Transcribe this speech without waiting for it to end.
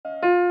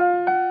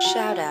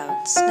Shout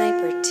out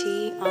Sniper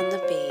T on the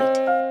beat.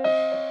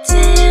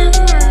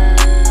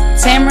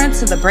 Tamara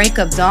to the break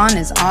of dawn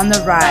is on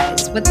the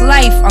rise, with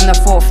life on the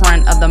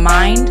forefront of the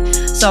mind.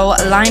 So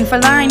line for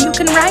line, you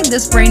can ride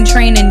this brain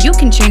train and you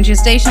can change your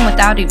station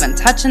without even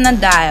touching the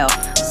dial.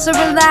 So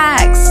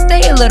relax,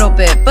 stay a little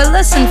bit, but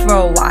listen for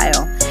a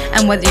while.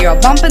 And whether you're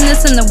bumping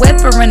this in the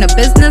whip or in a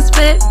business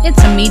fit,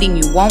 it's a meeting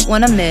you won't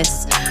want to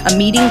miss. A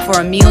meeting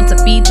for a meal to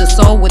feed the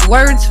soul with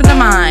words for the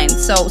mind.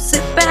 So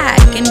sit back,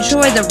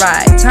 enjoy the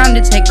ride. Time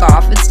to take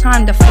off, it's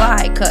time to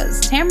fly. Cause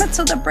Tamara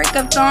till the break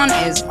of dawn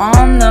is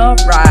on the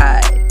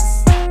rise.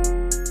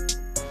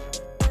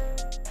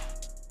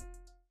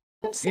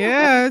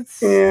 Yes.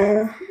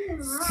 Yeah.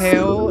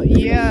 Hell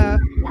yeah.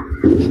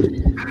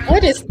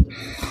 What is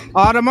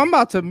Autumn, I'm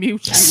about to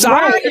mute you.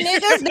 Sorry,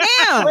 niggas.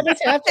 Damn. what is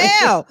happening?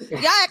 Hell. Y'all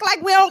act like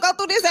we don't go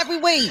through this every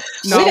week.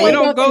 No, We we didn't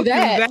don't go go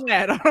through through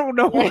that. I don't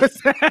know what's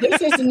that.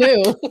 This is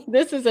new.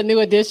 This is a new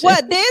edition.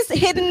 What, this?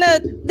 Hitting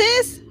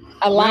this?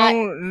 A lot.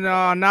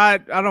 No,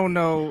 not. I don't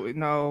know.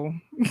 No,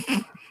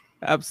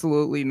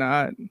 absolutely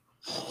not.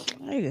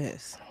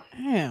 Niggas.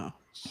 Damn.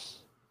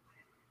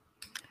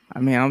 I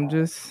mean, I'm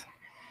just,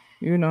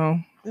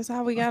 This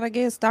how we gotta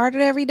get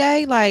started every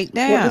day? Like, What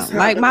damn. is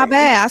Like, my happening?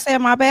 bad. I said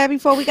my bad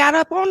before we got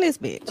up on this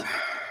bitch.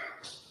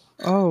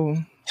 Oh,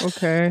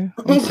 okay.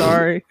 I'm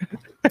sorry.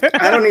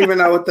 I don't even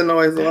know what the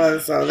noise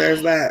was, so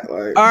there's that.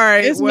 Like, All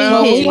right. It's me.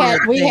 Well, Well,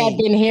 we had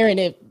been hearing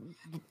it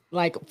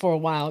like for a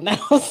while now.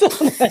 So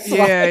that's why.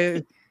 yeah.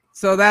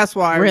 So that's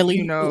why,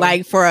 Really,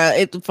 like for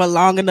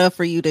long enough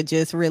for you to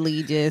just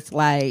really just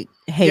like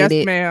hate yes,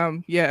 it.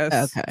 ma'am. Yes.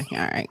 Okay, all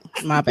right.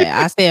 My bad.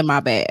 I said my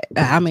bad.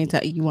 I mean,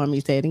 you want me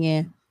to say it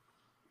again?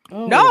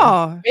 Oh.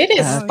 No, It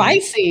is Okay.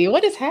 spicy.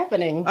 What is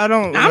happening? I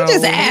don't. I'm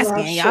just know. asking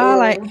Not y'all. sure.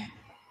 Like,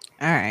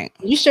 all right.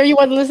 You sure you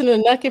wasn't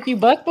listening to Nuck If You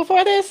Buck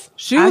before this?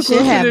 She I was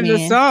should have listening to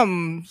been.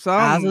 some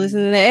I was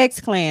listening to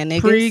X Clan,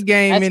 niggas.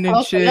 pre-gaming and That's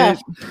close shit. enough.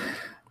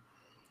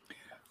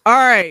 All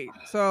right,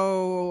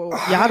 so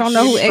Y'all don't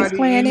know who everybody X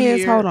Clan in is?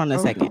 here- Hold on a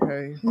second.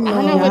 Okay. I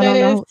know Y'all who that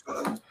don't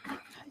is. know.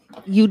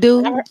 You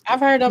do? I've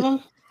heard of them.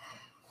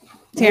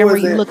 Tamara,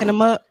 is you it? looking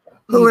them up?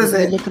 Who You is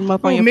it? looking them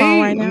up on Who, your me? phone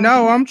right now?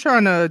 No, I'm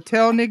trying to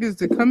tell niggas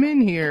to come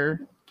in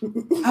here.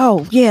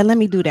 Oh yeah, let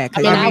me do that. I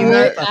 'cause mean, I I mean, would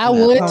that- I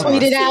would Hold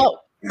tweet on. it out,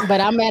 but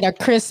I'm at a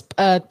crisp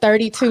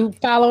 32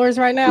 followers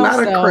right now.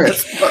 not so, a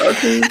crisp.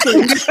 Can you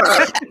please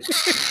stop?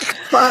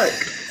 Fuck.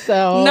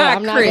 So Not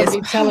I'm not going to be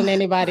crisp. telling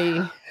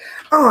anybody.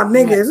 Oh,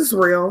 nigga, is this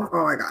real?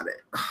 Oh, I got it.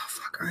 Oh,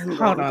 fuck. I'm Hold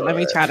going on, through let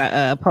me it. try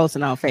to post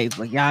it on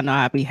Facebook. Y'all know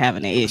I be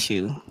having an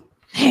issue.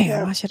 Damn,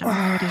 Yeah. I should have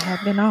already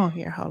have been on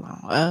here. Hold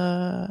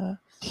on.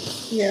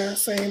 Yeah,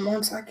 same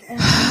 1 second.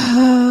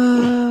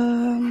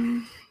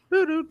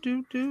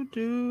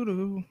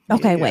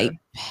 Okay, Yeah. wait.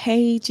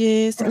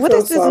 Pages. I What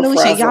feel is this so new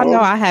shit? Y'all frazzled.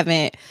 know I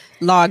haven't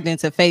logged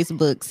into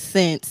Facebook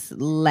since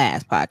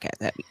last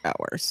podcast happy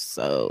hour.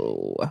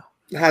 So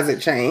Has it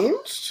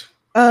changed?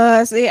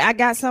 see, I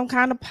got some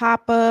kind of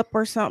pop-up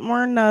or something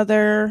or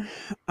another.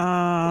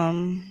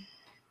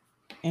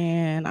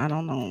 And I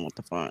don't know what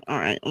the fuck. All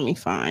right, let me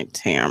find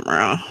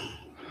Tamara.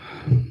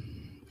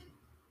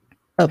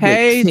 A big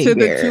Hey to the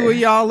figure. two of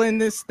y'all in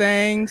this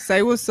thing.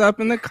 Say what's up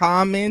in the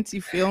comments.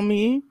 You feel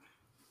me?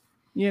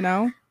 Isn't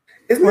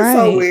it Right.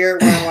 so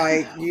weird when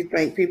like you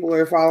think people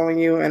are following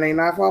you and they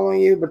not following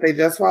you, but they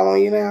just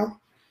following you now?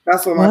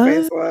 That's what my What?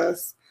 face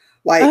was.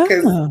 Like,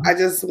 because Oh. I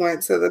just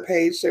went to the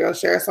page to go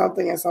share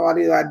something, and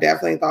somebody that I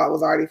definitely thought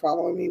was already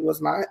following me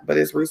was not, but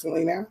it's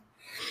recently now.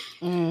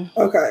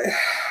 Okay,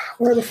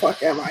 where the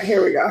fuck am I?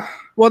 Here we go.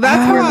 Well, that's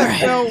how I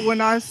Alright. felt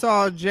when I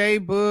saw J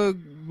Boog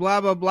blah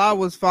blah blah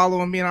was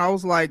following me, and I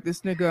was like,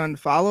 "This nigga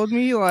unfollowed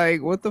me.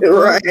 Like, what the fuck?"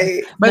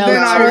 Right. But No,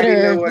 then I already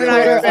Twitter- knew what then it I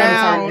was. That was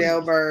found- our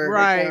jailbird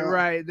Right, account.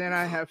 right. Then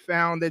I have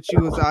found that you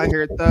was out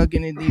here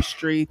thugging in these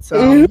streets.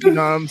 Mm-hmm. You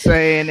know what I'm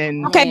saying?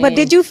 And Okay, but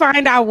did you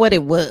find out what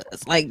it was?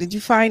 Like, did you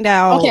find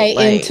out? Okay,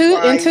 like, in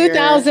Fire.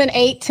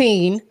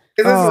 2018, Is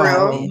this Oh,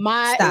 real? man.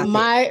 my Stop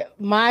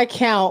my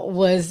account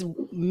was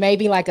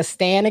maybe like a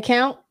Stan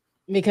account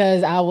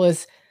because I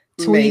was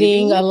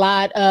tweeting Maybe? a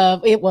lot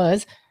of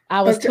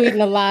I was Okay.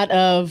 tweeting a lot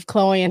of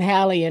Chloe and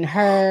Halle and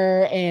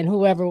her and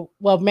whoever,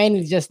 well,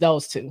 mainly just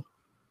those two.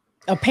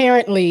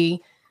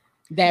 Apparently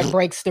that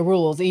breaks the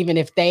rules, even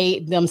if they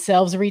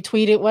themselves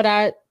retweeted what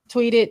I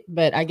tweeted,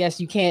 but I guess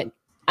you can't,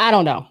 I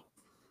don't know.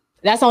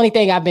 That's the only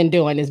thing I've been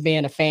doing is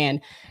being a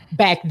fan.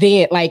 Back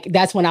then, like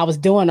that's when I was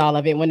doing all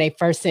of it. When they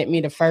first sent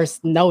me the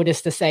first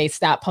notice to say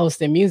stop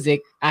posting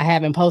music, I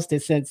haven't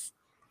posted since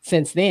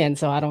then.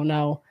 So I don't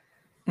know.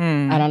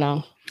 I don't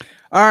know.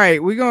 All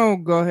right, we're gonna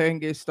go ahead and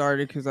get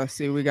started because I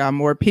see we got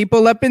more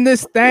people up in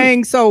this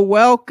thing. So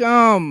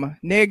welcome,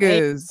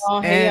 niggas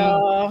Hey,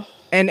 y'all.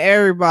 and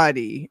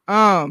everybody.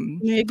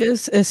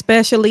 niggas,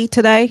 especially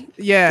today?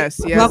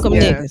 Yes, Welcome,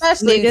 niggas.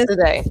 Especially Niggas,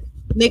 today.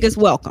 niggas,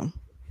 welcome.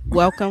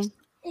 Welcome,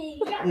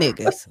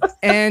 niggas.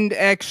 and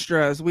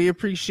extras. We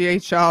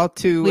appreciate y'all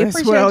too We as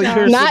appreciate well. y'all.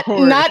 Your Not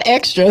support.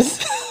 extras.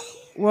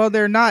 Well,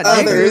 they're not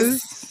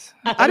Others. niggas.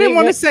 I didn't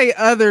want to say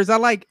others. I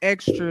like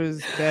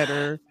extras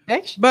better.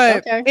 Extra. But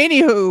Okay.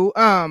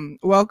 anywho,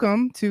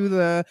 welcome to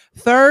the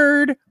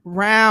third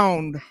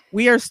round.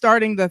 We are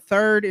starting the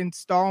third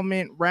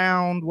installment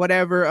round,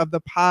 whatever, of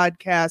the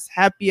podcast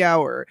happy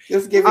hour.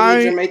 Just giving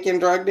you Jamaican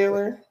drug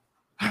dealer.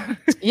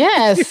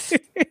 Yes.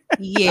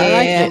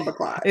 Yeah.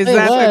 Is It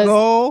that the was.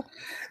 goal?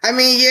 I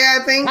mean, yeah,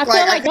 I think I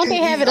feel like don't they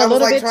have it a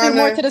little bit too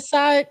more to the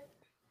side?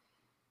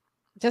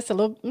 Just a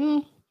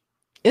little.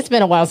 It's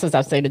been a while since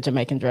I've seen a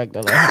Jamaican drug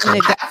dealer.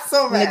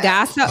 So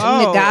bad.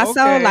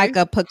 Okay. Like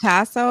a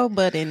Picasso,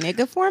 but in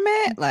nigga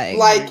format.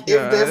 Like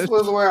if this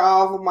was where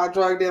all of my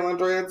drug dealing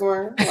dreads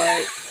were.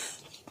 Like,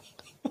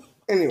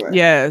 anyway.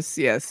 Yes.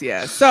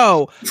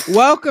 So,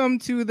 welcome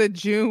to the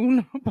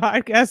June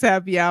podcast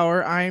happy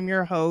hour. I am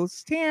your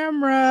host,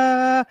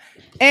 Tamra.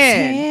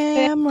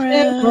 And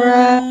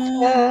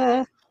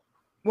Tamra.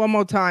 one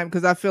more time,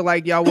 because I feel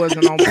like y'all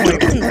wasn't on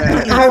point with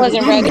that. I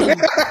wasn't ready.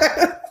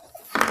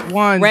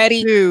 1,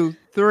 Ready? 2,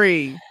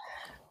 3.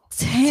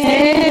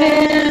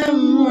 Tamra.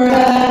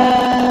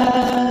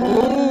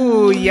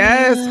 Ooh,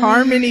 yes,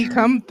 harmony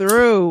come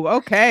through.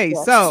 Okay,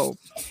 so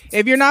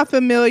if you're not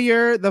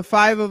familiar, the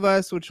five of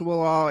us, which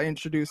we'll all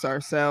introduce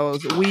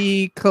ourselves,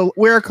 we're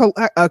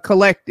a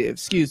collective.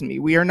 Excuse me,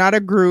 we are not a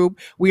group.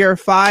 We are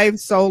 5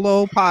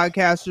 solo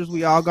podcasters.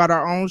 We all got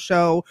our own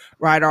show,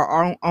 ride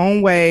our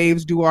own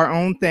waves, do our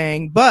own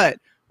thing, but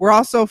we're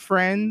also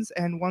friends.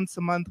 And once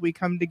a month, we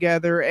come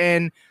together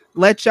and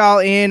let y'all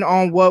in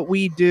on what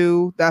we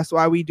do. That's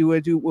why we do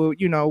it.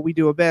 We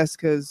do it best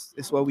because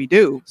it's what we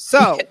do.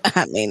 So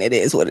I mean, it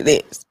is what it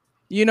is.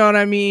 you know what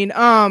I mean?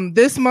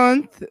 This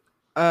month,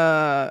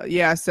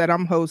 I said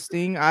I'm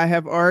hosting. I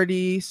have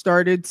already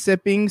started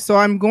sipping. So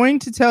I'm going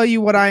to tell you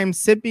what I am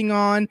sipping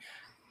on.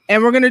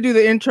 And we're going to do the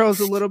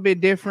intros a little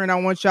bit different. I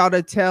want y'all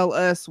to tell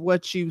us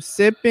what you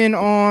sipping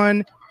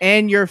on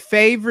and your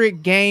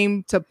favorite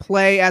game to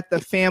play at the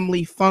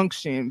family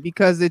function,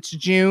 because it's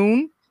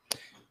June.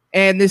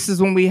 And this is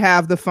when we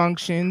have the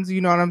functions. You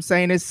know what I'm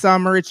saying? It's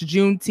summer. It's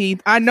Juneteenth.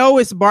 I know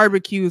it's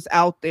barbecues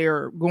out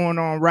there going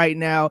on right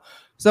now.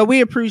 So we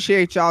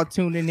appreciate y'all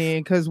tuning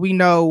in because we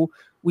know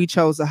we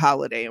chose a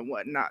holiday and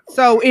whatnot.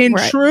 So in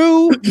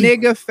true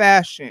nigga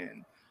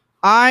fashion,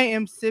 I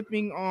am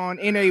sipping on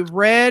in a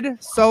red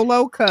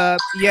solo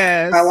cup.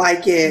 Yes. I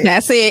like it.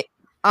 That's it.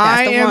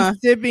 I am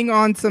sipping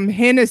on some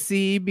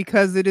Hennessy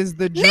because it is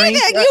the drink.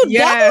 Nigga, you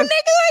double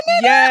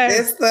nigga. Yes.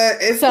 It's the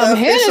Some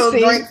official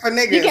Hennessy. drink for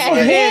niggas. You got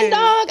like, hen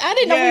dog? I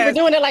didn't know we were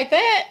doing it like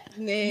that.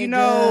 You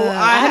know,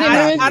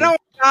 I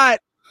don't got,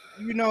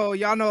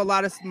 y'all know a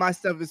lot of my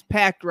stuff is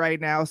packed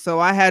right now, so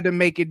I had to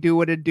make it do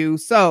what it do.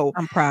 So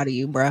I'm proud of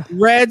you, bro.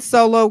 Red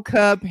solo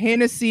cup,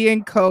 Hennessy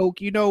and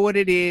Coke. You know what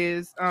it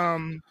is.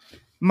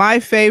 My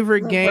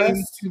favorite game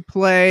to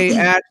play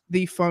at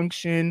the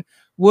function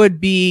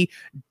would be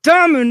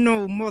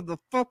Domino,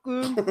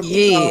 motherfucker.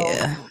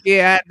 Yeah.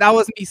 Yeah, that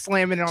was me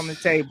slamming it on the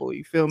table.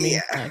 You feel me?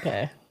 Yeah.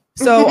 Okay.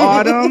 So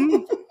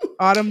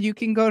Autumn, you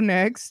can go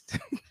next.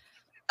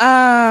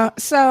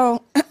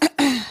 So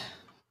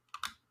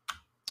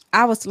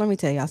let me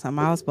tell y'all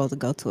something. I was supposed to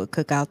go to a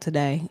cookout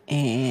today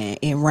and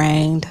it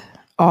rained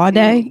all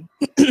day.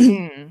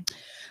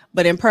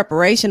 But in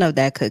preparation of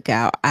that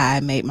cookout, I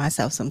made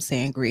myself some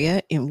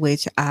sangria in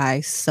which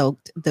I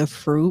soaked the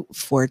fruit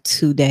for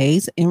 2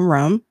 days in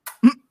rum.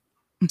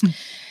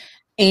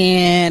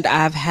 And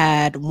I've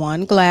had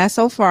 1 glass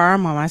so far.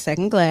 I'm on my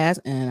 2nd glass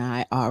and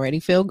I already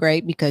feel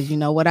great because you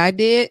know what I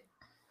did?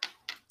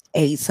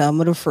 Ate some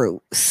of the fruit.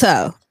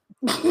 So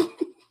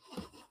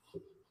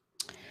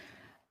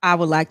I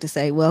would like to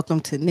say welcome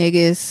to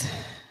niggas.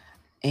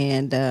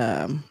 And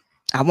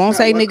I won't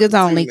say niggas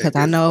only because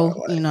I know,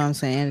 you know what I'm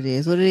saying? It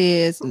is what it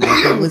is. And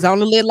if it was on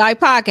the Lit Light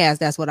podcast,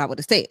 that's what I would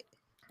have said.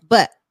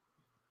 But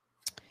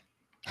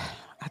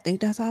I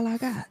think that's all I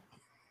got.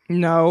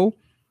 No.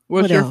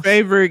 What's What your else?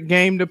 favorite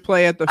game to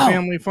play at the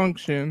family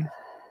function?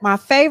 My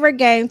favorite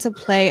game to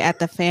play at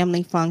the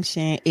family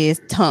function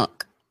is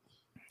Tunk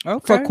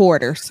Okay. for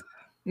quarters.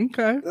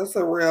 Okay. That's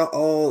a real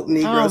old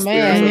Negro Oh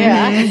spirit.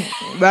 man, yeah.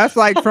 That's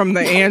like from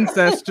the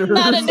ancestors.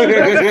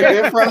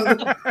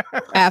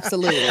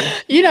 Absolutely.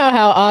 You know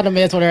how Autumn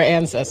is with her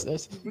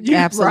ancestors.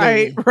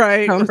 Absolutely.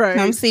 Right.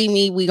 Come see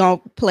me. We gonna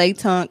play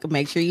Tunk.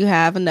 Make sure you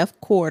have enough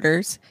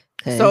quarters.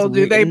 So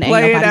do they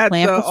play it at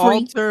the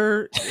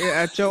altar?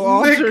 At your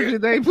altar, do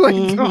they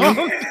play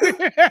Tunk?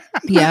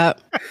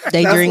 Yep.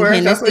 They drink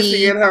That's where she Hennessy.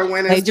 get her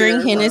winning They drink spirit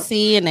from.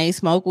 Hennessy and they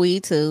smoke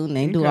weed too, and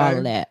they do all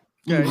of that.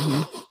 Okay.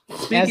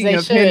 Speaking they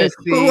of should. Hennessy,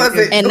 Who was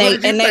it? And Who they-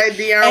 did you and they-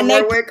 say? Dionne and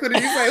they- Warwick? Who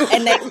did you say?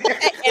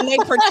 And they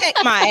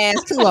protect my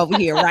ass too over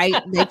here, right?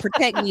 They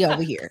protect me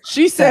over here.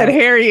 she said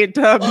Harriet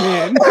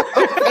Tubman.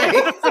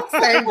 Okay.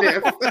 Same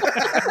diff.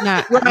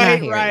 Not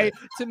right. Harriet.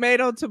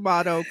 Tomato,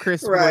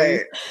 Chris.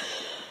 Right.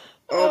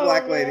 Oh,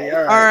 black lady.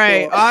 All All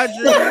right, cool.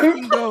 Audrey, you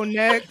can go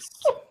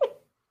next.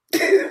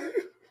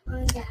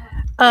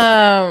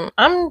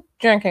 I'm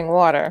drinking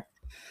water.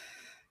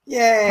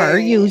 Yay. Per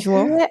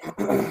usual. Yeah,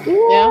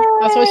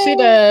 that's what she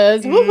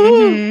does.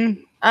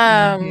 Woohoo.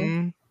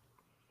 Mhm.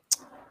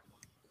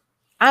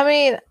 I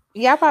mean,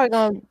 y'all probably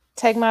gonna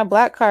take my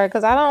black card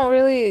because I don't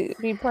really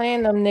be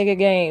playing them nigga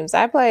games.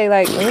 I play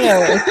like Uno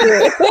and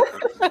shit.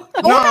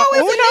 No,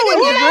 Uno is real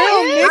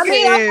I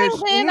mean, I've been nigga-ish.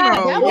 playing that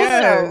Uno, Uno.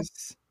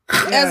 yes.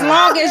 As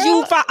long as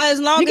you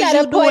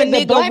gotta doing play the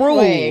nigga black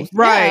way. rules.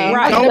 Right. Yeah,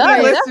 Right. Don't Yeah,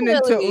 be listening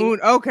definitely. to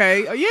Uno.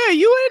 Okay. Yeah,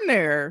 you in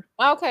there.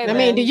 Okay, I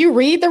mean, do you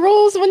read the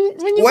rules when you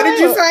What play did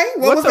you it? say?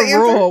 What What's was a the answer?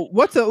 rule?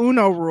 What's a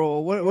Uno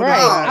rule? What is Right.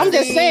 that? I'm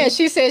just See? saying.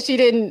 She said she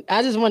didn't.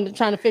 I just wanted to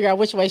try to figure out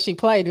which way she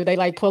played. Do they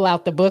like pull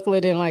out the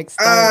booklet and like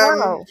start?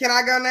 Wow. Can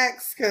I go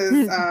next? Because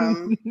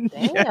Damn.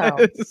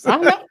 Yes. I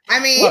know. I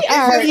mean, Well, it's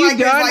are just you like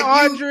done, it's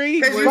like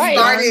Audrey? Because you Right.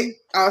 started.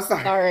 Oh,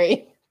 sorry.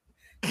 Sorry.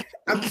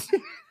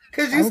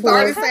 Because you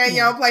started saying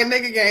you don't play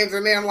nigga games,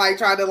 and then like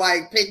tried to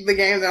like pick the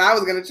game that I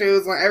was gonna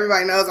choose when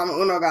everybody knows I'm an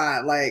Uno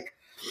god. Like,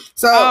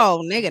 so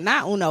Oh, nigga,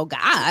 not Uno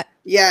God.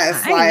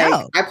 yes, I like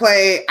know. I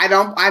play.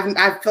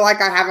 I feel like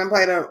I haven't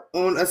played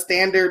a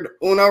standard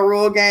Uno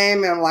rule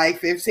game in like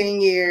 15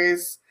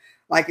 years.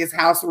 Like it's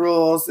house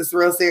rules. It's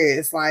real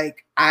serious.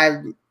 Like I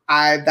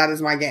that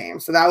is my game.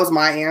 So that was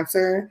my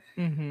answer.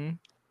 Mhm.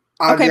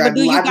 Okay, but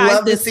do you I'd guys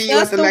love to see you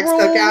at the discuss next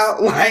the rules?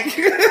 cookout.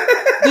 Like,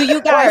 Do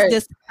you guys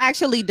Right.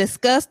 actually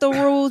discuss the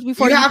rules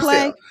before you have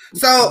play? to.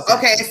 So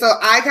okay, so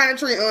I kind of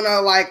treat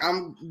Uno like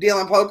I'm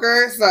dealing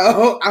poker.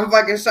 So I'm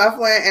fucking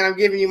shuffling and I'm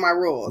giving you my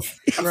rules.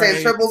 I'm saying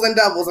Right. triples and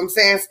doubles. I'm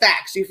saying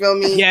stacks. You feel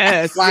me?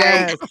 Yes. Like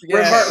yes.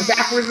 revert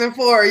backwards and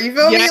forward. You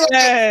feel me? Like,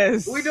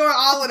 Yes. we doing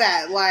all of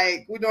that.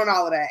 Like we doing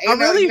all of that. I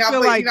really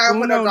feel like you're not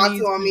putting a Uno draw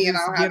needs two on to me, and I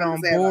just don't get have on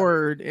to say about it.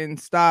 board and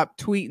stop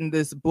tweeting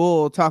this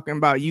bull talking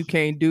about you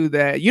can't do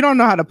that. You don't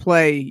know how to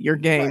play your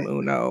game, Right.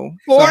 Uno.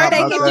 Or how they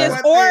about could that?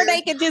 just, or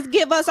they could just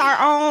give us our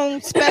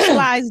own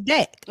specialized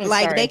deck. I'm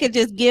Like sorry. they could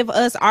just give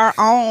us our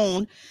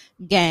own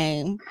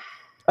game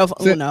of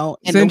Sin- Uno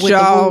and since with the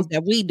y'all- rules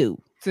that we do.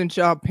 Since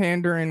y'all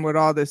pandering with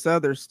all this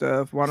other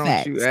stuff, why don't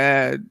you Facts.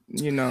 add,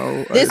 you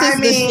know, This I is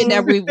the shit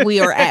that mean- we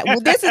are at.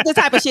 Well, this is the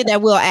type of shit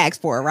that we'll ask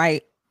for,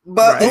 right?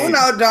 But Right.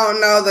 Uno don't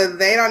know that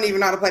they don't even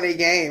know how to play their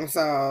game.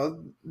 So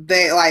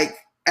they like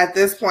at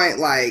this point,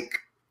 like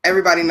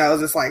everybody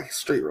knows it's like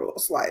street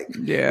rules. Like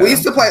yeah. we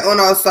used to play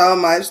Uno so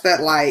much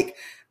that like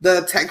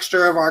the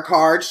texture of our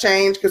cards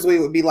changed because we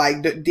would be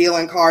like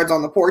dealing cards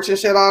on the porch and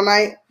shit all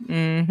night.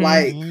 Mhm.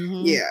 Like,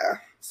 Mhm. yeah.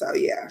 So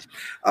yeah.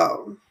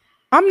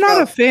 I'm not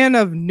so- a fan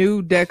of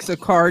new decks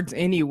of cards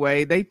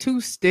anyway. They too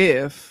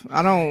stiff.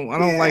 I don't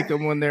Yeah. like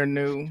them when they're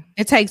new.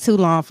 It takes too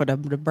long for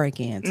them to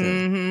break in. Too.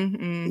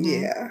 Mm-hmm,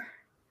 Yeah.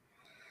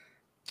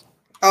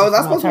 Oh,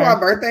 that's My supposed to be turn. my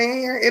birthday in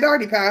here. It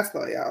already passed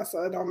though, y'all.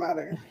 So it don't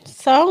matter.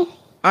 So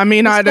I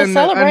mean, We're I still done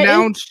celebrating.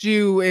 announced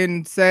you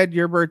and said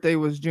your birthday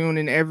was June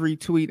in every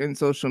tweet and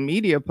social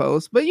media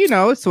post, but you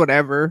know, it's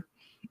whatever.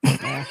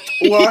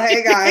 Well,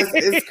 hey guys,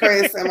 it's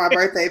Chris and my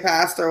birthday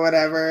passed or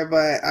whatever,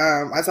 but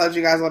I told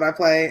you guys what I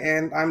play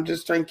and I'm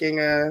just drinking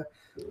a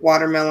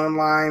watermelon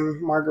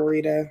lime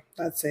margarita.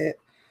 That's it.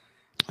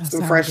 That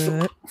Some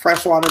sounds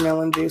fresh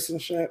watermelon juice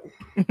and shit.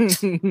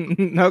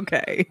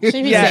 Okay.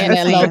 she be Yeah, saying that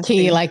that's low fancy.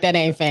 key, like that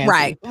ain't fancy.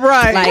 Right.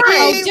 Right. Like, Right,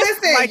 oh,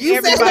 just listen, like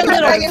you said everybody you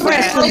little like it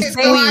freshly was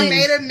so I squeezed.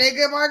 made a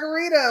nigga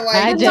margarita. Like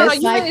I No, just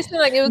you like made it seem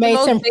like it was the made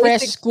most some fresh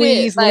basic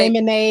squeezed shit. Like,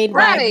 lemonade.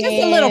 right, by Just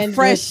a little hand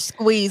fresh with-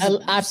 squeeze. I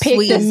picked the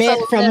squeeze. mint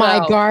So from my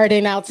ghetto.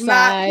 garden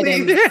outside, Not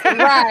and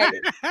Right.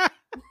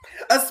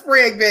 a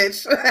sprig,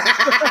 bitch.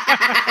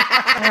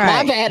 my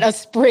Right. bad, a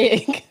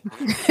sprig.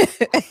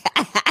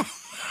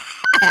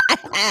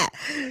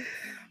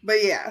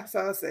 But yeah,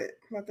 so that's it.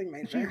 Nothing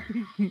major.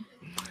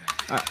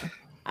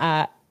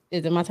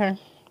 Is it my turn?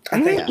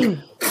 I think.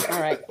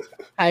 All right.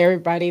 Hi,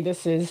 everybody.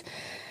 This is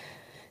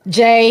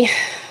Jay,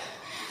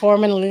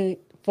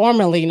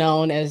 formerly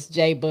known as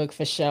J Book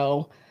for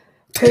Show.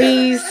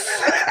 Please,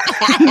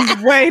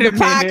 Wait a minute.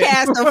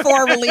 Podcaster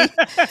formerly,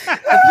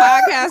 the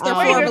podcaster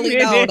Wait a formerly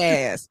minute. known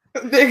as.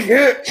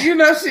 Nigga, you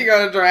know she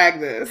gonna drag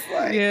this.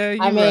 Like, Yeah,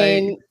 you're I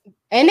mean,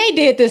 and they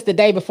did this the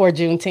day before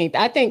Juneteenth.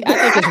 I think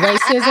it's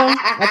racism.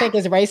 I think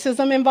it's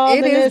racism involved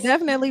It in is this.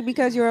 definitely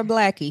because you're a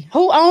blackie.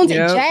 Who owns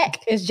Yep. it? Jack?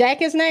 Is Jack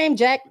his name?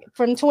 Jack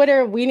from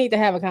Twitter? We need to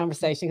have a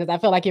conversation because I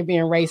feel like you're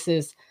being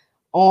racist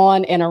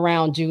on and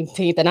around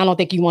Juneteenth, and I don't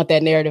think you want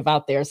that narrative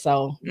out there.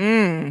 So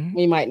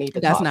we might need to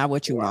That's talk. not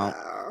what you want.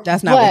 wow.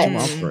 That's not what you But-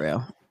 want for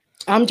real.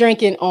 I'm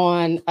drinking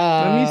on.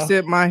 Let me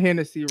sip my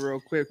Hennessy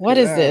real quick. What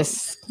for is that.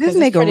 this? This 'Cause it's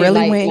nigga pretty really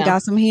light went and now.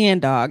 got some hen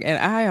dog, and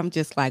I am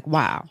just like,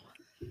 wow.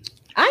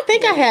 I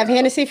think I have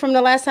Hennessy from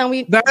the last time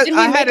we That, didn't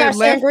we I make had our it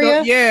left.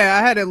 sangria. Yeah,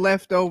 I had it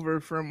left over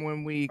from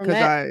when we, From because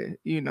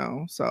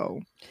that? so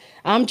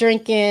I'm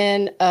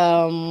drinking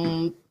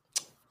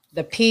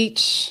the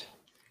peach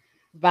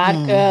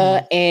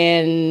vodka,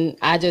 and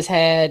I just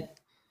had.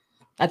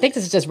 I think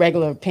this is just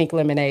regular pink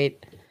lemonade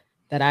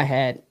that I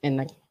had in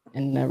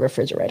the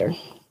refrigerator, and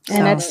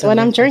Sounds that's what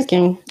I'm delicious.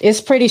 drinking.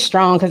 It's pretty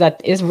strong because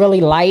it's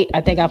really light.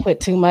 I think I put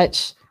too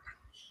much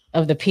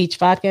of the peach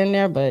vodka in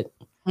there, but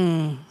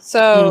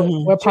So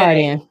Mhm. we're Jay,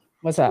 partying.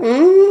 What's up?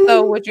 Mm.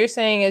 So what you're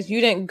saying is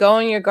you didn't go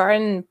in your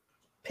garden,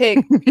 pick.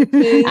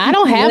 I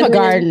don't have a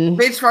garden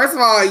Bitch, first of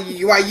all,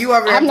 why you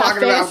over there I'm not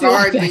talking about fancy like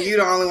gardens that. and you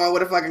the only one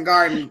with a fucking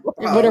garden?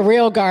 with a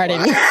real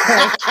garden.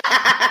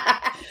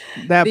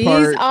 That These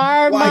part.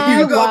 are Why my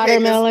you go pick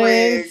a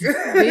watermelons. sprig?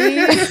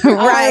 These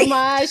Right. are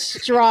my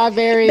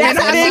strawberries. And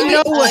I didn't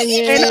know what,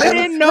 onions. and I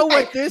didn't know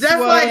what this Just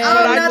was, like, but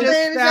oh, I nothing,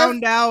 just just-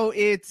 found out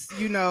it's I'm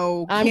growing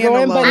cantaloupe. I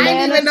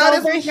didn't even know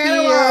bananas this was over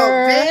cantaloupe.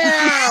 here.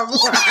 Damn.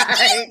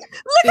 Like,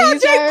 Look how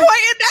These Jay are-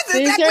 pointing. That's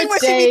These exactly are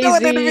what she be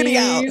doing in the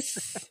video.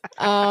 daisies.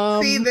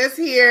 see this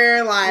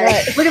here, like,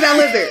 right. look at that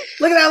lizard.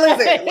 Look at that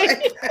lizard.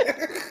 Like,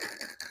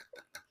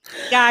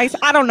 Guys,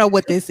 I don't know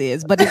what this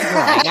is, but it's growing.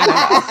 I don't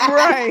know.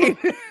 Right.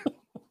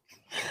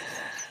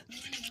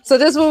 So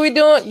this what we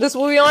doing? This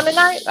what we on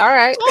tonight? All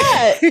right.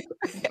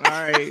 All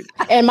right.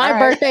 And my All right.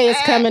 birthday is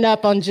coming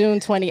up on June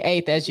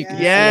 28th, as you can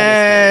see.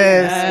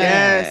 Yes.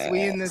 Yes. Yes.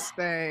 We in this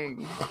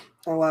thing.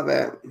 I love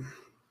it.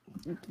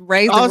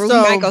 Raise the roof,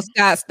 Also- Michael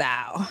Scott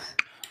style.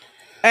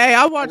 Hey,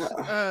 I watched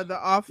The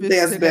Office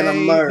There's been a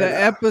today. murder.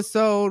 The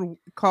episode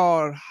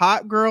called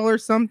Hot Girl or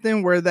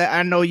something, where that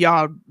I know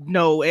y'all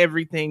know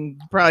everything,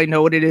 probably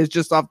know what it is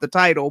just off the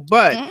title,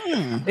 but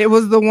it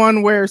was the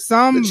one where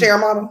The chair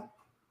model.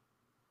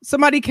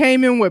 somebody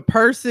came in with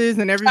purses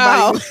and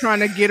everybody Oh. was trying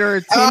to get her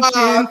attention.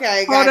 Oh,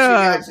 okay. Hold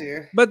up. Got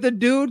you. But the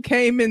dude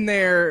came in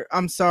there.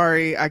 I'm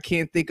sorry, I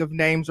can't think of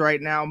names right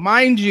now.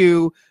 Mind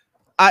you,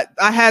 I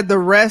had the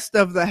rest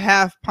of the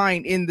half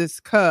pint in this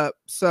cup,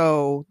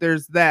 so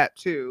there's that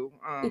too.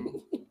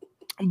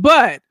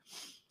 But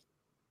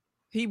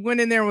he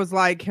went in there and was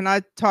like, "Can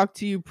I talk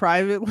to you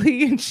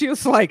privately?" And she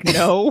was like,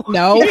 "No."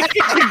 No.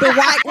 The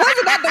white.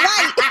 Wasn't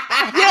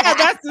that Yeah,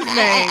 that's his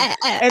name.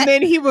 And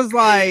then he was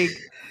like,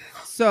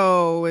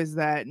 "So is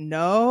that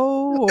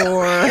no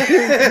or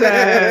is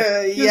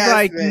that?" He was Yes,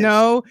 like, bitch.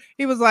 "No."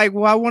 He was like,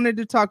 "Well, I wanted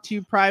to talk to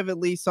you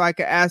privately so I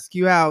could ask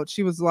you out."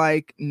 She was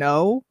like,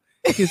 "No."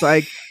 He's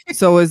like,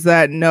 "So is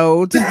that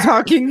no to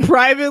talking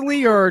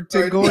privately or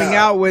to Or going no.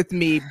 out with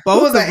me?" Who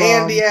Both was of an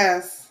them. Andy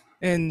S?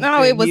 And No,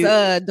 and it was you-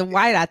 the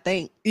white, I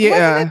think.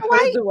 Yeah. Wasn't it the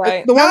white? The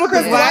white. the one No, with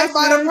because the White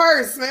bought a glasses.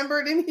 purse.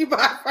 Remember? Didn't he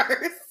buy a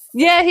purse?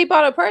 Yeah, he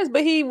bought a purse,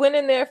 but he went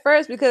in there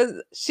first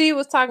because she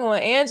was talking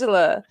with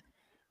Angela.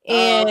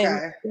 And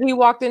okay. he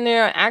walked in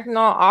there acting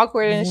all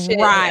awkward and shit.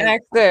 Right. And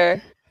asked her.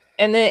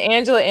 And then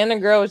Angela and the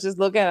girl was just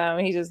looking at him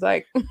and he just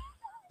like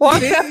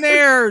walked out. Sitting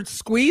there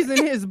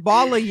squeezing his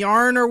ball of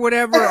yarn or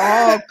whatever,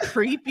 all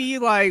creepy.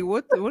 Like,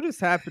 what is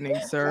happening,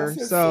 sir? That's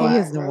his So He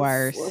swag. is the That's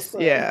worst. what's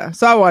up. yeah,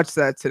 so I watched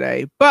that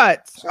today.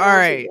 But Shout all out to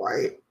right,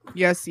 White.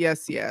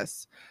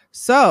 yes.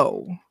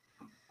 So,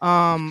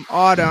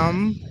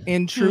 Autumn,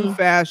 in true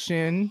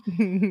fashion,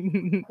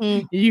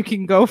 you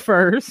can go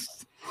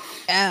first.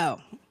 Oh.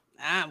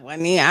 I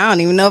don't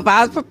even know if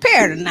I was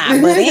prepared or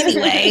not. But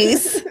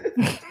anyways.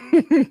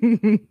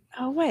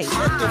 Oh, wait.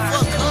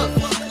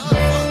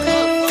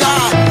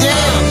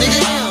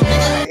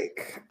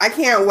 Like, I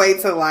can't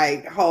wait to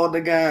like hold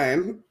a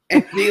gun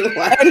and be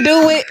like, And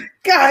do it.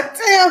 God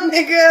damn,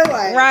 nigga.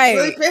 Like, Right.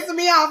 really pissing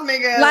me off,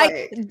 nigga.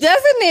 Like,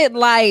 doesn't it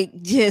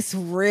like just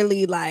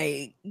really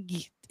like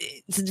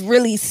it's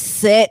really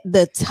set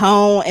the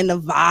tone and the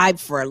vibe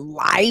for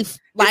life?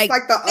 it's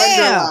like the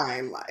damn.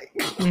 underline, like.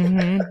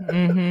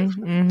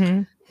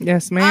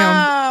 Yes,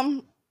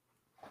 ma'am.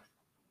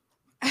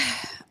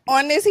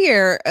 On this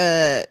here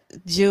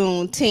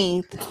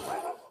Juneteenth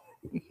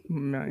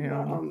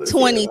Ma'am.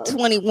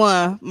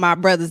 2021, my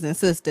brothers and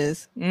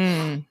sisters.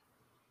 Mm.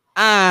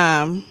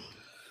 I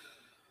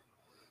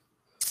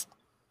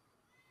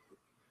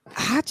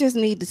just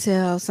need to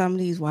tell some of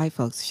these white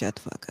folks to shut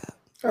the fuck up.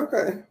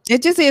 Okay.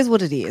 It just is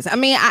what it is. I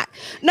mean,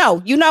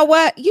 you know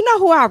what? You know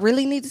who I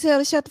really need to tell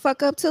to shut the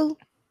fuck up to?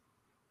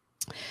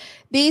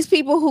 These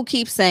people who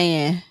keep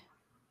saying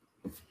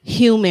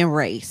human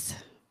race.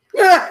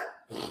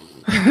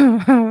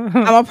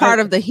 I'm a part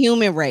of the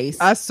human race.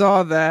 I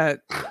saw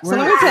that. So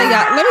let me tell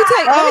y'all. Let me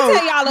tell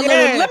y'all a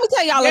little. Let me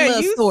tell y'all a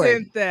little you story.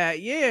 sent that.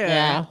 Yeah.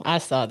 Yeah, I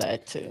saw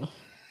that too.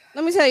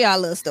 Let me tell y'all a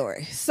little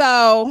story.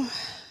 So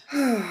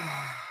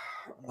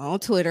on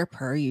Twitter,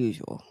 per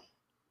usual,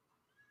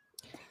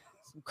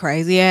 some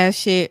crazy ass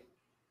shit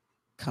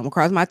come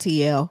across my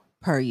TL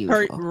per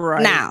usual.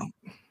 Right. Now,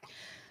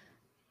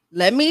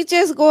 let me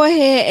just go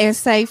ahead and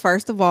say,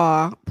 first of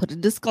all, put a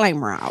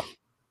disclaimer out.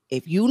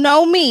 If you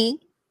know me,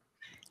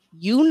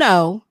 you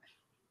know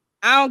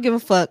I don't give a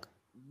fuck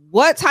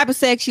what type of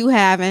sex you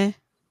having.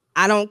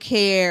 I don't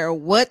care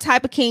what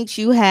type of kinks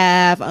you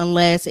have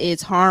unless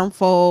it's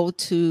harmful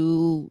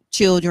to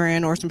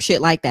children or some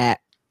shit like that.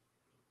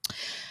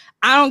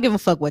 I don't give a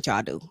fuck what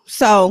y'all do.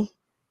 So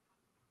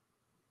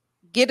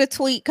get a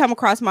tweet come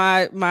across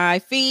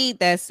my feed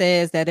that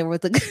says that there was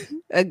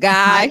a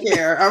guy. I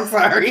care. I'm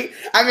sorry.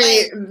 I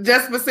mean,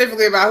 just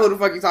specifically about who the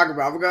fuck you talking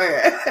about, but go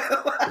ahead.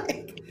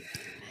 Like,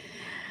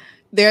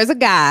 There's a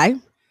guy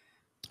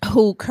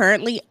who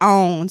currently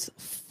owns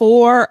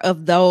 4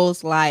 of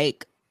those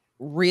like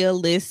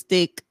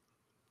realistic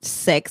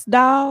sex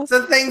dolls.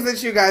 the things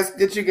that you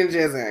can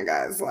jizz in,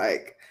 guys.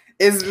 Like,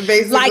 Is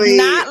basically like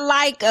not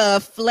like a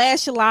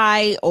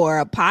fleshlight or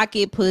a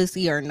pocket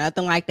pussy or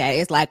nothing like that.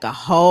 It's like a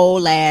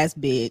whole ass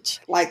bitch.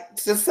 like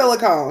just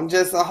silicone,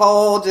 just a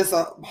whole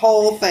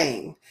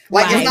thing.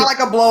 Like Right. it's not like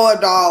a blow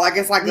up doll. Like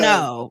it's like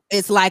No,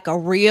 it's like a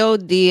real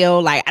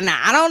deal. Like, now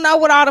I don't know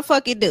what all the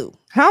fuck it do.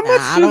 How Nah,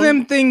 much I do don't-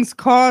 them things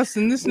cost?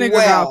 And this nigga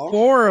Well, got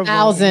 4 of them.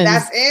 Thousands.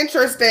 That's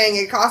interesting.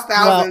 It costs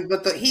thousands,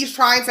 but he's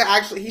trying to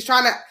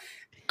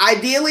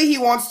ideally he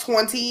wants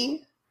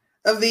 20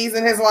 of these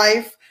in his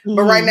life.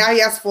 But right now he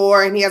has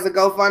 4 and he has a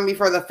GoFundMe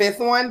for the 5th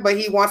one, but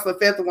he wants the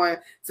 5th one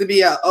to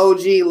be a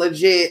OG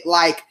legit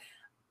like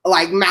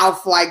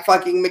mouth like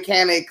fucking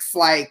mechanics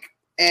like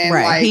and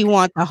right. like He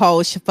wants the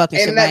whole fucking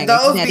and shebang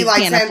those that be he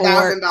like can't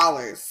afford.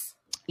 $10,000.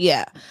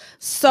 Yeah.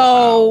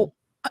 So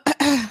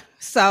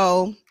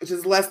so Which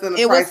is less than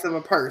the It price was- of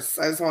a purse.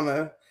 I just want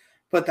to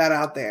put that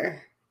out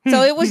there.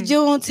 so it was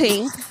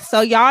Juneteenth. So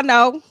y'all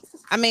know,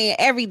 I mean,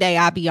 every day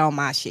I be on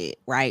my shit,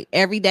 right?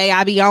 Every day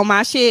I be on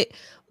my shit.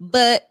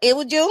 But it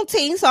was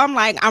Juneteenth, so I'm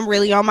like, I'm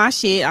really on my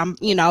shit. I'm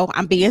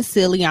being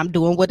silly. I'm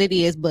doing what it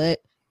is, but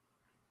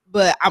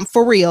I'm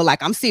for real.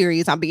 Like, I'm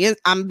serious. I'm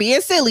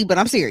being silly, but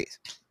I'm serious.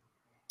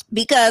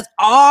 Because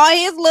all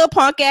his little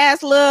punk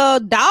ass little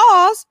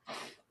dolls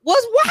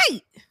was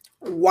white.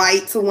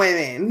 White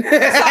women. So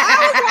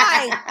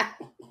I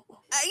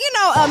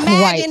was like,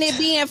 imagine it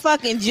being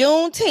fucking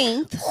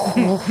Juneteenth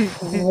and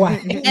a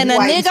White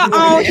nigga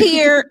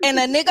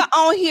women.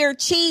 on here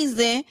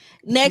cheesing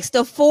next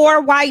to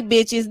 4 white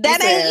bitches.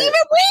 That He ain't said- even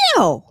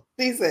real.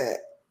 He said,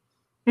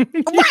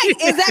 Right,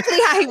 exactly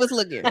how he was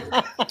looking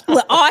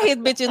with all his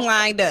bitches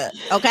lined up.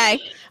 Okay,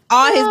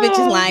 all his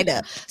bitches lined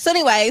up. So,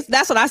 anyways,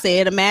 that's what I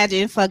said.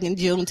 Imagine fucking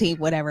Juneteenth,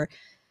 whatever.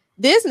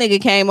 This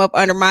nigga came up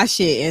under my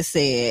shit and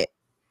said,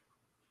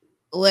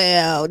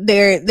 "Well,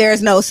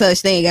 there's no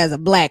such thing as a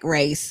black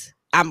race.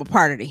 I'm a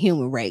part of the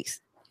human race."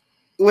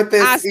 with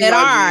this. I said, emoji.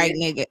 "All right,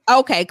 nigga.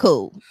 Okay,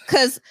 cool.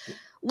 Because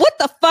what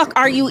the fuck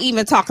are you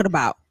even talking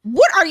about?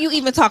 What are you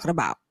even talking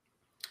about?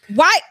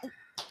 Why?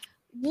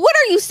 What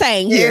are you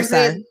saying here,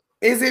 sir?"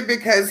 Is it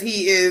because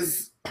he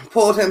is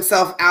pulled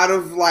himself out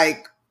of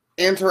like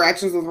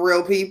interactions with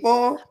real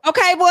people?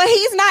 Okay, well,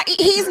 he's not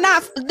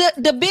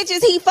the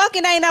bitches he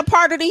fucking ain't a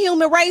part of the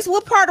human race.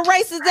 What part of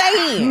race is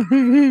they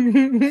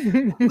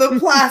in? The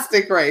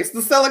plastic race,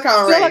 the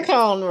silicone race.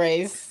 Silicone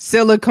race.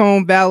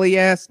 Silicone Valley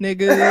ass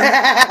niggas.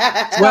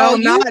 Well, So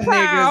you not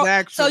proud- niggas,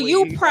 actually. So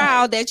you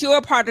proud that you're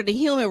a part of the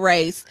human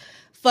race,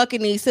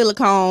 fucking these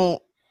silicone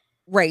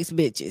race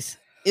bitches.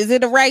 Is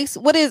it a race?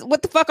 What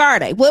the fuck are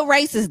they? What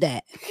race is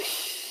that?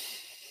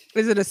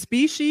 Is it a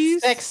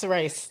species? Sex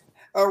race.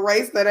 A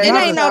race that It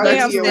ain't no started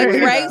damn to sex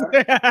you.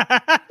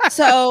 race.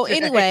 So,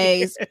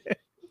 anyways,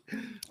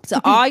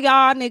 to all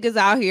y'all niggas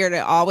out here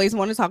that always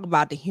want to talk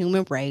about the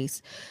human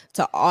race,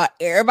 to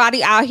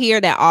everybody out here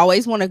that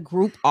always want to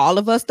group all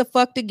of us the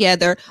fuck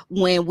together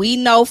when we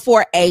know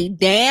for a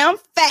damn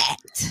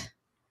fact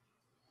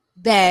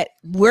that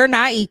we're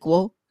not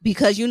equal,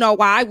 because you know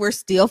why? We're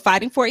still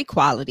fighting for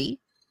equality.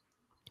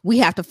 We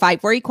have to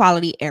fight for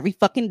equality every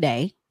fucking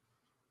day.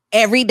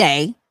 Every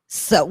day.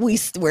 So we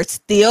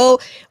still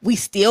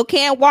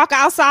can't walk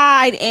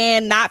outside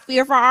and not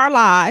fear for our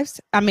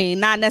lives. I mean,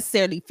 not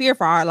necessarily fear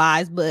for our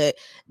lives, but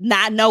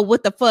not know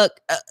what the fuck,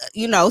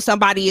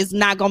 somebody is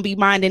not going to be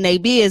minding their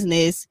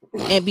business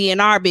and be in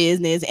our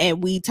business,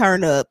 and we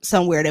turn up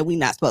somewhere that we're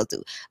not supposed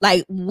to.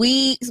 Like,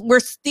 we're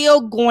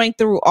still going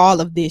through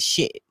all of this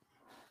shit.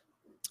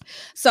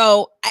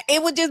 So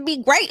it would just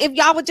be great if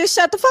y'all would just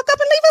shut the fuck up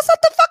and leave us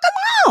the fuck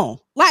alone.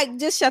 Like,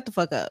 just shut the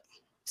fuck up.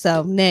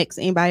 So next,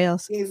 anybody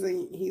else? He's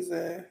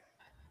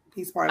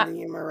part of the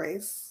human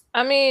race.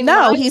 I mean,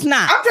 No, he's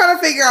not. I'm trying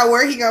to figure out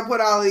where he gonna put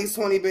all these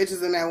 20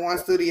 bitches in that one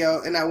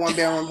studio, in that one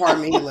bedroom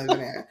apartment he living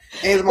in. And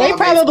his They mama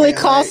probably basement,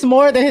 cost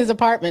more than his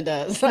apartment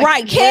does. Like,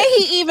 Right? Can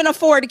he even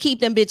afford to keep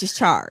them bitches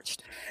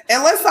charged?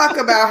 And let's talk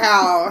about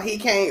how he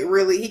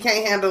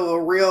can't handle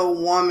a real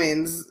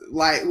woman,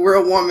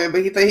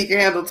 but he think he can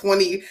handle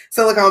 20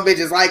 silicone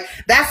bitches. Like,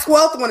 that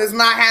 12th one is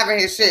not having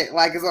his shit.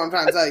 Like, is what I'm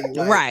trying to tell you.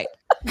 Like,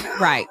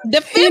 Right. The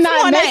You're fifth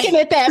not one making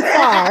ain't. it that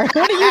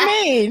far. What do you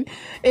mean?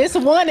 It's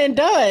one and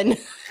done.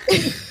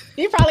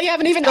 You probably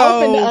haven't even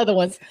opened the other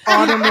ones.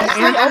 Autumn, in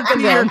answer Open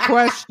to your them.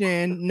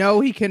 question, no,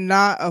 he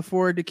cannot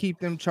afford to keep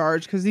them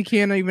charged because he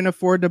can't even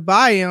afford to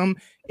buy them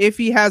if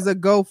he has a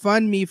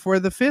GoFundMe for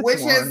the 5th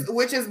one.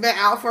 which has been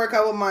out for a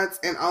couple months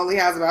and only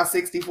has about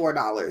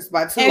 $64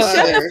 by two And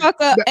shut other. the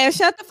fuck up. And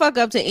shut the fuck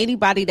up to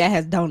anybody that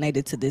has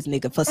donated to this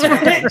nigga for some dumb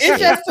It's shit.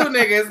 just 2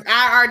 niggas.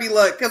 I already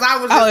looked because I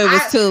was. Just, Oh, it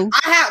was 2.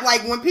 I have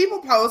like when people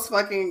post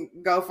fucking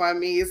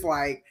GoFundMe's,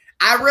 like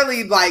I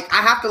really like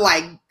I have to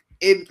like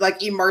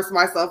immerse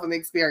myself in the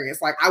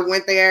experience. Like I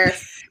went there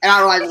and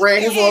I like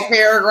read his little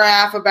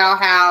paragraph about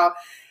how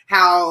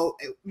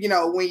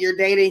when you're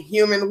dating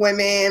human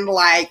women,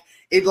 like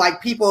it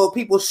like people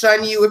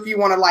shun you if you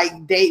want to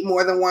like date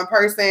more than one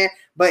person.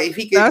 But if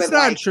he could, That's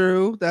not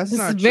true. That's This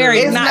not is true. very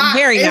It's not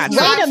true. Wait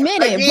a minute,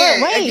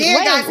 but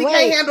wait, guys, he wait.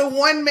 can't handle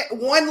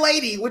one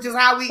lady, which is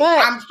how we.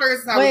 But- I'm sure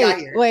it's how we got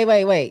here.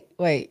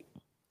 Wait.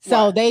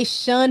 So What? they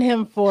shun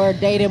him for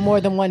dating more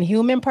than one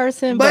human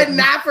person, But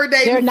not for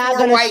dating they're not 4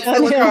 gonna white shun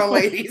him silicone for-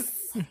 ladies.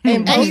 and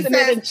And he posting it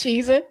says- and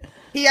cheesing.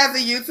 He has a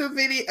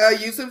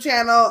YouTube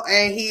channel,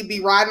 and he be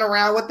riding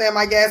around with them.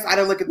 I guess I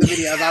don't look at the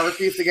videos. I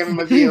refuse to give him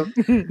a view,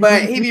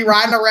 but he be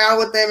riding around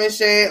with them and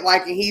shit.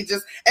 Like, and he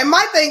just. And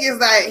my thing is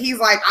that he's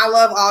like, I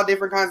love all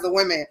different kinds of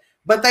women,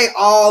 but they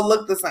all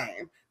look the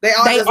same. They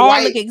all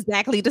look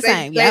exactly the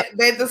same. They're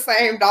the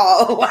same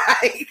doll.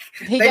 Like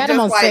He they got him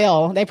just, on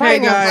sale. They probably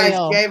Hey, got guys. on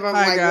sale. gave him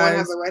Hi, like guys. one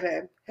has a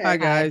redhead. Hey. Hi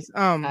guys.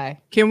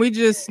 Hi. Can we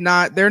just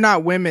not? They're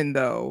not women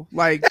though.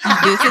 Like This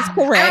is I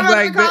correct. don't know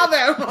Like, what to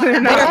call they're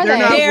them. not. They're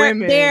not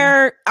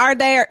women.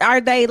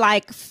 Are they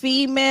like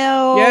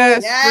female?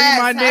 Yes. Yes,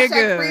 Free my hashtag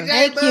nigga. free J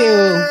Thank Bug.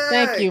 you.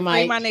 Thank you, Free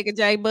Mike. my nigga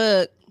J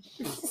Book.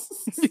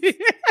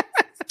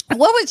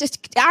 What was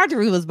just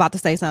Audrey was about to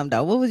say something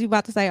though? What was you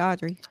about to say,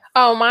 Audrey?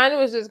 Oh, mine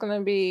was just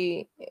gonna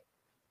be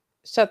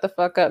shut the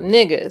fuck up,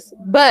 niggas.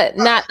 But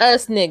not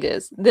us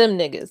niggas, them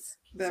niggas.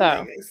 Them So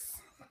niggas.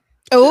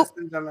 Oh, Just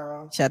in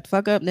general. shut the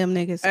fuck up, them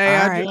niggas. Hey,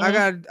 All right.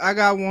 I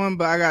got one,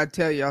 but I gotta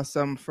tell y'all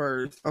something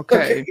first.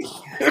 Okay.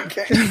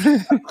 Okay.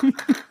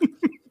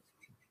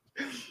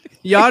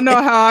 Y'all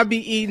know how I be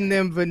eating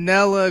them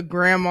vanilla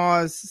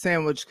grandma's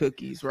sandwich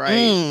cookies, right?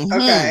 Mhm.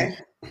 Okay.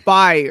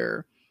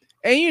 Fire.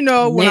 And you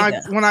know, when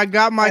I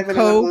got my Having it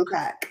in a blue Coke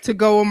pack. to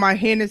go with my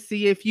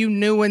Hennessy, if you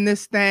new in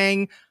this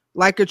thing,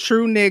 like a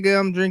true nigga,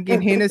 I'm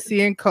drinking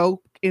Hennessy and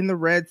Coke in the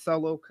red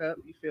Solo cup.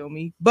 You feel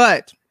me?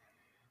 But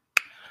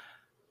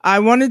I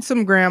wanted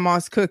some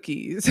grandma's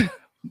cookies,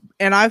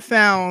 and I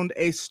found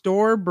a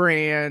store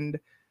brand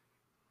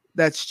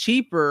that's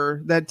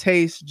cheaper that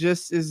tastes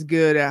just as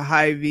good at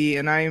Hy-Vee,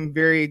 and I am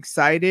very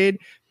excited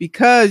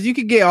because you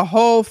could get a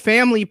whole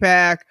family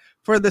pack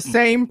for the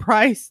same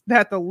price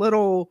that the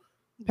little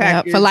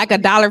pack for like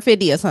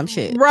 $1.50 or some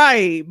shit.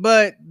 Right,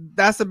 but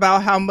that's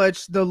about how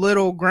much the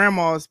little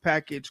grandma's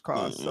package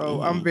costs.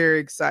 So I'm very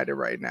excited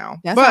right now.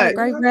 That's how but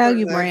great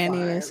value brand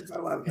is. I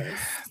love this.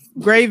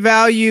 great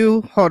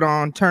value. Hold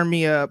on, turn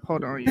me up.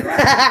 Hold on, you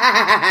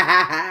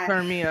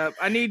turn me up.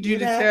 I need you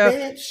to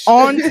tell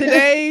on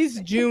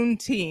today's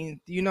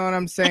Juneteenth. You know what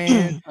I'm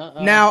saying?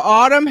 Now,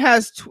 Autumn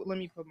has. Let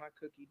me put my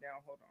cookie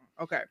down. Hold on.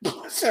 Okay.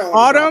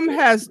 Autumn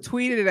has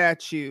tweeted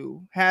at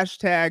you,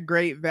 hashtag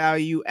great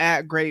value,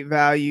 at great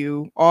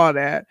value, all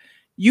that.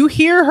 You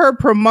hear her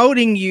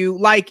promoting you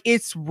like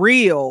it's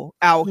real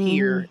out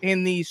here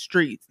in these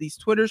streets, these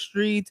Twitter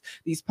streets,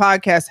 these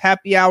podcasts,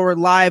 happy hour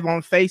live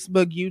on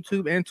Facebook,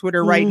 YouTube, and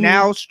Twitter right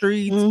now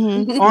streets,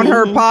 on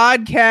her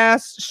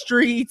podcast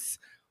streets,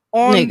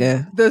 on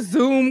the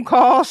Zoom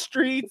call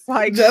streets.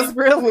 Like, just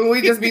really, when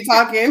we just be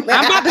talking.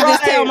 I'm about to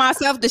just tell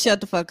myself to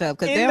shut the fuck up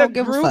because they don't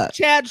give a fuck.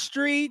 Chat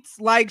streets,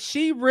 like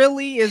she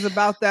really is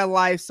about that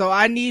life. So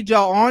I need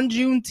y'all on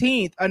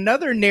Juneteenth.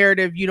 Another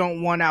narrative you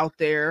don't want out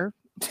there,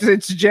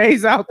 since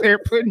Jay's out there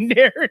putting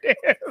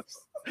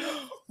narratives.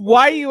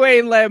 Why you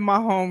ain't letting my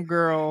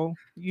homegirl,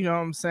 you know what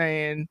I'm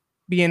saying,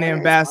 be an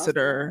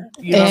ambassador?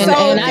 You know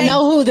And I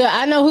know who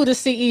the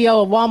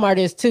CEO of Walmart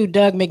is too,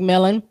 Doug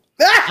McMillan.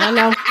 I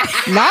know.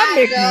 Not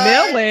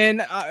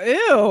McMillan.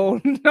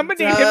 Ew.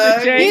 Somebody give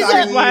the Jay's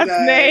last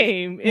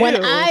name. Ew. When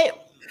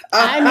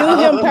I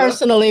knew him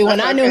personally. When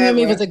I knew him,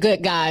 he was a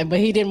good guy, but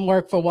he didn't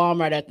work for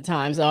Walmart at the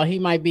time, so he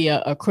might be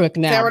a crook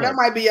now. Sarah, that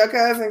might be your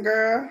cousin,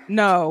 girl.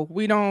 No,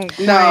 we don't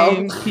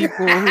claim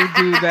people who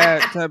do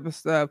that type of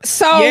stuff.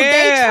 So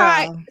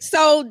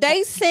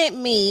they sent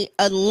me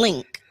a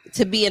link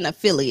to be an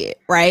affiliate,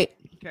 right?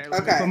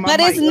 Okay. But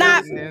it's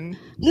not.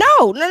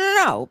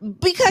 No.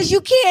 Because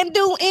you can't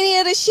do any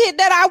of the shit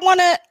that I want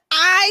to.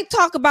 I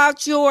talk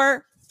about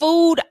your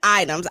food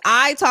items.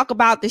 I talk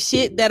about the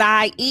shit that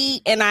I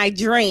eat and I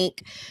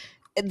drink.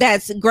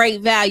 That's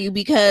great value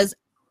because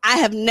I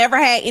have never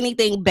had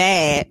anything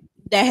bad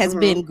that has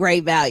been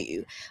great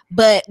value.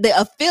 But the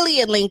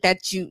affiliate link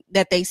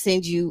that they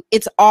send you,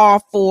 it's all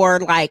for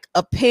like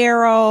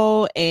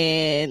apparel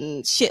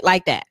and shit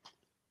like that.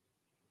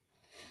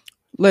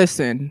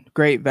 Listen,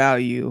 great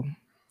value.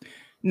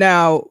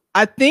 Now,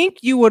 I think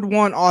you would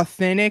want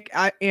authentic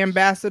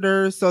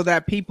ambassadors so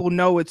that people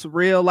know it's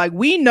real. Like,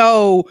 we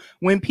know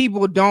when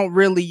people don't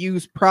really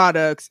use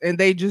products and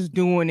they just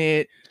doing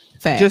it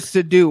just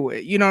to do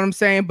it. You know what I'm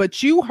saying?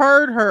 But you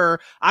heard her.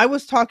 I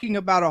was talking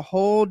about a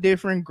whole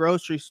different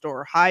grocery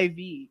store,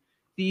 Hy-Vee.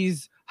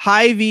 These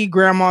Hy-Vee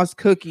grandma's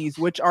cookies,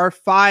 which are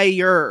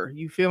fire.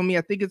 You feel me?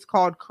 I think it's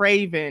called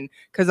Craven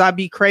because I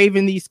be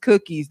craving these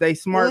cookies. They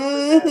smart for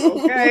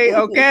that.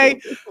 Okay.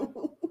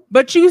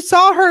 But you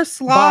saw her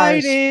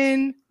slide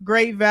in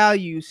great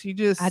value. She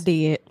just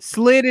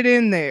slid it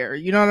in there.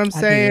 You know what I'm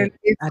saying?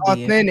 It's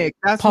authentic.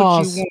 That's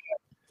what you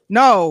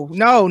want.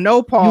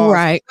 No pause. You're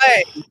right.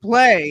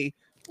 Play.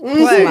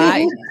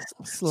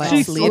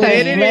 She slid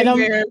it in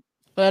there.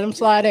 Let him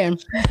slide in.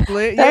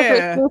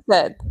 Yeah. That's what she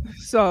said.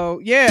 So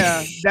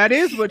yeah, that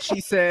is what she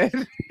said.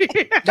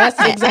 That's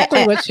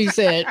exactly what she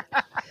said.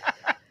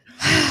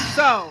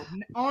 So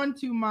on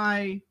to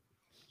my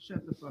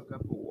shut the fuck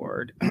up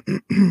award.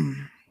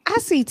 I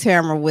see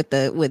Tamara with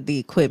the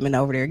equipment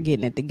over there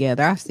getting it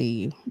together. I see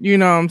you. You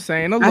know what I'm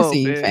saying? A little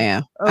bit.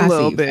 Fam. A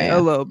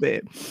little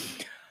bit.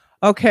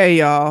 Okay,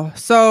 y'all.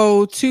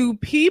 So to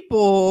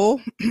people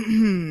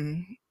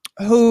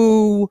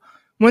who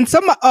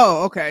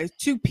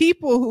to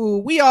people who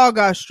we all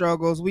got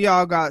struggles, we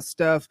all got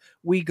stuff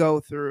we go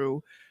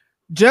through.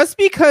 Just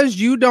because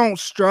you don't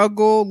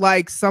struggle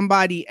like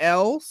somebody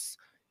else,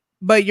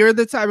 but you're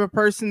the type of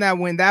person that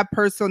when that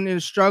person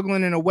is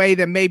struggling in a way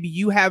that maybe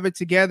you have it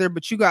together,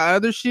 but you got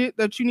other shit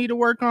that you need to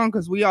work on,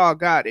 because we all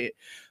got it.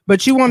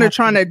 But you want to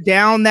try to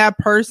down that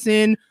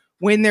person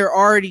when they're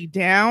already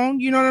down,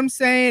 you know what I'm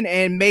saying?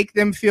 And make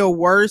them feel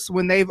worse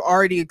when they've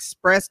already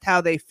expressed how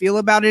they feel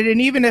about it.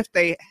 And even if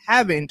they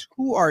haven't,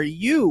 who are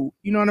you?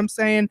 You know what I'm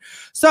saying?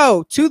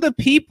 So to the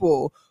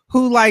people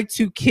who like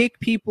to kick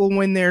people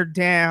when they're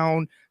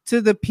down,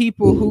 to the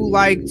people who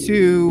like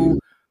to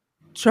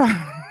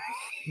try...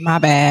 My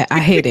bad. I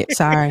hit it.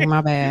 Sorry. My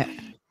bad.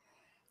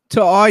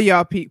 To all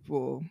y'all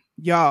people,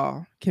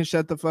 y'all can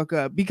shut the fuck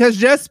up. Because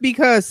just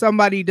because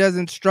somebody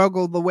doesn't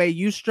struggle the way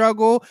you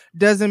struggle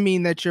doesn't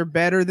mean that you're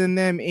better than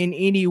them in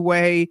any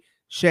way,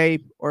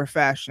 shape, or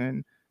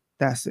fashion.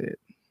 That's it.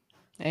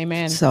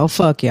 Amen. So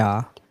fuck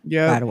y'all.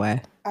 Yeah. By the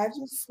way. I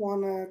just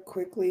want to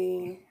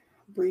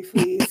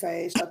briefly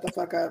say shut the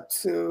fuck up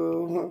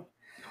to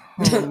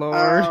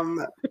Lord.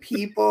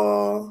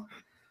 People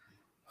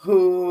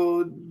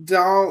who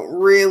don't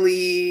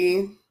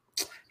really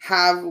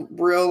have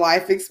real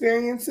life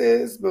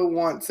experiences but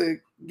want to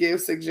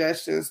give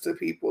suggestions to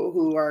people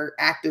who are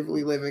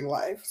actively living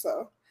life.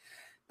 So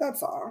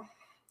that's all.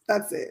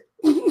 That's it.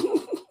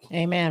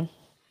 Amen.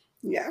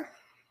 Yeah.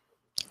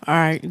 All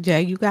right,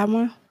 Jay, you got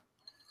one?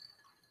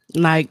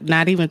 Like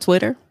not even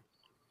Twitter?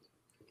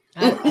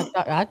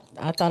 I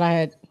thought I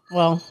had.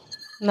 Well,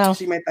 no.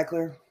 She made that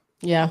clear.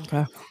 Yeah.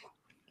 Okay.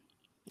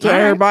 So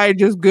everybody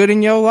just good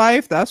in your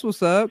life? That's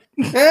what's up.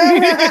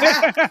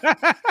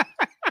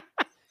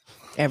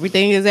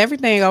 Everything is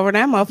everything over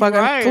that motherfucker.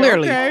 Right,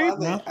 clearly.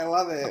 okay. I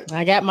love it.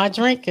 I got my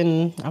drink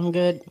and I'm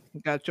good.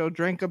 Got your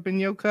drink up in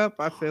your cup?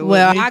 I feel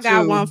Well, it. Me I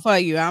got too. one for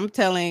you. I'm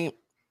telling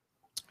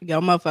your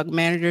motherfucking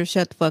manager,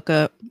 shut the fuck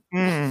up.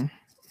 I'm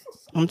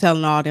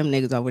telling all them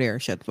niggas over there,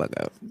 shut the fuck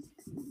up.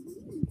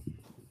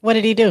 What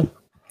did he do?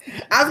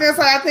 I was gonna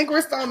say, I think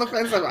we're still on the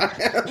fence about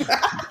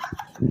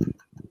him.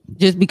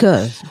 Just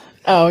because.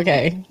 Oh,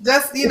 okay.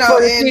 Just,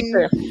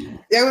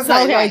 it was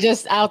like, Okay, right,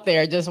 just out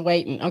there, just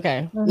waiting.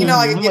 Okay. like a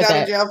I'm get with out of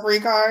that. jail free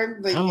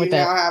card. Like I'm you with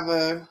now that. have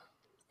a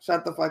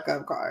shut the fuck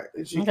up card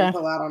that you Okay. can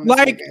pull out on this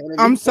Like, weekend.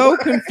 I'm so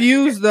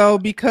confused though,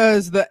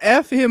 because the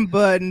F him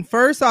button,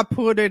 first I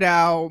put it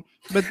out,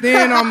 but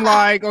then I'm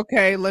like,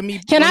 okay, let me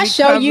Can I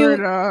show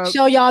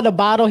show y'all the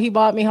bottle he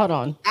bought me? Hold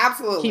on.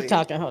 Absolutely. Keep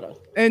talking. Hold on.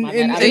 and My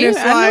bad. I it's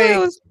I knew it like,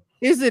 was-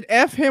 is it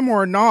F him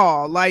or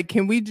no? Like,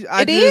 can we?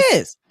 It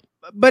is.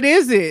 But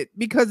is it?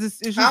 Because it's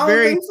just I don't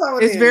very, think so,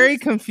 it's is. very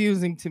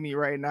confusing to me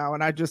right now,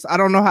 and I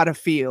don't know how to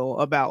feel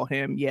about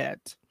him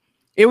yet.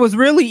 It was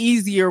really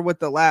easier with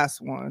the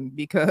last one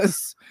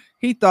because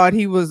he thought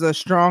he was a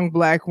strong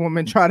black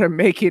woman trying to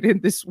make it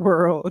in this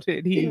world,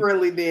 and He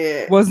really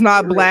did. was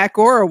not He really- black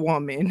or a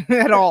woman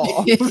at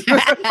all.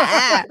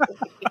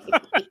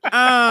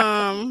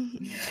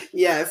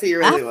 Yes, he I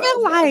really was.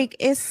 feel like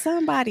it's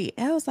somebody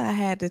else I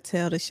had to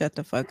tell to shut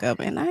the fuck up,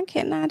 and I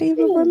cannot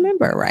even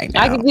remember right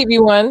now. I can give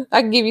you one.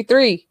 I can give you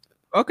three.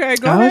 Okay,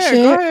 go Oh, ahead.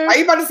 shit. Go ahead. Are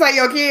you about to say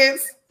your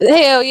kids?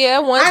 Hell yeah,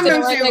 one. I knew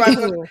sitting she right was next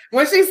about to to. you.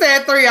 When she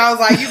said 3, I was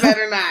like, you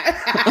better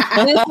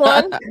not. This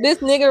one, this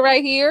nigga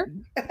right here.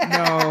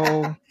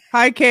 No.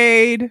 Hi,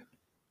 Cade.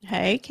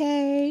 Hey,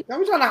 Kate.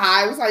 I'm trying to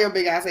hide. We saw your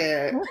big ass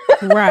head.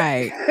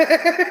 Right.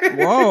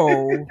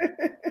 Whoa.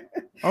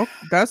 Oh,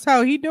 that's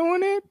how he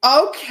doing it?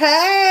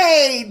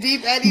 Okay.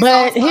 Deep Eddie.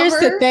 But Soft here's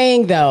the Summer.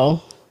 thing,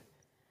 though.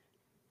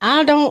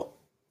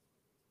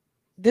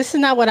 This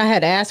is not what I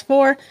had asked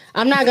for.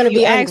 I'm not going to You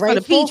be asked for the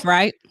ungrateful. peach,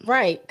 right?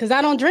 Right. Because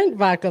I don't drink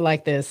vodka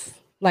like this,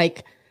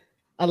 like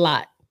a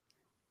lot.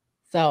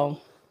 So,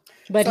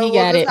 but So he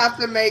got we'll it. just have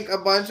to make a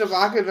bunch of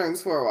vodka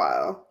drinks for a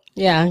while.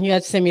 Yeah, you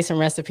have to send me some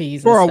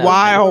recipes. For a and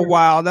stuff.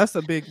 while. That's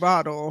a big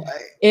bottle.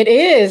 Like, It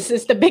is.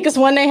 It's the biggest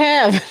one they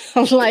have.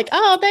 I'm like,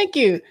 oh, thank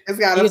you. it's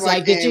got He a was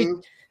like, did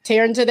you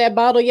tear into that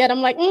bottle yet? I'm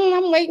like,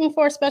 I'm waiting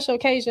for a special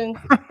occasion.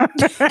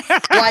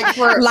 like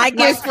for Like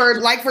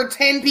for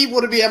 10 people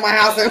to be at my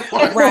house at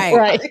once. Right.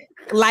 Right.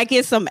 Like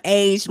it's some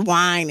aged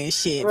wine and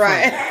shit.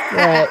 Right.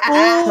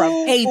 From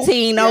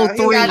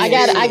 1803. Yeah,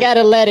 he I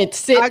gotta let it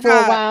sit I for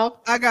a while.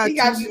 I got He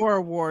got two you. more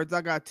awards.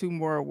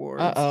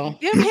 Uh-oh.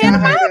 Give him got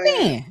her out to-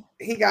 then.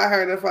 He got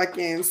her to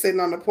fucking sitting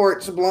on the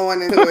porch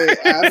blowing into it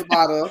as a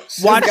bottle.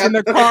 She's Watching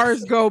the got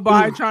cars go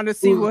by, trying to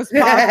see what's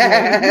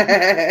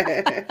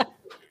popular.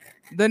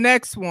 The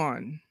next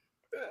one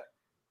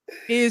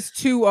is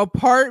to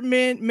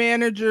apartment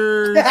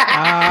managers,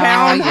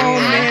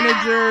 townhome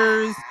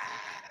managers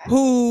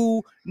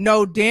who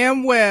know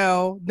damn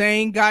well they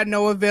ain't got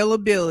no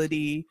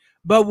availability,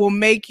 but will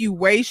make you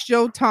waste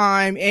your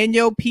time and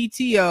your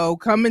PTO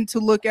coming to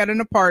look at an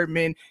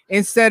apartment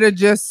instead of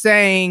just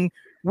saying,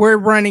 we're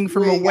running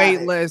from We a ain't got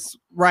wait it. list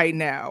right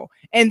now.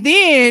 And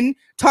then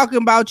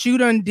talking about you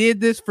done did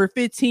this for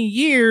 15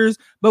 years,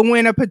 but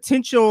when a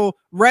potential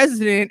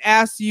resident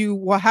asks you,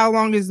 well, how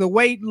long is the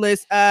wait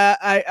list?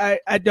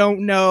 I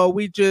don't know.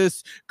 We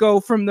just go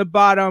from the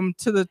bottom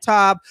to the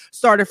top,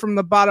 started from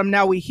the bottom.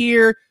 Now we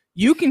here.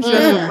 You can shut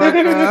the fuck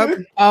up.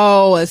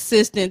 Oh,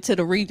 assistant to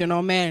the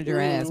regional manager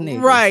ass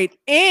niggas. Right.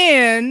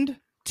 And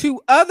to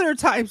other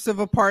types of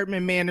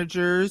apartment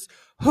managers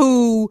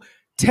who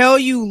tell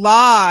you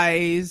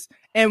lies,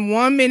 and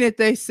 1 minute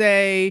they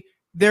say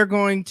they're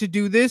going to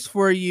do this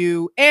for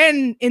you,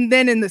 and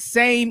then in the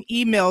same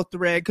email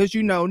thread, because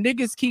you know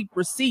niggas keep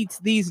receipts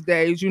these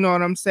days, you know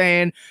what I'm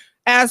saying?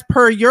 As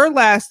per your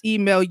last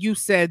email, you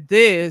said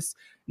this.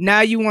 Now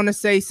you want to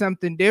say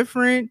something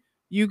different.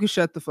 You can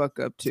shut the fuck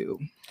up too.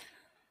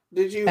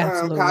 Did you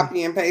Absolutely.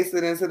 copy and paste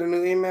it into the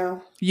new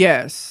email?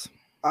 Yes.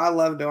 I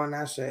love doing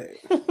that shit.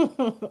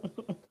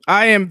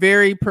 I am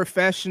very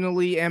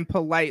professionally and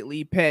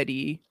politely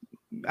petty.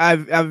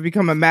 I've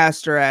become a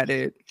master at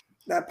it.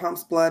 That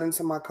pumps blood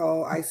into my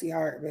cold, icy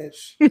heart,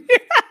 bitch.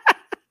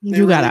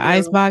 You got an really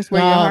ice do. box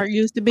where your No, heart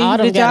used to be.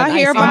 Autumn Did got y'all an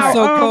hear icy about? I'm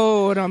so heart.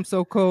 cold. I'm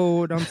so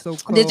cold. I'm so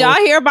cold. Did y'all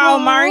hear about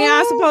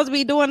Marion supposed to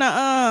be doing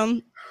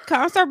a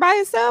concert by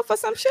himself or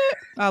some shit?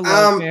 I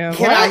love him.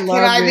 Can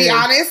I be it.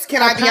 honest?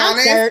 Can A I be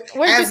honest? concert?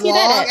 Where did you see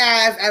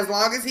that As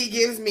long as he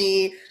gives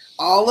me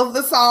all of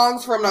the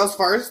songs from those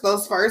first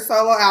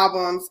solo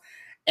albums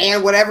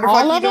and whatever the All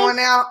fuck of you them? doing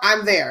now,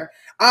 I'm there.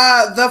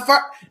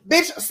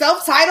 Bitch,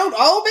 self-titled.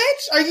 Oh,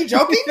 bitch, are you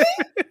joking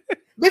me?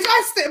 Bitch,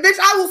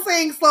 I will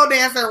sing Slow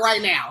Dancer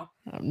right now.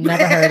 I've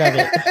never heard of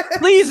it.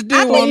 Please do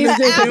I on believe this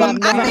the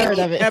album. June I've heard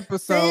of it.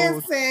 episode.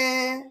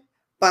 Dancing,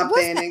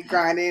 bumping and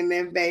grinding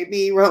and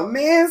baby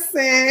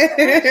romancing.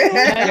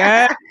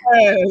 Yes.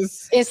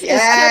 Is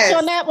Yes. Touch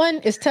on that one?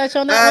 Is Touch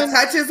on that one?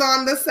 Touch is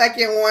on the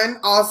second one,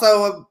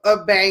 also a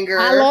banger.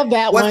 I love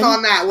that What's one.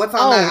 on that? What's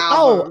on that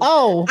album?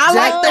 I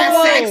like Just the that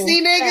one.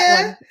 sexy That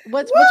nigga.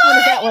 one. Which one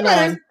is that one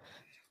on?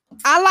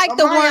 I like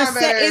the Omarion one.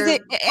 better Is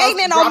it? Ain't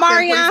it drop them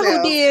Omarion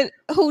pre-sales.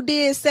 who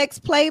did Sex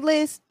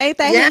Playlist? Ain't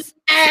that Yes.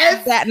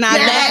 his? That now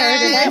Never Yes.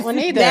 heard of that one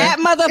either. that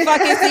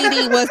motherfucking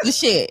CD was the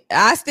shit.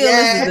 I still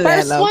Yes. listen to the that.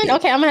 first low one? key.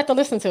 Okay, I'm gonna have to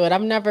listen to it.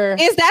 I've never.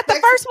 Is that the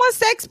Sex- first one?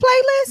 Sex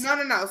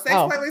Playlist? No. Sex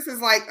Oh. Playlist is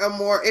like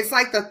it's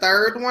like the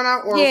third one.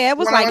 Yeah, it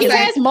was like He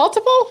has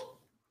multiple.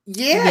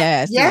 Yeah.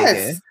 Yes,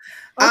 Yes.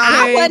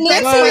 I wasn't Sex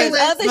into his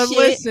Playlist- other But shit.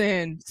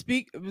 listen,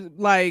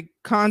 like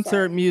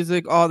concert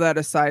music, all that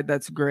aside,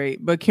 that's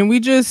great. But can we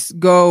just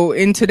go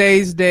in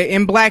today's day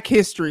in Black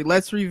History?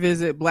 Let's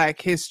revisit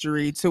Black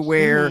History to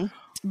where Mhm.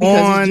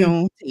 Because it's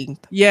on Juneteenth.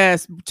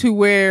 yes, to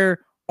where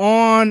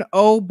on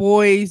Oh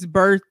Boy's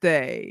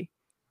birthday,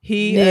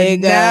 he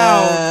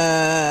announced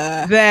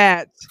Nigga.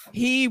 that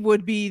he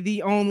would be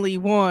the only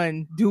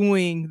one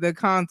doing the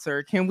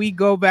concert. Can we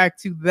go back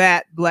to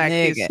that Black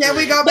Nigga. History? Can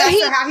we go But back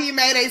he- to how he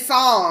made a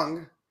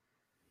song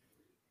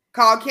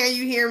called "Can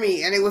You Hear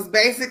Me"? And it was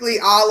basically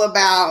all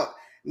about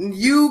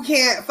you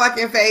can't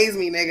fucking phase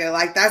me, nigga.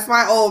 Like that's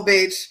my old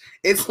bitch.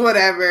 It's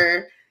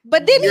whatever.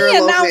 But didn't You're he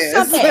a announce Lopez.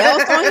 something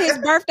else on his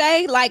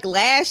birthday? Like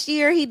last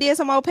year, he did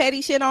some old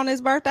petty shit on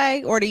his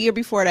birthday, or the year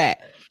before that.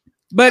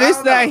 But I it's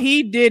don't that know.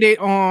 he did it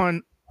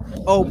on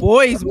Oh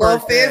Boy's Lil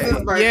birthday.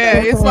 Fizz's birthday.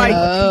 Yeah, it's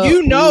like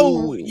you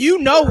know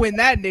Ooh. when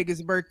that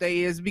nigga's birthday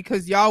is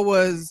because y'all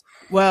was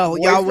Boys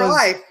for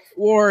life.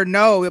 or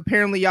no,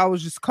 apparently y'all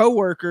was just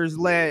co-workers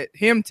let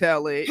him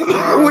tell it. You know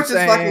what I'm Which is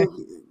saying?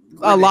 fucking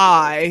A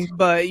lie,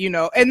 but you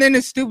know, and then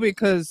it's stupid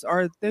because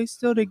are they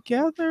still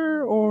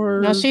together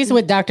or No, she's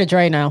with Dr.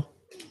 Dre now.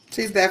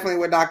 She's definitely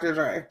with Dr.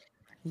 Dre.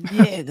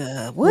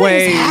 Nigga, what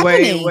is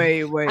happening?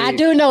 wait. I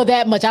do know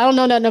that much. I don't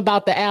know nothing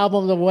about the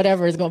album or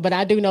whatever is going, but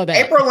I do know that.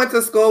 April went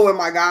to school with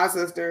my god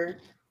sister.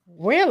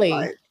 Really?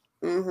 Like,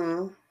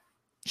 mm-hmm.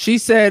 She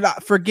said,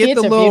 "Forget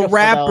Kids the are little beautiful,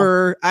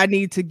 rapper. I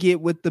need to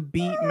get with the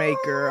beat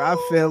maker. I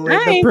feel it.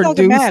 I The ain't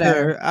talking about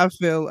producer. her.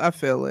 I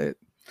feel it.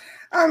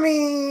 I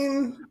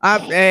mean,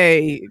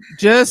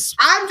 Just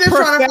I'm just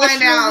trying to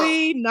find out.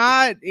 professionally,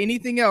 not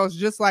anything else.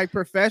 Just like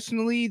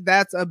professionally,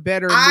 that's a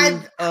better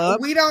move up.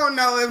 We don't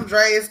know if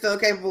Dre is still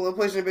capable of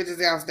pushing bitches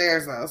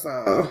downstairs though.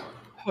 So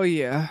Oh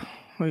yeah,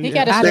 He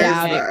got a I step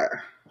doubt back. it.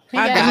 He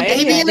I got- doubt it.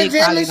 He be in the Dick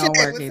gym probably and don't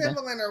shit work with either.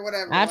 Timberland or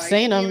whatever. I've Like,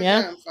 seen he him, in the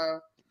yeah. gym, so.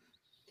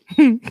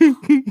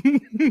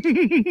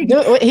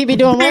 He be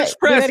doing what? Bench Do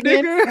press, that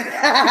again? nigga.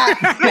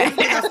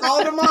 I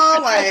sold them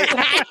all. Like,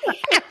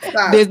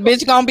 stop. This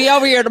bitch gonna be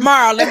over here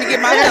tomorrow. Let me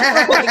get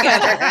myself put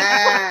together.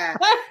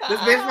 This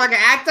bitch fucking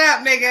act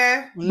up,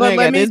 nigga. But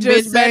let me this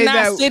just bitch better say not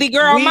that city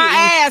girl we- my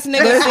ass,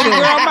 nigga. City girl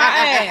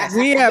my ass.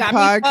 We at Got me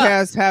fucked.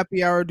 Podcast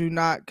Happy Hour do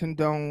not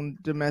condone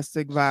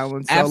domestic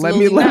violence. So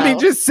Absolutely let me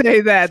not. just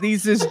say that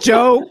these is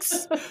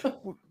jokes.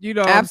 You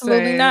know, what I'm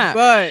Absolutely saying? not.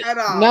 But At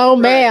all. No,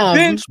 Right. ma'am.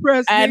 bench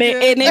press, And,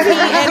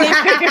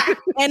 nigga.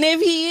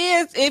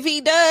 if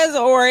he does,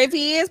 or if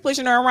he is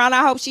pushing her around,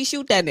 I hope she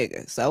shoot that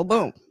nigga. So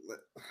boom,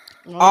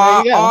 Well,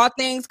 there you go. all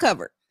things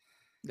covered.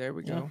 There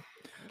we go.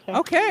 Okay.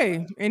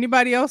 Okay.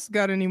 Anybody else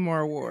got any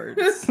more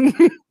awards?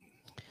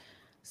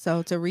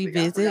 So to I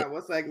revisit, forgot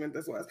what segment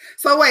this was.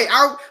 So wait,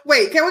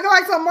 can we go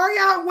back to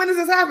Omarion? When is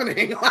this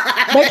happening?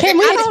 But can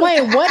we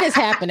explain what is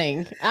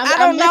happening? I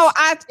don't know.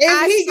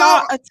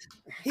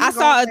 I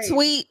saw a pay?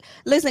 tweet.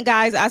 Listen,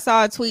 guys, I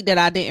saw a tweet that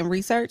I didn't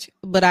research,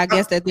 but I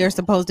guess that they're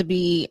supposed to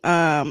be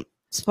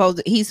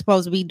he's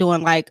supposed to be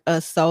doing like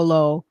a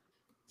solo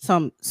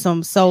some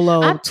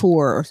solo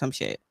tour or some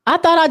shit. I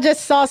thought I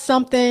just saw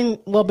something.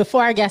 Well,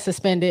 before I got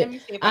suspended,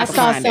 I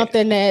saw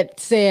something that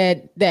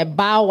said that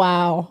Bow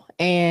Wow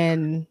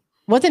and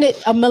wasn't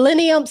it a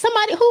Millennium?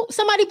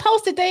 Somebody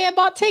posted they had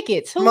bought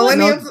tickets. Who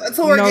Millennium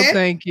tour No, again?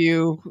 thank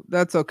you.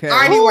 That's okay.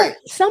 Anyway,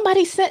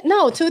 somebody said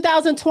no.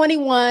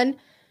 2021.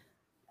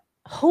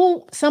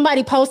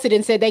 Somebody posted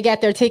and said they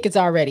got their tickets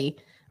already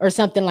or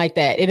something like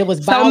that. And it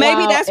was Bow so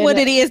maybe Wow that's what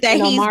it is that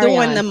he's Omarion.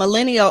 doing the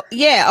millennial.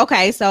 Yeah.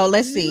 Okay. So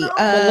let's see.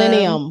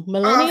 Millennium.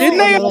 Didn't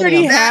they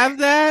already have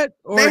that?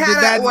 Or they did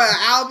had that an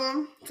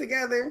album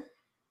together?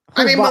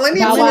 I Who, mean, Bow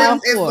Millennium Wow?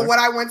 is what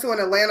I went to in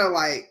Atlanta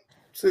like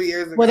 2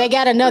 years ago. Well, they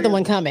got another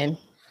one coming.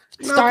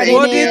 No, Starting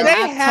Well, in did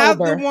they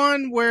have October. the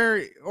one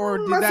where, or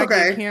did That's that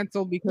okay. get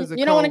canceled because of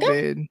You don't wanna go?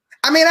 COVID?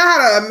 I mean, I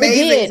had an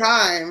amazing did.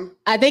 time.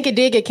 I think it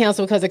did get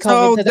canceled because of So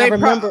COVID. Because I they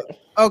remember.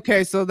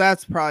 Okay, so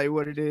that's probably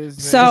what it is.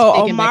 then. So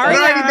taking back I've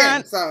already Omarion,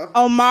 been, so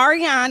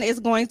Omarion is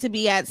going to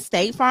be at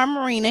State Farm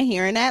Arena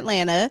here in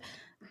Atlanta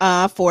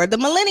for the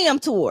Millennium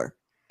Tour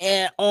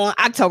and on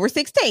October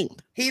 16th.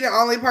 he the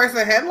only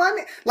person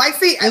headlining. Like,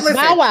 see, It's listen,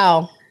 Bow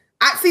Wow.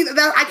 I see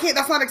that I can't.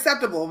 That's not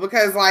acceptable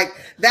because like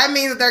that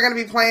means that they're gonna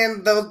be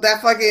playing that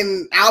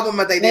fucking album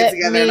that they did Let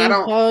together, me and I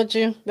don't. hold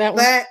you. That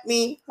one. Let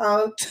me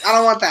hold. I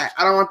don't want that.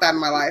 I don't want that in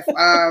my life.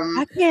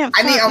 I can't.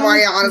 I need find-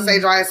 Omarion on the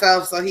stage by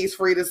himself, so he's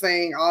free to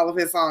sing all of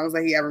his songs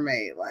that he ever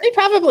made. Like, He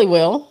probably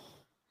will.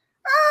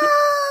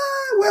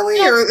 will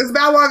he? Or is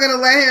Bow Wow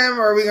gonna let him,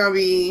 or are we gonna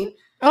be?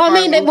 Oh, I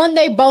mean, when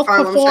they both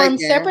Harlem perform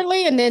Shaking.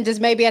 separately and then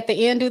just maybe at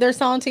the end do their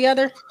song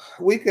together.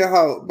 We could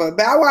hope, but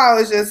Bow Wow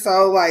is just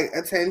so like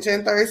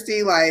attention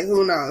thirsty. Like,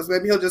 who knows?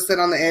 Maybe he'll just sit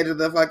on the edge of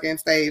the fucking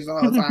stage the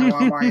whole time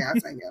while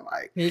Omarion singing.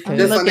 Like, I'm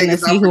just so looking to niggas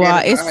see don't who all.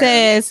 forget It about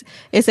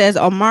him. says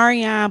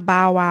Omarion,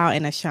 Bow Wow,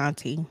 and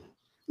Ashanti.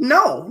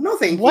 No,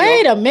 thank you.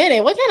 Wait a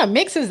minute. What kind of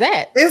mix is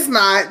that? It's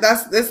not.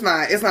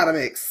 It's not a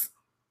mix.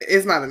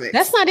 It's not a mix.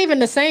 That's not even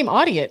the same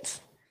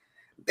audience.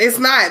 It's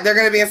not. They're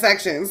gonna be in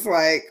sections.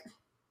 Like,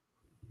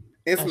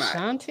 it's not.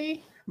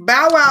 Ashanti?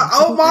 Bow Wow.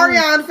 Oh,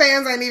 Omarion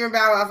fans ain't even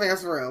Bow Wow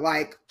fans for real.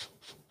 Like,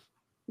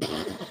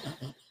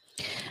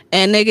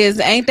 And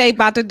niggas, ain't they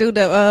about to do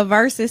the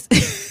verses?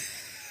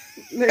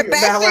 nigga, That Bow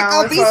shit Wow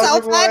gonna and be Soulja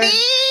so Boy. funny.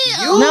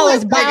 No,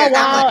 it's Bow Nigga,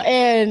 Wow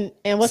and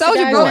what's Soulja the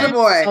guy's Boy. name? Soulja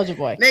Boy. Soulja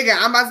Boy. Nigga,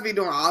 I'm about to be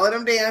doing all of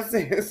them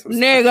dances.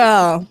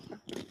 Nigga.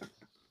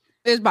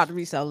 It's about to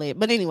be so lit.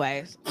 But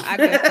anyways, I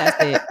guess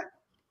that's it.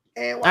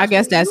 And I watch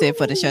guess me that's it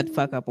for the move. Shut the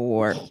Fuck Up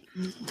Award.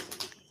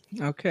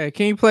 Okay,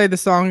 can you play the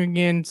song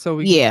again so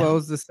we Yeah. can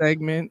close the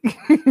segment?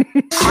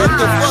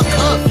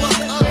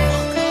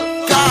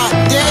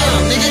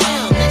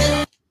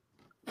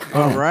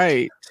 All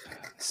right.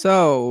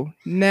 So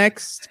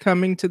next,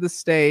 coming to the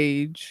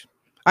stage,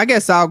 I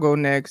guess I'll go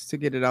next to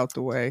get it out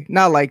the way.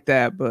 Not like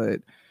that, but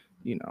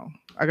you know,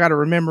 I got to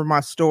remember my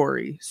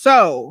story.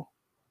 So,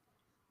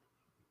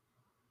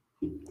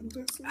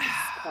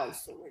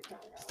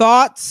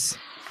 thoughts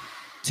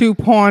to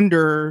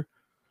ponder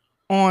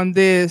on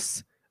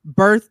this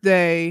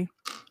birthday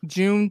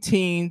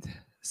Juneteenth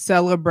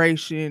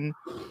celebration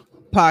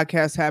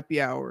podcast happy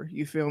hour.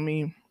 You feel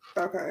me?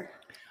 Okay.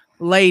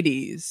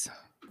 Ladies,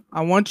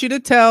 I want you to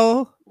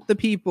tell the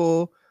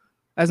people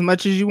as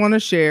much as you want to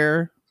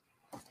share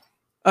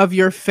of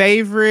your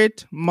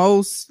favorite,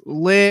 most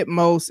lit,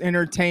 most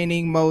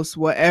entertaining, most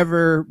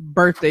whatever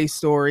birthday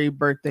story,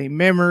 birthday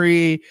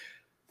memory,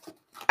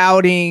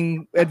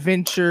 outing,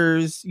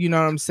 adventures, you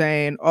know what I'm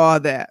saying?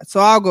 All that. So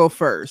I'll go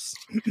first.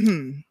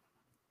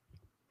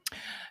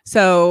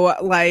 So,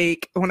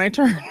 like, when I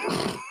turned...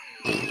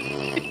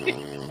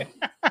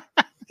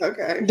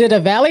 Okay. Did a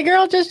Valley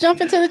girl just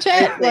jump into the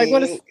chat? Like,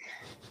 what is?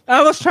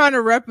 I was trying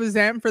to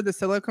represent for the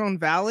Silicon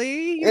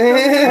Valley. You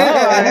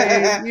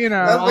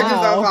know. Those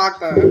bitches don't talk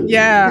though.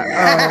 Yeah.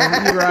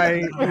 Oh, you're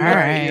right. You're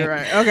right. You're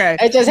right. Okay.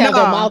 They just have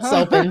their No. mouths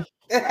open.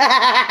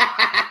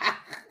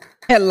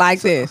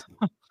 Like this.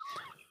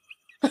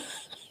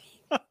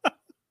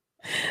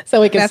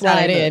 So we can That's how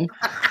slide they in.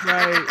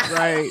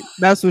 Right.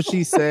 That's what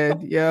she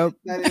said. Yep.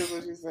 That is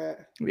what she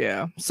said.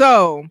 Yeah.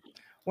 So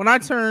when I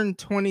turned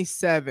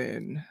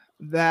 27,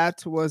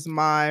 that was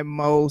my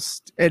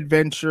most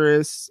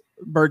adventurous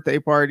birthday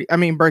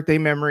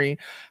memory.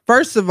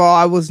 First of all,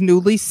 I was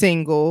newly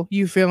single,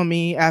 you feel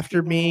me,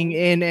 after being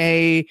in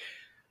a,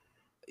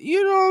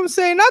 you know what I'm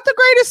saying, not the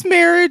greatest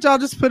marriage, I'll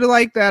just put it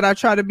like that. I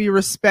try to be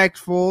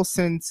respectful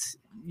since,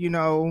 you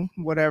know,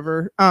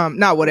 whatever,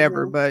 not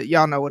whatever, but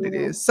y'all know what it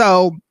is.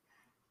 So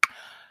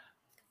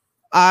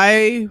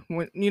I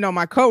went, you know,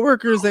 my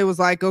coworkers, they was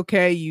like,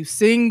 okay, you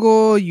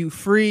single, you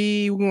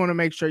free. We want to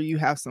make sure you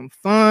have some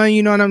fun.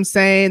 You know what I'm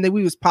saying? That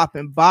we was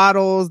popping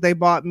bottles. They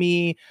bought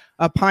me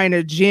a pint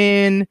of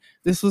gin.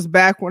 This was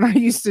back when I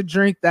used to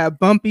drink that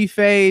bumpy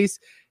face.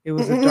 It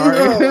was a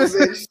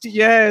dark.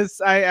 Yes,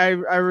 I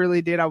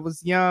really did. I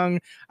was young.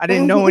 I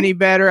didn't know any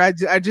better.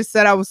 I just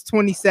said I was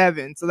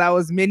 27, so that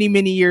was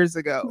many years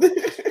ago.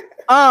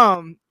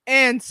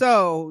 And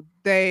so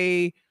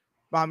they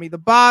bought me the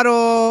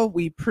bottle.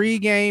 We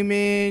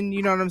pre-gaming,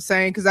 you know what I'm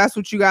saying? Because that's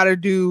what you got to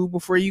do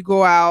before you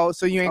go out,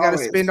 so you ain't got to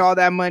spend all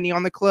that money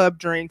on the club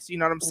drinks. You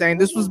know what I'm saying?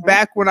 This was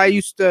back when I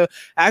used to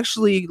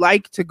actually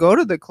like to go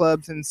to the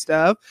clubs and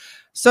stuff.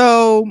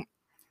 So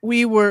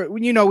we were,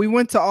 you know, we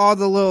went to all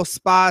the little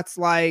spots.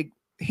 Like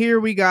here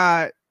we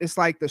got, it's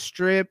like the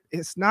Strip.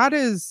 It's not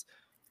as,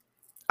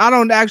 I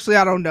don't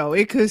know.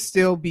 It could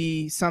still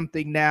be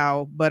something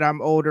now, but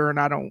I'm older and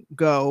I don't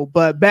go.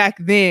 But back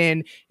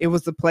then it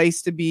was the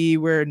place to be,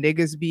 where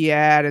niggas be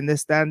at and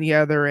this, that, and the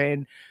other.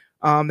 And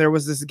there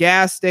was this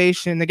gas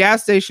station. The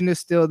gas station is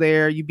still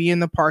there. You be in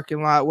the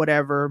parking lot,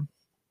 whatever.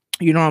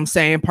 You know what I'm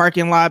saying?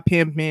 Parking lot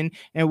pimping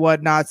and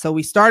whatnot. So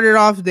we started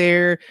off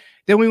there.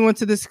 Then we went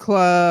to this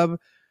club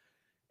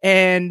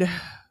and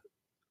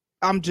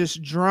I'm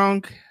just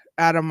drunk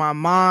out of my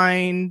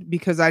mind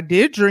because I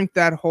did drink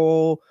that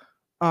whole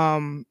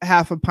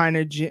half a pint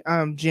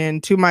of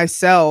gin to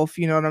myself,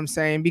 you know what I'm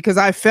saying? Because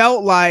I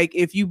felt like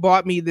if you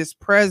bought me this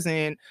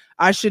present,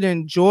 I should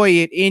enjoy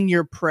it in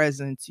your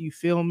presence. You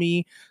feel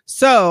me?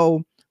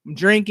 So I'm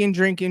drinking,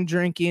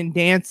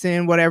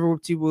 dancing, whatever,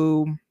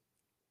 whoop-de-woo.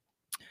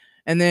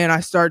 And then I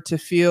start to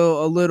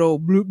feel a little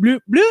bloop, bloop,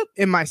 bloop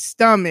in my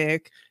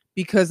stomach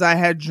because I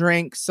had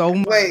drank so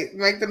much. Wait,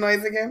 make the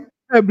noise again.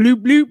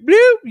 Bloop, bloop,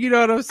 bloop. You know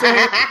what I'm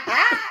saying?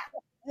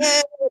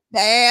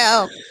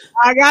 Damn.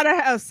 I gotta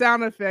have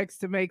sound effects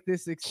to make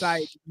this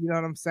exciting. You know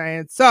what I'm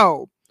saying?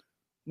 So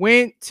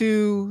went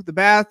to the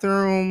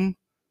bathroom,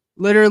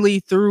 literally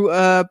threw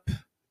up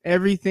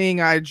everything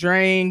I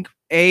drank,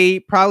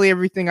 ate, probably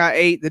everything I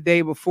ate the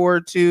day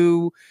before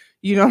too.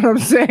 You know what I'm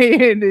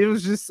saying? It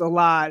was just a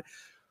lot.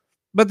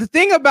 But the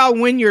thing about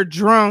when you're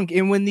drunk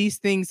and when these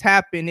things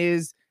happen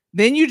is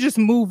then you just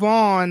move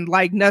on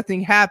like nothing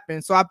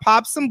happened. So I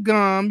popped some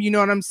gum, you know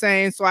what I'm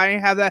saying? So I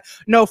didn't have that.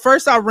 No,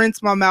 first I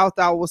rinsed my mouth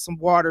out with some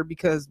water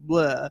because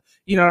blah,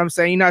 you know what I'm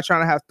saying? You're not trying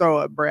to have throw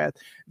up breath.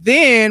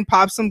 Then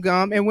popped some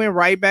gum and went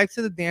right back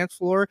to the dance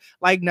floor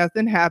like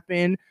nothing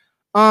happened.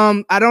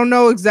 I don't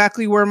know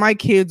exactly where my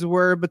kids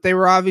were, but they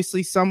were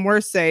obviously somewhere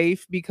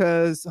safe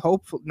because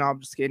hopefully, no, I'm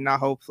just kidding, not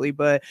hopefully,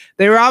 but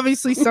they were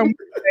obviously somewhere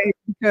safe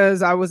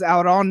because I was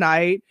out all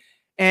night.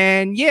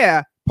 And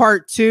yeah,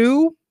 part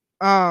two.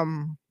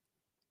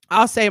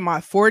 I'll say my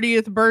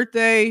 40th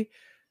birthday,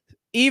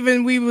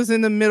 even we was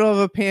in the middle of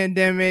a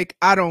pandemic.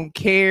 I don't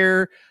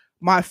care.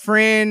 My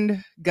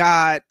friend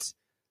got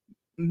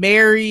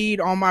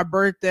married on my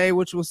birthday,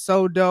 which was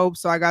so dope.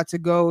 So I got to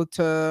go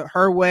to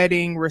her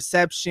wedding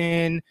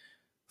reception.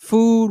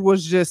 Food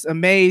was just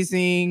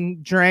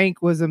amazing.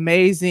 Drink was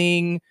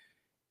amazing.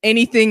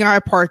 Anything I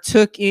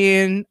partook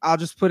in, I'll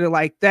just put it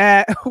like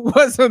that,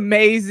 was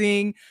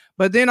amazing.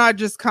 But then I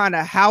just kind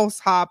of house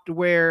hopped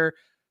where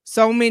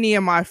so many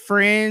of my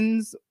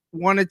friends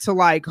wanted to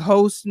like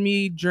host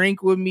me,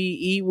 drink with me,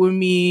 eat with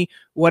me,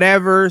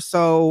 whatever.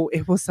 So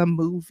it was a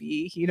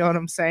movie, you know what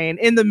I'm saying?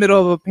 In the middle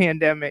of a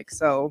pandemic.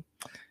 So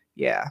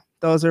yeah,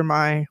 those are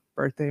my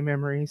birthday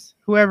memories.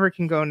 Whoever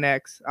can go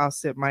next, I'll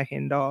sip my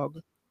hen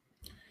dog.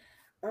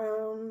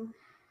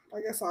 I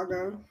guess I'll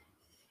go.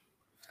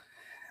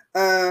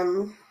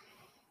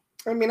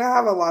 I mean, I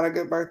have a lot of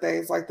good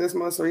birthdays. Like this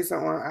most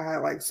recent one, I had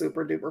like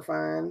super duper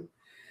fun.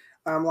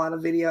 A lot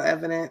of video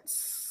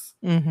evidence.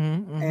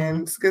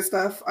 And it's good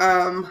stuff.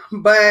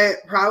 But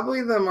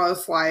probably the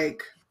most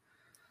like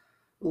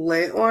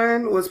lit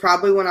one was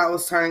probably when I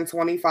was turning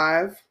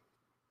 25.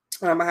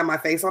 I had my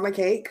face on a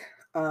cake.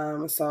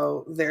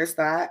 So there's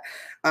that.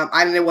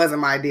 It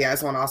wasn't my idea. I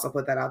just want to also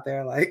put that out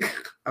there. Like,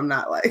 I'm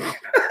not like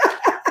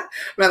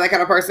I'm not that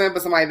kind of person,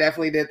 but somebody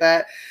definitely did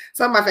that.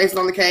 So my face was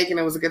on the cake and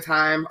it was a good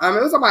time.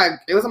 It was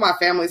on my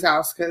family's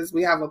house because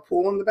we have a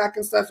pool in the back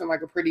and stuff and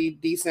like a pretty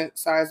decent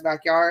sized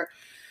backyard.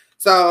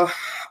 So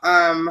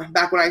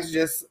back when I used to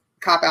just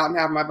cop out and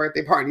have my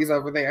birthday parties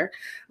over there,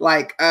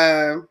 like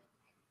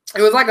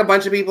it was like a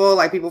bunch of people,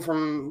 like people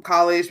from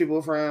college,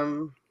 people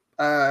from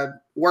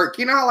work.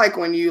 You know how like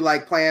when you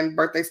like plan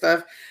birthday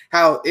stuff,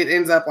 how it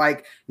ends up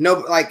like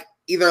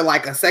either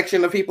like a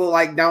section of people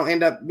like don't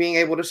end up being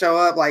able to show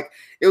up. Like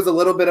it was a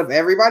little bit of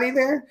everybody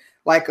there,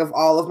 like of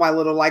all of my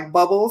little like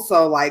bubbles.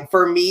 So like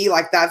for me,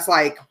 like that's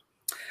like,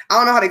 I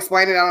don't know how to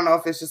explain it. I don't know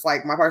if it's just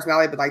like my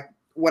personality, but like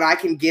when I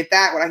can get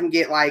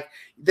like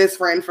this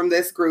friend from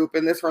this group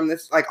and this from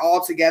this, like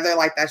all together,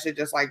 like that shit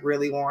just like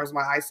really warms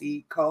my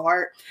icy cold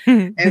heart.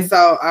 And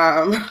so,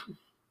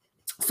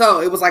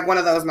 so it was like one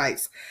of those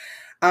nights.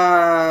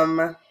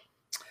 I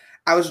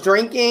was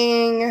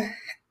drinking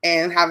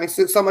and having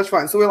so much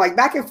fun. So we were like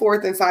back and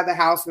forth inside the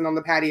house and on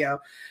the patio.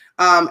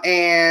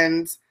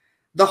 And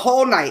the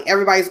whole night,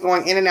 everybody's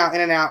going in and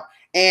out.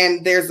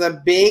 And there's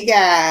a big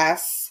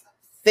ass,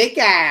 thick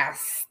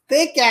ass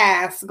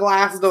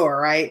glass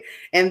door, right?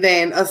 And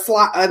then a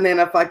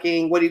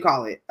fucking, what do you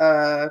call it?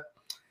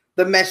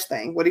 the mesh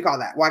thing. What do you call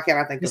that? Why can't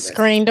I think The of this?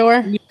 screen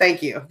door.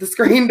 Thank you. The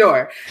screen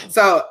door.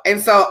 So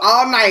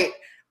all night,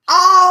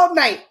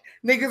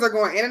 niggas are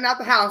going in and out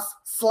the house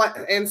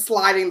and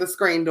sliding the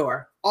screen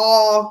door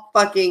all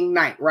fucking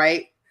night,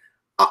 right?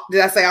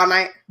 Did I say all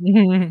night?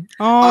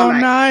 all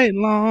night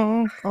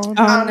long. All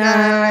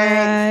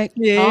night.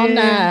 Yeah. All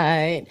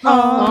night.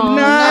 All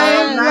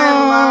night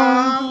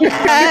long.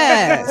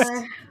 Yes.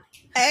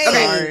 Hey.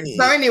 Okay.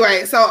 So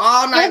anyway, so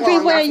all night long.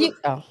 Everywhere you.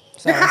 Oh,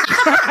 sorry.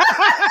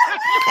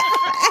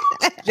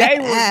 Jay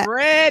was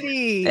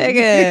ready.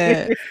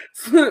 Nigga.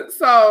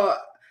 So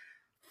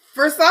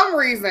for some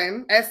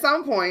reason, at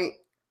some point,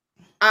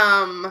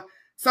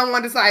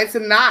 someone decided to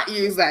not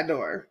use that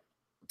door.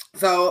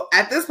 So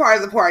at this part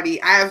of the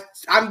party,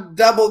 I'm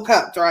double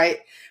cupped, right?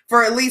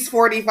 For at least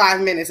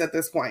 45 minutes at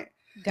this point.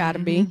 Gotta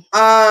be.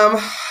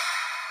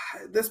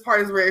 This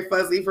part is very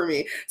fuzzy for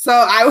me. So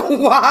I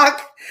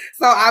walk.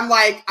 So I'm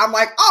like,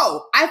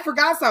 oh, I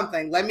forgot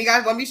something. Let me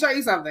show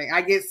you something.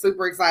 I get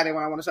super excited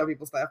when I want to show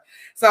people stuff.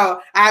 So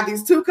I have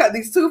these two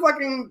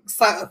fucking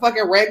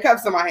red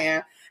cups in my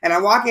hand, and I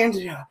walk in,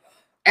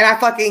 and I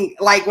fucking,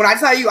 like, when I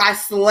tell you I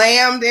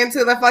slammed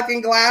into the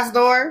fucking glass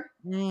door,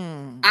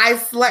 I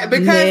slammed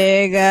because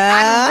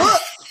Nigga.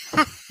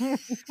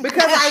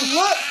 because I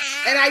look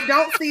and I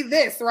don't see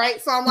this,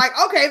 right? So I'm like,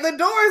 okay, the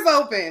door's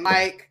open.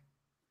 Like,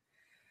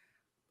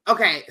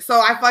 okay,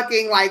 so I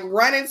fucking like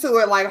run into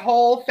it like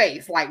whole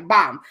face, like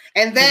bomb.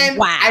 And then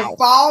I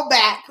fall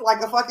back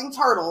like a fucking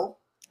turtle.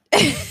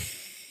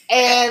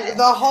 And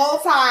the whole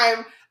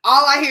time,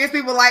 all I hear is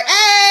people like,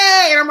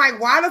 hey! And I'm like,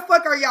 why the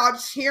fuck are y'all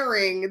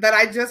cheering that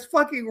I just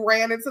fucking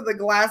ran into the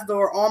glass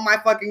door on my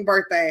fucking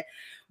birthday?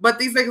 But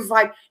these niggas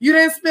like, you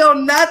didn't spill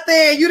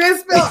nothing. You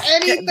didn't spill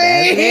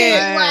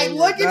anything. Like,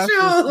 look at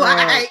you.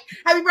 Like,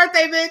 happy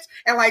birthday, bitch.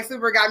 And like,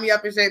 super got me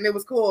up and shit. And it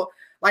was cool.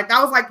 Like,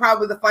 that was like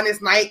probably the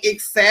funnest night,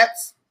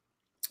 except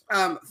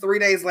 3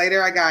 days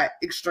later, I got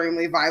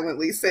extremely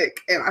violently sick.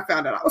 And I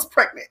found out I was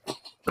pregnant.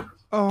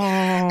 Oh.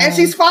 And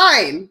she's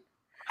fine.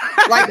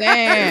 Like,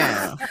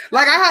 damn.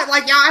 Like, I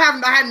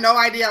had no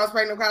idea I was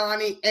pregnant with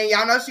Kalani. And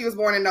y'all know she was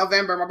born in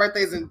November. My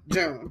birthday's in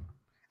June.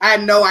 I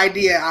had no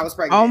idea I was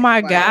pregnant. Oh my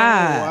God!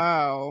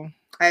 Wow!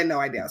 I had no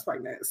idea I was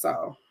pregnant.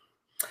 So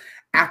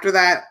after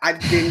that, I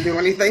didn't do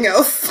anything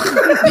else.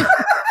 At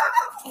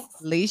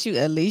least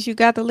you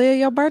got to live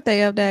your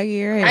birthday up that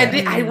year. I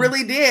did. I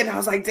really did. I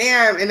was like,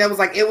 damn. And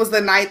it was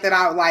the night that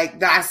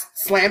I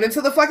slammed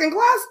into the fucking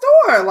glass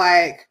door.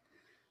 Like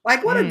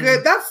what a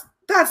good.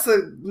 That's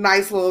a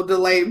nice little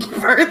delayed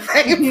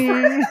birthday.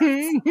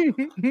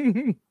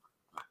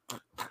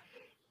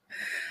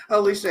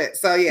 Holy shit.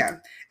 So yeah.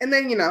 And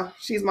then,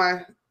 she's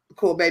my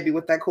cool baby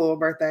with that cool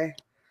birthday.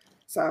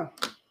 So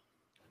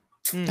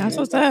that's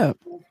what's up.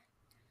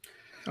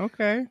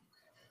 Okay.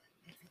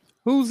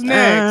 Who's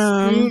next?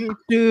 I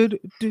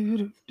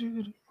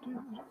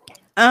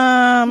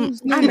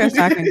guess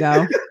I can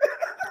go.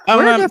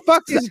 Where the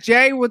fuck is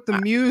Jay with the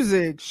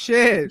music?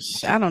 Shit.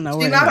 I don't know.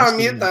 She's not on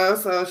mute though,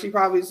 so she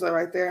probably just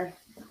right there.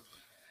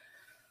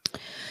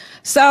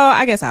 So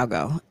I guess I'll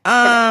go.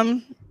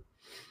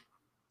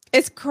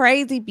 It's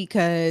crazy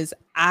because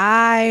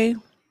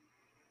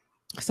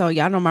so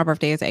y'all know my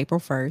birthday is April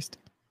 1st.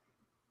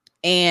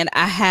 And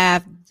I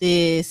have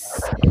this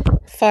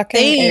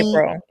fucking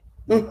April.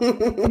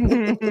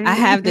 I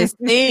have this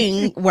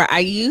thing where I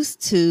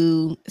used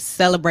to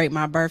celebrate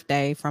my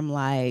birthday from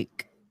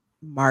like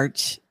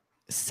March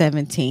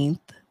 17th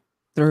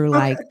through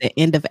like the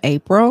end of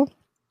April.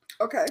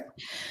 Okay.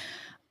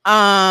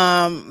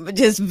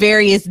 Just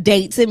various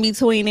dates in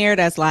between there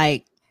that's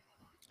like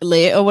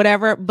lit or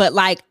whatever, but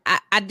like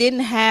I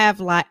didn't have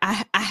like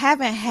I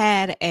haven't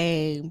had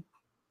a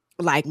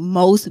like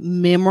most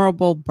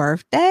memorable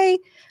birthday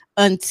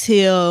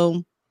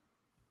until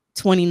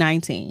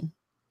 2019,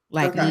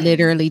 like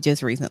literally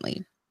just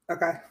recently.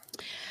 Okay.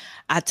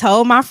 I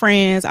told my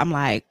friends, I'm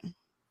like,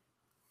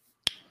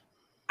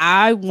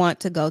 I want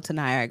to go to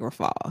Niagara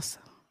Falls.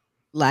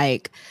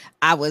 Like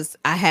I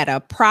had a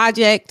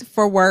project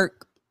for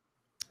work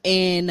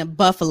in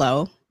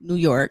Buffalo, New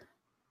York.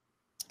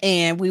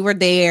 And we were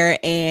there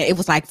and it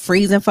was like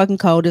freezing fucking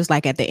cold. It was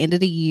like at the end of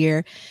the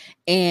year.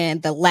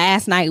 And the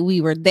last night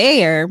we were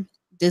there,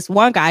 this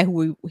one guy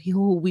who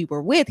we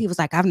were with, he was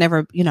like, we've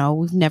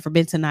never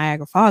been to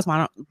Niagara Falls.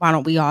 Why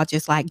don't we all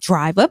just like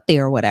drive up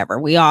there or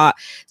whatever? We all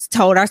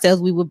told ourselves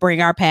we would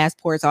bring our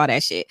passports, all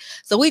that shit.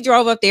 So we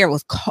drove up there. It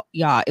was cold,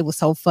 y'all. It was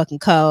so fucking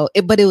cold,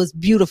 but it was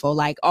beautiful.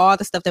 Like all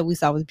the stuff that we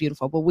saw was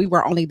beautiful, but we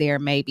were only there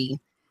maybe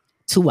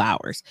 2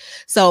 hours.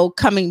 So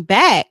coming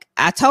back,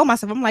 I told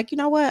myself, I'm like, you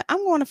know what?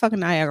 I'm going to fucking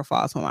Niagara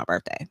Falls for my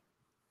birthday.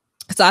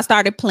 So I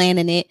started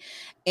planning it,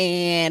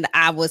 and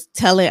I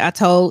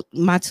told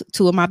my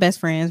two of my best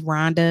friends,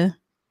 Rhonda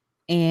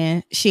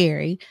and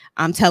Sherry,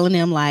 I'm telling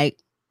them like,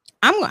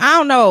 I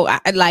don't know,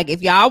 like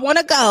if y'all want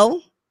to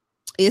go,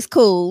 it's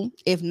cool.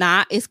 If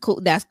not, it's cool.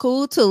 That's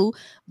cool too.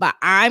 But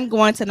I'm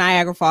going to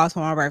Niagara Falls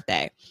for my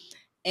birthday.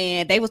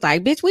 And they was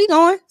like, bitch, we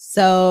going.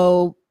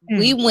 So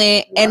we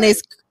went, and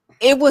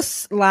it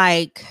was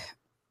like,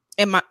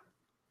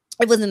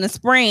 it was in the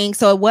spring,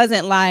 so it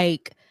wasn't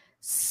like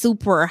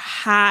super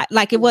hot.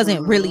 Like it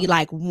wasn't really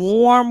like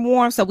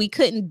warm. So we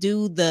couldn't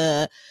do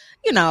the,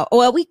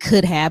 well, we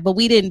could have, but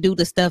we didn't do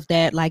the stuff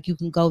that like you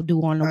can go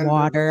do on the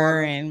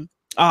water and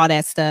all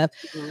that stuff.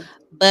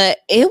 But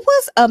it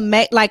was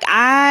amazing. Like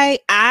I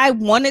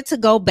wanted to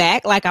go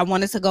back. Like I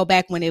wanted to go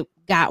back when it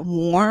got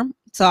warm.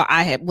 So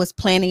I was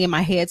planning in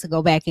my head to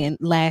go back in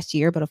last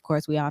year, but of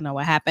course we all know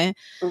what happened.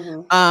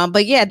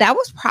 But yeah,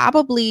 that's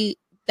probably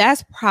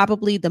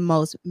the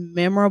most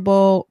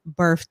memorable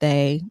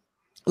birthday.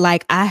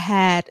 Like I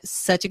had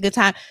such a good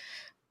time.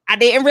 I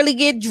didn't really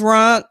get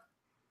drunk.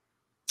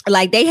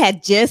 Like they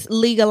had just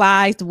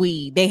legalized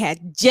weed. They had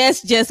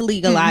just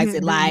legalized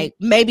it, like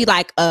maybe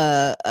like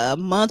a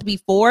month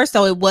before.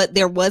 So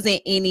there wasn't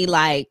any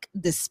like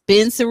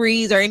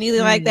dispensaries or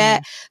anything like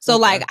that. So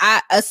like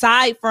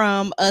aside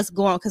from us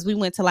going, because we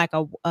went to like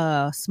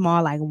a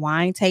small like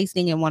wine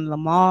tasting in one of the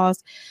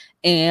malls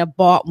and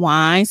bought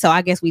wine. So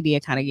I guess we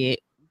did kind of get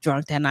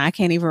drunk that night. I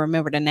can't even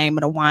remember the name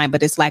of the wine,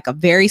 but it's like a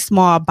very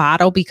small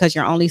bottle because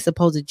you're only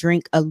supposed to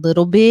drink a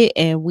little bit,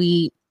 and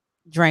we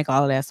drank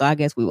all of that. So I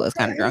guess we was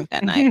kind of drunk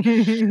that night.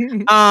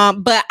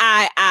 But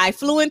I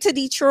flew into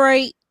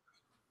Detroit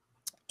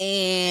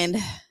and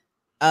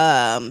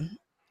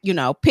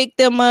picked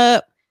them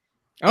up.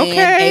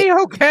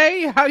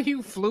 Okay. How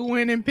you flew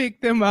in and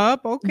picked them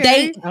up?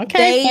 They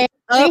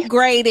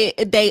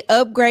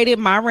upgraded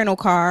my rental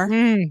car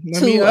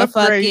to a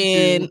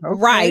fucking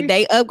right.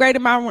 They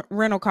upgraded my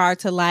rental car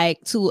to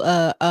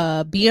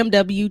a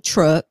BMW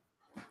truck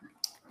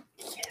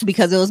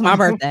because it was my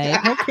birthday.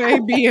 Okay,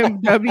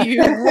 BMW.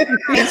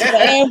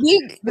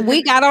 And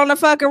we got on the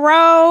fucking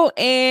road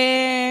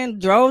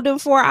and drove them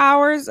 4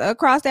 hours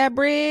across that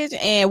bridge,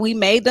 and we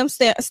made them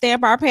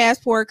stamp our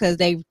passport because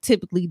they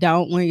typically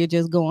don't when you're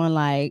just going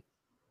like.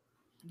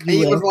 And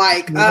he was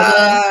like,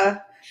 right.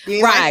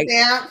 Like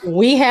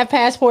we have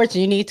passports.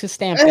 You need to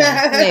stamp them.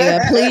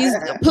 Yeah,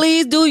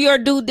 please do your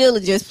due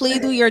diligence. Please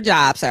do your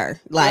job, sir.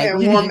 Like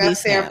we warm that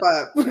stamp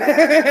up.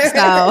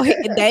 So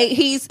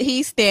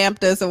he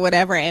stamped us or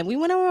whatever, and we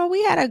went over.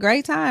 We had a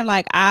great time.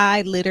 Like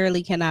I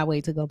literally cannot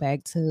wait to go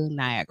back to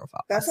Niagara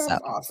Falls. That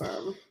sounds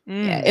awesome.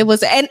 Yeah, it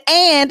was,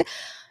 and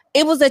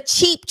it was a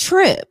cheap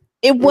trip.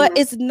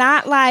 It's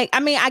not like,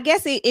 I mean, I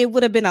guess it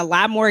would have been a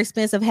lot more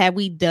expensive had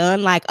we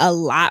done like a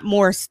lot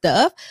more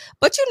stuff.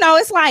 But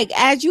it's like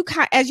as you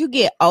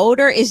get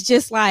older, it's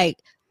just like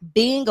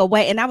being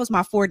away. And that was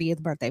my 40th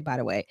birthday, by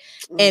the way.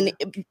 And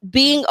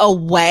being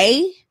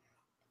away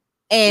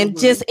and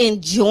just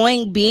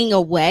enjoying being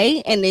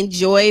away and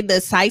enjoy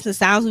the sights and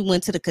sounds. We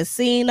went to the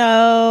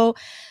casino.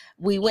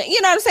 We went, you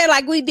know what I'm saying?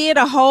 Like we did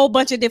a whole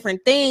bunch of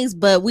different things,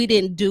 but we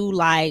didn't do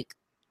like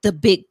the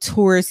big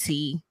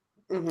touristy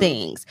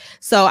things.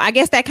 So I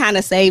guess that kind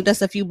of saved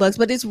us a few bucks,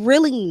 but it's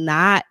really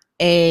not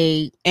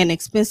an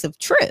expensive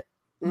trip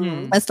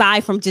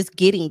aside from just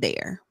getting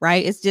there,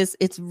 right?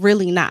 It's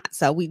really not.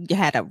 So we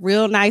had a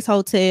real nice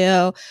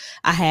hotel.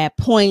 I had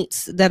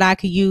points that I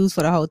could use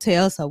for the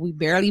hotel, so we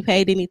barely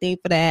paid anything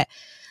for that.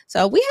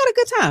 So we had a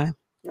good time.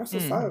 That's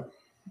what's up.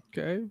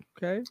 Okay.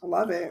 I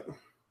love it.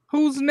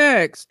 Who's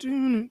next?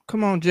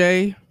 Come on,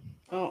 Jay.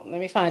 Oh, let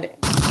me find it.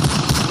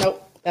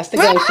 Nope, that's the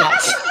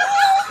gunshots.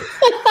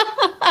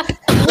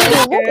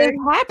 What is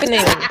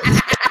happening?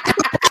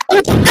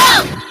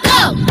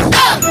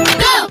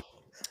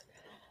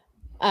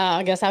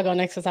 I guess I'll go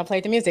next because I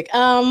played the music.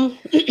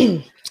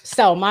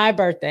 So my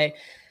birthday,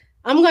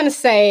 I'm gonna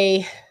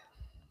say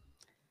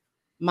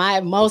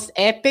my most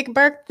epic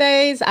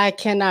birthdays, I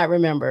cannot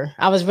remember.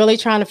 I was really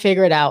trying to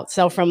figure it out.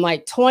 So from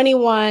like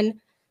 21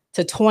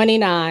 to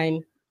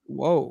 29,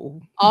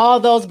 all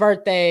those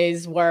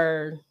birthdays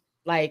were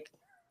like,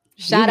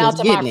 shout out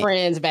to my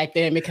friends back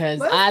then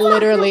because I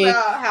literally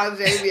about how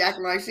Jamie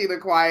acting like she the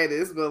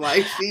quietest, but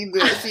like she used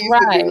to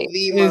do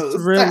the most.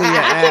 Really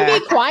I can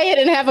be quiet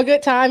and have a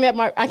good time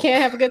I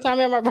can't have a good time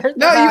at my birthday.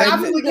 No, you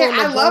absolutely can.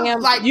 I love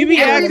like you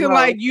be acting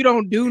like you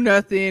don't do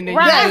nothing. And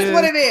that's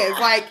what it is.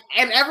 Like,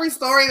 and every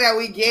story that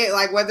we get,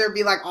 like whether it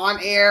be like on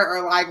air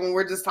or like when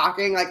we're just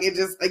talking, like it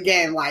just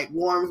again like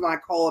warms my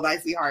cold,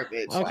 icy heart,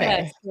 bitch.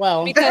 Okay, like,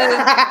 well, because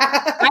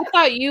I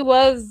thought you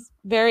was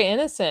very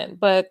innocent,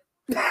 but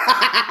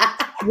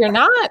you're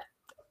not.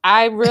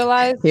 I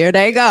realized here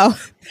they go.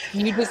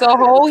 You just a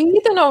whole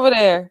heathen over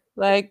there.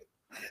 Like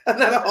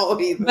another whole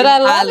heathen. But I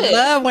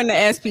love when the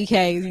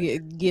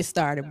SPKs get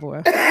started,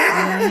 boy. Jay,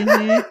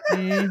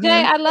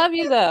 I love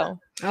you though.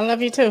 I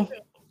love you too.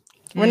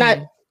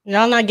 Y'all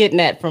not getting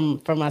that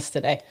from us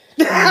today.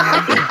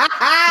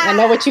 I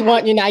know what you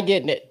want, you're not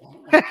getting it.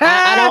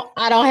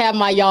 I don't have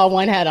my y'all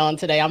one hat on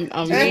today. I'm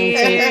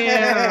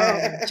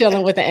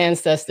chilling with the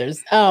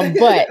ancestors.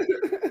 But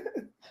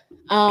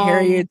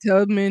Harriet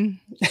Tubman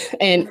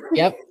and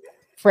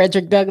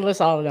Frederick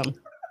Douglass, all of them.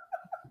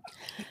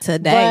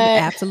 Today,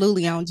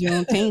 absolutely on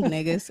Juneteenth,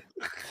 niggas.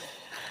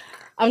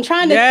 I'm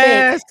trying to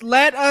think.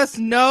 Let us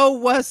know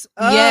what's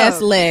up. Yes,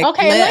 Lex.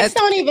 Okay, Lex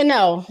don't even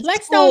know.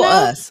 Lex don't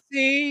know.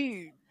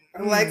 See,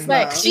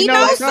 Lex, she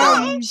knows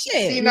something.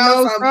 Shit. She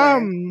knows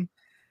something.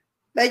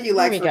 Thank you,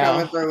 There Lex, we for go.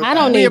 coming through. with I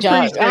don't that. need y'all.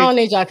 I appreciate don't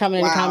need y'all coming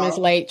in the Wow. comments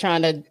late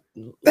trying to.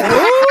 We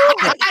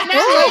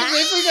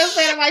just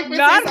said it like 15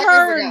 Not seconds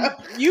her. ago.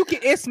 You can.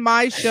 It's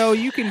my show.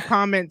 You can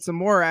comment some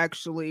more.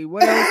 Actually,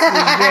 what else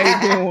is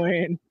Jay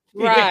doing?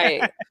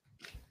 Right.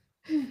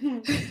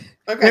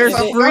 Okay, There's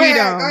so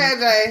freedom. Go ahead,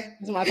 Jay.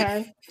 It's my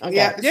turn. Okay.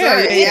 Yeah,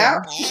 Yeah, sure,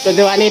 yeah. So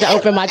do I need to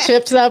open my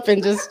chips up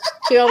and just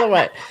chill or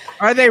what?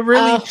 Are they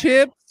really Uh,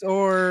 chips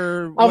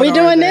or? Are what we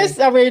doing they? this?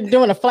 Are we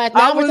doing a flat? I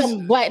Now we're was-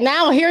 talking black.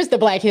 Now here's the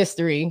Black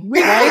History.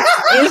 Right?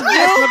 It's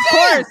yes, of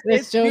course.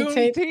 It's It's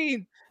Juneteenth.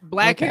 Juneteenth.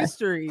 Black Okay.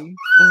 history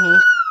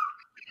Mhm.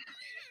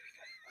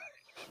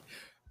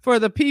 for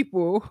the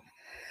people.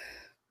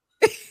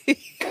 Wait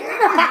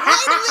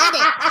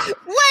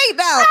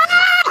though.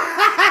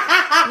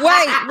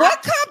 Wait,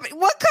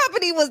 what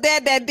company was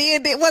that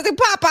did it? Was it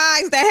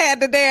Popeyes that had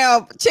the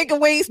damn chicken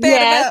wings standing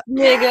Yes, up?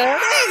 nigga.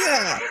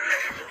 Nigga.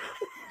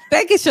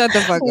 They can shut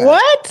the fuck up.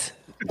 What?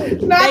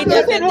 Not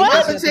They the, did not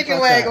what? the chicken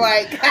wing,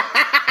 like.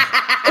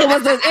 It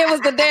was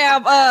the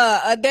damn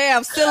a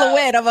damn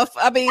silhouette of it was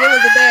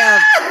a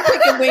damn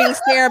chicken wing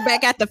staring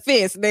back at the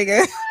fist,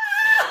 nigga.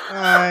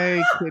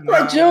 I could For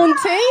not.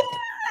 Juneteenth?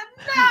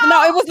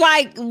 No, it was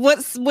like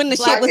when the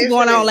Black shit was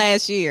going history. on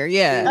last year.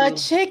 Yeah. A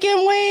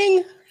chicken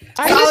wing?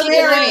 Are you Chicken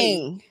serious?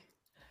 wing.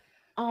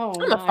 Oh,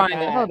 I'm gonna my find it.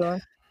 God. Hold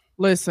on.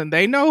 Listen,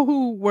 they know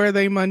where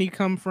they money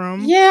come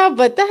from. Yeah,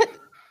 but That's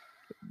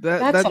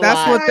That's a that's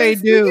lot. what they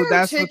Speaking do. of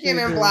That's what chicken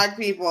they and do. black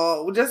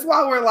people. Just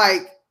while we're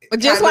like, But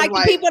just kind of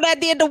like the people that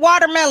did the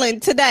watermelon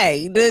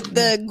today,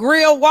 the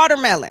grilled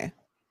watermelon.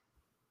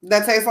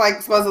 that tastes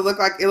like supposed to look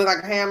like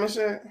a ham and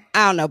shit.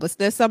 I don't know, but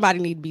there's somebody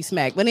need to be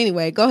smacked. But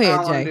anyway, go I ahead,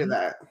 don't want Jay. to do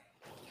that.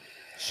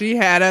 She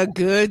had a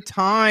good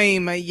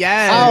time.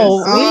 Yes. oh,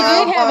 we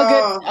did have a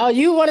good. Oh. Oh,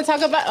 you want to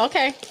talk about?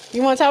 Okay,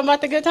 you want to talk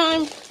about the good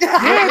time?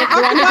 Yeah,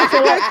 talk about the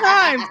good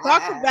times.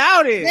 Talk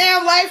about it.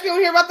 Damn, life, you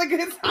hear about the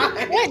good time.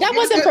 Wait, that Give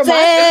wasn't us for good-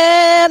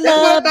 my. That's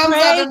what thumbs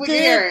up if Celebrate we can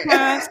hear good it.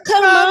 times.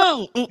 Come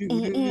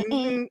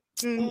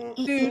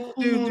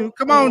on.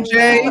 Come on,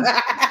 Jay.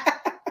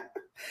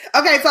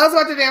 Okay, tell us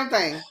about your damn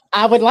thing.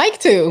 I would like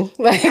to.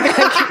 Like, Wait,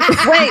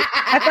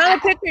 I found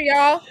a picture,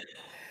 y'all.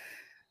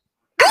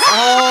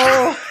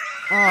 Oh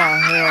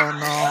hell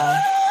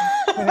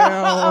no.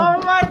 Hell.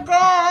 Oh my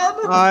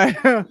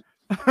god.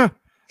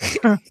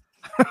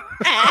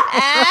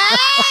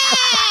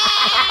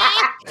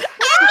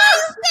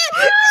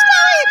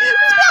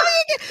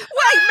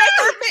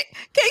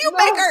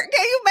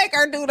 Can you make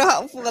her do the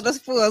whole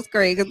full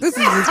screen? Because this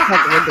is just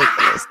fucking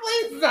ridiculous.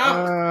 Please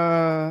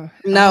don't.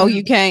 No,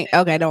 you can't.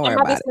 Okay, don't worry I'm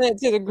about about to it. send it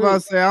to the I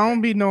group. say I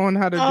don't be knowing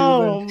how to do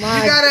oh this.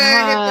 my You gotta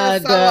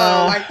get the solo,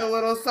 God. like the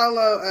little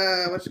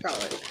solo. What you call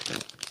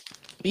it?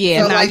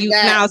 Yeah, So now like you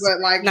that, but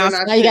like now- when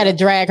I Now you got to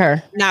drag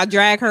her. now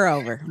drag her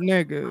over.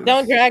 Nigga.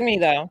 Don't drag me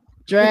though.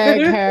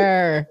 Drag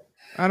her.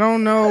 I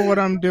don't know what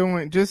I'm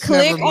doing. Just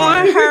Click never on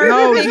mind. her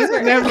No, picture.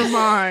 just never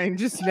mind.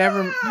 Just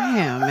never.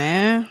 Damn,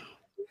 man.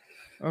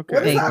 Okay.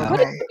 What is There you that? go. What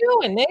are you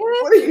doing, nigga?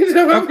 What are you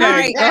doing?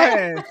 Okay. Go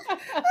ahead.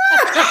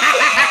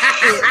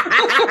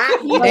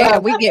 Yeah,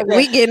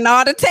 we getting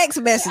all the text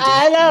messages.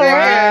 I know, right?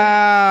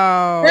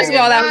 Wow. First of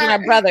all, that was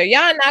my brother.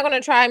 Y'all not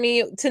gonna try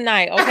me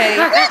tonight, okay?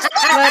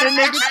 Let a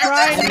nigga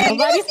try me.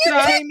 Nobody's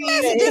Try text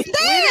me. messages.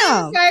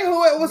 Damn. Say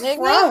who it was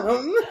Nigga.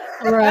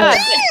 from. Right.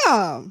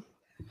 Damn.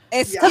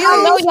 Excuse Cause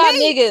I know y'all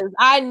me. niggas.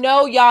 I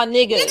know y'all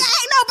Nigga, niggas.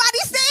 ain't nobody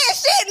saying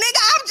shit,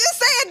 nigga. I'm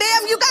just saying,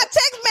 damn, you got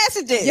text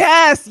messages.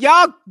 Yes,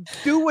 y'all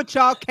do what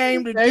y'all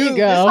came to There do. you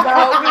go. This is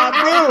what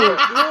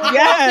y'all do.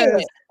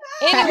 Yes.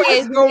 Anyways,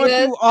 Patrick's going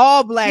niggas, through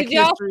all Black did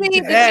y'all history see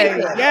the today.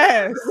 chicken?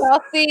 Yes.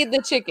 y'all see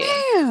the chicken.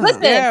 Damn.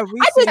 Listen, Yeah, we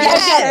I just see told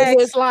that. y'all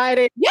niggas,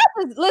 Sliding.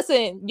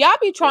 listen, y'all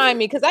be trying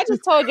me because I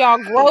just told y'all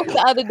growth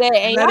the other day,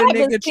 and Let y'all a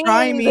have been nigga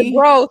try seeing me. the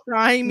growth.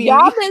 Try me.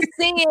 Y'all been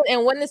seeing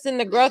and witnessing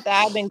the growth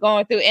that I've been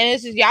going through, and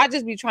it's just y'all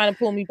just be trying to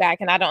pull me back,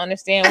 and I don't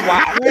understand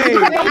why.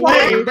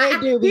 They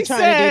do be He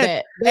trying to do said-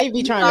 that. They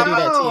be trying to do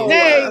that to you.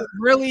 Hey,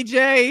 really,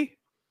 Jay?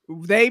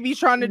 They be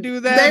trying to do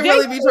that? They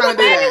really be trying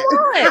to do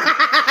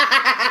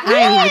I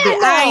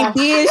that. ain't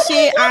did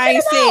shit. I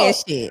ain't said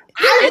shit.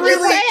 I It just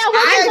really, say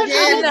I wasn't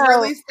I gonna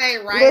really stay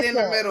right in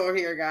the Listen. middle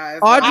here, guys.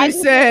 Audrey I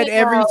just said didn't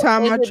every know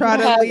time I it's try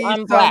to because leave, I'm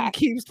something black.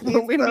 keeps Keep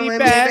pulling pulling me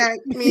back.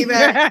 me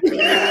back.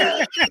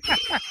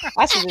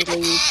 I should just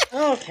leave.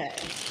 Okay.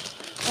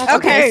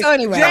 Okay, so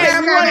anyway, Jay, Okay,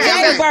 we wanna okay, hear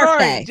okay. your story.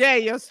 Birthday. Jay,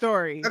 your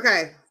story.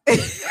 Okay.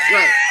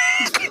 Right.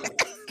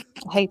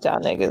 I hate y'all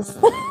niggas.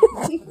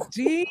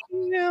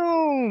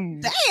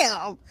 Damn.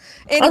 damn.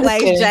 Anyway,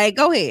 kidding. Jay,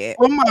 go ahead.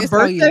 On my It's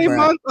on you, birthday bro.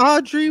 month,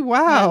 Audrey.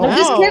 Wow. I'm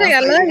just kidding, I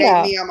So you love hate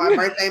y'all. me on my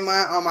birthday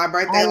month, on my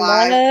birthday I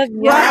live. love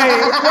y'all.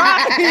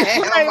 Right.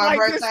 On my Like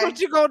this, birthday. what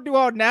you gonna do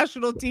on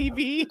national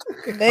TV?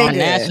 On Nigga.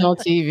 national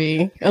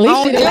TV. At least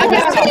Oh, you didn't yeah.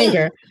 have a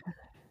singer.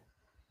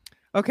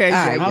 Okay,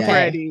 All Jay, right, I'm Jay.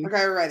 ready.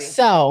 Okay, we're ready.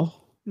 So,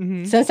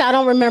 Mhm. since I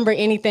don't remember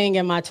anything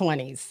in my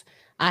 20s,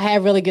 I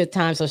had really good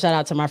time. So shout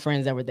out to my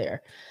friends that were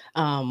there.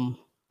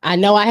 I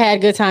know I had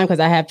a good time because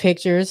I had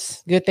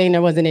pictures. Good thing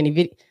there wasn't any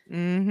video.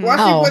 Mhm. Why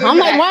she Oh, put it I'm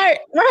like, back?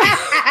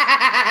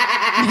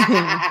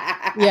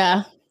 why?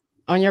 Yeah.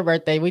 on your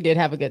birthday. We did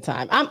have a good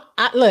time. I'm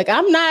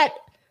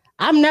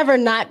never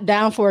not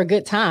down for a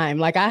good time.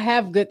 Like I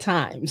have good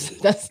times.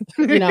 That's,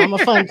 I'm a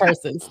fun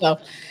person. So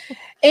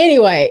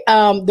anyway,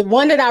 the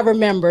one that I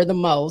remember the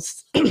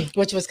most,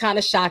 which was kind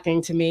of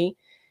shocking to me,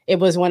 it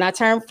was when I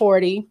turned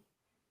 40.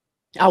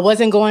 I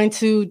wasn't going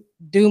to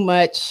do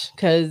much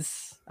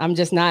because I'm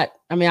just not,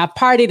 I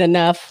partied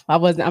enough.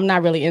 I'm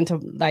not really into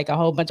like a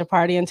whole bunch of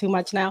partying too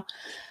much now.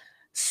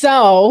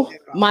 So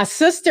my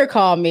sister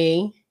called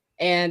me,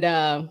 and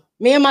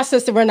me and my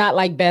sister, we're not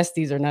like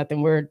besties or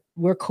nothing. We're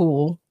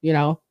cool,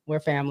 we're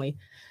family.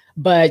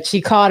 But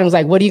she called and was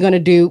like, "What are you gonna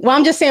do?" Well,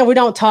 I'm just saying we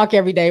don't talk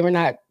every day. We're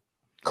not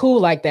cool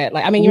like that.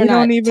 Like, you're not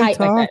don't even tight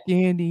talk like that.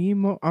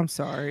 anymore. I'm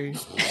sorry.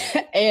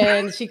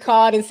 And she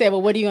called and said,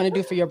 "Well, what are you gonna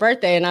do for your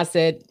birthday?" And I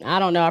said, "I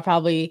don't know. I'll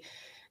probably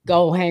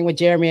go hang with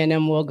Jeremy, and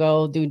then we'll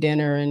go do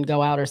dinner and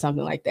go out or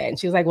something like that." And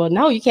she was like, "Well,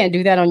 no, you can't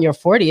do that on your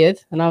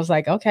 40th." And I was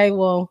like, "Okay,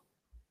 well,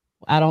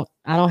 I don't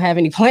have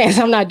any plans.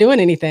 I'm not doing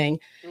anything."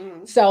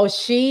 Mm-hmm. So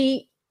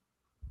she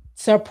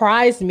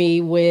surprised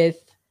me with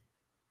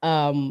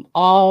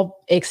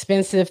all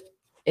expenses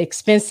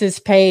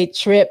paid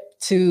trip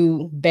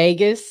to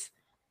Vegas.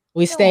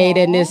 We stayed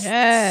in this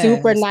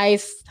super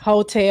nice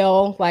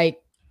hotel,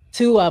 like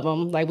 2 of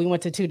them. Like we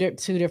went to two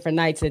different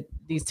nights at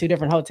these 2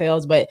 different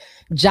hotels, but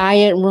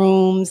giant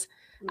rooms.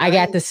 Nice. I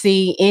got to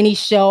see any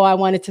show I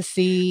wanted to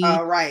see.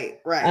 Right.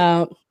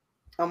 On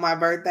my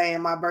birthday,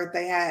 in my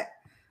birthday hat.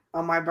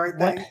 On my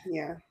birthday, what?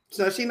 Yeah.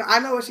 So I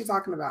know what she's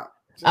talking about.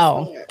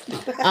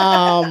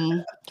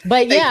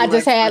 But yeah, I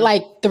just had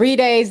like 3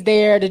 days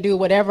there to do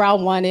whatever I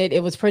wanted.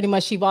 It was pretty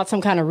much, she bought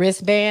some kind of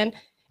wristband,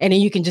 and then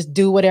you can just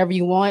do whatever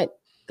you want.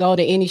 Go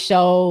to any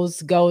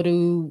shows, go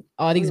to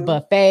all these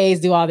buffets,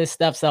 do all this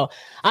stuff. So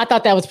I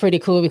thought that was pretty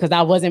cool because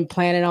I wasn't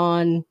planning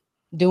on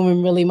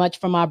doing really much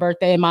for my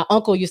birthday. And my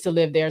uncle used to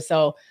live there,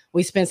 so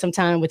we spent some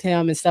time with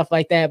him and stuff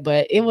like that.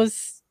 But it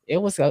was a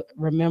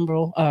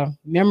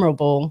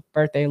memorable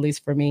birthday, at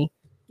least for me,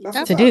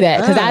 to do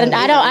that, because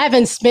I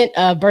haven't spent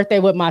a birthday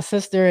with my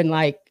sister in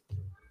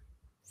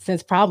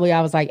since probably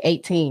I was like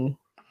 18,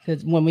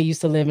 because when we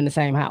used to live in the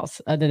same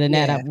house. Other than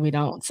that, we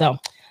don't. So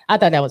I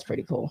thought that was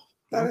pretty cool.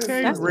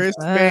 Okay,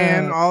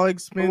 wristband, all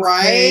expense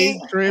paid,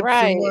 trips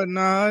and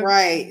whatnot.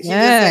 Right. She just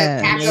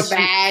said pack a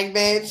bag,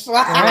 bitch.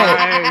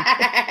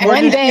 Right.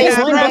 One day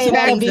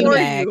that'll be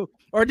bag.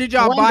 Or did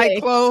y'all buy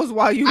clothes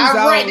while you was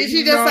out? Right. Did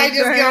she just say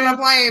just get on the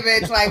plane,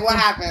 bitch? Like, what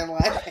happened? No.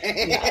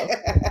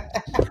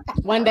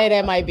 One day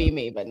that might be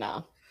me, but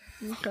no.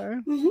 Okay.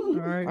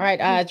 All right,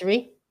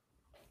 Audrey.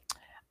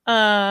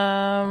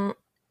 My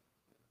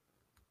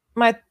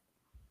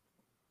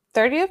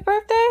 30th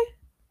birthday,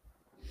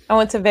 I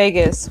went to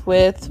Vegas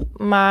with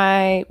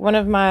one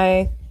of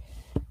my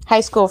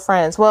high school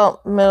friends.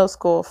 Well, middle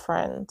school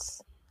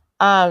friends.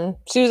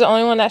 She was the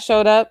only one that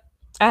showed up.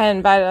 I had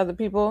invited other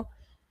people.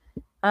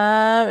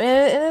 And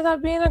it ended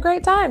up being a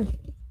great time.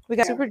 We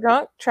got super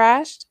drunk,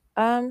 trashed.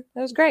 It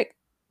was great.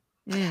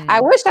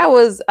 I wished I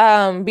was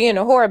being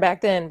a whore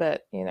back then,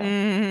 but you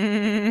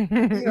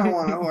don't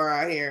want a whore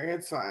out here.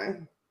 It's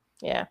fine.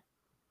 Yeah.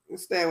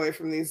 Stay away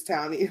from these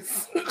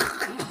townies.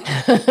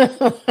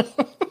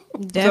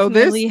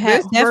 Definitely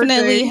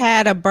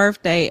had a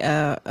birthday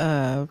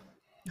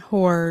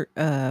whore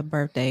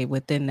birthday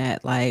within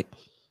that, like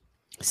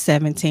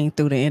 17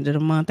 through the end of the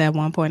month at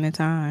one point in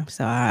time.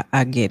 So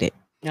I get it.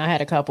 I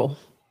had a couple.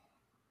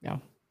 Yeah.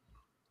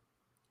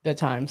 Good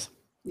times.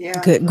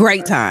 Yeah.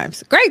 Great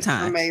times.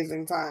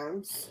 Amazing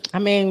times.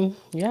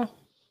 Yeah.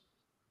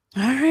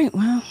 All right.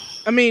 Well,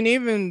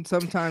 even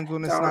sometimes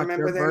when it's not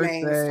your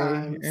birthday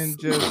and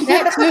just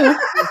that too.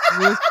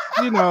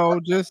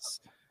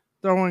 just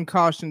throwing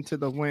caution to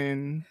the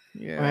wind.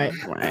 Yeah.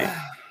 Right.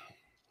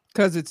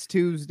 Because it's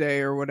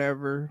Tuesday or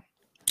whatever.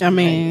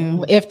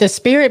 If the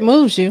spirit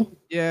moves you.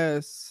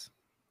 Yes.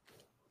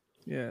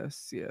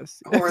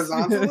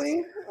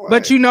 Horizontally?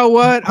 But you know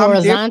what?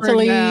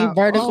 Horizontally,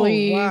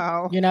 vertically,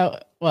 wow.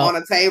 On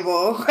a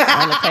table.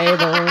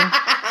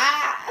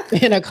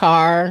 In a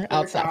car,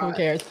 outside. Who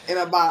cares? In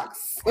a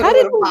box. How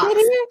did we get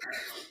here?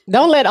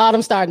 Don't let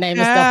Autumn start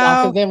naming stuff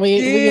off, because then we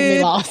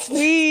get lost.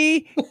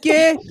 We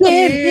get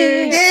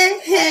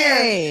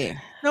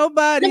here.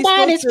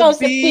 Nobody's supposed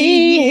to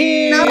be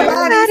here.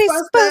 Nobody's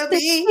supposed to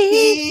be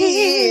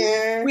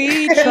here.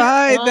 We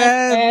tried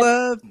that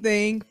love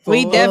thing.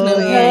 We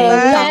definitely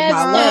talked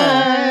about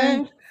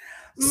love.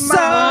 So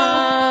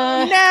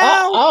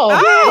now,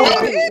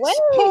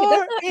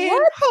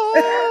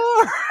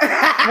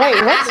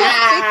 wait, what's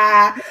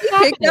that? You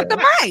picked up the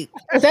mic.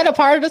 Is that a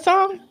part of the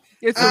song?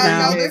 It's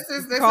no, this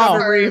is called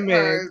a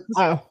remix.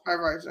 Her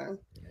version.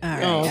 All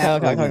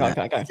right.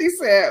 Okay. She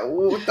said,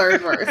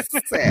 third verse.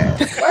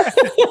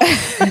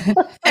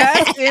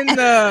 That's in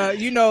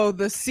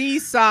the C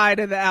side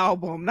of the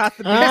album, not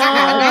the B side.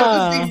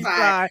 Not the C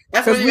side.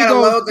 That's when you gotta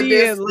load the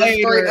disc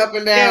straight up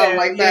and down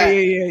like that.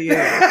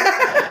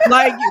 Yeah.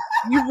 Like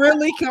you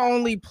really can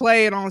only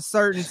play it on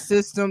certain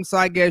systems, so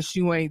I guess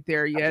you ain't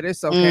there yet.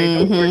 It's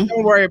okay.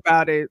 Don't worry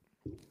about it.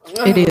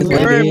 It is.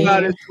 Don't worry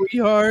about it,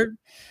 sweetheart.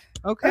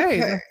 Okay,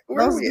 that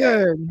where was we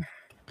at? good.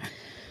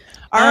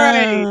 All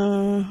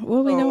right.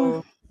 What we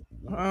doing?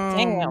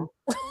 Damn.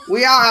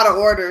 We all out of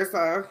order,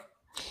 so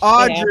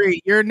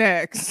Audrey, you're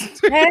next.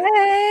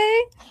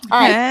 Hey. All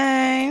right.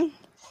 Hey.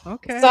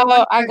 Okay. So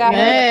like I that. got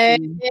Hey.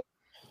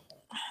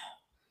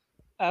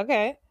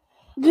 okay.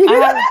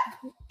 I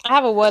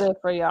have a what if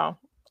for y'all,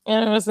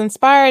 and it was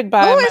inspired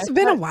by. Oh, my it's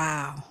been a friend-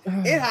 while.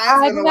 it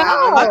has been a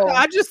while. know.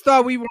 I just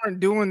thought we weren't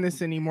doing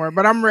this anymore,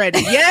 but I'm ready.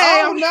 Yay!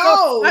 Oh, I'm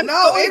no, I'm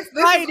no, so it's- this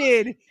is-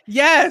 excited.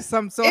 Yes,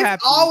 I'm so It's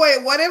happy. always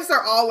what ifs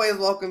are always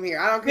welcome here.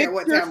 I don't care Fix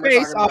what your time we're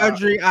face, talking about.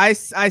 Audrey. I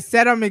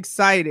said I'm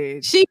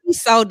excited. She be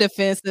so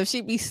defensive. She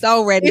be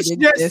so ready It's to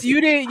just you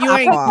ain't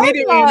pop off. get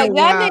it Y'all, in a y'all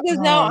while.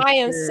 niggas know Oh, I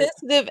am shit.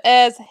 sensitive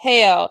as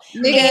hell.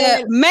 Nigga,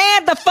 And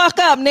man the fuck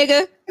up,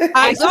 nigga.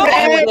 I Go said-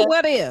 on with the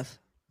what if.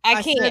 I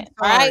I said can't.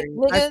 All right, sorry.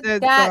 nigga. I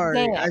said God sorry.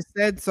 damn. I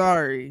said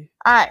sorry.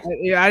 All right.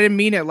 I didn't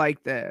mean it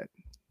like that.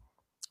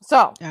 So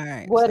All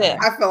right. what sorry. if?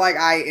 I feel like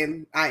I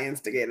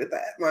instigated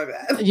that. My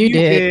bad. You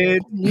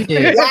did. You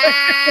did. Wow.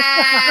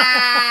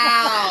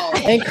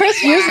 And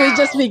Chris usually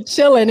just be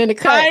chilling in the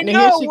cut, I and know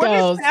here she what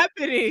goes. is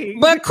happening.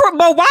 But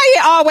why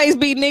it always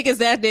be niggas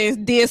that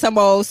did some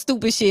old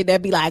stupid shit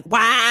that be like,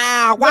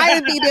 wow, why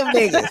it be them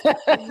niggas? Why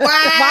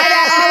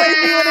that always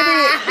be what it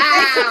is?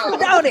 They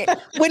know it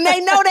when they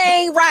know they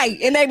ain't right,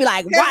 and they be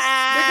like, wow, Because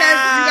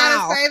you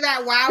gotta say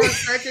that wow in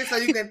searching so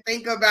you can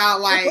think about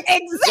like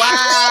exactly.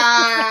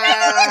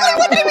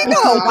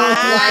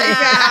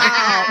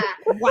 wow.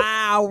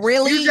 Wow,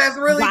 really? You just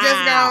really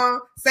just Wow. gonna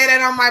say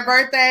that on my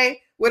birthday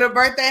with a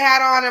birthday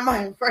hat on and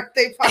my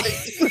birthday party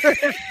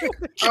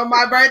on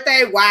my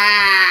birthday.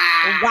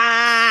 Wow.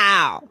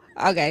 Wow.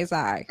 Okay,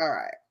 sorry. All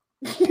right.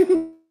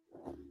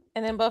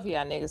 And then both of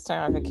y'all niggas turn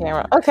off your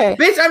camera. Okay.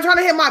 Bitch, I'm trying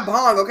to hit my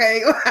bong,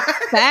 okay?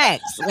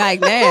 Facts.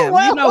 Like, damn,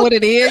 you know what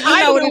it is. You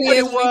I know what knew it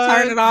is when we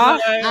turn it off.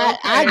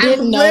 I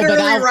didn't know, but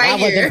literally I right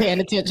here. wasn't paying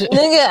attention.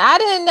 Nigga, I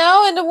didn't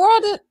know in the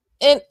world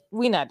and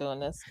we not doing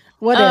this.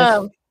 What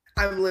if?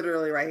 I'm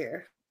literally right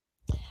here.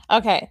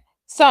 Okay.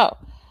 So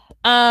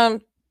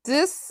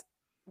this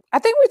I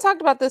think we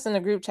talked about this in the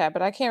group chat,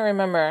 but I can't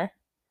remember.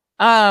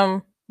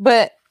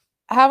 But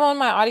I have on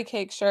my Audie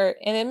Cake shirt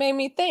and it made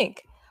me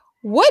think,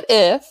 what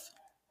if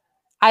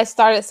I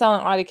started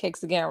selling Audie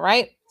Cakes again,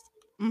 right?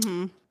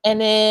 Mm-hmm. And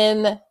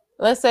then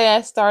let's say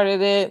I started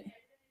it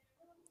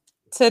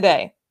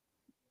today.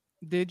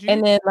 Did you?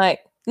 And then like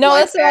no,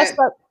 Like let's say I that?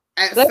 start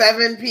At Let's-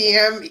 7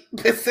 p.m.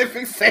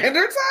 Pacific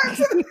Standard Time?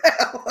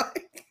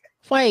 Like,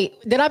 Wait,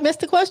 did I miss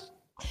the question?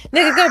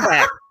 nigga, go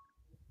back.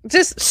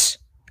 Just shh.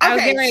 I was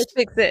Okay. getting ready to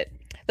fix it.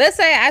 Let's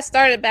say I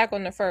started back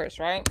on the 1st,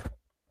 right?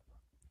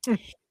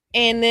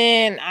 And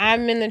then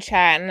I'm in the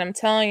chat and I'm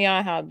telling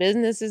y'all how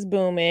business is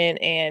booming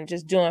and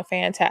just doing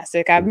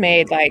fantastic. I've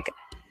made like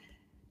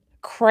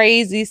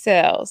crazy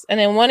sales. And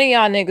then one of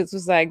y'all niggas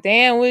was like,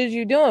 damn, what is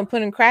you doing?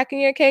 Putting crack in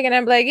your cake? And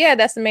I'm like, yeah,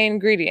 that's the main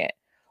ingredient.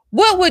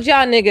 What would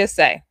y'all niggas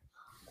say?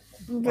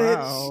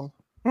 Wow.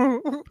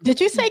 Did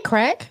you say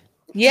crack?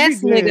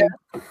 Yes, You did. nigga.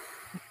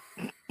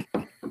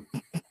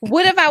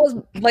 What if I was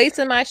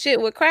lacing my shit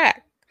with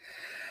crack?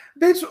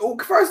 bitch,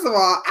 first of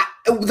all,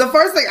 the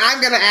first thing I'm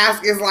going to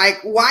ask is like,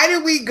 why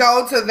did we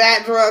go to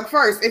that drug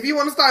first? If you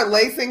want to start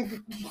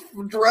lacing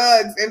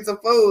drugs into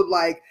food,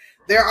 like,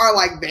 there are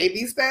like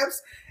baby steps.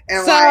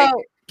 And So, like,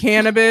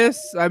 Cannabis.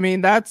 I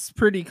mean, that's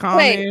pretty common.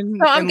 wait,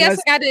 so I'm unless-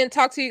 guessing I didn't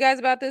talk to you guys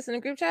about this in the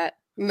group chat?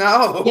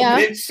 no, Yeah,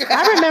 bitch.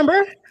 I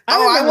remember. I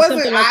remember wasn't.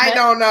 something like I that.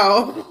 don't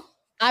know.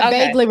 I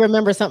Okay. vaguely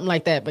remember something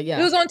like that, but It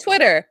yeah. was on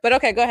Twitter, but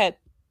okay, go ahead.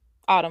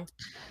 Autumn.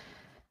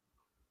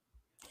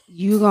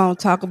 You gonna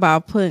talk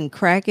about putting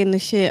crack in the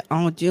shit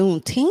on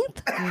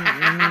Juneteenth?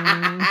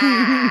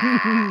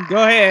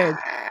 Go ahead.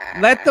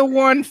 Let the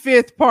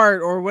 1/5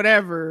 part or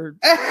whatever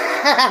come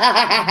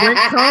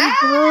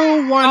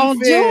through. On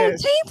 1/5.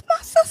 Juneteenth, my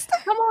sister?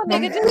 Come on,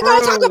 Come nigga. We Just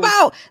gonna talk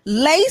about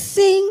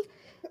lacing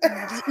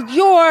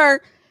your not mine.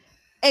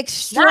 I'm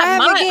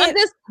extravagant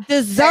just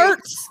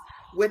desserts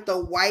with the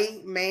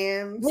white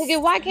man.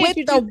 nigga. Why can't with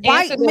you the just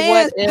white answer the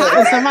man's what if? power.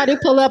 Can somebody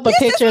pull up a This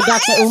picture is of my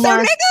Dr. answer, Umar?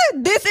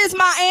 nigga. This is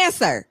my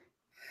answer.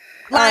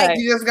 Like, Alright.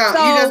 You just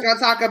gonna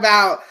talk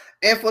about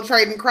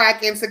infiltrating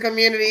crack into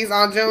communities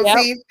on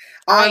Juneteenth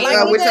on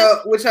Like,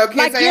 with your kids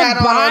like they you're had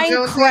on buying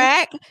Juneteenth.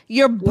 crack.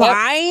 You're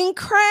buying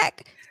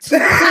crack to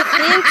put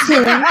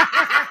into.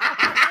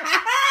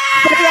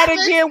 Say that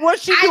again.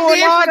 What's she I doing,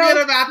 did Autumn?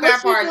 forget about that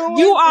What's she part. doing?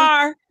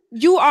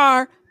 You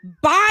are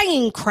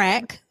buying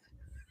crack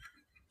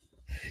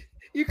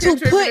You to put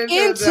contributed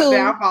to into- the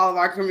downfall of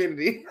our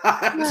community.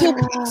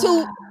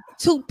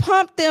 to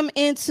pump them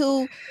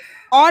into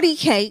Audie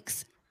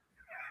cakes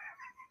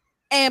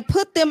and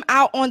put them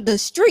out on the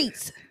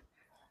streets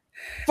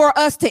for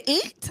us to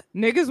eat.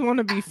 Niggas want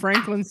to be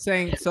Franklin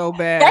Saint so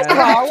bad. First of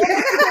all,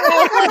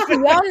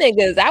 y'all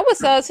niggas, I would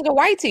sell it to the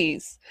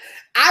whiteys.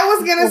 I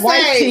was gonna The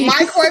white say, teeth.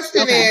 my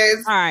question Okay.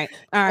 is, All right.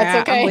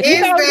 That's okay. I'm with You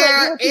you. know,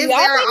 is like,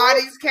 there y'all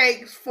Audie's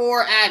cakes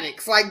for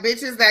addicts? Like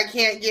bitches that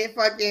can't get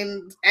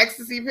fucking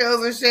ecstasy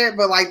pills and shit,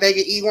 but like they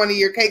can eat one of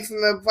your cakes in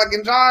the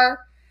fucking jar?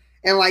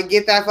 and like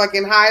get that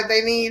fucking high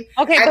they need.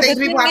 Okay, I but think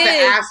the people thing have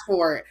to is- ask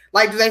for it.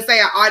 Like, do they say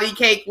an Audi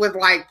cake with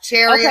like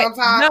cherry on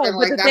top? No, and, but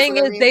like, the that's thing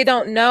what it is, means? they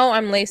don't know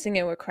I'm lacing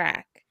it with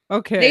crack.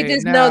 Okay, They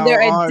just know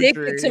they're now,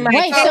 addicted to my.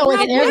 Wait, so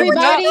is Even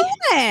everybody?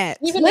 that.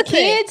 Even The listen,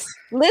 kids?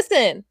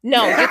 listen.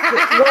 No,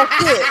 just little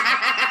kids.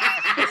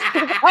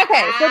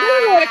 Okay, so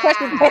this is what a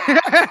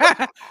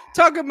question.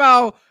 Talking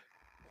about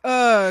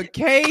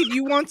Cade,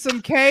 you want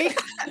some cake?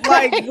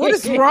 Like, what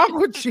is wrong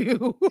with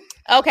you?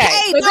 Okay,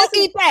 Hey, so don't this is-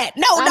 eat that.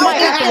 No, I don't might eat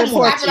have to that.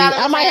 report Slap it you. out of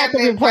I might have to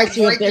the hand, report like,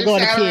 you if break they're your going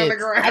to shadow on the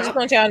kids. ground. I just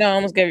want y'all to know I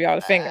almost gave y'all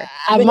the finger.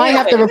 I might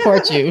have to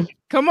report you.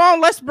 Come on,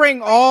 let's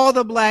bring all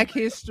the Black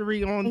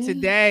history on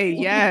today.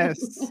 Yes.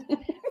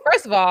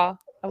 First of all,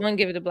 I wouldn't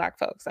give it to black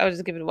folks. I would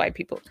just give it to white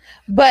people.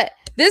 But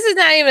this is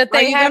not even a Are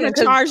thing you gonna happening.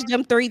 'cause- charge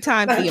them 3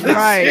 times the amount?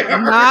 Right.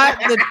 Not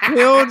the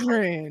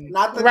children.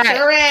 Not the Right.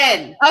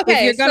 children. Okay,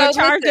 If you're gonna so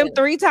charge them listen.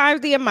 3 times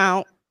the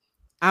amount,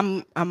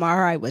 I'm all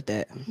right with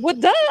that. Well,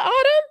 duh,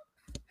 Autumn.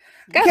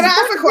 Guys, Can I fuck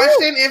ask a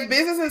question? If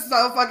business is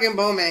so fucking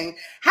booming,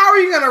 how are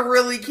you gonna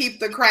really keep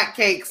the crack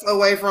cakes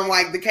away from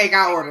like the cake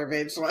I order,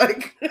 bitch?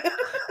 Like,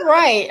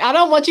 Right. I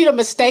don't want you to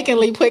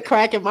mistakenly put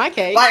crack in my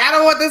cake. I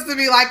don't want this to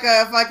be like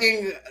a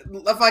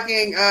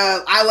fucking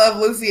I Love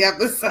Lucy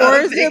episode. Or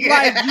is it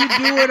like you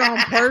do it on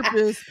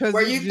purpose?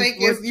 where you think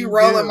it's you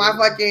rolling my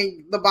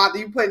fucking the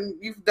bottom,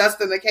 you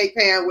dusting the cake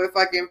pan with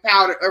fucking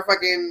powder or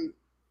fucking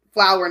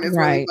flour and it's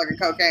really Right. fucking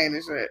cocaine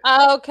and shit.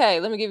 Okay,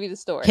 let me give you the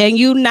story. Can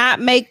you not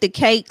make the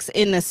cakes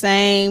in the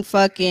same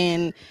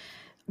fucking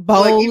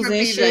bowls even and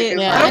PJ shit? can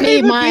Yeah, I I don't need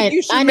even mine. think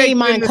you should I make need them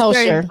mine in the kosher.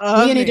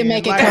 same You need to oven,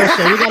 make it like-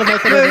 kosher. You got to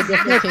make it in a The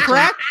different kitchen.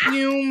 crack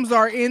fumes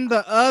are in the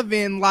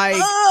oven, like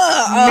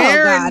Oh, God,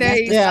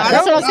 marinate. Yeah, I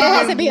that's what I'm don't saying. It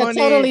has to be a want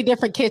totally it-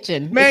 different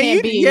kitchen. It Man, can't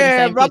you, be in the yeah,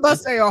 same I'm about to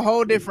kitchen. say a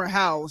whole different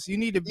house. You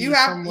need to be You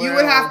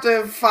would have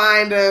to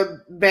find a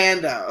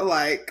bando,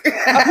 like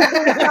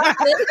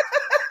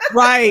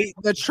right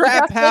the Y'all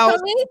trap snitch house.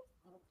 on me?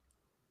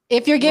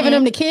 If you're giving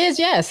them to kids,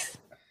 yes.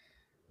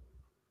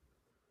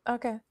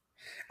 Okay.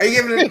 Are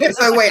you giving it?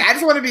 So wait, I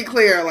just want to be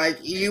clear. Like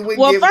you would.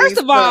 Well, give first these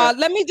of all, to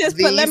let me these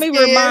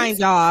remind kids?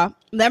 y'all.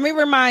 Let me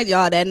remind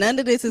y'all that none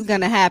of this is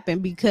gonna happen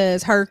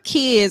because her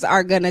kids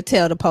are gonna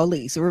tell the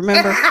police.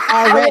 Remember?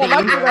 Already. Oh, yeah,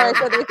 my kids already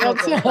said they felt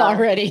it, so.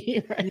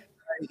 Already.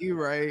 You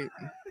right.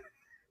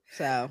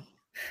 So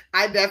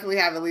I definitely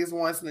have at least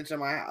one snitch in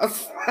my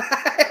house.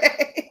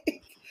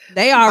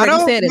 they I already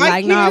don't- said it. my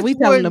Like, nah, kids we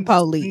telling the wouldn't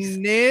police.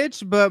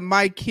 Snitch, but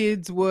my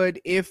kids would,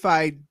 if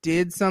I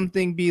did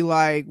something, be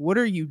like, "What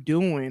are you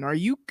doing? Are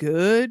you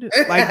good?"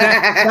 Like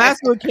that. That's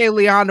what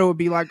Kayleana would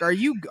be like. Are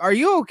you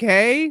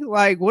okay?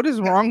 Like, what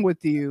is wrong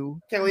with you?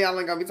 Kelly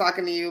Allen gonna be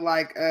talking to you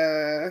like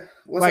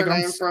what's Like her I'm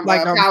name s- from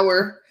like I'm-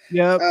 Power?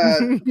 Yep.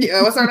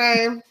 What's her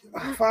name?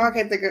 Oh, fuck, I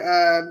can't think of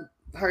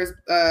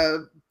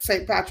her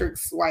St.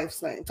 Patrick's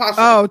wife's name. Tasha.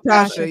 Oh,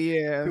 Tasha.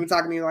 Yeah. She be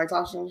talking to you like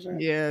Tasha and shit.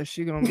 Yeah,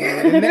 she gonna be,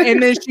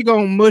 and then she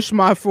gonna mush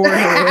my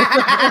forehead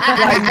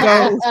like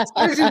ghosts.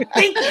 What did you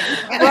think?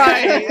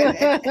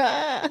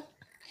 Right.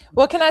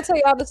 Well, can I tell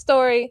y'all the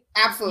story?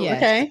 Absolutely. Yeah.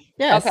 Okay.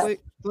 Yes. Okay.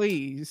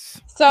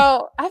 Please.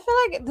 So I feel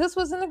like this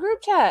was in the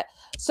group chat.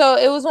 So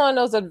it was one of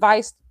those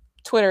advice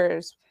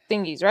Twitters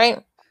thingies,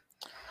 right?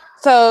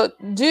 So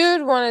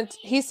dude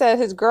he said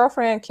his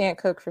girlfriend can't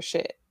cook for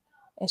shit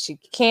and she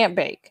can't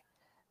bake,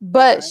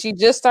 but Okay. she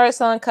just started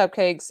selling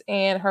cupcakes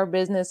and her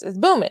business is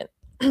booming.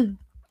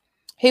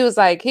 He was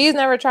like, he's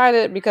never tried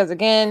it because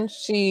again,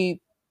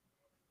 she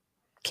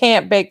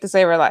can't bake to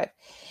save her life.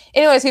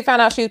 Anyways, he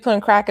found out she was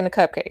putting crack in the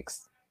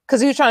cupcakes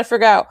because he was trying to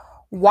figure out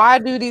why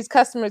do these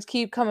customers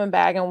keep coming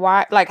back and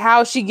why, like,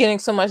 how is she getting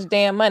so much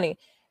damn money?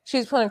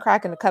 She's putting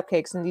crack in the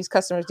cupcakes and these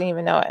customers didn't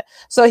even know it.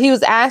 So he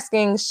was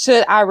asking,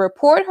 should I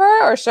report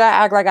her or should I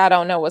act like I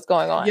don't know what's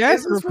going on? Yes,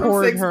 Is this from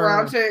report Six her.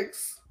 Brown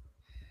Chicks?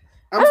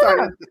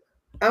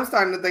 I'm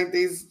starting to think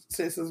these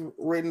this is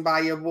written by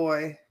your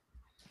boy.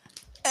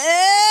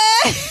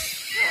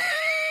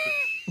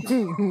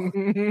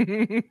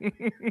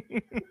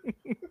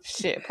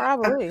 Shit,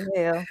 probably.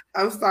 Hell.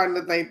 I'm starting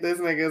to think this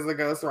nigga is a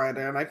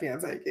ghostwriter and I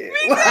can't take it.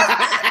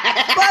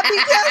 But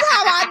because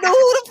how I knew who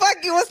the fuck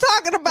you was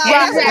talking about,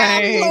 Yeah, that's how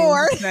I'm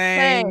Lord.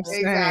 Same.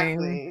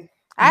 Exactly.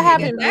 I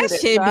haven't That muted,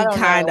 shit so I be don't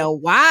kind know.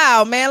 of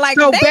wild, man. Like,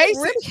 So they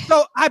basically, really-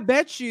 so I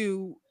bet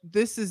you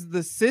this is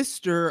the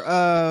sister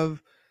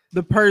of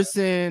the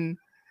person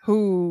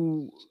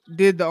who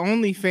did the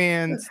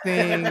OnlyFans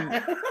thing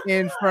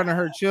in front of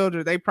her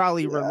children. They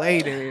probably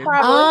related.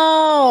 Probably.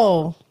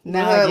 Oh,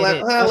 now I get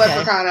it. Hood Okay.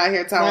 Leprechaun out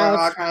here telling Now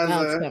all it's- kinds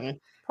now it's of coming.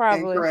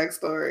 Probably. incorrect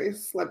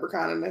stories.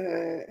 Leprechaun in the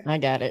hood. I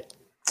got it.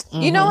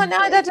 You know Mhm. what?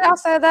 Now that y'all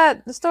said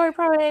that, the story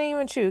probably ain't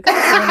even true. God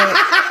damn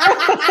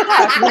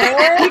it.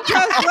 Man.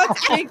 Because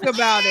let's think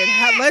about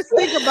it. Let's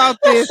think about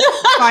this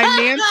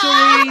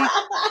financially.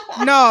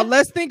 No,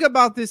 let's think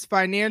about this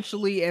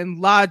financially and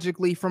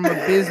logically from a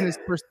business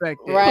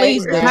perspective. Right.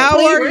 please, do. How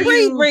please, are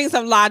please you- bring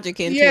some logic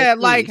into Yeah, it.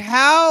 like please.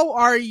 how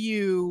are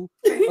you?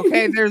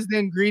 Okay, there's the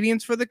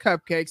ingredients for the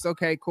cupcakes.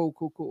 Okay,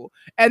 cool.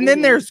 And then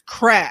Mhm. there's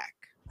crack.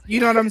 You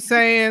know what I'm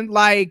saying?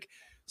 Like,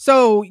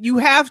 so you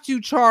have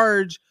to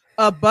charge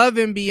above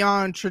and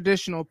beyond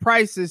traditional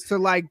prices to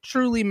like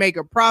truly make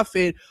a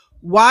profit,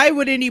 why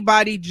would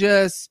anybody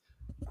just,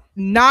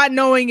 not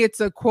knowing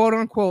it's a quote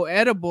unquote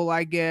edible,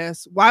 I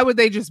guess, why would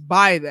they just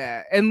buy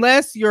that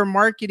unless you're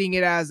marketing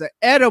it as an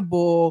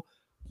edible,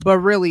 but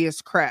really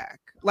it's crack?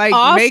 Like,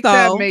 make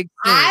that make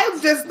sense. I'm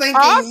just thinking,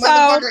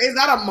 motherfucker, is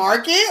that a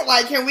market?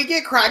 Like, can we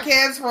get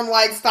crackheads from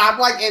like stop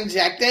like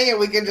injecting and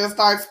we can just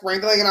start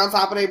sprinkling it on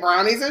top of their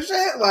brownies and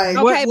shit? Like,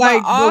 okay,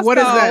 what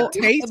does that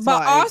taste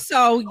but like?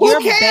 Also,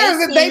 who cares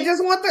if they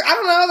just want the? I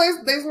don't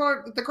know. They just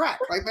want the crack.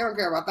 Like, they don't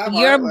care about that.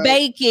 You're part,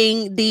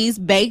 baking these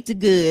baked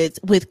goods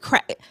with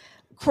crack.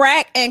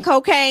 Crack and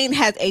cocaine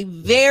has a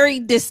very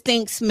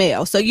distinct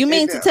smell. So you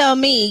mean to tell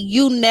me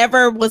you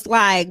never was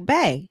like,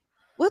 babe,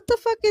 what the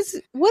fuck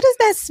what does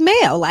that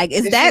smell like?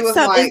 Is that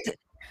something? Like,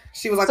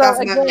 she was like, that's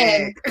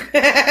nutmeg.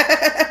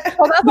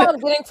 Well, that's what I'm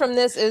getting from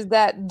this is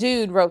that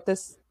dude wrote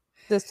this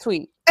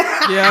tweet.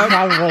 Yeah,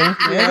 probably.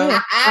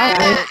 Yeah.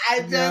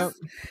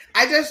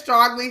 I just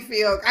strongly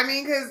feel. I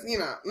mean, because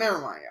never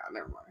mind, y'all,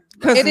 never mind.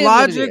 Because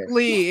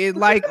logically,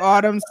 like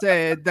Autumn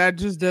said, that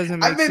just doesn't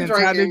make sense.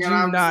 How did you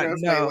not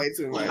know? Way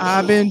too much.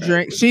 I've been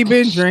drinking. She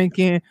been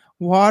drinking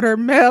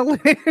watermelon.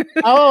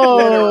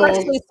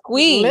 Actually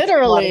squeezed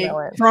literally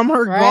from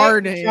her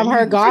garden. From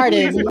her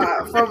garden.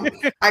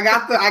 I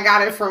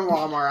got it from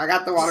Walmart. I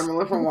got the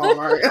watermelon from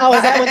Walmart. Oh,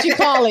 is that what you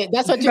call it?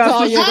 That's what you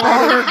call your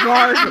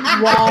garden?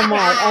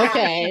 Walmart.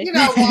 Okay. You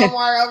know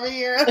Walmart over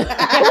here.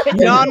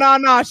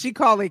 No. She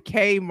called it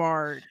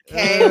Kmart.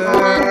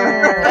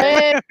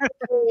 Kmart.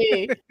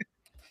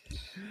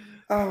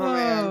 Oh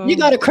man! You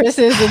go to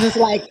Chris's and it's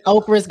like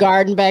Oprah's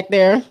garden back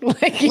there.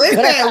 Like,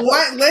 listen.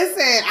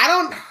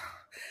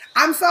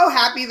 I'm so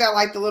happy that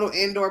like the little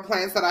indoor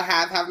plants that I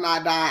have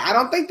not died. I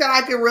don't think that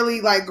I can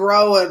really like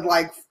grow a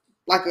like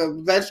a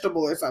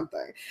vegetable or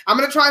something. I'm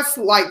gonna try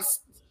I'm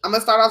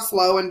gonna start off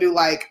slow and do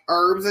like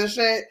herbs and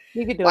shit.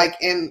 You could do like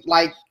it. in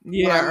like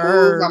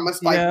herbs. I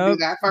must like do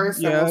that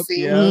first. And we'll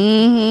see.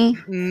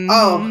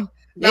 Oh,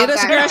 it'll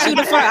stress you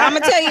the fuck. I'm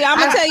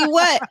gonna tell you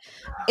what.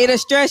 It'll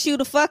stress you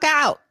the fuck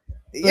out.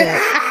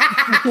 Yeah.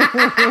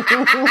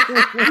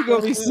 You're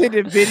gonna be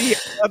sending video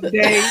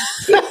updates.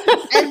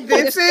 And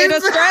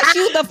it'll stress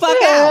you the fuck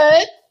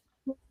out.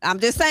 I'm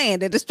just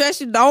saying, it'll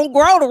stress you. Don't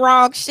grow the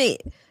wrong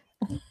shit.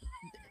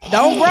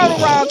 Don't grow the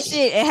wrong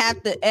shit and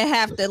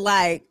have to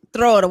like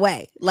throw it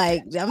away.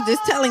 Like, I'm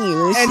just telling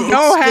you. And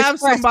don't have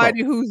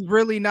somebody who's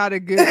really not a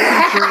good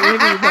teacher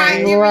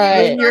anyway.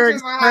 Right. When you're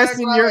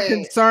expressing your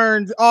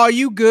concerns. Oh,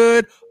 you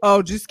good?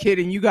 Oh, just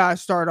kidding. You gotta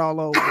start all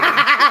over.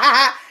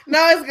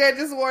 No, it's good.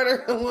 Just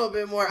water a little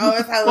bit more. Oh,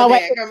 it's hella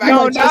bad. Come back.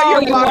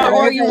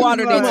 You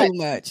watered it too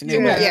much.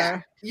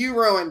 Yeah. You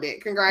ruined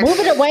it. Congratulations.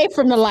 Move it away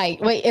from the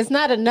light. Wait, it's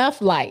not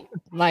enough light.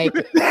 Like,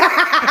 turn it. You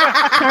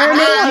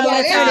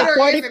gotta turn it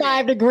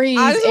 45 degrees.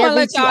 I just want to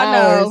let 2 y'all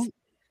hours. know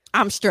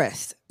I'm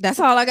stressed. That's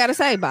all I gotta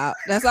say, Bob.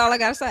 That's all I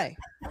gotta say.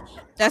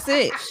 That's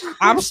it.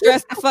 I'm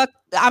stressed the fuck.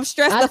 I'm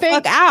stressed the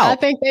fuck out. I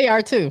think they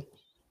are too.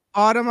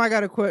 Autumn, I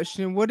got a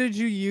question. What did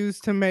you use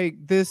to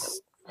make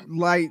this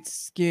light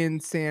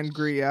skinned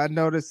sangria? I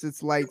noticed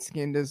it's light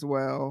skinned as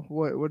well.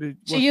 What did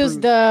you use?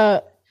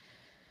 The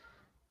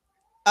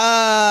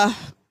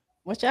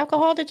which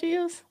alcohol did you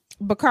use?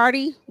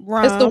 Bacardi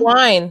rum. It's the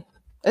wine.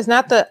 It's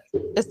not the.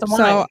 It's the wine.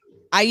 So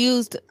I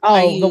used the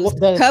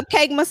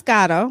Cupcake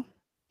Moscato,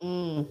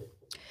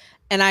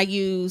 and I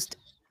used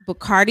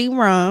Bacardi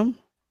rum.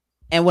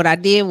 And what I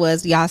did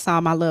was, y'all saw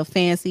my little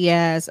fancy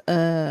juicer.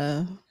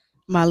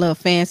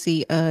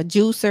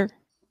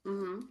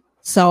 Mm-hmm.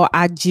 So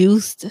I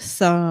juiced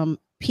some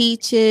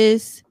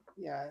peaches,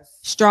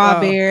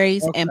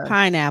 strawberries, and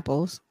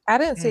pineapples. I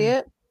didn't see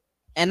it.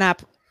 And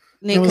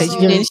because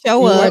you didn't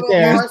show up.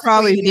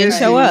 You didn't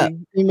show up.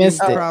 You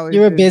missed it.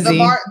 You were busy.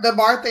 The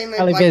bar thing,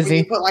 like when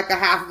you put like a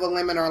half of a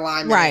lemon or a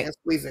lime in it and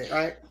squeeze it,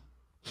 right?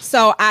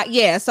 So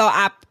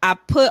I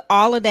put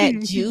all of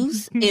that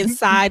juice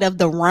inside of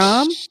the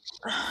rum,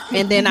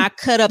 and then I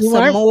cut up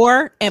some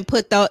more and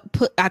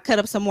I cut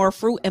up some more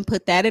fruit and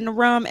put that in the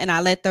rum, and I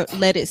let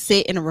it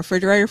sit in the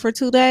refrigerator for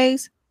 2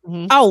 days.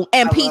 Mm-hmm. Oh,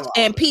 and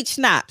peach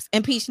schnapps.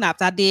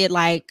 I did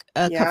like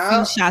a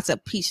few shots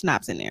of peach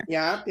schnapps in there.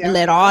 Yeah. And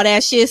let all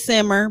that shit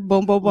simmer,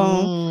 boom, boom,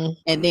 boom,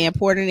 and then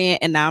poured it in,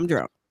 and now I'm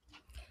drunk.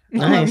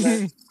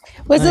 Nice.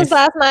 Was this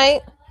last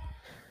night?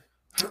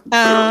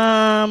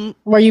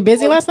 Were you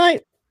busy last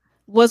night?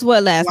 Was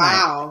what last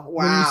night?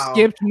 Wow. You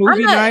skipped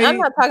movie night. I'm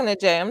not talking to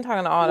Jay. I'm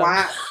talking to Autumn.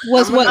 Wow.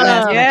 Was what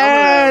last night?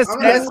 Yes,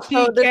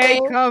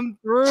 SPK come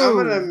through. I'm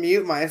gonna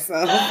mute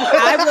myself.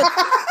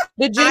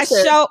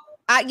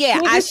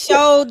 I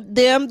showed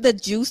them the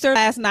juicer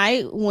last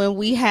night when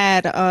we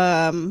had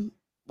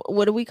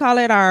what do we call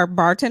it? Our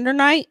bartender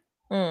night.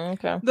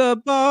 Okay.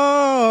 The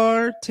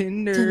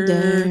bartender.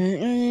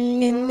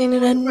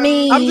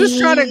 I'm just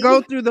trying to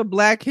go through the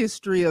Black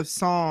history of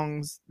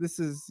songs. This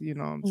is, what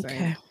I'm saying.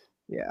 Okay.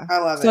 Yeah. I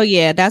love it. So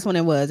yeah, that's when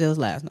it was. It was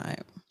last night.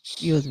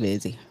 You was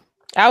busy.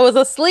 I was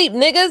asleep,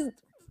 niggas.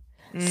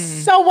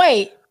 So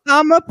wait.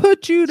 I'ma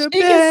put you to bed.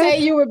 You can say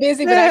you were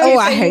busy, but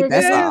I hate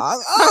that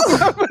song.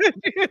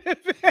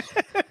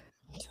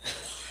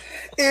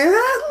 Yeah,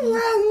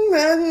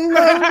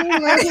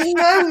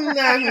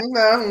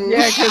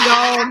 because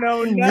I don't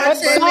know Nothing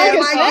nothing.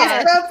 like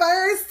it's the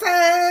first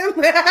time.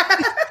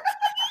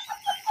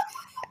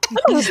 I'm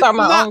gonna start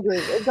my own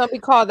group. It's gonna be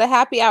called the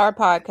Happy Hour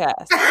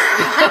Podcast. And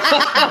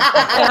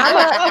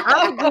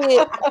I'm gonna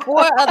get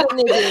 4 other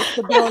niggas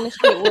to be on the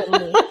shit with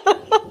me.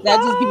 That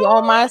just be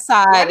on my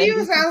side. Why do and you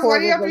be sound? Why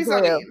do you have to be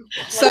supportive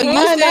so as mean? So you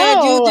I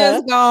said you know.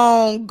 just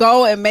gonna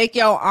go and make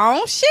your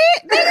own shit?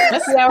 well.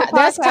 Happy Hour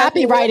That's Podcast.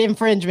 copyright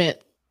infringement.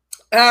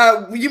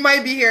 You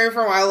might be hearing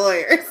from our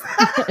lawyers.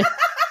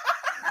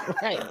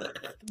 Right.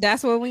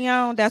 That's what we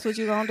on. That's what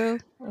you gonna do.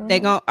 Mhm. They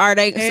gonna are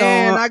they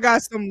And so I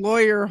got some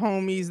lawyer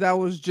homies that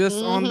was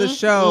just on the Mhm,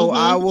 show. mhm,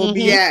 I will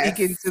be Yes.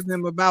 speaking to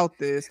them about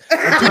this. he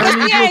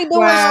Attorneys ain't will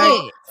doing flag.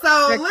 shit.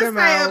 So Check let's them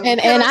say, out.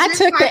 And I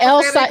took the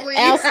LSAT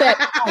twice.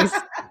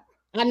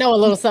 I know a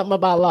little something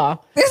about law.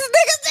 This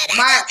nigga said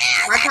my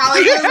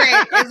college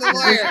roommate is a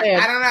lawyer.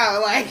 Yeah. I don't know,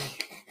 like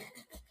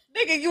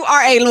nigga, you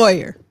are a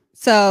lawyer.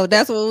 So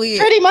that's what we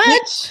Pretty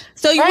much.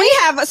 So right? we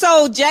have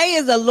so Jay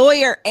is a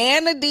lawyer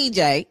and a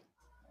DJ.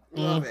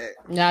 love it.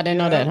 Yeah, I didn't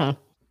know that, huh?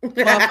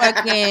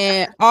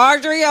 Motherfucking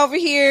Audrey over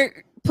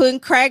here putting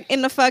crack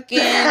in the fucking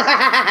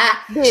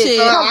Bitch, shit.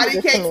 So don't do Audie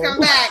this to Cakes me. come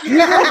back.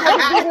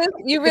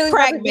 You really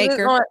Crack want to do this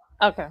maker. on-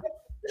 Okay.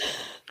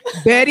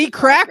 Betty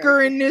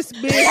Cracker in this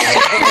bitch. Hey,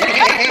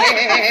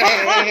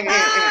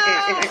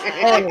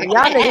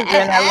 y'all niggas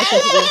better not listen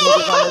to these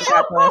niggas on this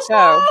goddamn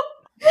show.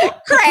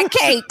 Crack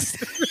cakes.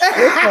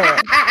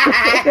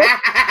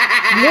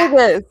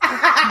 Niggas,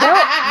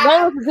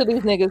 don't listen to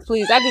these niggas,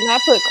 please. I do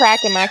not put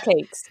crack in my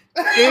cakes.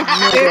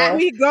 If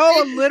we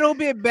go a little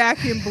bit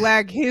back in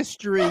Black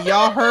history,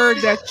 y'all heard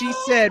that she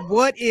said,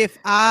 "What if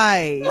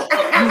I?"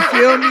 You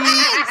feel me?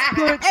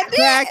 Put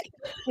crack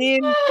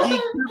in the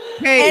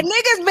cake. And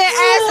niggas been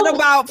asking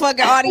about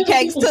fucking Audie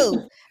cakes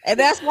too. And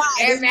that's why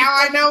And now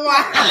I know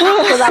why.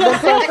 Because I've been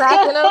putting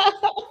crack in them.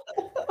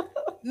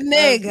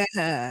 nigga.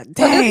 So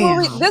Damn.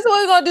 this is what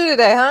we're gonna do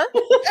today, huh?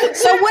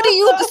 So what do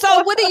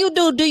you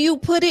do? Do you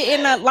put it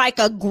in a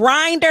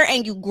grinder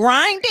and you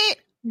grind it?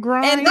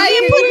 Grind. And Like,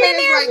 then you put it in can't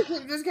there? just,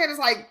 like, just can't just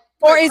like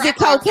Or put is it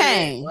crack rocks in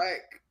cocaine?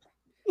 Like,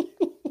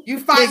 you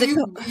find Is it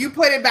you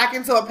put it back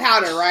into a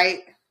powder, right?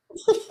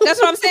 That's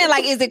what I'm saying.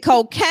 Like, is it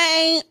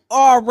cocaine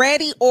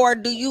already, or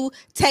do you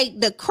take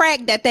the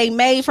crack that they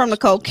made from the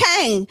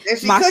cocaine, And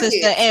she my cook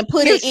sister, it. and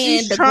put If it in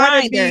she's the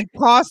trying grinder? to be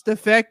cost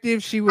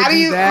effective, she would How do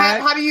do you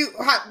that. how do you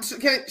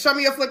can show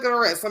me a flick of the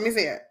wrist? Let me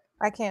see it.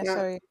 I can't Yeah.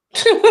 show you.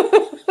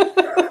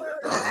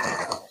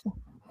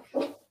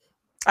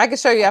 I can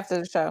show you after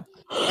the show.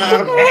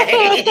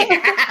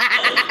 Okay.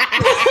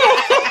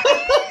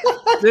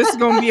 This is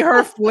gonna be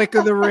her flick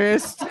of the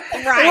wrist.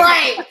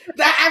 Right.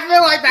 I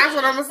feel like that's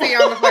what I'm gonna see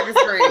on the fucking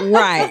screen.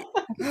 Right.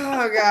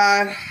 Oh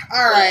God.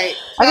 All right.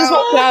 I just So-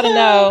 want y'all to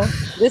know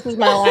this is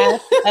my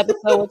last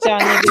episode with y'all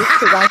niggas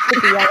because I'm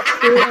sick of y'all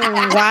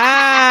shit.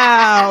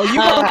 Wow, you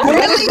gonna put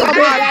Really? this on I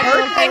did my that one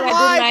birthday thing I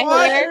live, did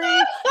my hair.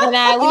 Audrey? And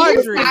I leave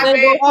Audrey. it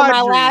for my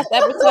Audrey. last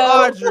episode.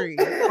 Audrey.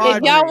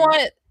 If y'all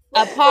want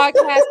a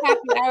podcast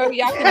happy hour,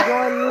 y'all can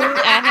join me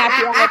at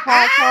Happy Hour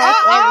Podcast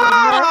every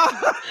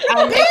month.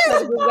 I'll make sure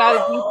to give y'all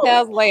the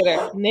details later.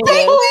 Take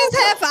Niggas. this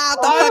half out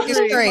the fucking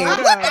Audrey, stream. hold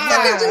What the on, fuck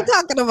hold is you on.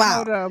 talking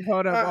about?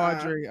 Hold up, Uh-uh.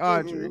 Audrey.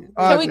 Audrey.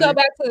 Can we go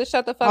back to the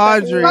shut the fuck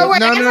Audrey. up? Oh, wait,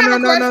 No, I just no, have no, a no,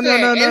 no, question. no,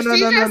 no, If no,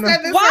 she no, just no,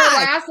 said this Why? her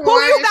last Who one,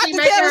 you is got she to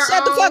making tell to her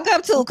shut the own? fuck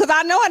up to? Because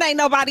I know it ain't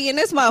nobody in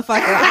this motherfucker.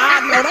 I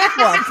know that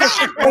for a fact.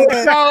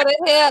 So the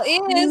hell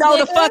is No,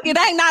 the nigga? fuck it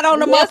ain't not on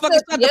the Yes,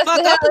 motherfucking shut the yes,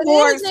 fuck the up hell it is,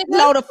 awards. nigga.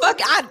 No, the fuck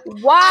I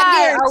Why?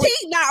 Are we-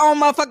 guarantee not on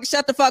motherfucking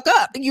shut the fuck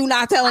up. You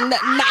not telling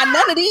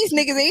none of these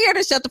niggas in here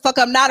to shut the fuck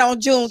up. Not on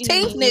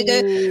Juneteenth,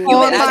 nigga. You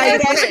On better my say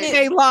that birthday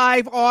shit.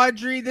 live,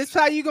 Audrey. This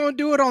how you gonna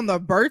do it on the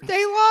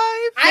birthday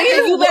live?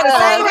 Nigga, you better say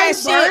that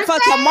Audrey's shit for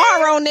birthday?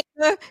 tomorrow,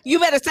 nigga. You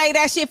better say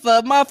that shit for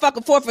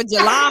motherfucking 4th of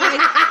July.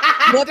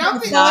 Don't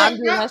be No, I'm like,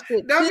 doing that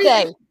shit don't be-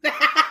 today.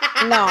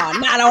 No,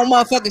 not on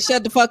motherfucking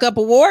shut the fuck up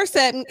award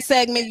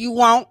segment. You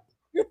won't.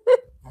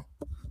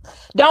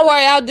 Don't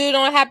worry, I'll do it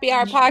on Happy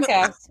Hour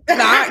Podcast. Nah,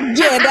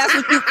 yeah, that's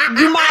what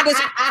you might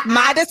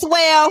as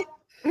well.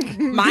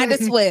 Might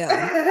as well.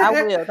 I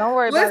will. Don't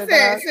worry about Listen,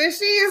 it. Dog. since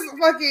she is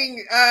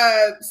fucking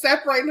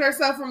separating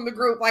herself from the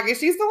group, like, is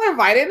she still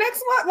invited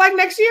next month, like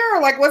next year,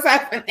 or like what's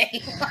happening?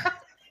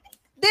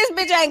 This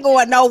bitch ain't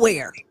going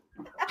nowhere.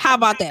 How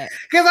about that?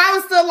 Because I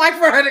would still like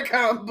for her to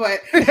come, but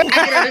I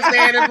can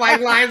understand if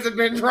like lines have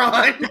been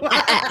drawn.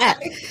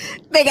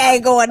 Nigga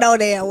ain't going no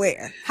damn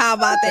where. How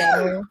about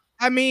that?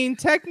 I mean,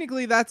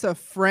 technically, that's a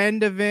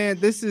friend event.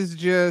 This is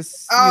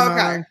just, Oh, you know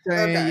okay, what I'm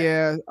saying? okay.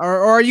 Yeah.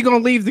 Or are you gonna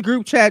leave the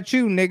group chat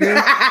too, nigga?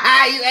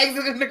 You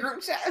exited the group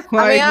chat. I mean, I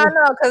Like, don't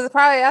know, because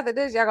probably after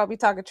this, y'all gonna be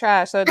talking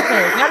trash. So it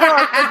depends. Y'all know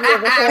I'm sick of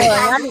it before, and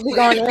y'all just be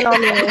going in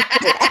on me and shit.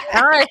 I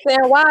don't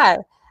understand why.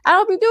 I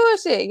don't be doing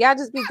shit. Y'all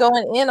just be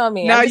going in on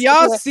me. now I'm just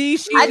y'all sitting see,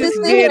 she I just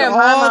just sit here did and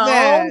mind all my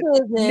that. own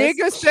business.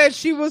 Nigga said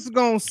she was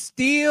gonna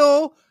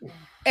steal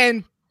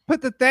and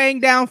put the thing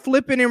down,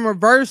 flip it and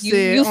reverse You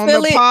it on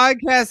feel the it?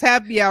 podcast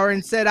happy hour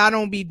and said I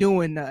don't be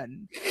doing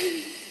nothing.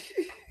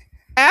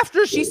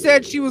 after she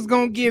said she was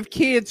gonna give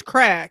kids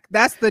crack.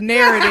 That's the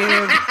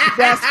narrative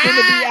that's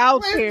gonna be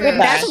out there.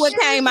 That's what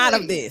came out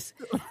of this.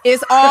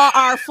 It's all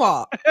our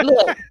fault.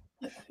 Look,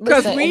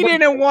 Because listen, we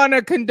didn't want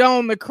to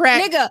condone the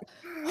crack Nigga,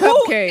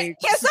 cupcakes.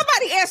 can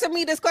somebody answer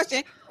me this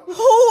question?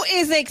 Who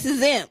is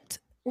exempt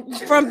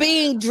from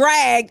being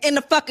dragged in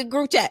the fucking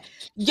group chat?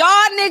 Y'all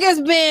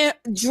niggas been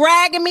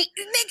dragging me.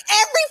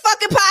 Every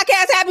fucking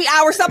podcast happy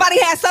hour,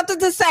 somebody has something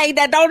to say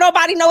that don't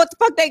nobody know what the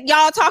fuck that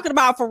y'all talking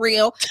about for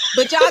real.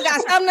 But y'all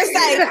got something to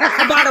say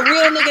about a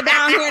real nigga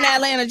down here in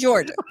Atlanta,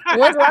 Georgia.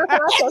 when's the last time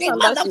I said Every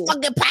something about you?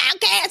 motherfucking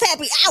podcast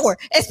happy hour.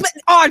 It's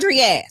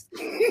Audrey ass.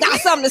 Got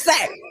something to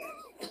say.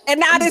 And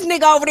now this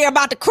nigga over there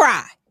about to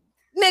cry.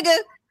 Nigga,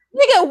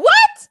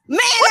 what? man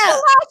What's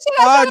up. the last shit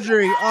I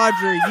said?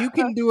 Audrey, you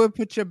can do it.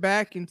 Put your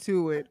back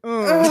into it.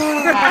 I'm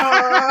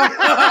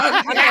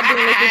not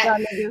doing this with y'all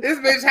niggas. This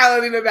bitch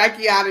howling in the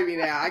backyard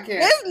now. I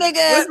can't. This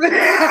nigga,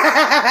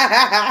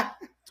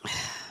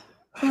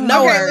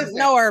 no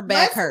her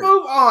back Let's hurt.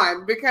 move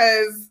on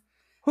because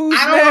Who's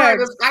I don't want her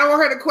next? to. I don't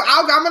want her to quit.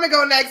 I'm gonna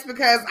go next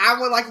because I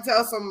would like to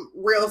tell some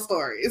real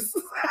stories.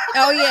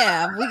 Oh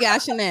yeah, we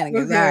got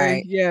shenanigans. Okay, All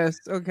right, yes,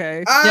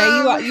 okay.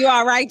 Jay, you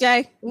all right,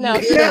 Jay? No, I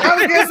was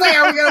gonna say,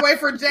 are we gonna wait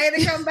for Jay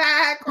to come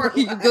back or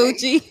You what?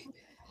 Gucci?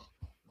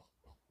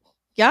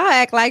 Y'all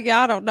act like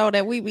y'all don't know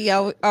that we be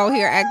out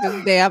here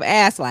acting damn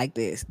ass like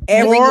this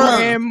every More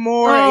month. and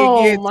more,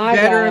 Oh, it gets my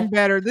better God. and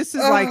better. This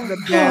is like the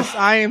best.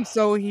 I am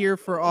so here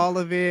for all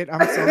of it. I'm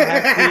so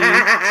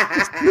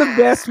happy. It's the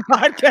best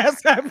podcast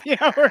happy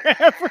hour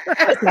ever.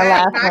 That's my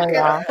last one,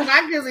 y'all.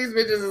 Not because these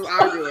bitches is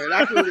arguing.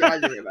 Not because we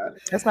arguing. Though.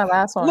 That's my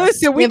last one.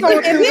 Listen, we If- go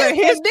if through this- the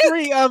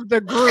history of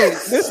the group.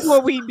 This is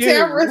what we do.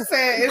 Tamara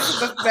said it's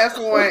the best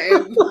one,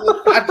 and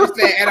I just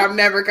said, and I'm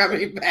never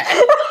coming back.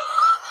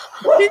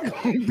 She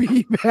gonna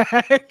be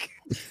back.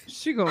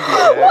 She gonna be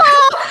back.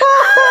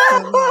 I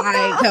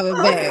ain't coming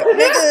back,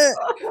 nigga.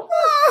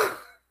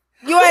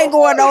 You ain't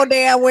going no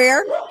damn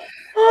where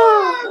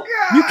Oh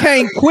god! You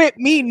can't quit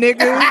me, nigga.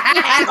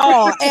 at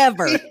all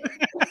ever.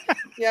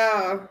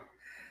 Yeah.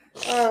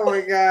 Oh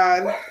my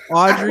god.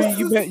 Audrey,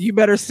 you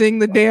better sing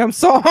the damn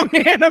song,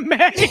 Anime.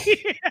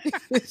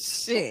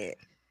 Shit.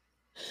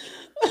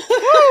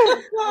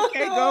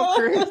 Okay, go,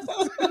 Chris.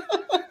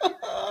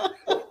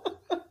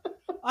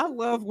 I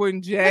love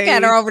when Jay. Look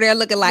at her over there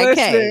looking like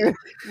Kay.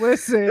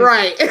 Listen.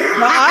 Right. But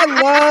I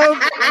love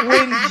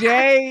when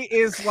Jay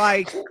is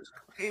like,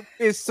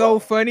 it's so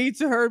funny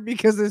to her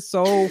because it's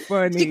so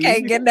funny. She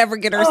can't never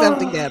get herself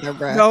together,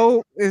 bro.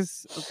 No,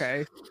 it's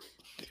okay.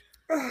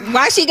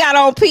 Why she got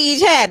on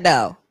Peach hat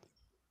though?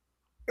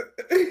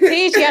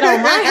 Peach got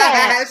on my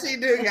hat. She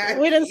do, guys.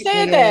 We done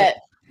said Yeah. that.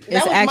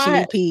 It's was actually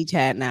my- Peach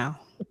hat now.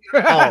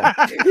 Oh,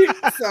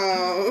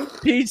 So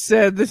Peach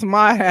said, "This is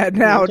my hat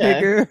now, Okay.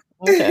 nigga."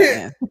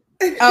 okay.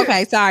 Yeah.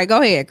 Okay, sorry.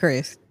 Go ahead,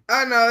 Chris.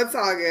 oh no, it's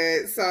all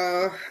good. So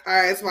all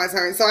right, it's my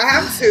turn. So I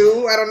have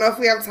two. I don't know if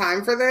we have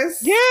time for this.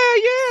 Yeah,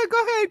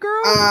 go ahead,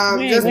 girl.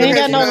 Just we ain't because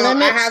got no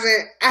limits.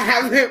 I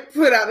haven't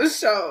put out a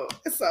show.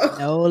 So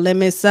No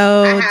limit I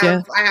soldier.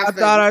 have I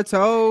thought I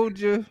told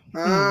you.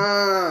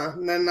 no.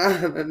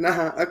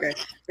 Okay.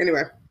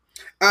 Anyway.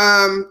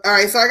 All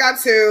right, so I got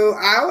two.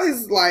 I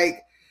always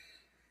like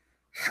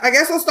I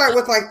guess I'll start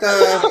with like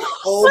the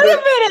older. Wait a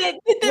minute.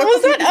 What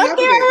Was the that fuck is up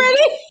there happening?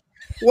 already?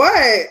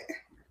 What?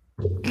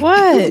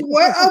 What?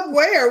 What up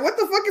where? What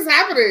the fuck is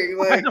happening?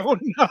 I Like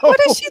don't know. What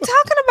is she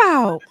talking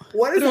about?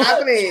 what is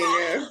happening?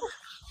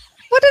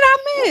 What did I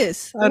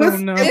miss? I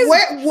don't know.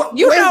 What,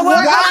 You know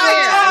what?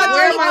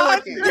 Where am I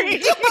looking?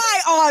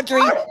 Goodbye,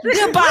 Audrey.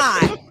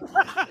 Goodbye.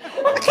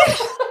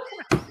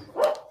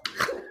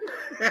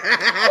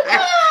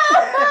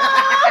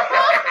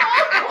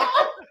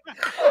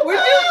 Would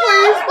you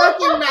please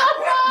fucking not?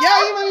 Yo,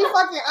 you made me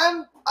fucking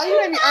you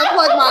made me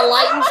unplug my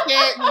light and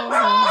shit.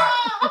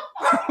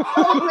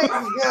 Oh my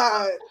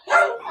god!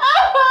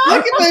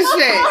 Look at this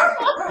shit.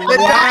 The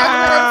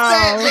dogs are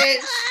upset,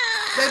 bitch.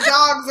 The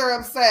dogs are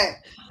upset.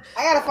 I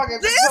gotta fucking.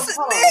 This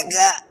hold on.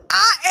 nigga,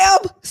 I am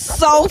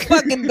so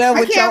fucking done I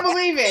with can't you.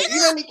 believe it.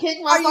 You made me kick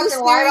my Are you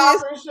fucking light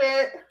off and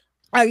shit.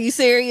 Are you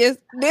serious?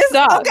 This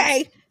Dog.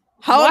 okay.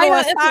 Hold Why on.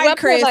 not Sorry,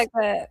 interrupt her Chris. like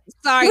that?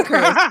 Sorry,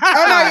 Chris. Oh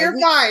no, Sorry. you're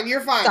fine.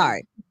 You're fine.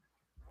 Sorry.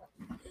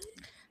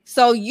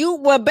 So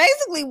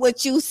basically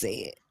what you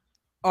said,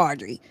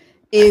 Audrey,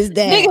 is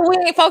that Nigga, we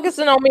ain't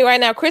focusing on me right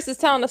now. Chris is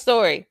telling the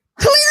story.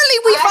 clearly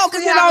we I actually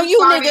focusing on haven't you,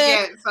 started nigga.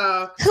 yet,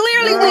 so.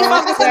 Clearly we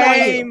focusing on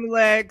you. Same,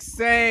 Lex.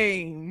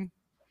 Same.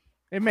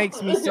 It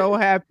makes me so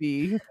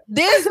happy.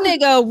 This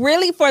nigga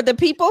really, for the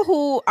people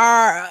who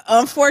are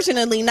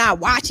unfortunately not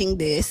watching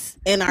this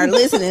and are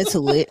listening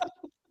to it,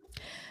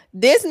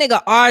 this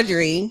nigga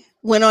Audrey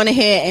went on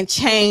ahead and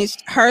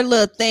changed her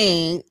little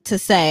thing to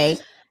say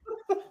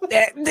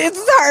that this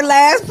is her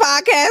last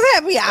podcast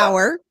happy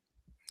hour,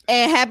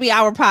 and happy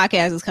hour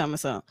podcast is coming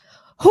soon.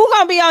 Who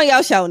gonna be on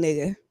your show,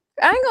 nigga?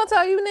 I ain't gonna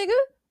tell you, nigga.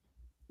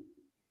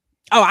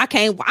 Oh, I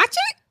can't watch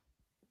it.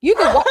 You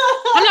can.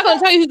 I'm not gonna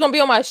tell you who's gonna be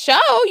on my show.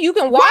 You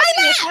can watch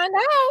it and find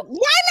out.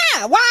 Why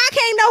not? Why I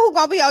can't know who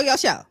gonna be on your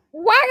show?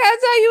 Why I gotta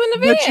tell you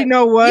in advance? But you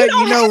know what?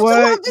 don't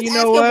have to. I'm just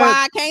asking why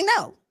I can't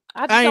know.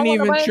 just I don't ain't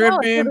want even nobody to know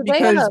tripping until the day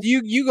because of.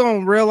 you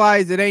gonna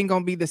realize it ain't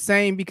gonna be the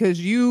same because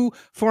you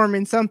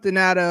forming something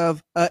out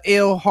of a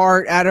ill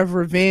heart, out of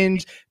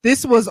revenge.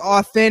 This was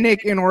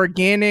authentic and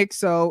organic,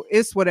 so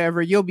it's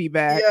whatever. You'll be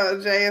back.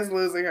 Yo, Jay is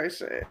losing her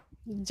shit.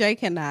 Jay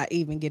cannot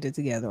even get it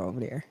together over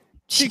there.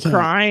 She can't.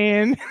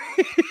 crying.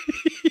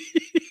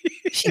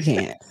 She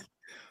can't.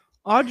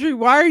 Audrey,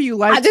 why are you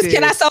like I just this?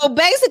 cannot. So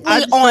basically, I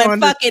just don't on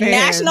fucking understand.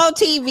 national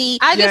TV,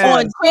 I just Yes.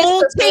 want Chris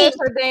to finish Juneteenth.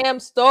 her damn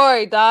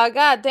story, dog.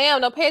 God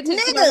damn, don't pay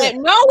attention to my Nigga.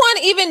 name. No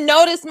one even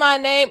noticed my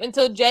name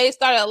until Jay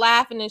started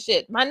laughing and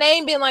shit. My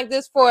name been like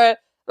this for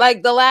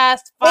like the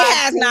last 5 It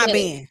has 10 not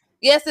minutes. been.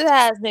 Yes, it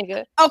has,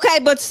 nigga. Okay,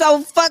 but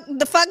so fuck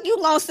you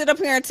gonna sit up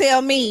here and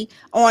tell me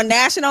on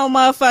national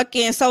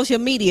motherfucking social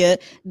media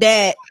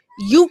that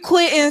you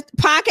quitting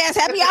podcast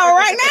happy hour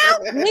right now?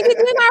 Nigga,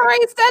 didn't I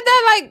already said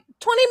that like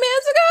 20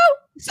 minutes ago?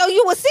 So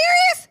you were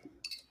serious?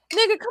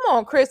 Nigga, come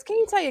on, Chris. Can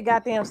you tell your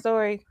goddamn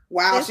story?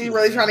 Wow, This she's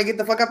really trying to get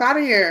the fuck up out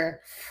of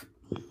here.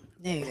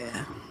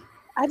 Nigga.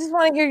 I just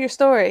want to hear your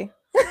story.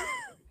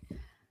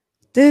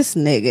 This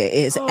nigga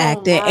is Oh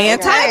acting my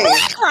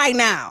anti-black right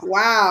now.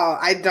 Wow,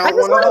 I I don't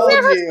just want to want to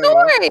hear hold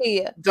her you.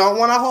 story. Don't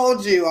want to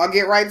hold you. I'll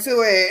get right to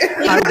it.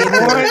 I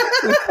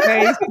want to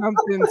say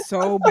something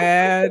so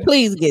bad.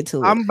 Please get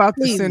to it. I'm about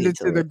to Please send get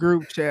it to the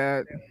group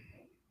chat.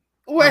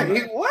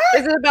 Wait, what?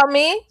 Is it about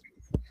me?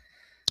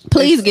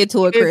 Please get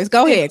to it, Chris.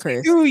 Go ahead, It's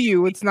Chris. to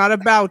you. It's not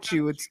about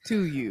you. It's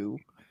to you.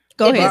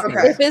 Go If ahead. it's-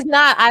 Chris. If it's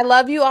not, I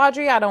love you,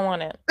 Audrey. I don't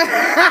want it.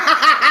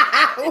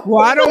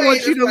 Well, I don't Wait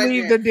want you a to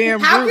leave the second. damn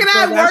How group, can so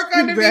I that's work too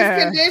under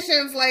bad. these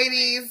conditions,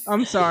 ladies?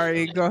 I'm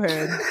sorry. Go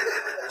ahead.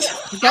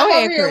 Go I'm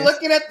ahead, over here Chris.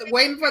 looking at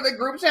waiting for the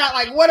group chat.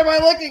 Like, what am I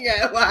looking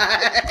at?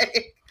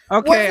 Like,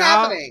 Okay, what's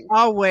happening?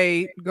 I'll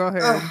wait. Go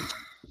ahead.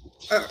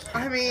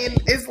 I mean,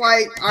 it's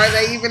like, are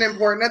they even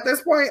important at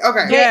this point?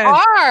 Okay. They Yes.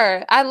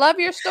 are. I love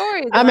your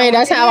stories. I and mean,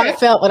 want that's to how hear I it.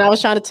 felt when I was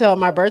trying to tell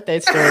my birthday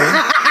story.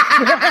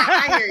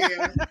 I hear you.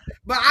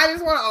 But I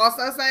just want to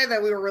also say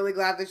that we were really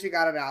glad that you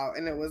got it out,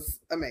 and it was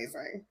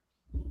amazing.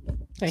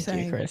 Thank Same.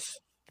 you, Chris.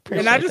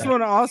 And I Appreciate just that.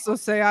 want to also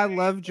say I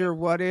loved your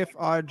what if,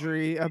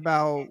 Audrey,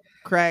 about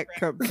crack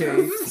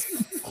cupcakes.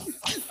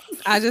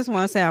 I just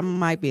want to say I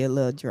might be a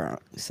little drunk.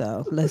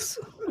 So let's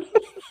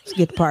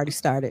get the party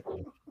started.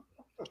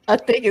 I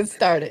think it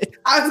started.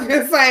 I was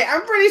gonna say,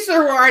 I'm pretty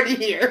sure we're already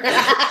here.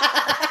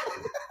 I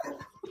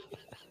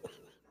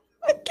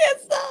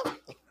can't stop.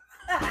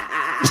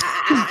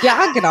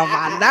 Y'all get on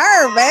my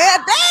nerve, man.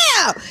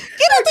 Damn. Get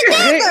it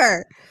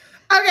together.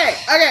 Okay.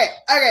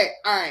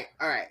 All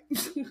right.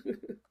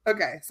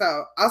 Okay,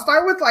 so I'll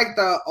start with like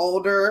the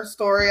older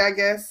story, I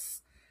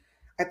guess.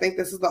 I think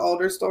this is the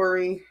older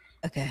story.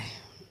 Okay.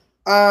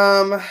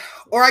 No,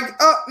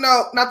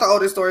 not the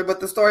older story, but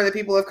the story that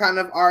people have kind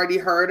of already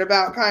heard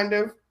about, kind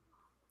of.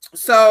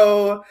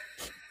 So,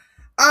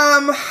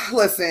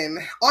 listen,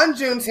 on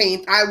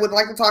Juneteenth, I would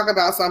like to talk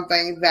about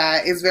something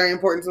that is very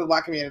important to the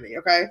Black community,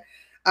 okay?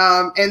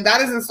 And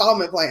that is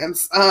installment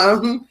plans.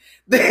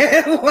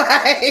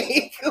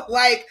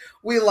 Like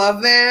we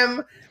love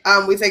them.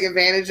 We take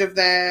advantage of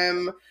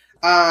them.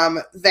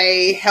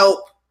 They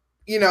help,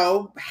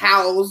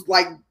 house,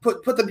 like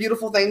put the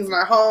beautiful things in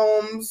our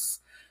homes.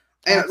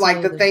 And like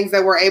the Absolutely. things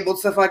that we're able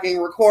to fucking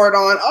record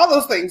on, all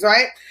those things,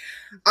 right?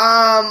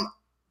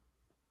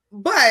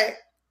 But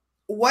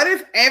what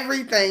if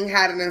everything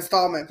had an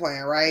installment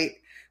plan, right?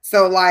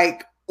 So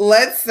like,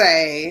 let's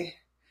say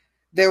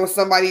there was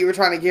somebody you were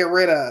trying to get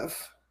rid of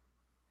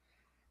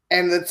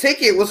and the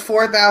ticket was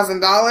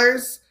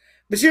 $4,000,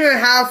 but you didn't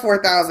have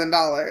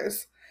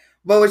 $4,000.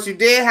 But what you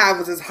did have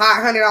was this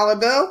hot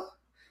 $100 bill.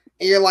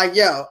 And you're like,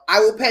 yo,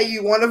 I will pay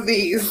you one of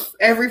these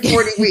every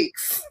 40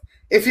 weeks.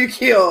 If you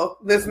kill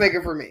this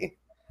nigga for me.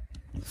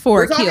 For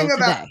We're a kill talking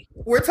about- today.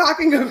 We're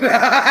talking about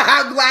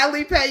I'll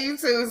gladly pay you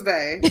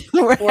Tuesday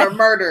for a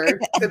murder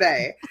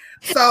today.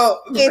 So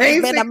It's been a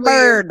basically,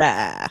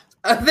 murder.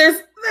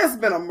 there's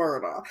been a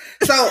murder.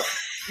 So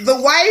the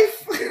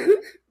wife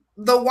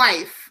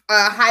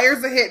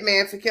hires a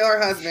hitman to kill her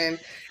husband,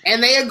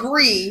 and they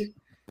agree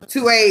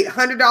to a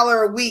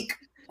 $100 a week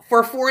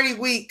for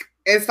 40-week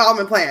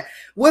installment plan.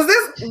 Was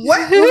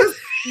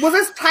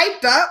this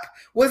typed up?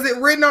 Was it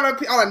written on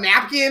a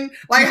napkin?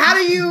 Like, how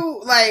do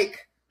you like?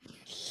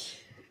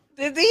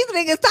 Did these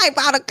niggas type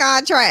out a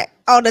contract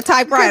on the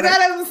typewriter? That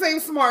doesn't seem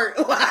smart.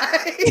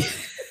 Like,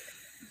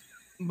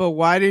 But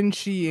why didn't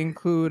she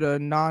include a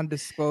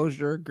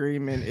non-disclosure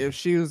agreement if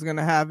she was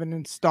gonna have an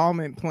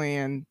installment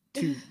plan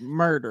to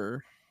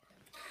murder?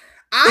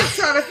 I'm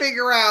trying to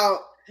figure out.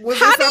 Was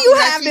How this do something you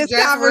that have she this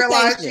just realized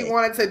she conversation?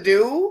 wanted to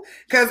do?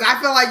 Because I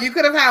feel like you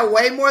could have had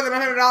way more than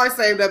 $100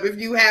 saved up if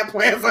you had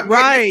plans on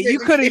Right, getting you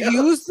could have killed.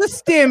 used the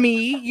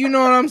stimmy. You know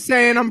what I'm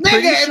saying? I'm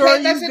pretty Nigga, and sure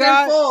paid that you shit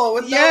got. in full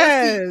with no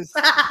Yes. receipts.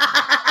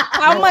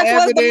 How much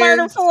was the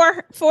murder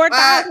for?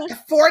 4,000?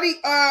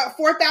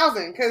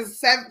 4,000 because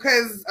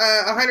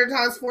 100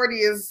 times 40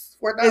 is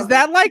 4,000. Is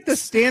that like the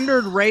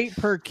standard rate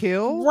per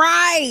kill?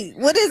 Right.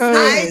 What is 'Cause,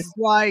 this?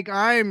 like,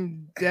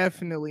 I'm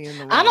definitely in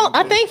the wrong.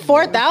 I think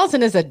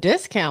 4,000 is a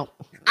discount.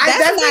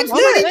 That's not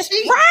good.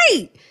 Cheap.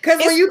 Right. Because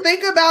when you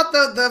think about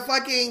the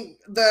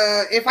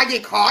if I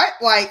get caught,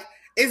 like,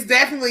 it's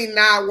definitely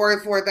not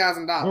worth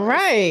 $4,000.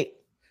 Right.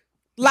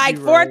 Like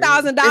You're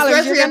 $4,000,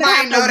 Especially you're if gonna I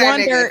have know to that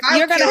wonder. nigga. If I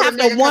You're gonna kill have a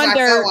to nigga 'cause I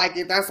wonder. felt like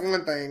it. That's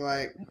one thing.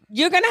 Like,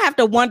 You're gonna have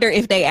to wonder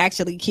if they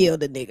actually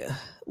killed the nigga.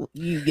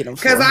 You get them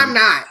because I'm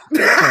not.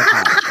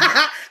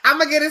 I'm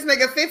gonna get this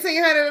nigga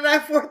 1,500 of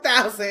that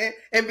 4,000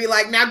 and be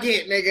like, now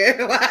get,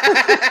 nigga.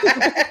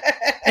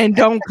 And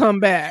don't come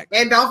back.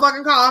 And don't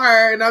fucking call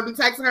her and don't be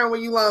texting her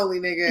when you lonely,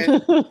 nigga.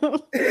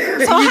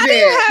 So how do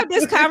you have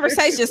this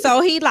conversation?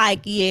 So he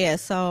like, yeah,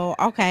 so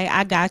okay,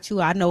 I got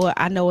you. I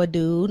know a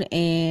dude,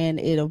 and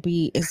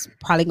it's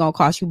probably gonna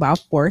cost you about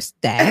 4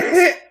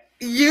 stacks.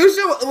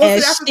 Usually,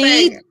 And that's the she-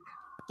 thing.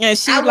 And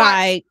she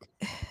like,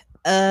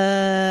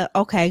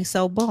 okay,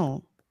 so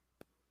boom.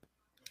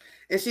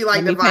 And she like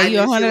Let me divided pay you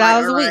it. She $100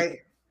 like, a week. alright,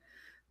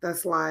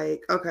 that's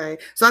like, okay.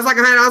 So that's like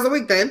 $100 a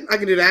week then. I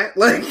can do that.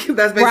 Like,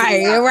 that's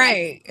basically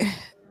Right. So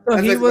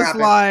That's he basically was what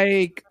happened.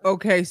 like,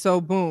 okay, so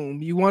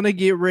boom, you want to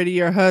get rid of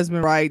your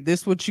husband, right?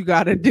 This what you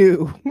got to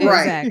do. Right.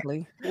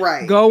 Exactly.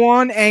 Right. Go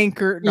on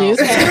Anchor. No. Use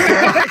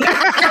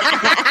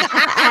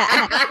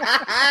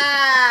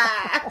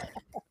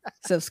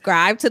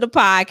Subscribe to the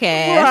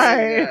podcast.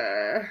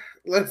 Right.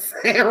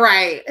 Listen,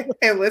 right.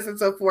 And listen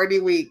to 40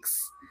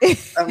 weeks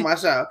of my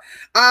show.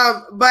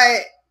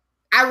 But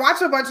I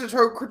watch a bunch of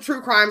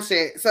true crime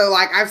shit. So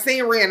like I've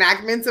seen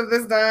reenactments of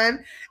this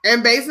done.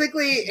 And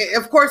basically,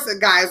 of course,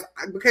 guys,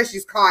 because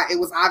she's caught, it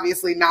was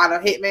obviously not a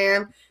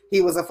hitman.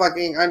 He was a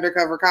fucking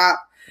undercover cop.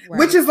 Right.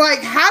 Which is like,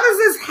 how does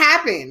this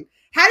happen?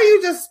 How do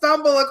you just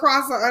stumble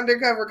across an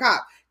undercover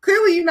cop?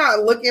 Clearly you're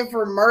not looking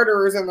for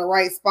murderers in the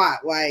right spot.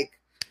 Like,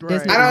 Right.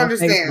 I don't on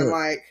understand. Facebook.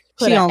 Like,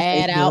 Put She an on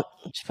ad Facebook. out.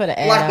 She put an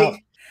ad out.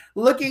 like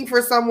looking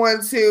for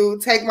someone to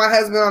take my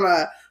husband on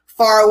a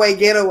faraway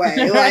getaway,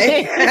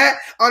 like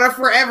on a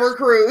forever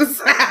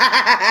cruise.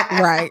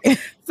 Right.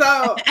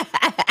 So,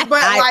 but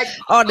like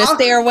on the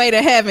stairway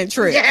to heaven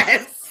trip.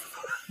 yes,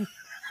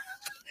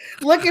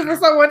 looking for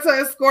someone to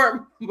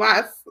escort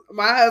my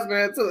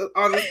husband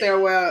on the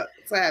stairwell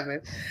to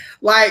heaven.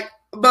 Like,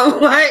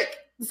 but like.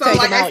 So Take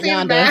like him I out see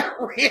yonder. mad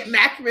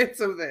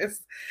reenactments of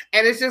this,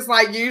 and it's just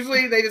like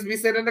usually they just be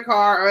sitting in the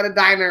car or in a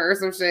diner or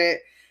some shit,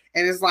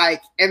 and it's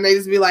like, and they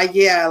just be like,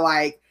 yeah,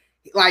 like,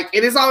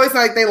 it is always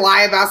like they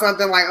lie about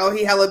something like, oh,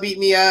 he hella beat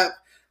me up,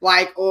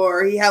 like,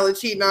 or he hella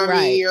cheating on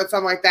me or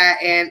something like that,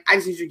 and I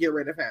just need you to get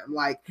rid of him.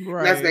 Like,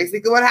 Right. that's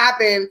basically what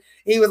happened.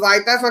 He was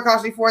like, that's what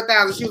cost me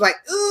 4,000. She was like,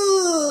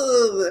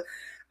 ooh,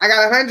 I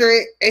got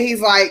 100, and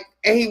he's like.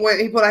 And he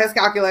put out his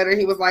calculator.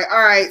 He was like, all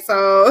right,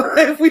 so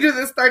if we do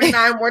this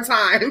 39 more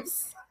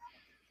times.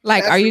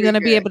 Like, That's are you really going to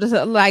be good. able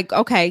to, like,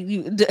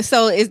 okay,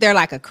 so is there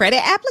like a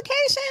credit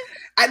application?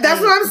 That's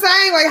what I'm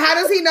saying. Like, how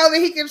does he know that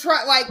he can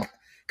try, like,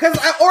 because,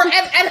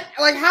 and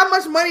like, how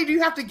much money do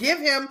you have to give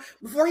him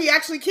before he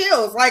actually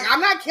kills? Like,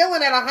 I'm not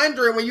killing at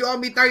 100 when you owe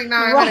me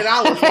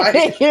 $3,900.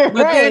 Like, You're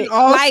But then right.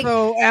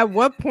 also, at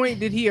what point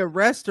did he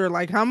arrest her?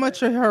 Like, how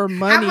much of her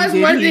money much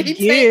did money he did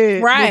he get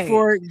take? Right.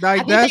 before?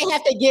 Like, I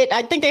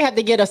think they have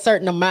to get a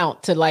certain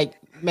amount to like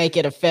make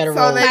it a federal.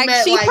 So they Like,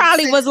 met, she like,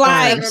 probably 6 was or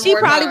like, 7 she more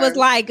probably was times.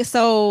 like,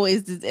 so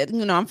is this,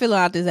 I'm filling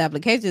out this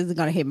application. Is it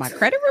going to hit my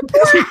credit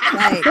report?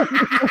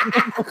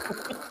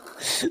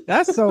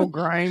 that's so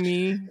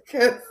grimy.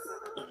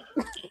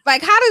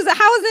 Like how is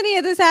any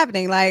of this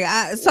happening? Like,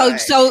 so Right.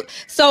 so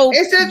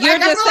It's just, you're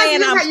like, I just feel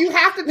saying like you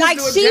have to just like,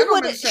 do a she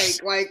gentleman would-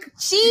 shake. Like,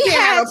 she you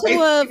can't had have to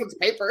have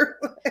paper.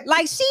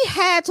 like she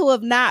had to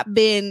have not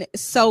been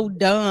so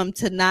dumb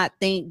to not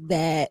think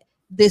that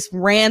this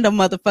random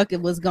motherfucker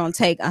was gonna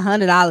take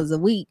 $100 a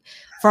week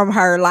from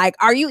her. Like,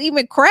 are you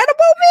even credible,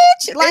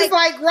 bitch? Like, It's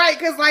like, right,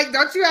 because like,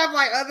 don't you have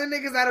like other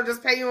niggas that'll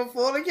just pay you in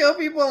full to kill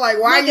people?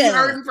 Like, why are you Nigga,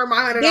 hurting for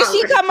my $100? did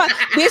she come up?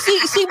 Did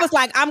she was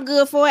like, I'm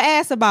good for an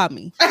ass about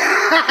me.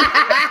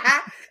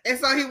 And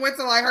so he went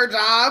to like her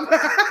job.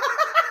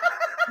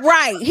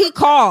 Right. He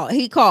called.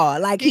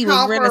 Like he was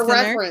called for a reticent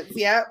her. reference.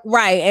 Yep.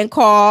 Right. And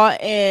called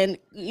and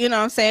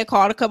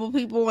called a couple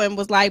people and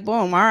was like,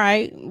 boom, all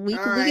right, we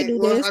can do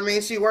Well, this. I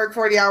mean, she worked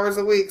 40 hours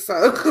a week,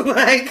 so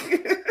like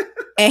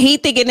And he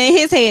thinking in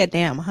his head,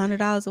 damn,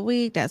 $100 a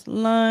week, that's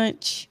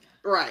lunch.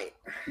 right.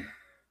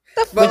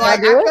 The But fuck? like,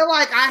 I feel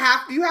like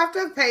you have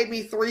to pay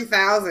me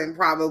 $3,000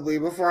 probably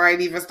before I'd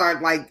even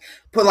start like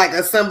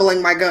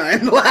assembling my gun.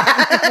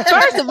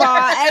 First of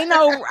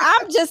all,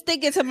 I'm just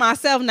thinking to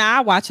myself, now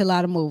I watch a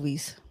lot of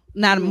movies.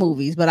 Not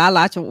movies, but I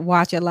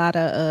watch a lot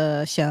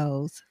of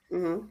shows.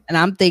 Mhm. And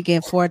I'm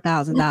thinking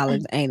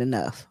 $4,000 ain't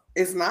enough.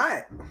 It's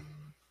not.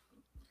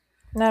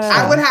 Not at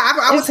I all.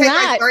 would take It's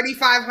not. like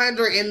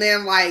 $3,500 and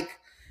then like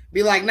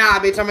be like, nah,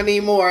 bitch, I'm gonna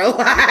need more.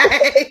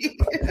 Like,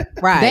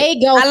 Right. They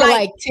go for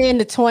like 10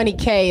 to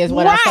 20K is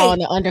what I saw in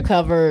the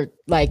undercover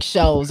like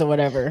shows or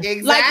whatever.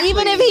 exactly. Like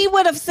even if he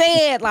would have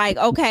said like,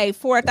 okay,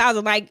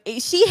 4,000, like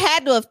she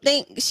had to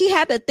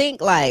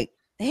think like,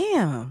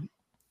 damn,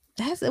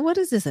 what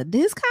is this, a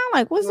discount?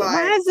 Like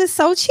why is this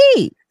so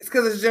cheap? It's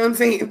because it's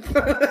Juneteenth.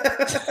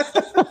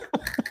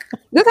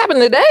 This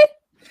happened today?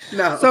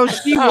 No. So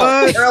she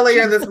was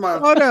earlier this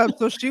month. Hold up.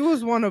 So she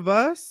was one of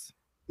us?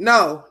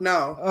 No.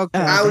 Okay.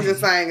 I was just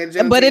saying a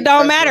Juneteenth But it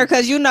don't special. matter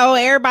because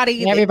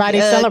everybody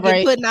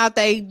celebrate. putting out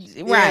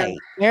right.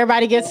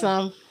 Everybody gets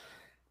some.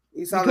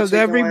 You saw Because the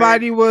chicken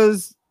everybody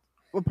was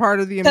a part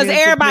of the because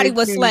everybody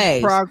was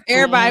Emancipation slaves.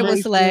 Everybody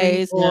was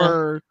Proclamation, slaves.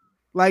 or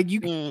like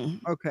you.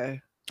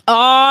 Okay.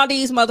 All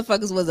these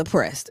motherfuckers was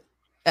oppressed.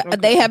 Okay.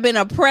 They have been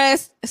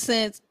oppressed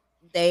since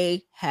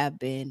they have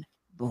been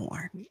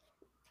born.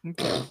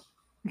 Okay.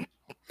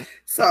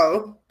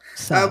 So,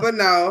 but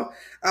no,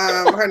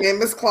 her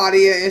name is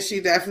Claudia, and she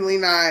definitely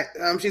not.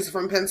 She's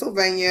from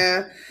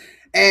Pennsylvania,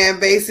 and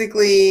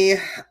basically,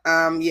 yeah,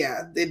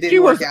 it didn't. She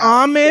work was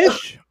out.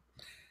 Amish.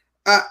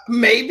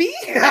 Maybe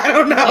I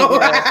don't know.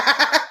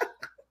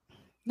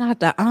 Not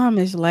the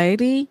Amish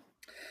lady.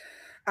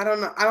 I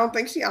don't know. I don't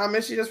think she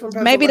Amish. She's just from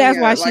Pennsylvania. Maybe that's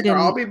why she like, didn't.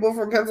 Are all people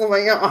from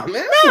Pennsylvania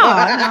Amish?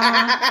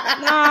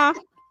 No,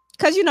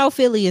 because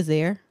Philly is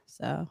there.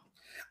 So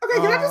okay,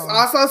 can I just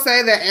also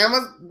say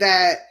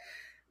that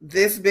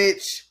this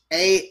bitch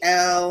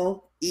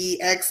Alexa,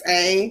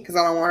 because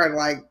I don't want her to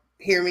like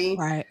hear me.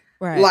 Right.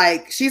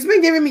 Like she's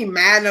been giving me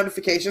mad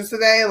notifications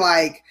today,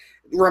 like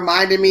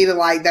reminding me to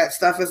like that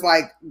stuff is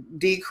like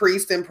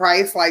decreased in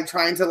price, like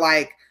trying to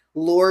like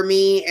lure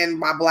me and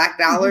my black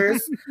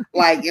dollars,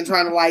 like and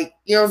trying to like,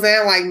 you know what I'm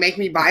saying, like make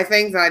me buy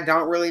things that I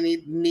don't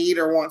really need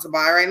or want to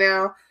buy right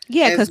now.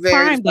 Yeah, because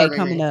Prime Day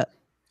coming up.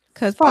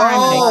 Because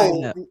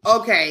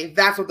okay,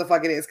 that's what the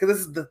fuck it is. Because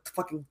this is the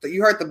fucking,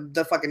 you heard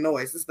the fucking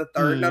noise. This is the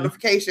third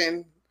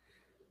notification,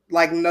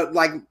 like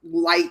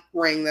light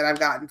ring that I've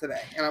gotten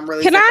today, and I'm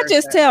really. Can I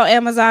just tell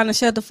Amazon to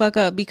shut the fuck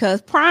up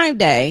because Prime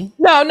Day?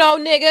 No,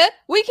 nigga,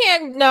 we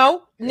can't.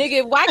 No,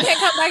 nigga, if I can't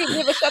come back and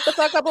give a shut the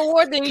fuck up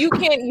award, then you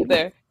can't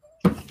either.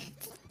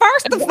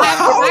 First of all,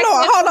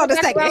 hold on a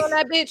second. On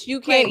that bitch,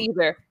 you can't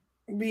either.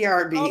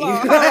 BRB.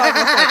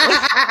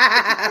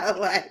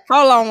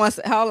 Hold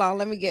on.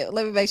 Let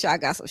me make sure I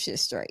got some shit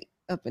straight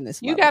up in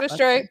this. You got it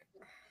straight.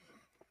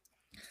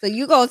 So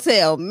you gonna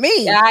tell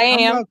me? Yeah, I am.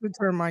 I'm about to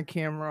turn my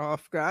camera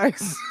off,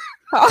 guys.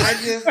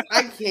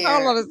 I can't.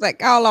 Hold on a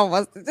second. Hold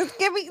on. Just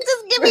give me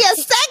a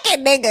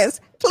second, niggas,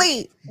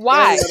 please.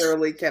 Why? I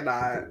literally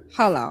cannot.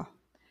 Hold on.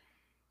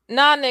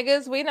 Nah,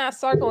 niggas, we not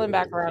circling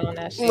back around on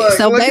that shit. Look,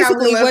 so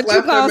basically, what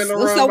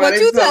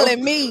you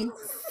telling me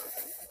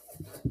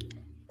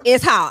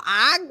is how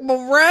I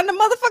will run the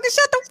motherfucking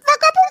shut the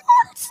fuck up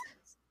awards?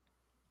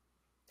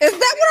 Is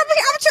that what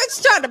I'm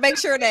just trying to make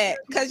sure that,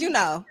 because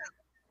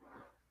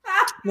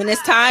when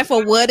it's time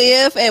for What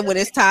If and when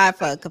it's time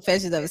for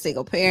Confessions of a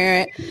Single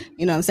Parent,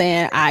 you know what I'm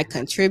saying? I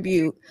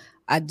contribute.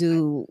 I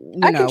do,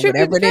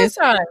 whatever it is.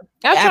 I'm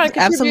trying to contribute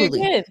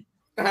absolutely. Again.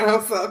 I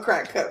don't sell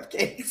crack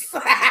cupcakes.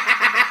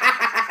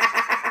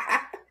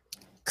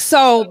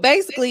 So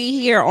basically,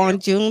 here on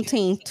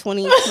Juneteenth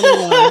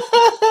 2021,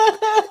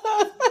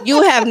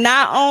 you have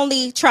not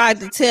only tried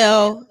to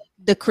tell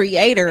the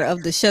creator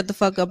of the Shut the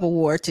Fuck Up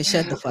Award to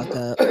shut the fuck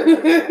up,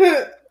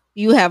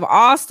 you have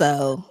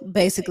also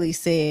basically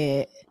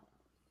said,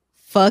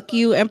 fuck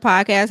you and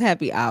Podcast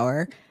Happy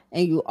Hour.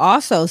 And you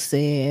also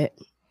said,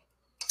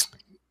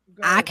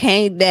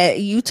 that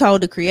you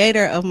told the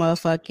creator of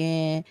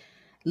motherfucking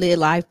Live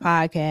Life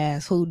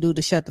Podcast, who do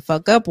the Shut the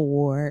Fuck Up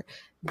Award,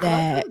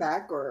 that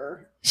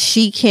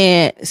she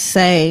can't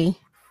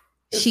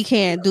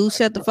do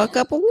Shut the Fuck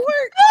Up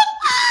Award.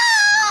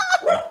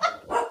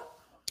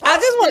 I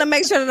just want to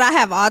make sure that I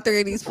have all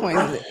three of these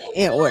points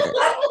in order.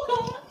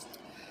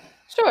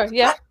 Sure,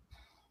 yeah.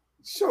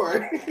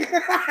 Sure.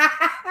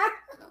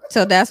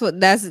 So this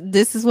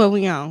is what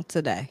we on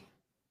today.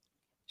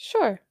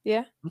 Sure,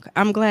 yeah. Okay.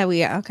 I'm glad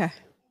we are. Okay.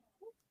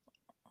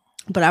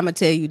 But I'm gonna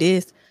tell you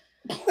this.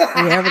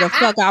 Whoever the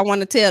fuck I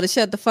want to tell to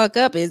shut the fuck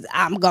up is,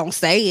 I'm gonna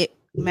say it.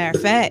 Matter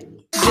of fact.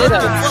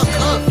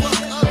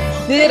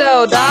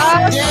 Ditto,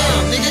 dog.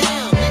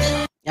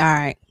 All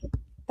right.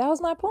 That was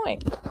my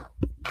point.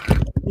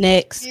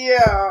 Next.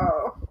 Yeah.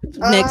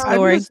 Next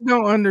story. I just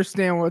don't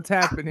understand what's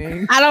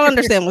happening. I don't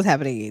understand what's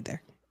happening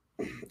either.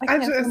 I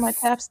can't feel my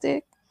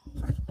chapstick.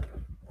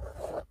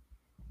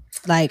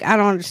 Like, I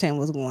don't understand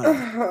what's going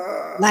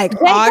on. Like,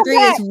 Audrey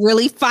is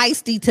really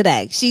feisty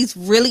today. She's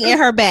really in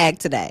her bag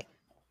today.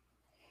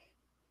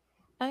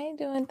 I ain't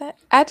doing that.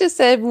 I just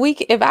said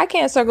if I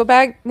can't circle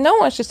back, no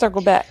one should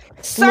circle back.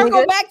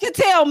 Circle back to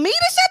tell me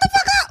to shut the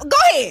fuck up? Go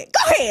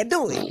ahead,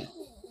 do it.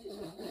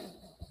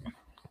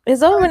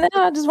 It's over now.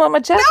 I just want my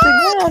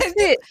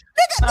chapstick.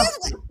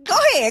 Go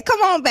ahead.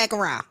 Come on back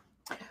around.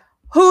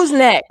 Who's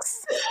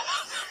next?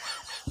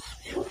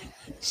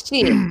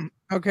 Shit.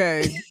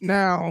 Okay,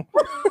 now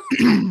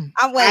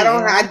I'm waiting.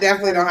 I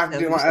definitely don't have to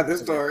do my other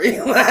story.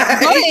 Go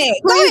ahead.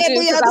 Go ahead.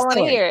 Do your I other want to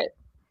story. hear it.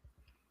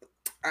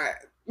 All right.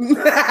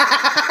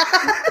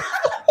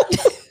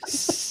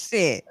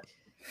 Shit.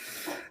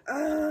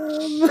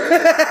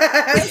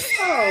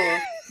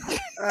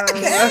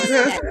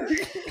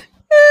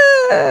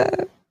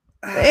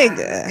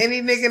 Nigga.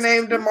 Any nigga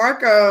named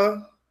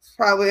DeMarco is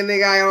probably a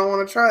nigga I don't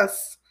want to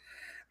trust.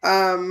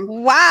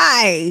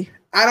 Why?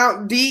 I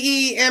don't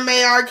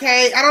DEMARK.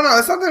 I don't know.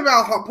 It's something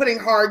about putting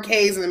hard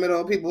K's in the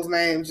middle of people's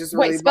names just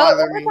really Wait, spell it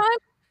bother one me. more time.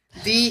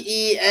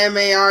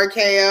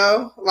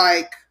 DEMARKO.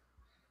 Like,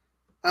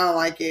 I don't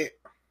like it.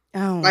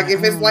 Like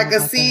if it's like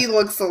a C,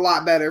 looks a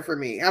lot better for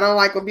me. I don't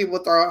like when people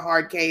throw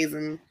hard K's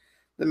in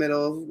the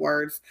middle of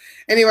words.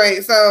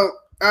 Anyway, so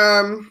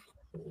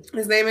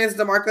his name is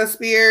DeMarco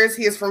Spears.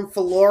 He is from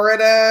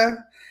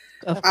Florida.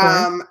 Of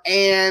course.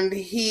 And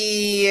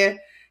he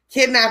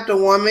kidnapped a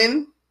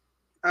woman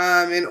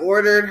and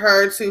ordered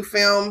her to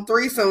film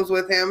threesomes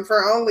with him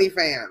for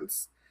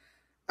OnlyFans.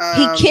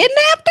 He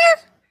kidnapped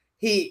her?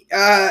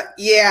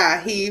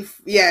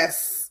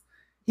 Yes.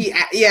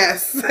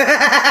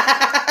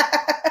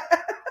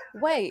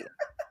 Wait,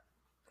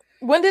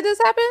 when did this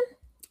happen?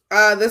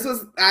 This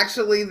was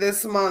actually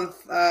this month.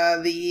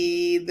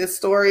 This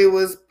story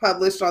was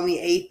published on the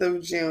 8th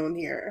of June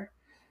here.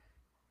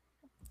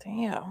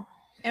 Damn.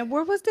 And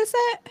where was this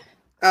at?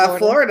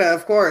 Florida,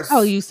 of course.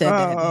 Oh, you said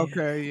that. Oh,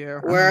 okay, yeah.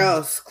 Where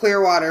else?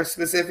 Clearwater,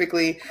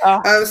 specifically.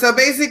 Oh. So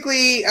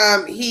basically,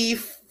 he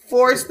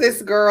forced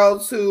this girl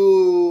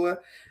to,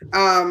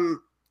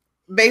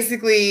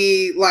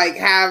 basically like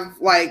have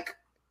like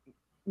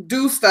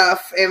do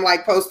stuff and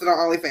like post it on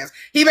OnlyFans.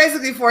 He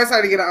basically forced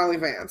her to get on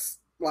OnlyFans.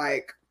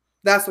 Like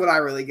that's what I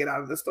really get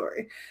out of the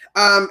story.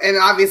 And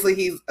obviously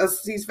he's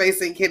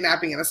facing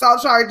kidnapping and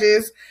assault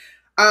charges.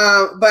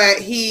 But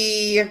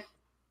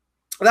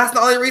that's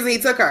the only reason he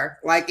took her.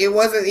 Like, it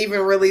wasn't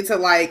even really to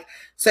like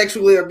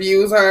sexually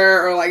abuse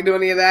her or like do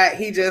any of that.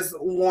 He just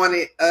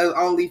wanted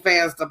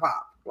OnlyFans to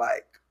pop.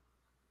 Like,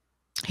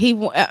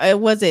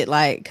 Was it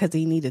like because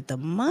he needed the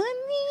money,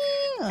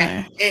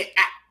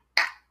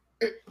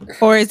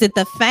 or is it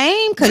the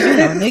fame? Because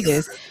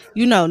niggas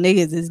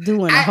is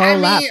doing a whole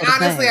lot. For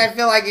honestly, fame. I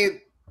feel like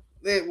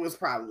it was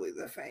probably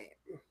the fame.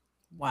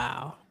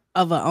 Wow,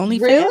 of an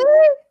OnlyFans.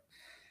 Really?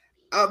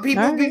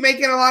 People be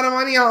making a lot of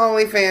money on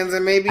OnlyFans,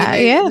 and maybe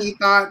he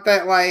thought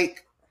that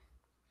like.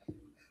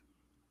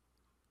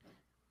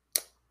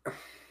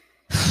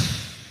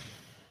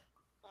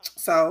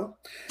 So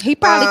he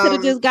probably could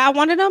have just got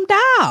one of them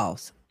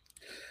dolls.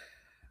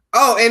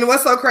 Oh, and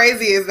what's so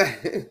crazy is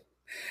that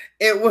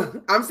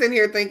I'm sitting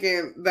here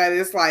thinking that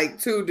it's like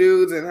two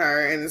dudes and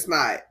her, and it's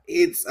not.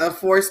 It's a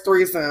forced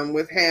threesome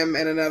with him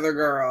and another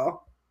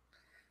girl.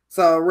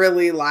 So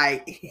really,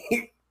 like,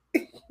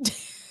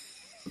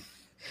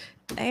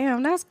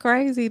 damn, that's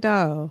crazy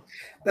though.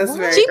 That's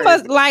very. He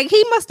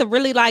crazy. must have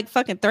really like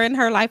fucking threatened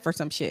her life or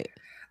some shit.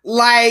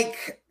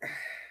 Like,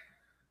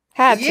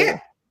 had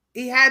to.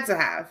 He had to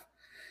have.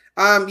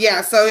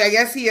 Yeah, so I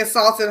guess he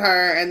assaulted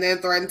her and then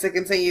threatened to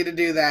continue to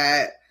do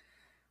that.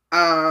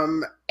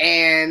 And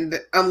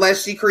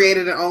unless she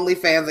created an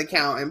OnlyFans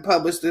account and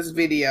published this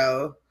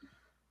video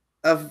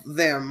of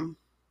them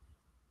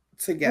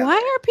together. Why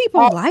are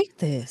people like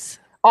this?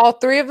 All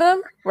three of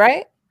them,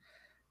 right?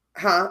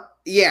 Huh?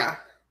 Yeah.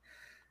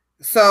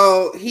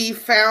 So he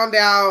found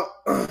out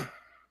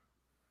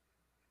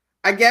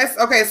I guess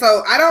okay,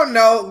 so I don't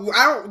know.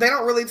 They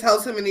don't really tell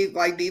too many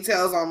like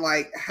details on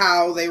like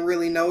how they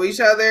really know each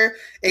other,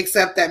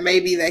 except that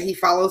maybe that he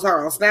follows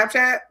her on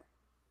Snapchat.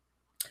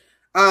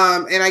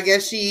 And I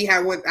guess she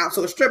had went out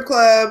to a strip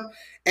club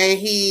and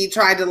he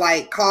tried to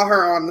like call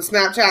her on the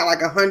Snapchat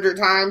like 100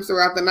 times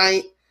throughout the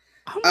night.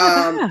 Oh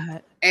my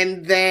God.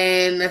 And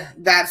then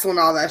that's when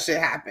all that shit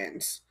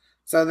happened.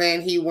 So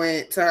then he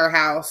went to her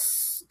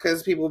house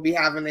because people be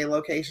having their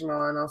location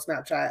on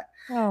Snapchat.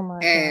 Oh my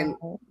and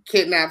God.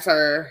 Kidnaps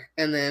her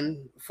and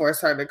then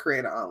forced her to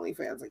create an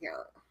OnlyFans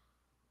account.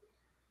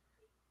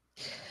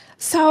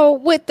 So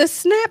with the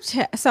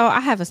Snapchat, so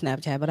I have a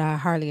Snapchat, but I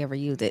hardly ever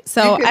use it.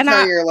 So you can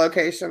turn your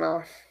location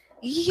off.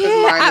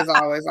 Yeah, mine is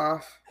always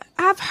off.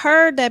 I've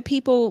heard that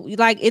people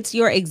like it's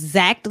your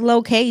exact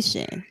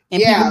location,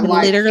 and people can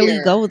like literally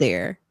go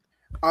there.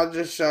 I'll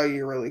just show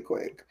you really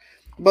quick.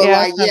 But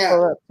like,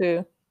 yeah.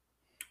 Too.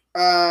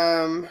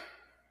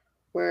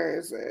 Where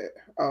is it?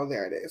 Oh,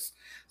 there it is.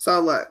 So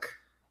look.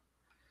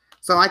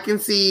 So I can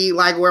see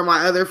like where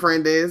my other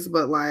friend is,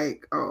 but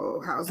like,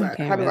 oh, how's that?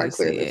 How do I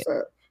clear this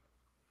up?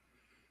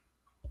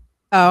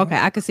 Oh, okay.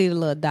 I can see the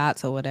little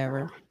dots or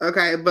whatever.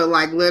 Okay, but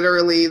like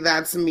literally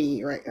that's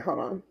me, right? Hold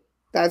on.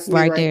 That's me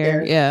right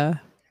there. Yeah.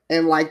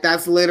 And like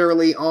that's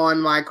literally on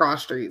my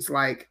cross streets,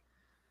 like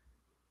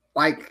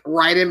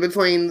right in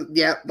between.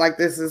 Yep, like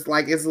this is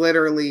like it's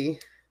literally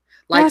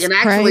like that's and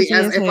actually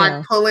as if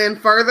I pull in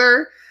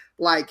further,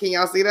 like can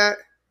y'all see that?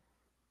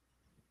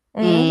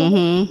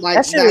 Mm-hmm. Like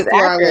that's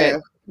where I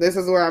live. This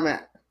is where I'm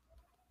at.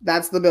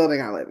 That's the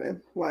building I live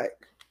in.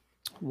 Like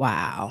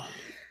wow.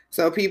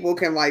 so people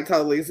can like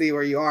totally see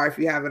where you are if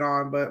you have it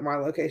on. But my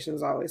location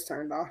is always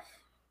turned off.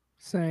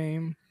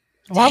 Same.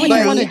 Why would But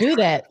you want to yeah. do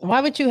that?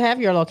 Why would you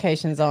have your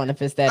locations on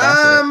if it's that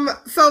accurate?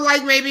 So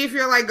like maybe if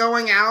you're like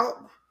going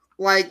out,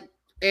 like,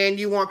 and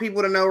you want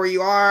people to know where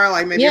you are,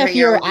 like maybe Yeah, hang if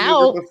you're out with a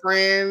out. group of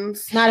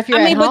friends. Not if you're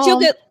I mean, at but you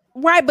home. could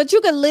but you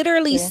could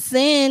literally Yeah.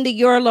 send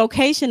your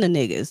location to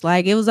niggas.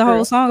 Like it was a whole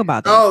True. song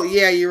about that. Oh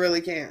yeah, you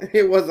really can.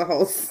 It was a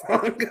whole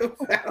song about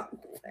that.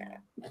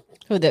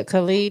 Who the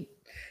Khalid?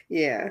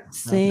 Yeah.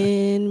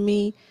 Send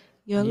me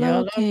your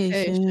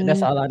location.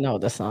 That's all I know.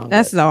 The song.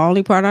 That's the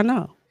only part I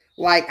know.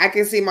 Like I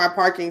can see my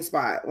parking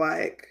spot.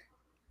 Like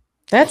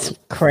That's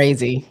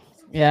crazy.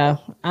 Yeah,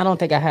 I don't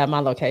think I have my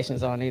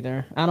locations on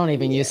either. I don't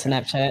even use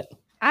Snapchat.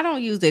 I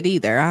don't use it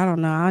either. I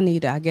don't know.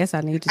 I guess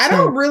I need to I change.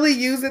 don't really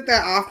use it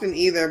that often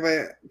either,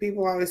 but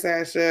people always say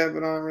I should,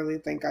 but I don't really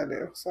think I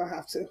do. So I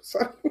have to. So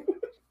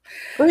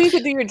Well, you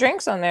could do your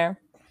drinks on there.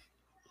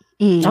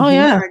 Mhm. Oh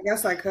yeah, yeah. I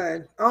guess I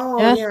could. Oh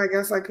Yeah. yeah, I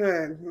guess I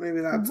could. Maybe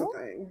that's a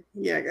thing.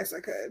 Yeah, I guess I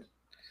could.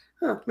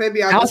 Huh,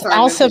 maybe I'll decide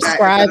I'll to do that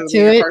subscribe instead of to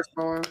being a it.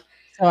 personal one.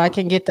 So I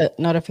can get the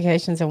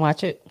notifications and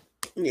watch it.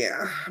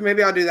 Yeah,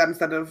 maybe I'll do that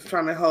instead of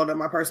trying to hold up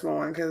my personal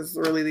one because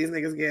really these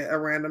niggas get a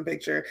random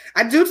picture.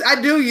 I do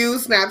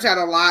use Snapchat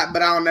a lot,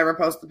 but I'll never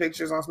post the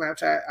pictures on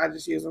Snapchat. I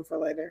just use them for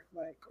later,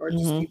 like or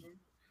just keep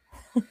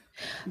them.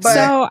 But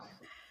So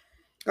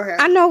go ahead.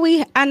 I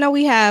know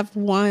we have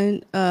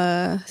one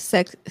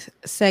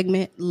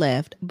segment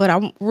left, but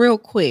I'm real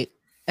quick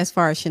as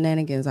far as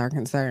shenanigans are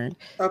concerned.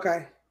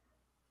 Okay.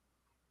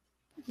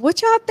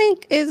 What y'all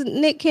think is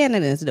Nick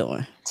Cannon's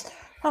doing?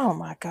 Oh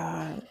my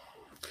god.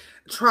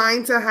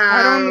 Trying to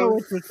have I don't know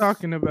what you're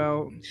talking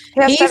about.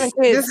 He has He's 7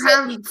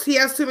 kids. he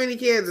has too many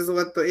kids is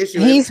what the issue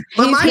He's is.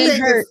 But my been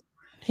thing hurt. is,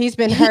 He's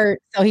been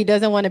hurt, so he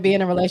doesn't want to be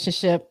in a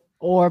relationship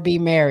or be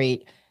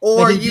married.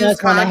 or But he use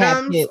does wanna have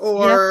condoms kids.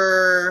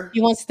 or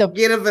He wants to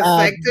get a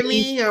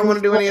vasectomy. I don't want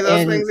to do any of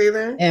those things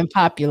either. and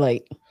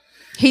populate.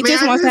 He May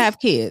just I wants to just- have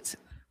kids.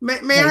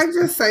 May I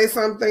just say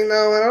something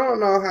though? And I don't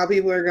know how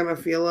people are gonna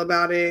feel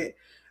about it.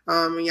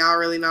 Y'all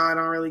really know I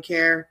don't really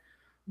care.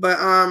 But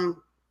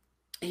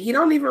he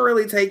don't even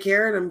really take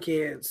care of them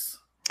kids.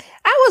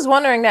 I was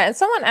wondering that, and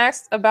someone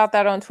asked about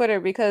that on Twitter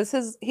because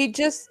he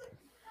just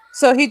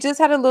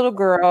had a little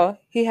girl.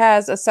 He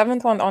has a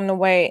 7th one on the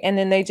way, and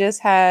then they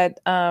just had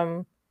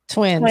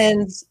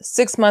twins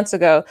 6 months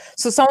ago.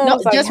 So someone No,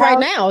 was like, just right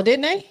now,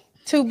 didn't they?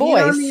 2 He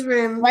boys. don't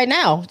even. Right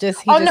now,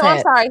 just I'm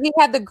sorry. He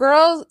had a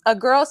girl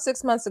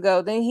 6 months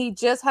ago. Then he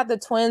just had the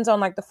twins on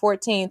like the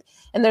 14th,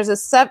 and there's a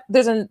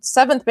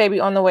 7th baby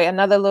on the way.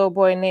 Another little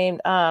boy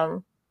named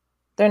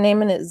they're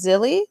naming it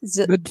Zilly.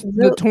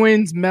 The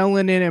twins,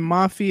 Melanin and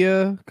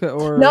Mafia,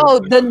 or No,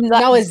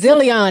 it's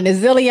Zillion. It's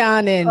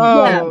Zillion and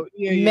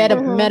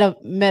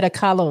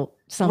Metacalo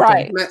something.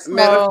 Right.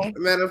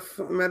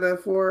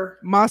 Metaphor.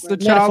 Master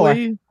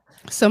Charlie.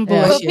 Some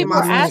Yeah. bullshit. So people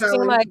are Master asking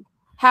Charlie. like,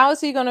 how is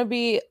he going to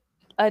be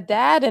a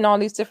dad in all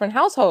these different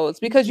households?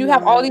 Because you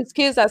have all these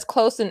kids that's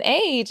close in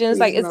age, and it's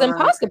like He's it's not.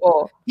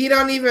 impossible. He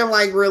don't even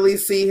like really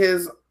see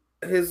his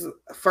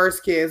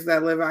first kids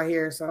that live out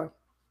here. So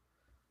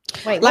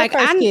Wait, Like,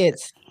 like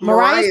kids,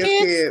 Mariah's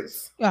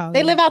kids. Oh,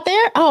 They live out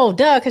there. Oh,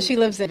 duh, because she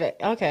lives in it.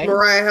 Okay.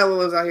 Mariah hella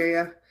lives out here.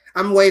 Yeah,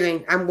 I'm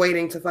waiting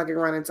to fucking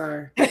run into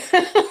her.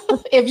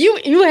 If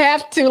you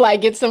have to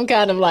like get some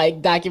kind of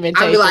like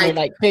documentation like, or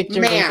like pictures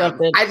or Ma'am,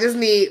 something. I just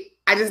need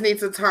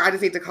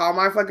to call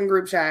my fucking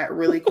group chat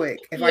really quick.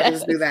 If I can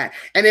just do that,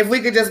 and if we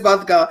could just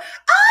both go,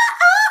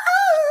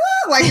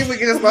 like if we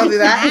could just both do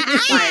that,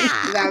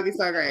 like, that would be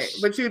so great.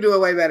 But you do it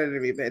way better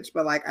than me, bitch.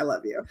 But like, I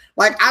love you.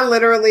 Like, I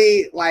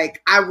literally,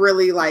 like, I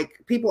really like.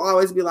 People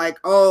always be like,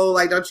 oh,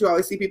 like, don't you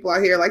always see people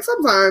out here? Like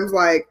sometimes,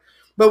 like,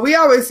 but we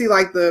always see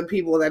like the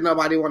people that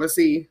nobody want to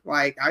see,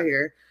 like out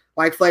here,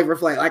 like Flavor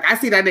Flav. Like I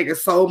see that nigga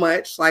so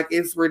much, like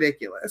it's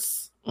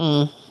ridiculous.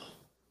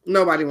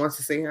 Nobody wants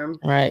to see him.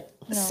 Right.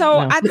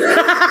 So No. I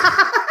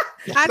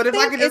But if I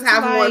think could just it's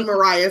have one like-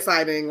 Mariah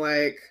sighting,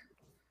 like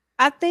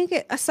I think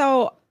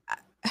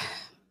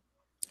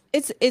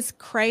it's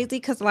crazy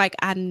because like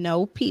I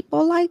know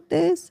people like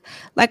this.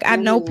 Like I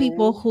know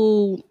people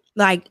who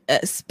like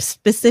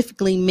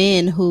specifically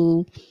men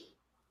who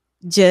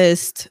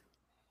just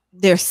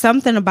there's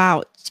something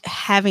about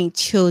having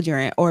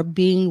children or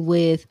being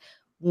with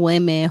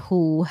women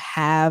who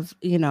have,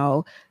 you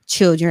know,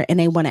 children and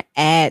they want to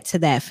add to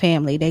that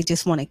family. They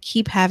just want to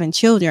keep having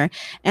children.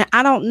 And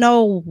I don't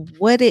know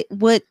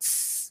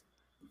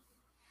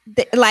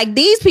like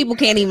these people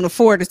can't even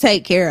afford to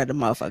take care of the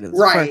motherfuckers.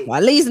 Right. First of all.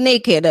 At least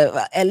Nick could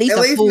at least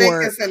Nick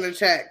afford. can send a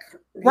check.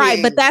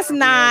 Right, but that's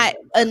not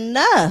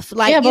enough.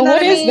 Like, yeah, but you know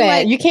what is I mean? that?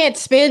 Like, You can't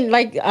spend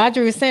like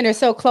Audrey was saying. They're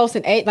so close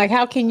in age. Like,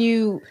 how can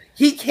you?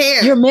 He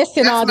can't. You're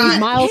missing That's all these not-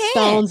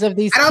 milestones of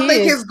these. I don't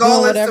think kids his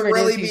goal doing is to whatever it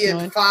really he's be a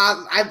doing.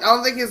 father. I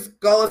don't think his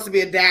goal is to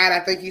be a dad.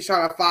 I think he's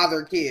trying to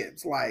father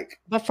kids. Like,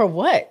 But for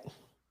what?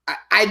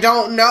 I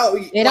don't know.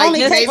 It like, only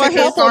just takes for a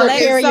his couple to own-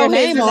 carry so your his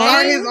name name- on.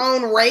 start his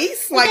own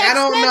race. He Like, I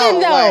got don't 7 know.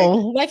 though.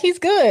 Like, Like he's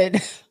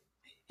good.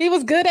 He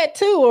was good at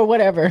 2 or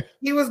whatever.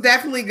 he was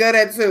definitely good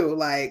at 2.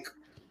 Like,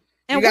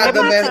 And got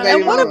the best baby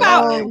and what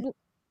mama. about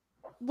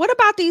what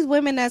about these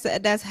women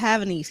that's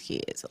having these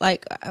kids?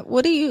 Like,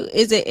 what do you?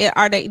 Is it?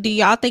 Are they? Do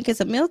y'all think it's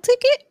a meal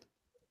ticket?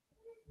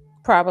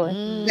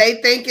 Probably.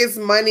 They think it's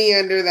money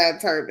under that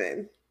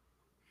turban.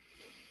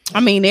 I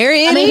mean, there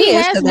it I mean, is. he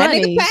has 'Cause that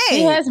money. nigga paid.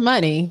 He has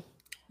money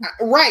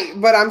Right,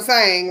 but I'm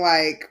saying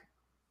like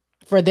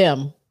for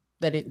them.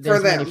 There's for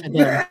money them. for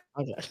them.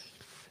 Okay.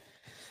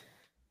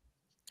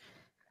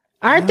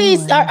 Aren't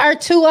these are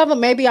two of them?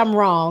 Maybe I'm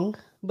wrong,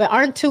 but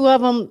aren't two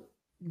of them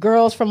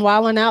girls from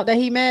Wildin' Out that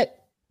he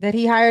met that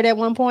he hired at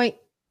one point?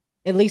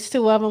 At least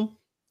two of them.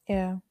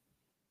 Yeah.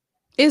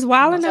 Is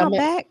Wildin' So Out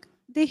back?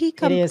 Did he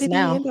come? It is did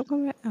now. He end up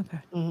coming back? Okay.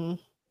 Mm-hmm.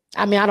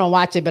 I mean, I don't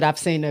watch it, but I've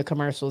seen the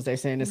commercials. They're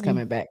saying it's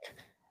coming back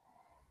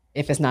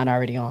if it's not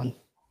already on.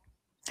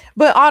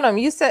 But Autumn,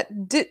 you said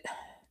did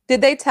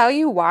they tell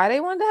you why they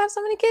wanted to have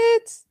so many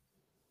kids?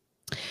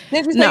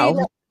 Did you say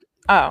No.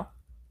 Oh.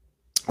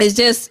 It's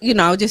just,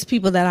 just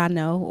people that I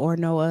know or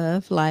know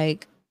of,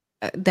 like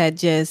that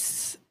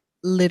just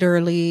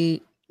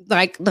literally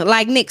like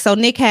Nick. So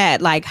Nick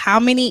had like how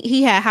many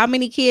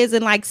kids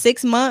in like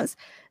 6 months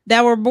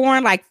that were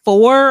born, like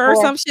 4 or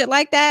some shit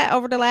like that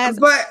over the last.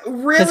 But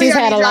really, he's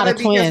had I a need lot y'all of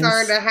to be twins.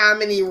 concerned at how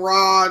many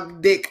raw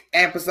dick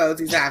episodes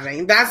he's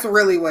having. That's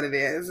really what it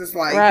is. It's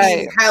like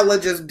he's hella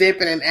just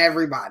dipping in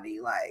everybody.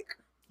 Like,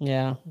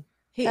 yeah,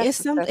 He's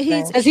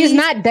because he's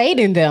not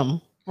dating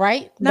them,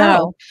 right?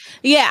 No.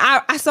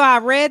 Yeah, I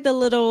read the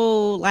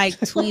little like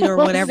tweet or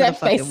What was whatever the that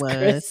fuck it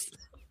face,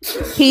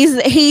 was.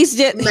 He's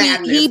just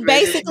Madness, he bitch.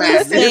 basically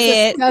Madness.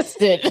 said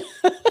Disgusted.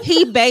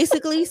 he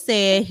basically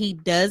said he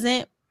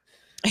doesn't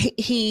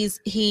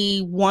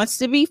he wants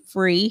to be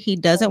free. He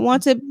doesn't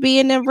want to be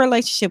in a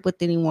relationship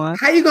with anyone.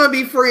 how you gonna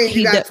be free if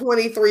you He got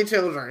 23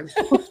 children?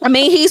 I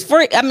mean, he's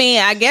free. I mean,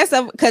 I guess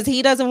because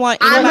he doesn't want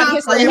I'm anybody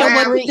not to tell him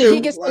what free. to do.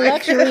 He gets the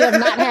luxury of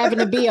not having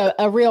to be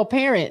a real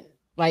parent.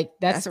 Like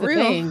that's the real.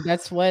 thing.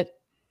 That's what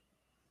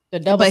the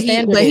double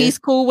standard But is. he's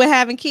cool with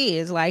having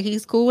kids. Like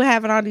he's cool with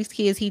having all these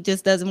kids. He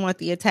just doesn't want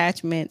the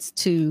attachments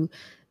to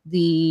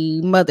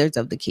the mothers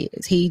of the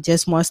kids. He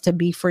just wants to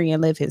be free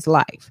and live his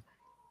life.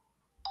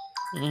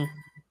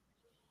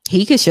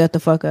 He could shut the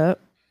fuck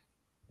up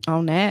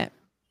on that.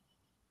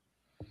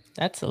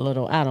 That's a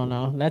little, I don't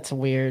know. That's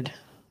weird.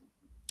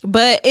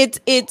 But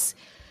it's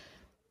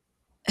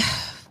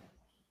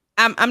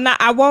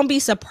I won't be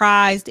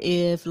surprised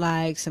if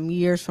like some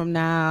years from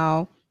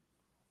now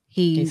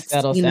he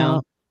settles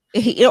down.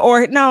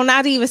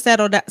 Not even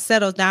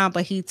settles down,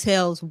 but he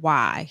tells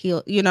why.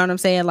 He'll, you know what I'm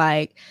saying?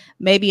 Like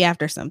maybe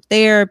after some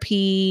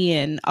therapy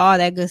and all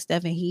that good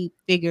stuff, and he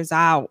figures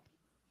out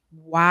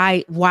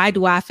why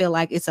do I feel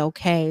like it's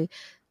okay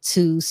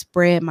to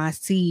spread my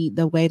seed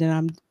the way that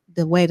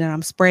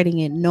I'm spreading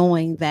it,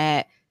 knowing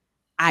that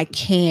I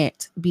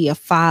can't be a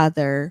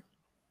father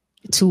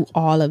to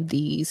all of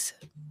these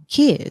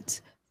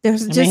kids.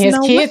 There's just his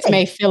no kids way.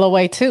 may feel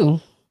away too.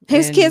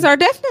 His kids are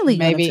definitely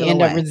maybe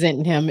end up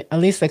resenting him. At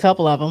least a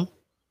couple of them.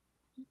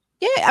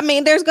 Yeah, I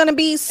mean, there's gonna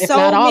be so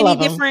not all many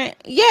of 'em. different.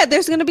 Yeah,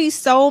 there's gonna be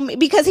so many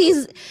because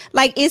he's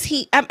like, is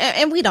he?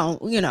 And we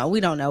don't, we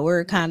don't know.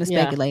 We're kind of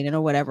speculating or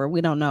whatever.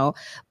 We don't know,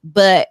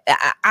 but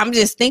I'm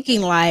just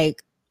thinking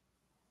like,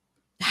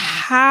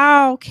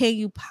 how can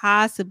you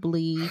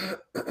possibly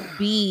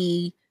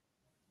be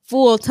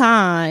full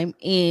time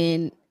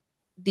in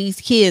these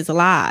kids'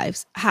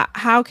 lives?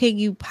 How can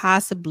you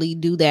possibly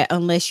do that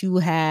unless you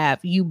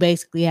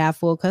basically have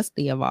full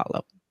custody of all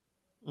of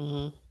them?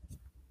 Mm-hmm.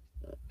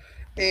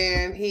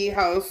 And he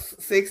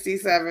hosts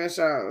 67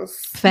 shows.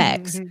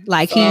 Facts.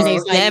 Like So he's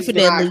he's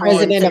definitely not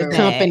President going of to-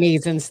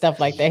 companies and stuff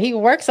like that. He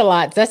works a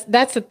lot. That's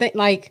the thing.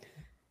 Like,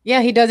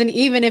 yeah, he doesn't.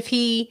 Even if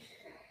he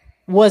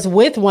was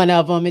with one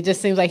of them, it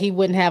just seems like he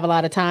wouldn't have a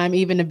lot of time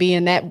even to be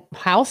in that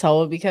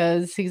household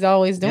because he's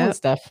always doing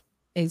stuff.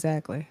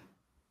 Exactly.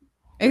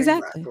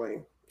 Exactly.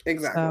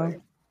 So,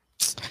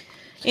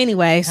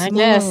 anyways, I moving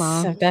guess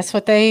along. if that's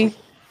what they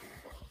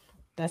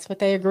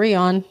agree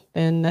on,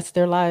 then that's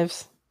their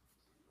lives.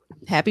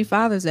 Happy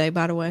Father's Day,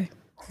 by the way.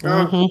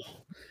 Oh,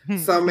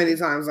 so many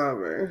times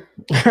over.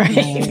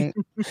 Right.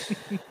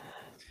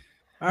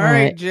 All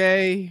right,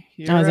 Jay.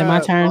 Is it my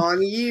turn?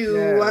 On you.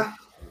 Yeah.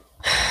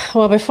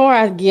 Well, before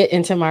I get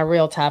into my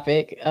real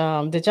topic,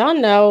 did y'all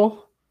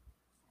know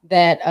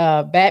that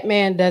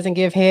Batman doesn't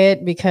give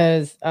head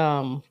because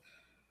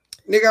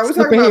Nigga, are we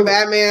talking about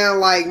Batman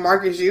like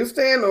Marcus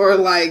Houston or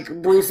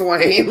like Bruce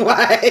Wayne?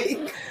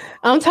 Like,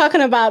 I'm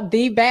talking about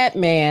the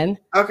Batman.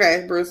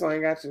 okay, Bruce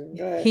Wayne, got you.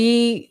 Go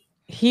ahead.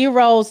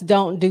 Heroes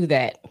don't do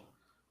that.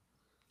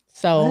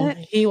 So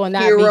he will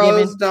not be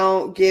Heroes given.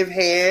 don't give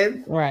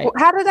head. Right. Well,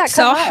 how did that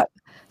come up?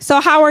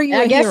 So how are you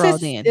I a guess hero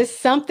then? it's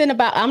something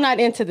about, I'm not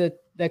into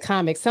the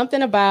comics,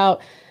 something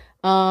about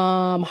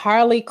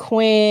Harley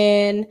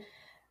Quinn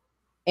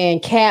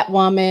and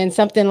Catwoman,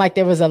 something like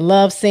there was a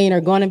love scene or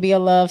going to be a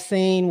love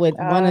scene with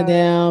one of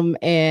them.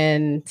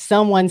 And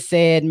someone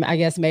said, I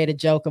guess made a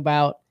joke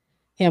about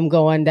him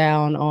going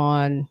down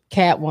on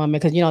Catwoman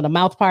because, the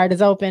mouth part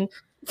is open.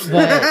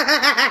 But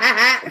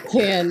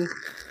and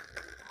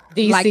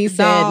DC Like the said,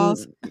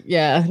 dolls.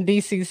 yeah,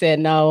 DC said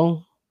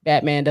no,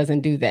 Batman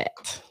doesn't do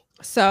that.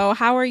 So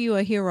how are you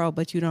a hero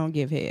but you don't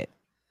give head?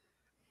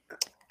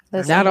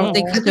 Listen, I don't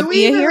think you Do could we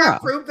be a even hero.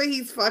 have proof that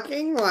he's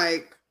fucking?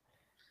 Like,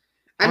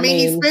 I I mean,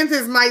 he mean- spends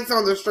his nights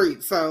on the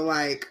street, so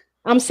like.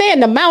 I'm saying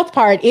the mouth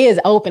part is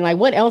open. Like,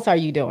 what else are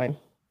you doing?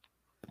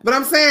 But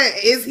I'm saying,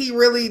 is he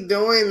really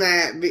doing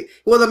that?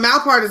 Well, the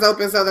mouth part is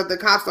open so that the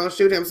cops don't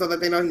shoot him, so that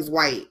they know he's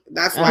white.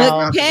 That's why. his Oh.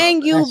 mouth But is can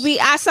open. you be?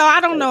 I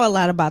don't know a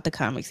lot about the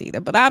comics either,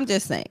 but I'm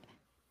just saying,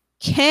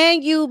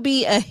 can you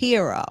be a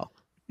hero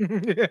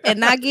and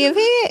not give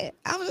head?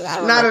 I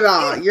don't Not know. at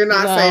all. You're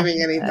not No.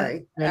 saving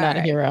anything. You're not a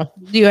Alright. hero.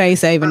 You ain't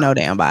saving no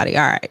damn body.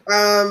 All right.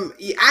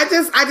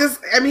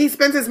 I mean, he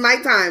spends his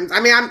night times. I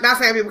mean, I'm not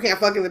saying people can't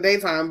fuck in the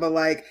daytime, but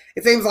like,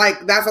 it seems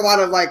like that's a lot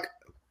of like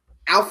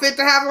outfit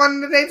to have on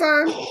in the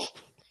daytime.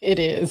 It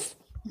is.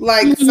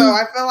 Like, so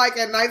I feel like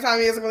at nighttime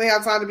he doesn't really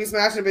have time to be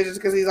smashing bitches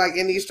because he's like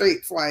in these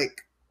streets.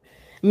 Like,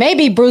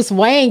 Maybe Bruce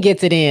Wayne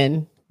gets it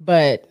in,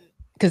 but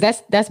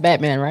because that's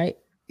Batman, right?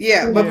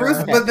 yeah, but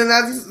Yeah. but then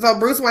that's so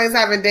Bruce Wayne's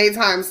having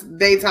daytime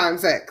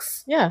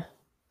sex. Yeah.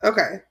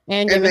 Okay.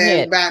 And And giving then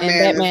head. Batman,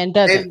 And Batman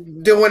doesn't.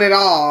 and doing it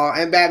all,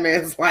 and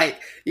Batman's like,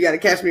 "You got to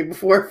catch me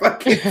before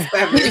fucking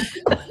 7."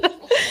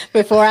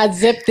 Before I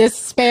zip this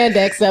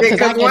spandex up,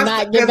 because I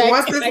cannot get back.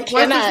 Once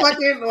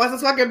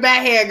this fucking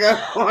bat hair go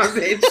on,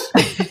 bitch.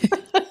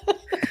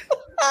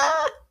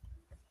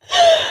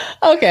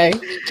 Okay.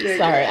 Nigga.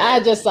 Sorry. I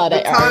just saw The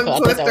that article. I tongue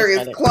thought that twister was is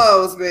funny.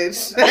 closed,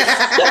 bitch.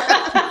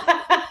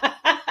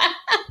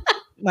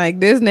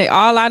 Like this nigga,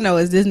 all I know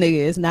is this nigga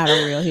is not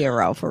a real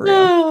hero for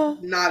real.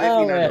 Not if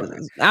Oh, you know. man.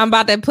 doing I'm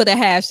about to put a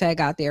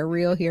hashtag out there.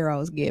 Real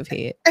heroes give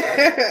head.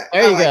 it.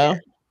 There you go.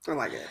 I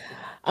like it.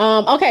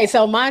 Okay,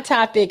 so my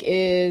topic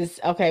is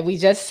we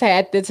just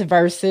had this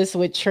versus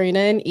with Trina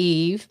and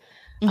Eve.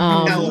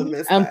 Hella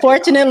missed that,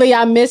 Unfortunately,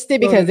 I missed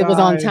it So because did it was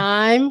on I.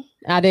 time.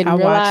 I didn't I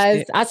watched realize.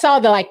 it. I saw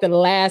the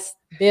last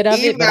bit of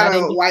Eve it, but I got a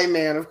didn't. white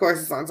man. Of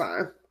course, it's on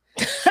time.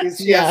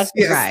 She Yeah. has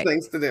Right.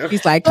 things to do.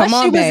 He's like, Plus, come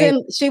on, she was babe.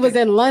 she was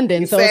in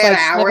London, You so it's said like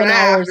an hour 7 and a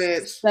half, hours,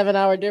 bitch.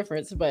 7-hour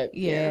difference. But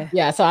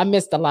Yeah, so I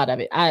missed a lot of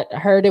it. I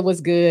heard it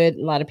was good.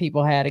 A lot of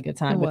people had a good it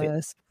time with it.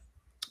 was.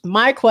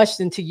 My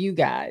question to you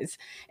guys,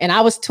 and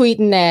I was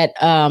tweeting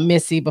at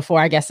Missy before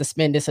I got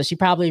suspended, so she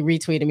probably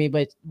retweeted me,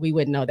 but we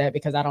wouldn't know that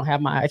because I don't have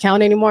my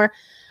account anymore.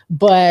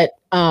 But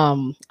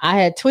I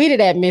had tweeted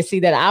at Missy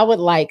that I would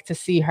like to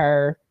see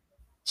her.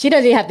 She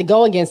doesn't even have to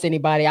go against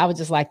anybody. I would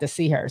just like to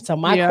see her. So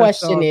my Yeah, I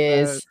question saw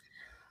is,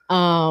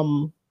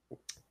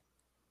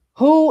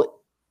 who,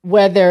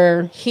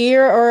 whether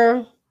here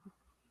or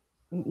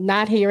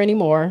not here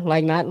anymore,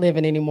 like not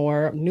living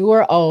anymore, new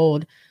or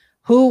old,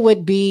 who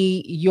would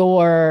be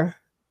your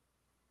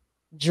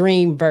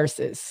dream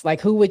versus?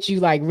 Like, who would you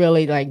like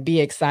really like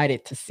be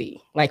excited to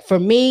see? Like for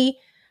me,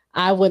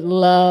 I would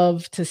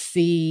love to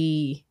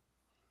see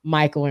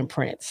Michael and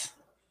Prince.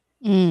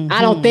 I Mm-hmm.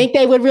 don't think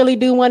they would really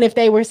do one if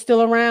they were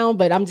still around,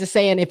 but I'm just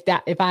saying if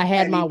I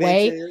had my Petty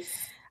way, bitches.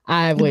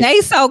 I would. They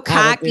so do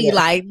cocky, that.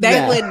 like they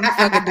Yeah. wouldn't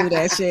fucking do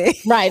that shit.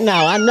 Right? No,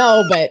 I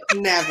know, but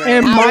Never.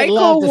 And I would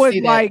love Michael to would see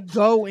that. like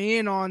go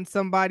in on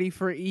somebody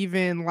for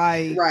even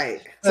like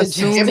Right. So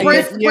assuming- And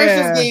Prince just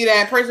yeah. give you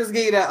that. Prince just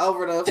give you that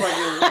over the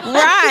fucking.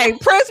 Right.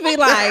 Prince be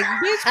like,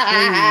 bitch,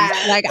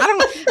 please. Like, I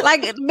don't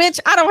like bitch,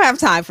 I don't have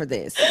time for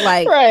this.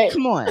 Like, Right.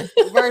 come on.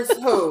 Verse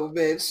who,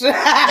 bitch?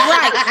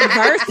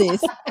 Right.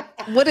 Versus.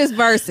 What is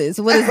versus?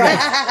 What is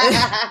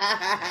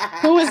that?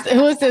 who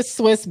is this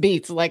Swiss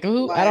Beats? Like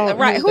who? I don't.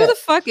 Right. who's Who that? the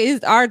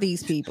fuck are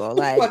these people?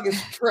 Like, Fucking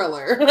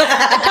Triller.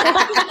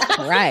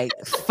 right.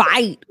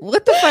 Fight.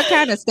 What the fuck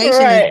kind of station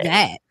Right. is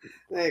that?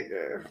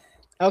 Nigga.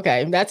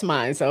 Okay, that's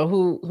mine. So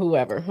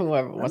whoever I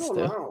wants don't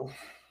to. know.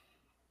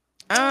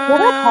 Well,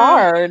 that's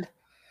hard.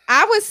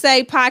 I would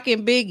say Pac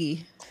and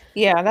Biggie.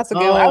 Yeah, that's a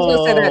good one. I was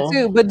gonna say that Oh.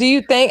 too. But do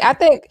you think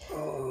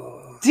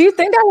Oh.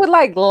 that would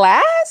like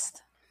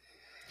last?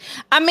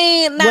 I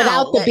mean, now,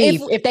 Without the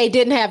beef, if they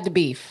didn't have the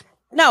beef.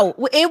 No,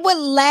 it would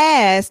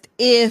last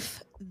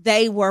if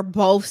they were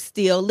both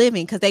still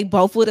living because they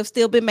both would have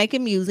still been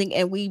making music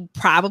and we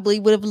probably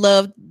would have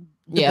loved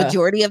the Yeah.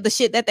 majority of the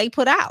shit that they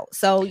put out.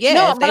 So yeah,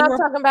 No, if but they I'm were,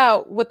 talking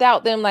about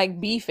without them like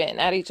beefing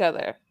at each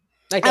other.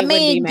 Like I they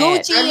wouldn't mean, be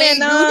mad. Gucci I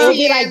mean, and It would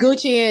be Gucci like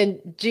Gucci and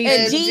Jeezy.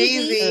 and and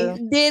Jeezy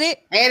Jeezy. did it.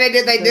 And they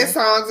did diss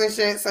songs and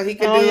shit, so he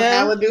could Oh, do yeah?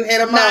 hella do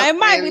hit him up. Nah, it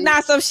might be and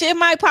not. Some shit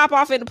might pop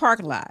off in the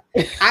parking lot.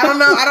 I don't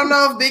know. I don't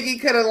know if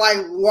Biggie could have like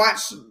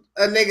watched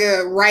a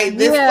nigga write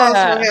this Yeah.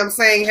 close from him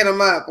saying hit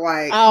him up.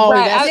 Like Oh,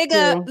 Right, that's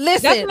Nigga, true.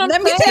 listen, That's what I'm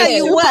let me saying. tell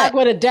you Tupac what.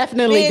 would have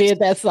definitely Bitch. did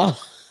that song.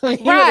 He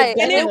would've Right.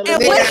 And, definitely and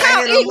did what, that.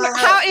 how, hit him ig- up,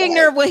 how like-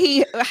 ignorant would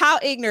he? How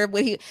ignorant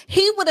would he?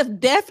 He would have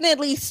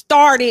definitely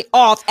started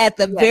off at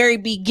the very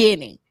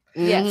beginning.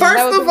 Yeah. Mhm. That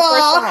first was of the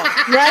first all,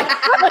 song.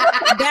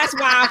 Right. That's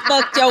why I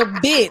fucked your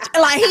bitch.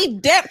 Like he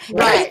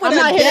Right. I'm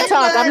not here to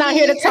talk. I'm not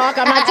here to talk.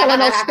 I'm not telling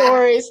no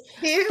stories.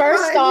 His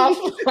First money. off,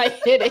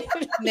 like hit it.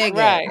 nigga.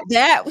 Right.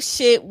 That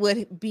shit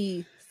would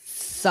be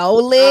so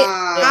lit.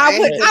 I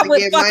would get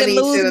fucking money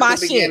lose at my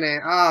the shit.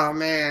 beginning. Oh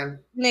man,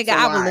 Nigga,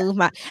 I would lose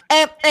my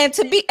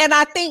and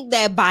I think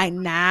that by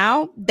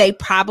now they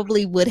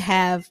probably would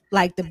have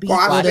like the beef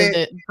would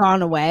have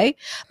gone away,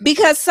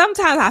 because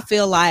sometimes I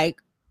feel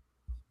like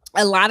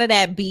a lot of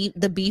that beef,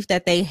 the beef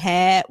that they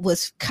had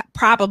was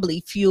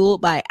probably fueled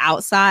by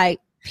outside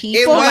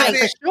people. It wasn't,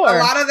 like, for sure. A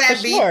lot of that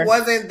For beef sure.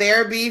 wasn't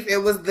their beef. It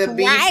was the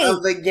beef Right.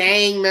 of the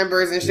gang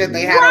members and shit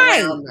they had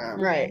Right. around them.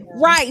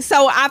 Right.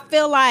 So I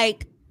feel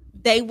like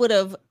they would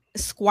have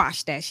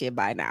squashed that shit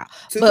by now.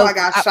 Tupac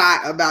got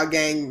shot about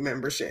gang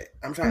membership.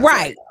 I'm trying to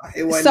right.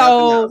 It wasn't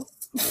So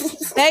nothing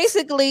else.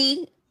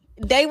 basically,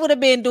 they would have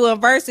been doing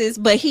verses,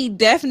 but he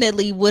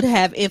definitely would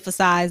have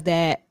emphasized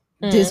that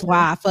this is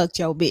why I fucked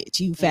your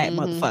bitch, you fat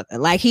motherfucker.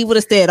 Like he would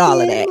have said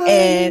all of that,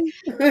 and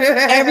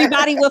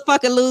everybody would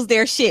fucking lose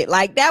their shit.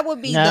 Like that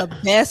would be the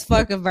best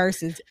fucking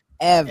verses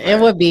ever. It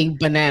would be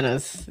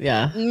bananas.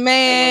 Yeah,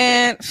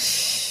 man.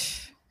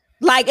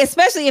 Like,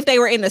 especially if they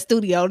were in the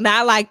studio,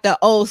 not like the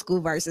old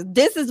school verses.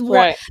 This is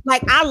what,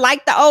 like, I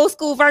like the old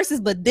school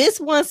verses, but this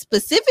one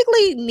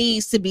specifically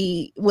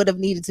would have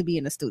needed to be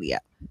in the studio.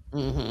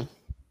 Mm-hmm.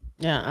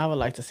 Yeah, I would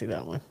like to see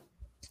that one.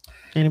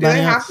 Anybody? Do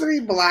they have to be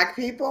black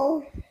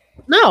people?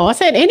 No, I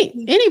said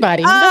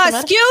anybody.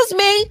 Excuse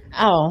me.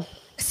 Oh,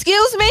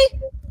 excuse me.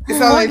 It's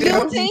only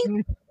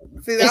Juneteenth.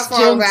 See, that's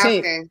what I was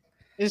asking.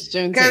 It's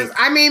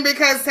Juneteenth.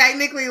 Because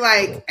technically,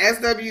 like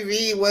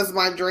SWV was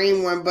my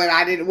dream one, but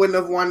I wouldn't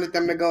have wanted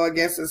them to go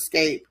against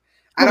Escape.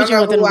 I don't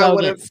know who I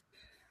would have.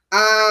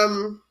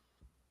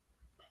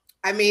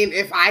 I mean,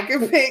 if I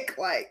could pick,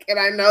 like, and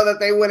I know that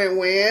they wouldn't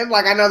win.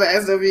 Like, I know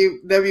that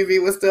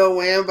SWV would still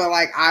win, but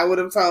like, I would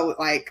have told,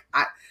 like,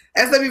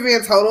 SWV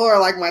and Total are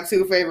like my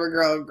two favorite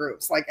girl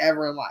groups, like,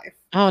 ever in life.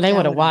 Oh, they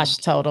would have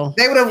watched Total.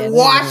 They would have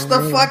watched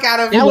the fuck out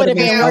of. That would have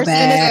been worse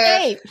than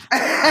Escape.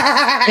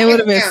 It would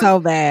have been so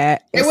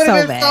bad. It would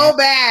have been so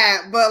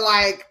bad, but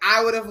like,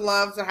 I would have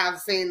loved to have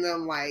seen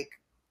them. Like,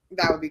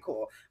 that would be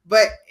cool.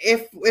 But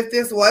if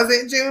this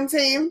wasn't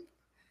Juneteenth,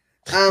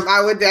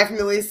 I would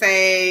definitely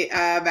say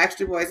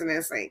Backstreet Boys and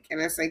NSYNC.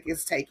 And NSYNC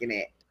is taking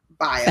it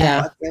by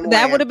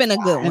that would have been a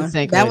good one.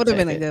 That would have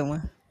been a good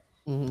one.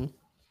 Mm-hmm.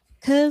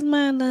 Cause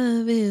my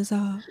love is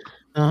all.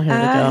 Oh, here we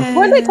go.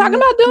 Were they talking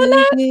about doing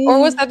that, or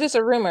was that just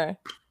a rumor?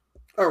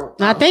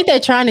 I think they're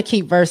trying to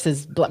keep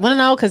verses. Well,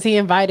 no, because he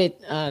invited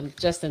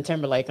Justin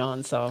Timberlake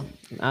on, so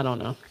I don't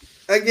know.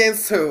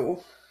 Against who?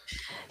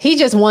 He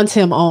just wants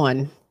him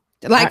on.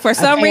 Like for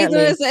some reason,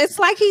 it's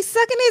like he's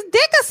sucking his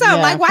dick or something.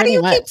 Yeah, like, why do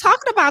you keep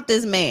talking about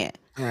this man?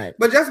 Right.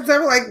 But Justin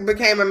Timberlake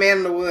became a man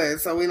in the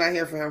woods, so we're not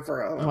here for him for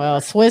real. Well,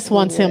 Swiss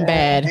wants him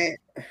bad,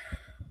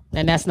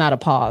 and that's not a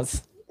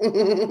pause. He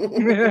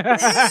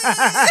does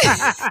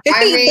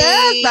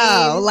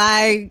though.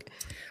 Like,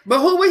 but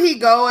who would he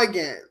go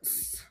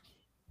against?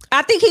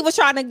 I think he was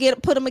trying to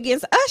put him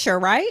against Usher,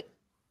 right?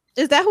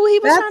 Is that who he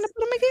was trying to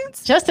put him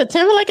against? Justin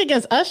Timberlake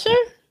against Usher?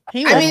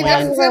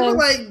 Justin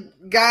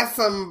Timberlake got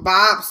some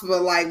bops,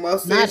 but like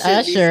most of it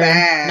should be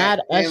bad. Not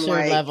Usher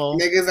like, level.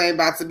 Niggas ain't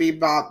about to be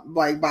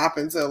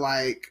bopping to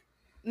like.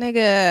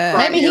 Nigga,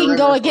 maybe he can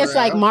go against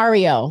like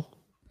Mario.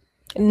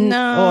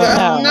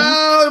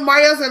 No,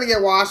 Mario's gonna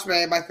get washed,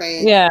 babe. I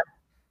think. Yeah,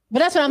 but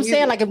that's what I'm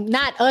saying. Like,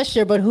 not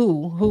Usher, but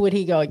who would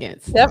he go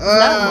against? Not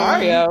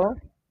Mario.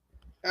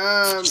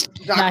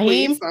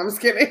 Jacquees. I'm just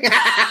kidding.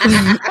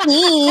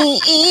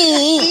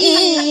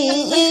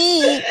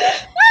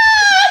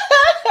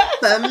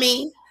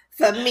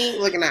 For me,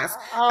 looking nice.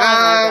 Oh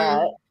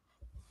my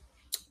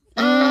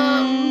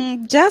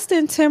God.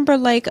 Justin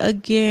Timberlake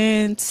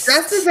against.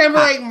 Justin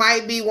Timberlake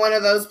might be one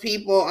of those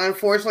people.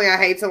 Unfortunately, I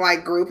hate to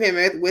like group him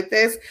with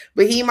this,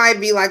 but he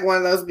might be like one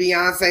of those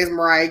Beyonce's,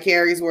 Mariah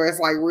Carey's, where it's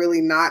like really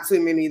not too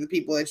many of the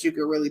people that you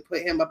could really put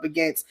him up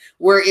against,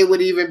 where it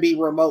would even be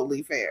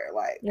remotely fair.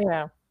 Like,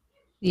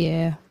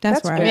 yeah,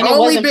 that's right.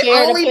 Only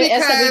because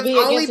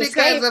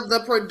of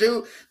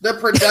the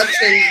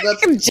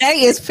production.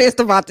 Jay is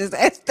pissed about this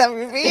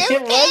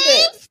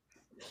SWV.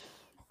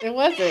 It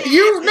wasn't.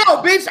 You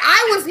know, bitch.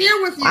 I was here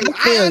with you.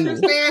 I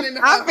understand and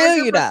I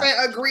feel you.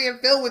 Agree and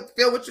feel what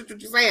you're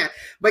saying.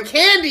 But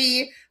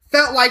Candy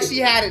felt like she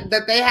had it,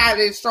 that they had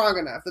it strong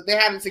enough, that they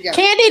had it together.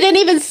 Candy didn't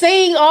even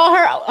sing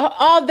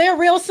all their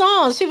real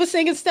songs. She was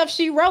singing stuff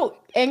she wrote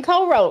and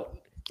co-wrote.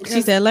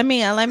 She said, "Let me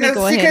go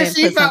ahead." Because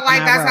she felt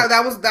like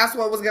that's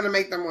what was gonna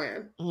make them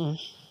win.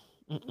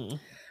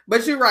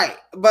 But you're right.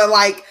 But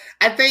like,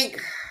 I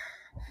think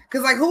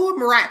because like who would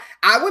Mariah?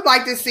 I would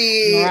like to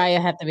see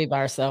Mariah have to be by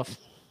herself.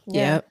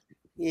 Yep.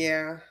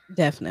 Yeah.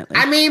 Definitely.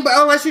 I mean, but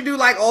unless you do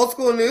like old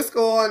school, new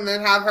school, and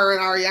then have her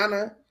and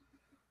Ariana.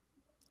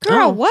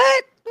 Girl,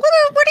 what?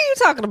 What are you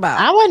talking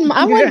about? I wouldn't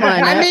mind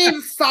that. I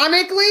mean,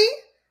 sonically.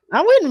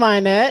 I wouldn't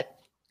mind that.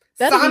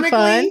 That'd be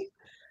fun.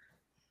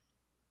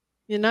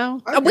 You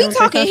know, we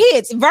talking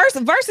hits.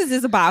 Versus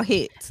is about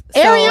hits. So,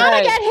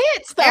 Ariana got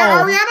hits though.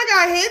 Ariana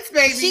got hits,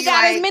 baby. She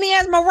got as many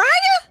as Mariah.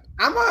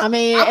 I'm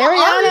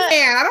Ariana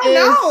fan. I don't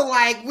know.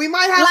 Like, we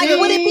might have like, to.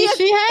 Would it be?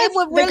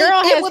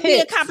 It would be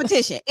a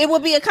competition. It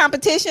would be a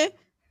competition.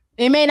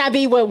 It may not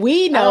be what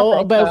we I don't know,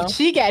 think but so.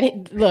 she got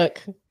it.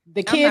 Look,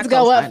 the I'm not kids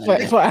go up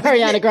co-signing for, that. for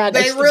Ariana Grande.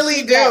 They really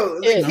She got do.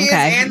 The it. kids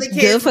Okay. and the Good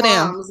kids' for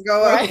them. moms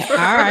go Right. up for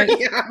All right.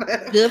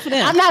 Rihanna. Good for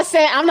them. I'm not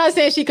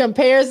saying she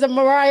compares to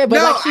Mariah, but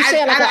No, like she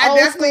said, like I an old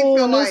definitely school,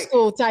 feel new like-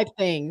 school type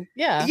thing.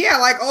 Yeah. Yeah,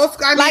 like old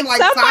school. I mean, Like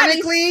like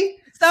somebody- sonically,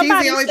 she's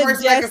somebody the only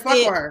person that can fuck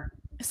with suggested- her.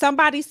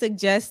 Somebody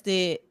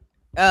suggested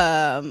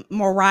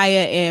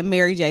Mariah and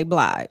Mary J.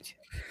 Blige.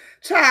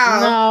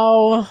 Child,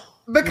 No.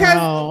 because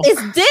No.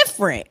 It's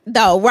different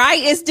though,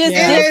 right? It's just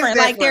Yeah. It is different.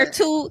 Like they're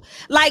different. two.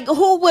 Like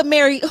who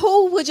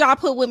would y'all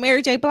put with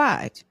Mary J.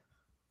 Blige?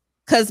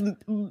 Because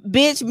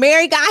bitch,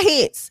 Mary got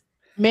hits.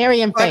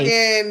 Mary and Faith.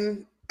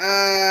 fucking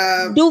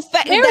Mary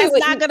That's would-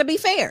 not gonna be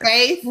fair.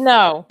 Faith,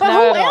 No, But not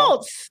who at all.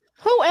 else?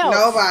 Who else?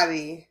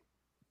 nobody.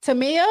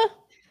 Tamia?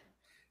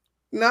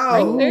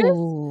 No,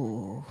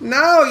 Ooh.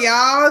 no,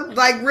 y'all.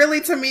 Like really,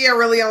 Tamia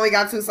really only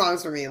got 2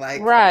 songs for me.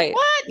 Like Right.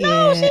 What?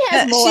 No, she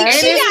has more. and,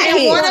 She got and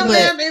hits, one of but-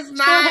 them is She'll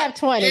not. have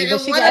 20, and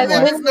but she one got of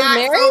them more. is not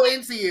Mary? so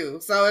into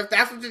you. So if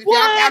that's what y'all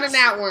What? counting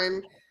that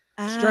one,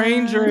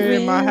 Stranger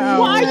in my house.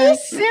 Why are you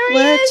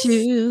serious? What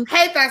you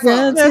hate that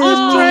song. There's a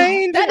Oh,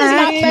 stranger that is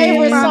my in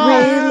favorite my song.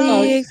 house.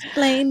 really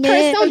explain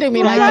Chris, it. don't do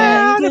me like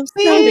that. Don't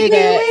do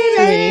that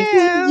to me.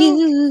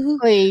 You.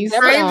 Please.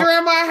 Stranger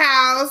in my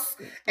house,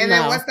 and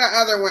then No. what's that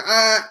other one?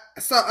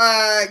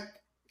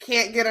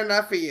 Can't get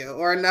enough of you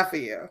or enough of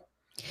you.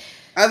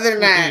 Other than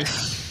that,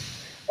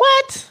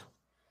 What?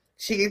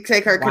 she could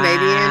take her Wow. Canadian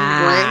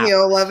Grant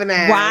Hill loving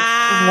ass.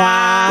 Wow.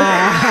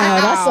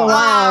 That's a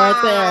wow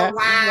right there.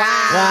 Wow.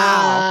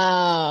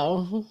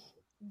 Wow.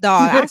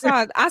 Dog,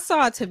 I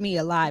saw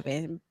Tamia live,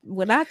 and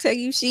when I tell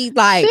you she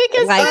like She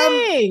can like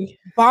sing.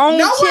 bone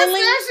No one chilling.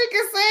 says she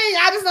can sing.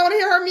 I just don't want to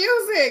hear her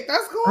music.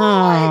 That's cool. Oh,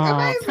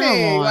 Like come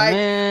amazing. on, Like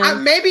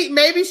man.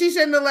 maybe she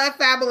shouldn't have let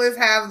Fabulous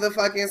have the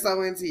fucking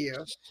So Into You.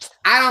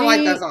 I don't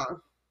like that song.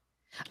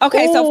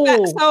 Okay,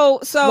 Ooh.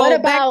 so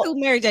What back about- to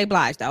Mary J.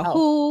 Blige though.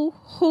 Oh.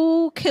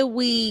 Who can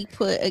we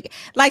put?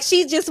 Like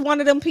she's just one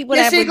of them people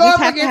Can that she would go just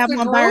up have to have against the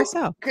one by group?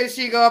 herself. Could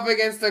she go up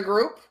against the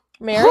group?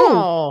 Mary.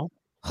 Oh.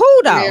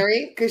 Who though?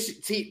 Mary? Because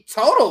she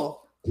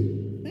Total.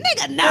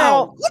 Nigga, no.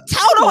 Girl, What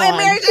Total come and on.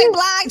 Mary J.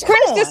 Blige? Chris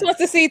Come just on.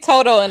 wants to see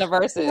Toto in the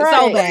verses. Right.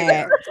 So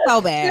bad, so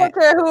She bad. don't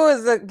care who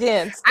is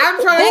against.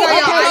 I'm trying to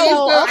tell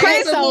y'all. Okay,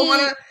 I so- used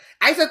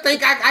to think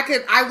I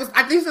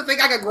used to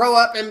think I could grow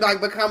up and like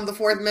become the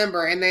 4th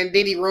member, and then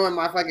Diddy ruined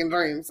my fucking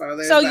dream. So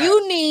there's So that.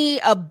 you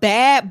need a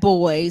Bad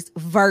Boys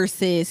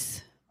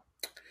versus.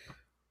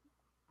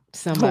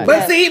 Somebody.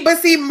 But see,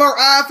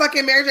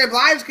 fucking Mary J.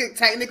 Blige could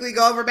technically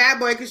go over Bad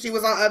Boy because she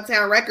was on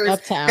Uptown Records.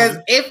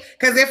 Uptown.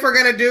 Because if we're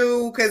gonna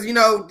do, because you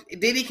know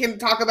Diddy can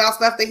talk about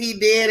stuff that he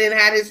did and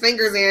had his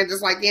fingers in,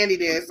 just like Candy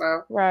did.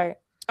 So Right.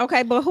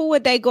 Okay, but who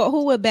would they go?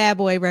 Who would Bad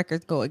Boy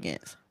Records go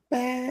against?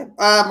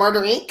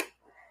 Murder Inc.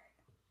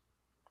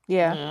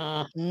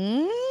 Yeah.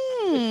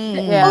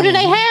 Mm. Who do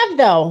they have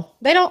though?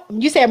 They don't.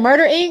 You said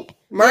Murder Inc.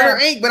 Murder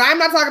Inc. But I'm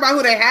not talking about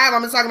who they have.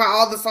 I'm just talking about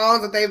all the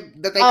songs that they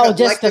Oh,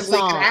 just the collectively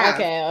song. could have.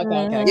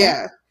 Okay.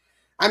 Yeah.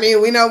 I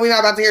mean, we know we're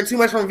not about to hear too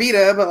much from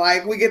Vita, but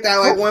like we get that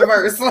like one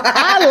verse.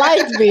 I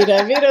like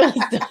Vita. Vita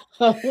was dope.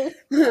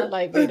 I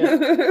like Vita.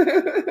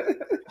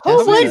 Who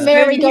I'm would just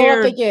Mary sitting go here-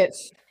 up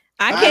against?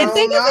 I I can't don't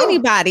think of know.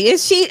 anybody.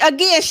 Is she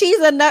again?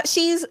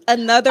 She's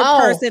another Oh,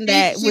 person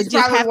that she's would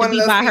just probably have to one of be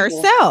those by people.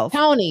 herself.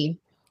 Tony.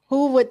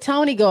 Who would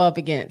Tony go up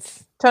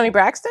against? Tony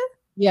Braxton?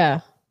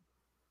 Yeah.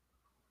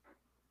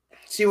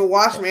 She will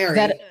wash Mary.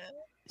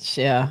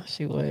 Yeah,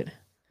 she would.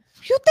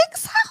 You think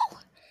so?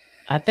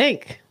 I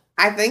think.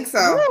 I think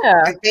so.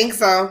 Yeah. I think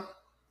so.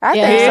 I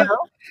Yeah. think so.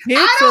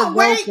 Hits I or don't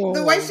wait. vocals?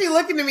 The way she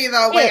looking at me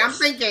though, wait, I'm Hits.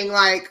 thinking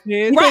like Hits.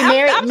 You think Right,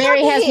 Mary, I'm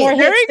Mary has talking more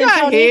Mary hits than got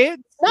Tony?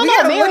 hits. No, we no,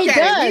 gotta Mary look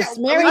at it. does.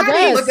 We Mary might have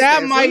to does. look at That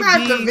this. might we might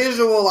have to be-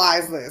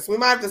 visualize this. We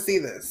might have to see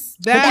this.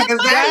 That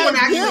Because that one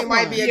actually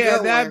might be a yeah,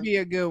 good that'd one. be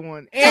a good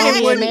one. Tony And it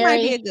and would, Mary.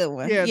 might be a good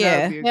one. yeah, Yeah,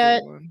 that'd be a Yeah,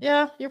 good one.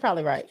 yeah, you're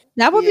probably right.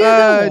 that would be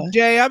a good one.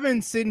 Jay, I've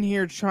been sitting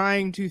here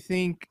trying to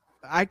think.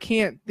 I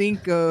can't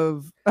think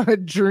of a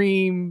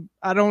dream.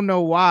 I don't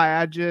know why.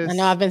 I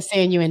know I've been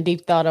seeing you in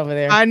deep thought over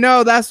there. I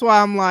know that's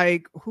why I'm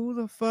like, who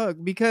the fuck?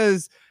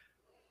 Because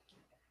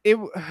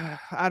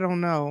I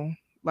don't know.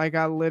 Like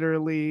I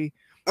literally,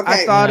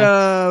 Okay. I thought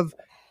of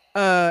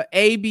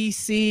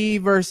ABC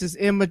versus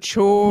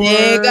Immature.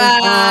 Nigga.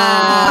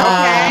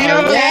 Okay. You know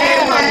what I'm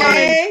saying?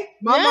 Okay.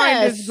 My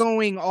mind is Yes.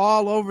 going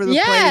all over the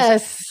place.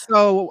 Yes.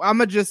 So I'm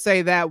gonna just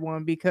say that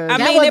one because I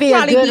That mean, would it'd be a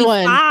probably good be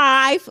one.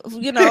 5.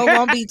 You know, it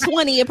won't be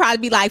 20. It'd probably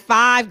be like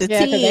 5 to Yeah,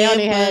 10. because they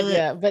only had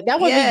but- but that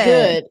would yeah. be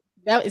good.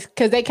 That was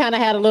because they kind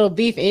of had a little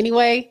beef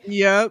anyway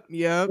yep,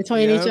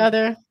 between each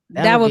other.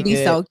 That would be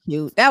good. so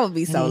cute. That would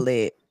be so Mhm.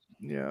 lit.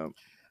 Yeah.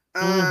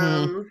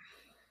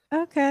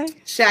 Okay.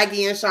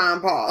 Shaggy and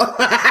Sean Paul.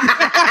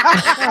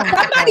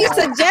 Somebody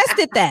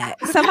suggested that.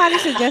 Somebody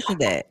suggested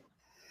that.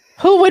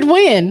 Who would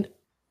win?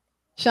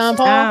 Sean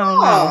Paul. I don't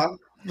know. Oh.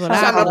 But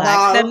Sean I Paul. was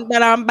like,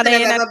 "Dun-dun-dun,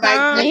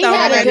 ba-dun-dun-dun, He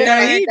had a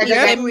good- he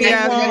definitely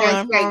has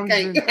dun-dun-dun-dun." more songs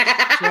than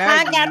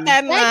I got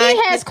that Shaggy line.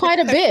 has quite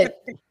a bit.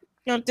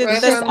 And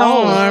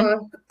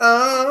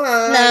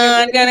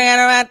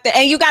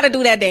you got to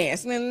do that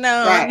dance. What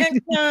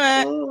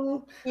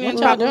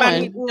y'all doing?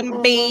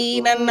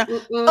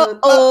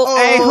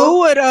 Hey,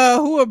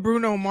 who would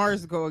Bruno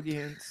Mars go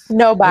against?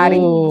 Nobody.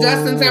 Ooh.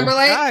 Justin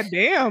Timberlake. God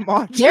damn.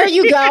 There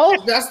you go.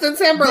 Justin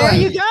Timberlake.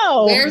 There you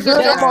go. There's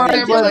your Justin Justin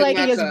Timberlake Timberlake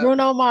against matchup.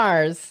 Bruno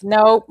Mars.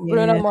 Nope.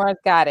 Bruno Yeah. Mars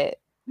got it.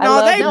 I No,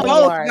 love they Bruno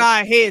both Mars.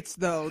 got hits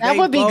though. That They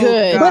would be both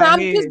good. got But I'm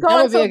hits. just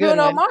going would be to a good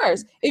Bruno one.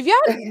 Mars. If y'all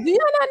do y'all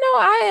not know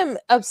I am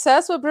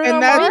obsessed with Bruno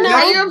And that's, Mars?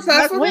 Are you obsessed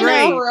that's with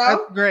great. him, bro?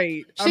 That's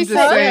great. I'm She just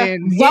said,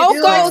 saying. You like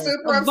Vocals,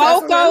 super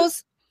obsessed with him?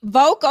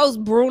 vocals,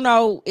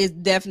 Bruno is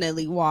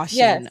definitely washing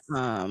Yes.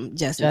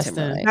 Justin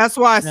Timberlake. That's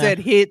why I Yeah. said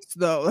hits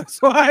though. That's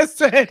why I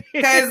said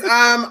Because hits.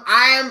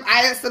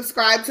 I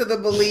subscribe to the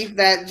belief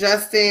that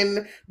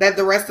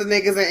the rest of the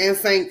niggas in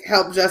NSYNC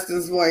help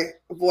Justin's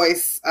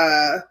voice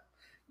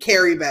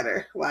carry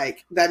better.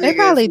 Like that They nigga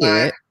probably is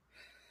not, did.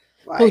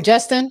 like, Who,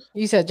 Justin?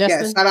 You said yeah,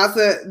 Justin? shout out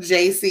to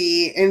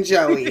JC and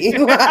Joey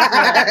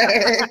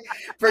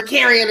for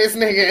carrying this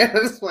nigga.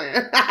 I'm just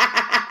playing.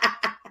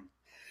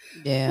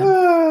 Yeah.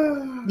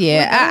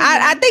 Yeah.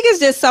 I think it's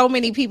just so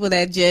many people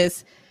that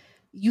just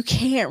you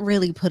can't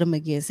really put them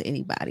against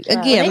anybody. They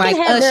Again, can like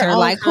have their Usher, own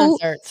like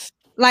concerts.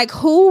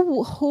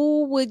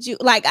 who would you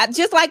like?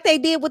 Just like they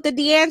did with the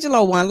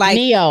D'Angelo one, like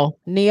Neo.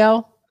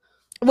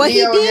 what he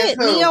Neo did.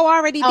 against who? Neo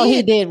already Oh, did.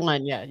 he did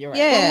one. Yeah, you're right.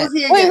 Who Yeah. was he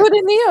Wait, who against?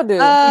 did Neo do?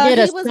 He did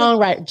a he was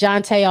songwriter,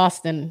 John Tay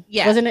Austin.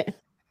 Yeah. Wasn't it?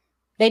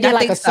 They did I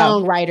like a think so.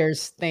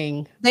 songwriters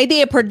thing. They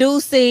did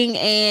producing,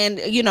 and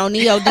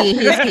Neo did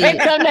his kid.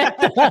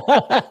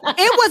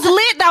 It was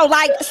lit though.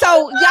 Like,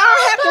 so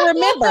y'all have to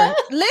remember.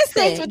 Thanks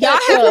Listen, for y'all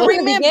that, have to Phil.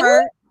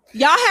 remember.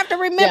 Y'all have to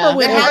remember Yeah.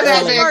 when It Yeah. had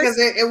that Bruno man first.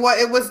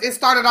 because it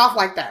started off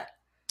like that.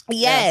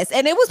 Yes,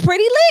 and it was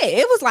pretty lit.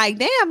 It was like,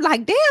 damn,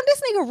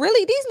 this nigga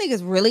really, these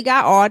niggas really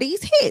got all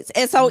these hits.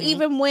 And so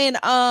even with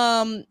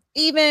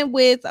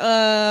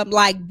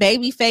like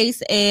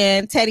Babyface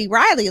and Teddy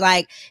Riley,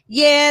 like,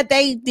 yeah,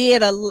 they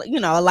did a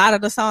lot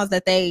of the songs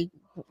that they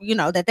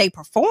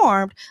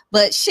performed,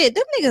 but shit,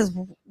 them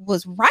niggas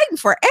was writing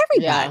for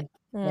everybody.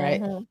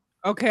 Right. Mhm.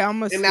 Okay, I'm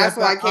gonna. And that's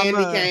why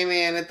Candy came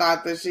in and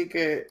thought that she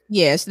could.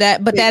 Yes,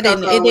 but that Coco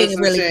didn't with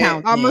some really shit.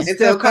 count. I'ma then.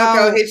 Until Step Coco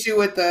out. hit you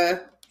with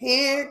the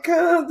 "Here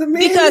comes the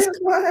Because-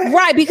 Midway."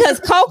 Right, because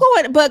Coco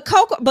and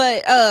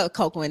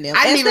them.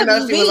 I didn't even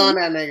know she was SWV on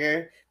that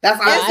nigga. That's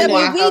honestly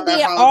why I SWV felt that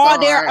did song all so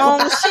their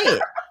hard. own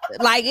shit.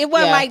 Like it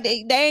wasn't Yeah. like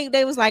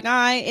they was like, all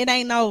right, it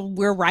ain't no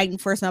we're writing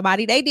for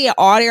somebody. They did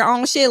all their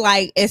own shit.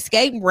 Like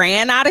Escape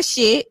ran out of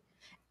shit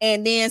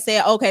and then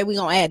said, okay, we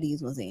gonna add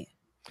these ones in.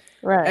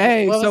 Right.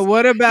 Hey, Well, so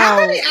what about How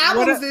many what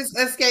albums does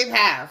Escape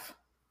have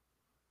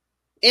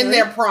in Three.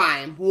 their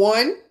prime?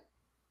 One,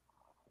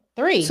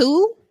 3.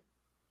 Two?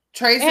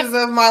 Traces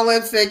of My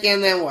Lipstick,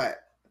 and then what?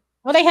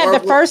 Well, they had Or-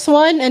 the first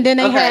one, and then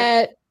they Okay.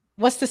 had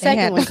what's the second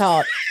had one the-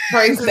 called?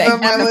 Traces They of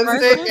My had the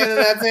first Lipstick, one? and then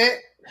that's it.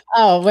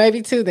 Oh,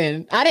 maybe 2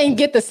 then. I didn't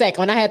get the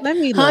second one. I had Let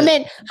me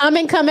look.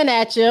 Humming Coming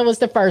At You was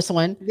the first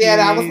one. Yeah,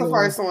 that was the Yeah.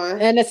 first one.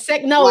 And the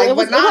second, no, Like, it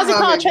but not wasn't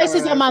called Humming Traces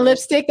Coming on My At You.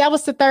 Lipstick. That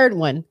was the third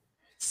one.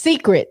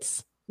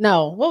 Secrets.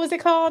 No, what was it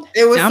called?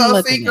 It was I'm so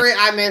looking secret,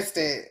 I missed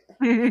it.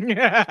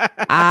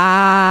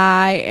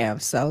 I am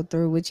so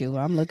through with you.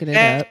 I'm looking it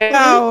up.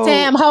 No.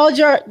 Sam, hold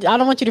your. I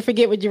don't want you to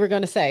forget what you were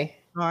going to say.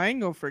 No, I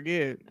ain't gonna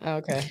forget.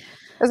 Okay.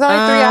 There's only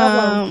 3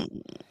 albums.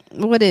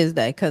 What is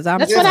that? Because I'm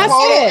That's It's what I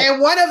whole- said.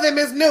 And one of them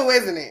is new,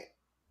 isn't it?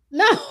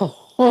 No.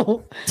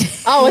 Oh,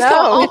 it's called No.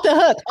 Off the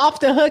Hook. Off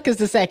the Hook is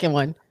the second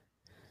one.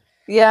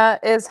 Yeah,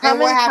 it's And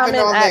what Humming happened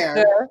Coming on At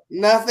there?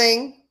 You.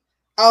 Nothing.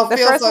 Oh, The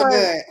Feel first So one-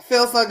 Good.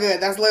 Feel So Good.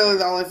 That's literally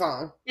the only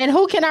song. And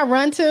Who Can I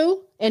Run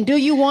To? And Do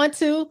You Want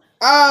To?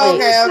 Oh, Wait.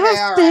 okay, all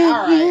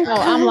right.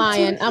 Oh,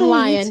 I'm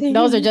lying.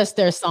 Those are just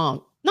their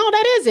song. No,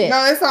 that is it.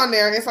 No, it's on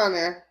there. It's on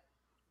there.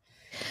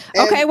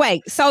 And okay,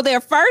 wait. So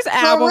their first So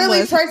album really,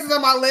 was Traces of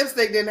My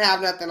Lipstick didn't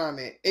have nothing on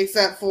it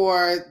except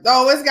for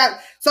it's got.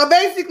 So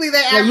basically,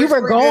 they Well, you averaged were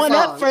 3 good going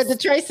up for songs. the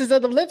Traces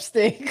of the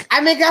Lipstick. I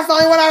mean, that's the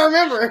only one I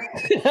remember.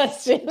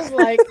 That's just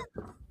like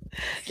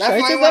That's the only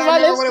Traces one of I My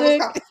remember what it was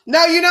Lipstick. called.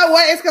 No, you know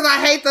what? It's because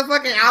I hate the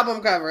fucking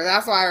album cover.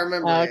 That's why I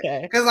remember it. Okay.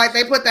 Because like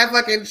they put that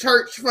fucking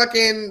church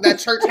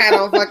hat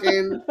on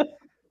fucking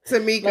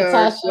Tamika or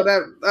Natasha.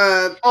 whatever.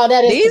 Oh,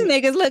 that is these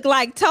niggas look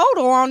like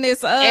Total on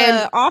this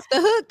And- Off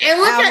the Hook. And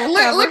look album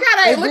cover.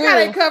 how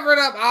they They do. covered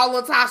up all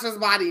Latasha's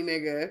body,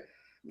 nigga.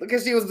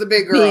 Because she was the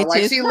big girl.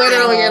 Like Bitches. she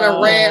literally in a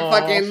red Oh.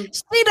 fucking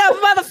See the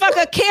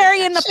motherfucker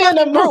carrying the She in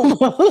fucking room.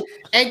 room.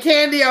 and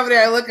Candy over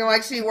there looking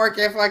like she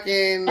working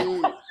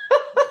fucking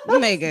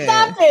Nigga.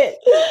 Stop it.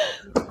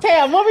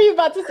 Tam, what were you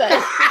about to say?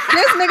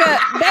 This nigga,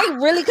 they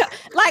really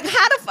like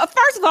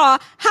first of all,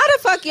 how the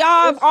fuck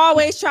y'all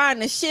always trying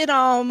to shit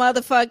on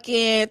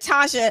motherfucking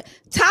Tasha?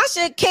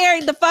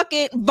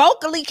 Tasha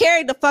vocally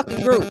carried the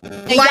fucking group.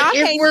 And like y'all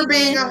if can't we're even,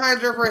 being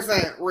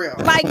 100% real.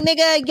 like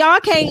nigga, y'all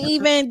can't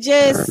even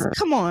just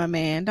come on,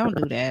 man. Don't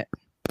do that.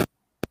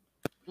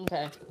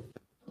 Okay.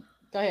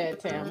 Go ahead,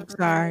 Tam.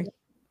 Sorry.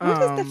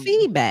 What is the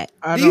feedback?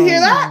 I Do you hear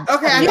don't- that?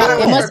 Okay, I Yeah. got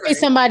It it. must be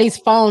somebody's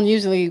phone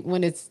usually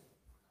when it's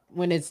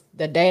when it's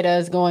the data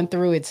is going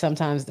through, it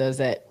sometimes does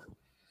that.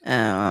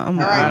 All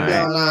right,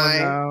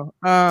 Bill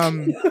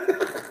Nye.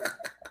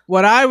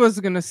 What I was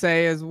gonna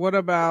say is, what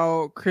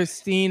about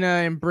Christina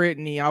and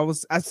Brittany? I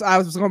was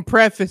gonna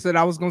preface it.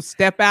 I was gonna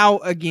step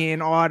out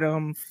again,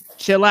 Autumn,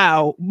 chill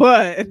out.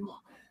 But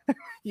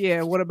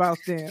yeah, what about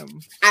them?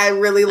 I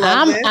really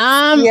love this.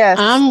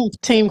 I'm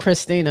Team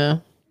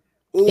Christina.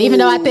 Ooh. Even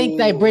though I think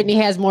that Brittany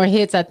has more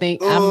hits, I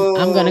think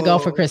I'm gonna go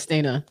for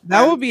Christina.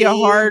 That would be a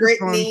hard one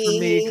for Brittany.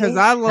 me because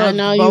I love. I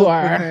know both you of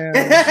are. them.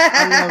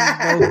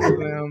 I love both of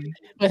them.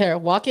 With her,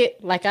 walk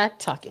it like I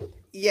talk it.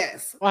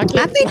 Yes. Walk it.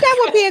 I think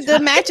that would be a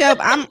good matchup.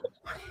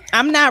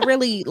 I'm not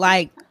really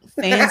like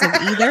fans of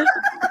either,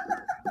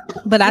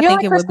 but I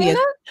think it would be.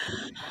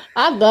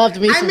 I loved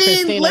me. I mean,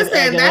 Christina listen,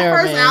 Aguilera, that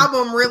first man.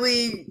 album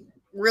really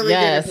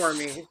Yes. did it for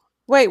me.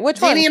 Wait,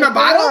 which one? Genie in a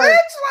bottle, bitch?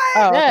 Like,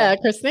 Oh, Yeah,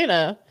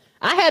 Christina.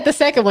 I had the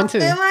second one too.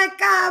 I feel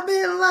like I've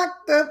been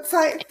locked up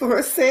tight for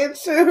a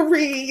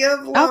century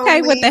of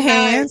Okay, with the lonely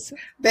hands.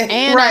 nights.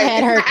 And I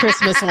had her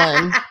Christmas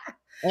one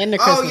and the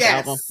Christmas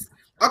album.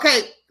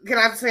 Okay, can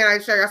I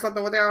share you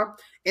something with y'all?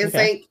 NSYNC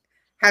Okay.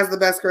 has the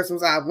best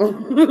Christmas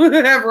album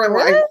ever in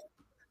life.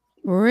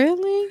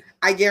 Really?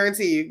 I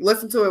guarantee you.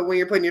 Listen to it when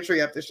you're putting your tree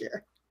up this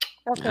year.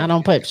 I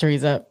don't put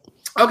trees up.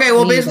 Okay,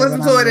 well, bitch, Neither listen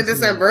would to I it in listen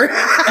December.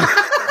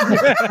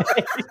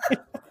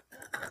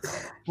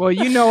 Well,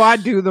 you know I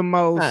do the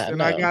most, I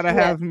and I know. gotta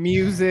have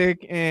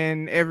music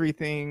and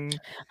everything.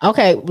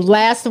 Okay,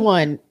 last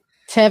one.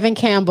 Tevin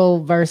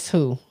Campbell versus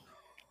who?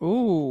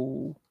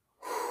 Ooh,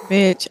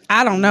 Bitch,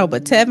 I don't know,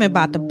 but Tevin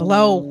about to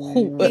blow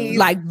He's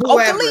like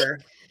vocally, whoever.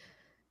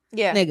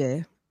 yeah.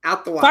 nigga.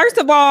 Out the water. First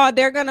of all,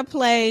 they're gonna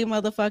play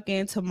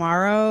motherfucking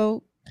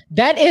Tomorrow,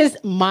 That is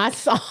my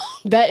song.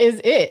 That is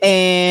it.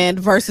 and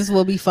Versus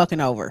will be fucking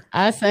over.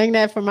 I sang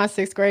that for my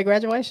 6th grade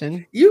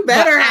graduation. You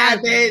better But have,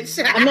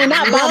 bitch. I mean,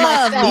 not by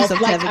Love me myself,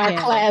 some like Tevin our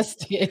Campbell. class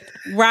did.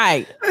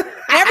 Right.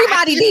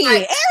 Everybody It's did.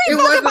 like,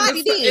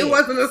 Everybody did. It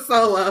wasn't a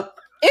solo.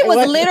 It was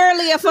wasn't-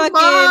 literally a fucking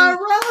Tomorrow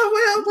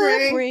will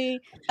bring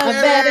a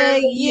better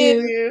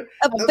you,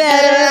 a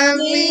better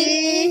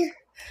me.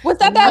 Was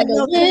that Like a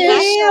national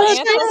little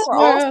anthem for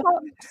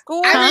all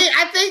school? I mean,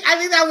 I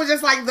think that was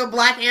just like the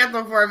black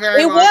anthem for a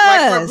very It long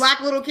like for was. black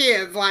little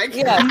kids. Like,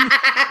 Yeah.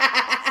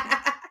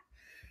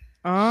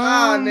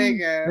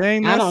 nigga.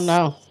 dang, I don't that's-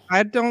 know.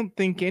 I don't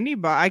think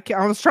anybody.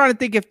 I was trying to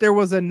think if there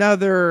was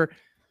another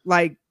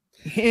like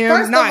him,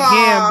 First not of all,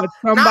 him,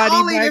 but somebody. not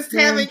only back is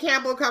Tevin then.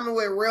 Campbell coming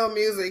with real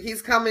music,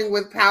 he's coming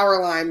with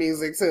Powerline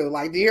music too.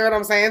 Like, do you hear what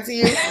I'm saying to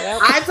you?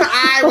 Eye to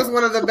Eye was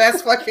one of the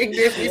best fucking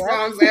Disney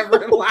songs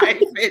ever in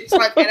life. It's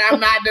like, and I'm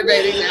not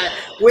debating that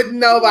with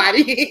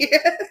nobody.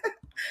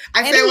 I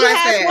And said he what I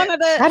has said. one of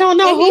the. I don't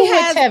know and who he would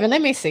has- Tevin.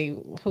 Let me see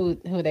who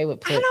they would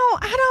put.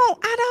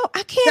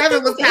 I can't. Tevin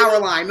think was of any-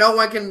 Powerline. No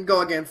one can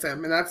go against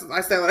him, and I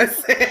said what I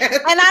said.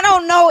 And I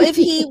don't know if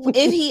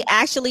he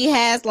actually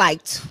has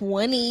like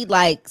 20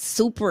 like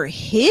super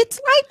hits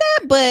like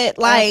that, but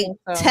like think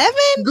so.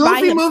 Tevin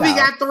by Goofy movie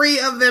himself. got 3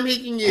 of them he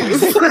can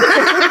use.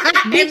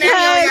 And then he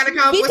only got to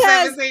come up with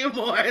because- 17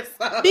 more.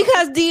 So.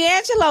 because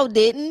D'Angelo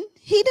didn't.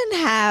 He didn't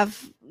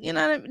have. You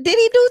know what I mean? Did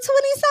he do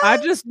 20 I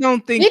songs? just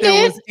don't think He there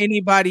did. was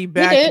anybody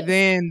back did.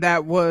 then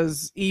that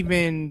was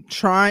even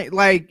trying.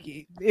 Like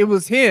it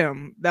was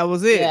him. That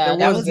was it. Yeah, There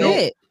That was no-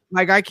 it.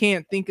 Like I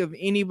can't think of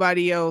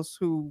anybody else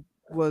who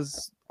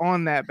was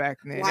on that back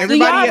then. Like, Do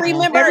y'all Everybody,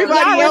 remember? everybody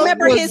Y'all else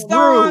remember was his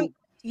song? rude.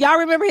 Y'all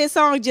remember his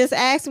song? Just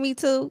ask me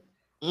to.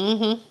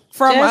 Mm-hmm.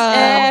 From Just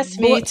ask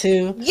me Boy-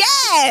 to.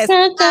 Yes.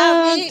 Dun,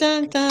 I mean,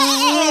 dun, dun, dun.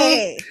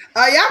 hey,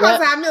 Y'all about Yep.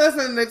 to have me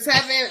listening to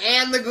Tevin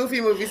and the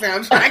Goofy movie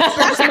soundtrack.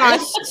 that's my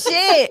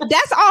shit.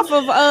 That's off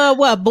of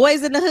what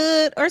Boys in the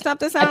Hood or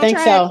something soundtrack, I think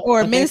so. or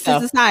I think Menace to so.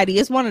 Society.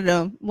 It's one of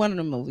them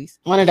movies.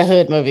 One of the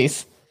hood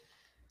movies.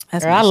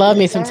 That's Girl, my I love shit.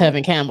 me some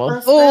Tevin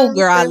Campbell. Oh,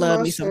 girl, I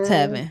love me some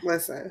Tevin.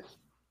 Listen,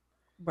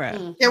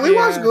 Bruh. can we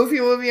watch Yeah. Goofy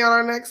movie on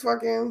our next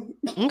fucking?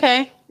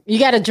 Okay. You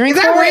got a drink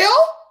Is that for it? real?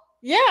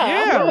 Yeah.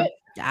 Yeah. I'll do it.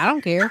 I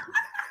don't care.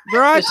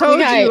 Girl, I She told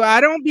you hype.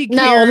 I don't be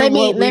No, caring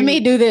let what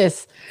me do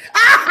this.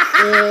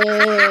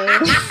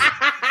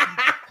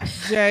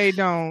 Jay,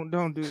 don't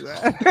do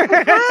that.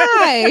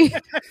 Why?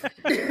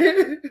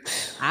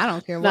 I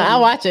don't care. No, I'll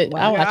watch it.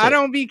 I'll watch I it.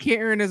 don't be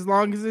caring as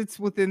long as it's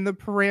within the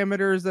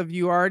parameters of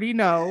you already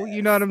know.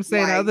 You know what I'm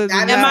saying? Like, Other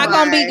than that Am I that,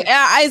 gonna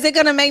be? Is it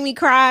gonna make me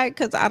cry?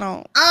 Because I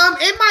don't.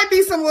 It might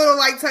be some little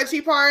like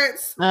touchy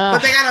parts, but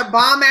they got a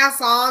bomb ass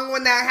song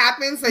when that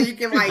happens, so you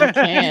can like you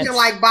Can't. can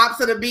like bop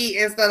to the beat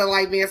instead of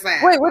like being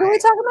sad. Wait, what are we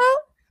talking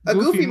about? A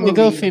Goofy Goofy movie. The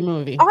Goofy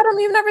movie. Autumn,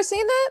 you've never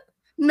seen that?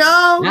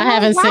 No, I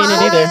haven't seen it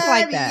either.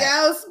 Like that.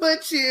 Else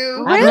but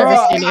you. I've Girl,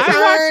 never seen it.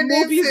 I watch Turned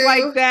movies into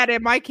like that,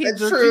 and my A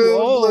kids are too true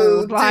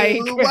old. blue Like,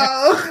 duo.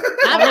 I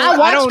I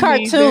watch don't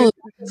need cartoons.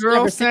 this. Girl,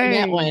 Never seen that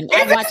same. one. Is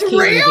I watch it kid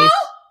real? movies.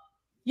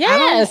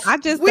 Yes. I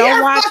just We don't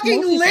are watch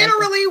fucking movies like that.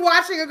 literally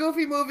watching a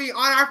Goofy movie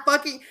on our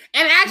fucking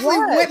and actually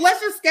What? let's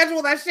just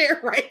schedule that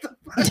shit right the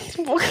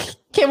fuck.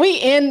 Can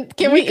we end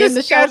the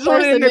show schedule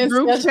first it in and the then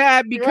group schedule-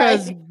 chat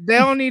because Right. they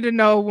don't need to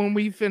know when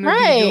we finna Right.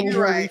 be doing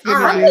You're what right. we All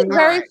finna right. do.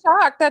 Very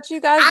shocked that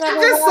you guys I'm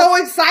never just watched. so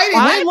excited.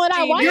 Why would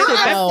I watch You're it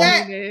though?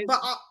 upset, but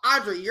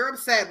Audrey, you're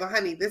upset. But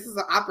honey, this is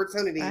an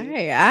opportunity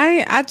Hey,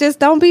 I just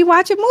don't be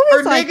watching for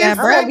movies like niggas that,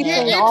 to bro. be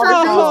get seeing all the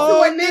introduced to a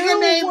Whole nigga new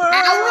named world.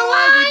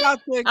 Powerline. We about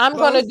to I'm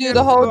gonna expose do them the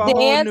to whole a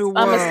dance. new I'm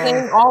gonna world.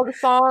 sing all the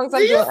songs.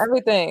 I'm Do you- doing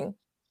everything.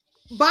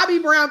 Bobby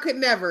Brown could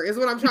never, is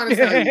what I'm trying to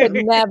say. Could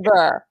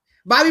never.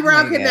 Bobby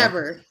Brown could Yeah.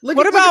 never. What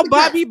look about at the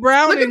Bobby cuts.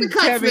 Brown Look at and the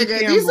cuts, Kevin nigga.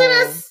 Campbell? Do you see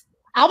this?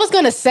 I was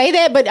gonna say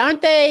that, but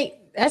aren't they?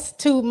 That's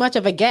too much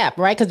of a gap,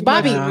 right? Because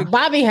Nah.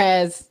 Bobby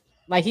has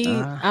like he.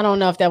 Nah. I don't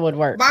know if that would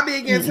work. Bobby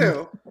against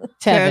who? Tevin.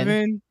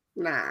 Kevin?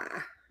 Nah.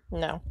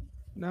 No.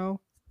 No.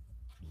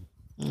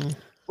 Mm.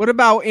 What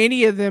about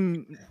any of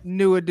them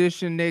new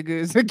edition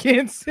niggas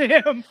against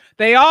him?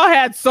 They all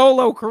had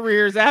solo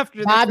careers after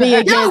this. Bobby Yo,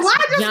 against why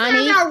just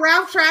Johnny. found out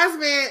Ralph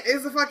Tresvant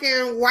is a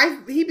fucking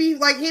wife? He be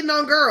like hitting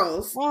on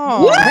girls.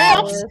 Oh,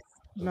 Ralph?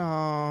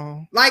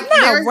 no. Like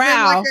No, there's been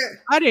Ralph.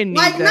 I didn't need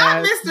like that.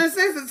 not Mr.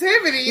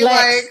 Sensitivity.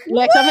 Lex,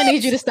 Like I'm gonna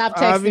need you to stop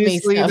texting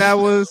Obviously, me stuff. that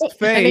was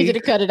I need you to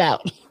fake. cut it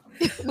out.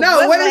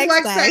 no, what is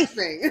Lex like say?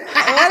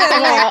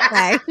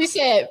 sexting? She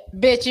said,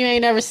 "Bitch, you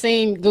ain't never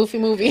seen Goofy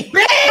movie." Bitch, you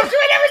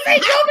ain't never seen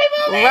Goofy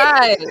movie.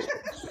 Right.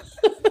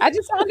 I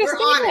just don't We're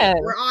on understand.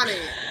 it. We're on it.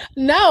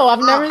 No, I've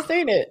never Ah.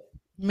 seen it.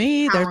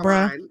 Me either,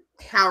 bro.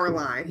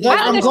 Caroline. But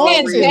I I'm going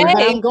understand to.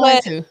 Jay, I'm going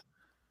but- to.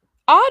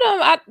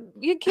 Autumn,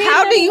 you can't.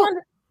 How do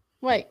you-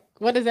 Wait,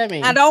 what does that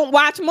mean? I don't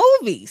watch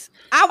movies.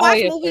 I watch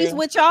yeah, movies true.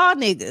 with y'all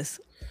niggas.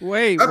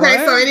 Wait. Okay,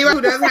 what? so anyone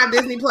who doesn't have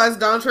Disney Plus,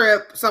 don't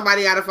trip.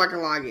 Somebody got to fucking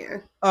log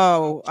in.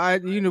 Oh,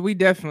 we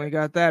definitely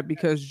got that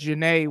because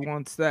Janae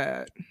wants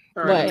that.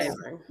 All right, What?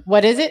 amazing.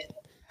 What is it?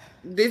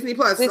 Disney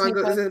Plus. Disney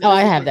so Plus. is it Oh,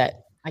 I Disney have Plus?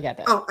 that. I got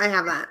that. Oh, I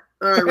have that.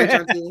 All right, Rich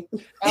Auntie.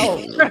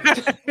 Oh,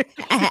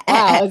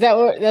 wow.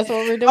 That's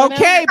what we're doing?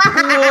 Okay, pool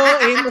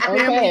in the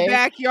family Okay.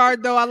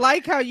 backyard though. I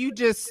like how you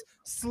just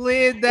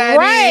slid that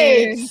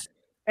Right. in,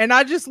 and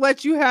I just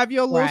let you have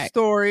your little Right.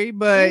 story.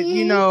 But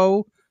you Mhm.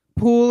 know,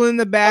 pool in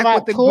the back My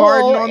with the pool,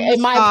 garden on the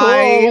in my side.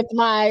 pool with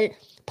my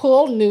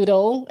pool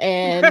noodle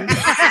and And the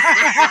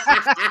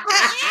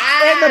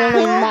Having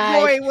pool my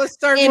boy was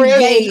serving in me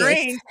Vegas.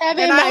 drinks.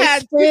 having And I my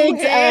had two sprigs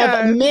of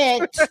hands.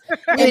 mint.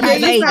 We and my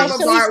do have a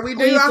specially bar. We do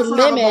squeezed also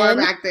have a bar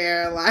lemon. back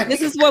there. Like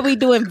This is what we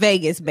do in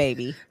Vegas,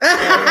 baby.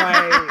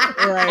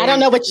 Right. I don't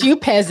know what you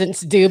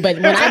peasants do, but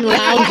when I'm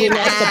lounging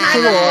at the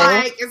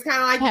pool, It's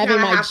kind of like you having kind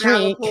of my have to have a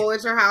drink. pool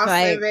at your house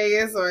Like- in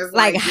Vegas, or it's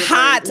Like you're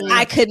hot, like,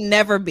 I could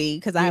never be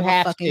because I You have,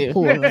 have a fucking to.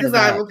 pool. in the because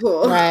I have back. a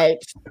pool. right?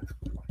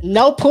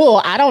 No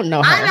pool. I don't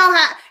know her. I know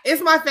how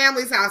it's my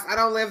family's house. I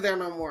don't live there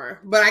no more,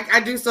 but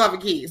I do still have a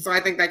key, so I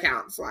think that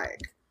counts.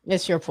 Like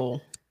It's your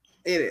pool.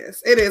 it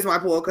is my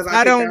pool because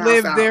I don't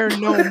live there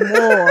no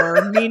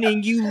more.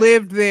 Meaning you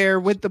lived there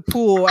with the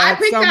pool. I At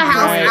picked some the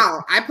house point.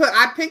 out.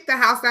 I picked the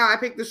house out. I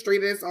picked the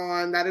street it's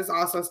on. That is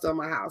also still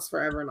my house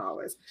forever and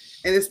always,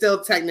 and it's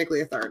still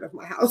technically a third of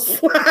my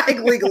house, like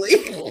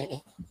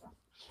legally.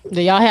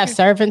 Do y'all have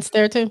servants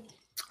there too?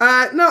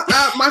 No,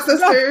 my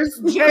sisters.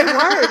 Jay,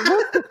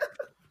 word.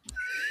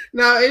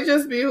 No, it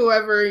just be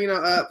whoever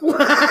up.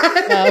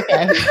 Oh,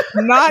 okay.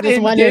 Not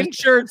Just wondered-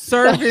 indentured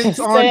servants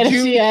on Said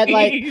she had,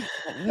 like, Juneteenth.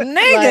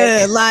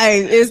 Nigga,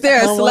 like, is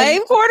there No one-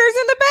 slave quarters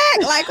in the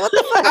back? Like, what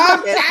the fuck?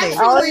 is this thing?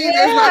 Actually,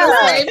 there's not a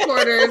yeah. slave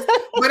quarters,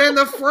 but in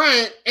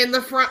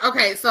the front.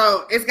 Okay,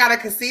 so it's got a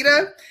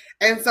casita,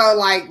 and so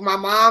like my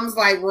mom's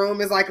like room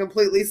is like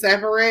completely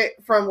separate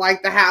from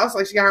like the house.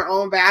 Like she got her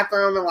own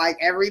bathroom and like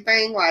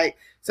everything. Like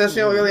so she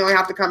don't really only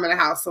have to come in the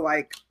house to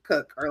like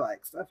cook or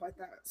like stuff like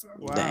that. So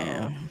Wow.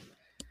 Damn.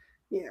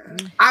 yeah,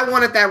 I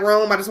wanted that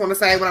room. I just want to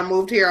say when I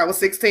moved here, I was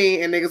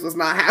 16 and niggas was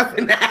not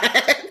having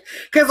that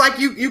because like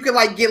you could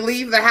like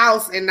leave the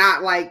house and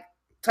not like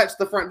touch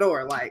the front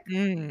door. Like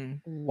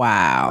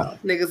Wow.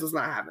 niggas was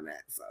not having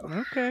that. So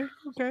Okay.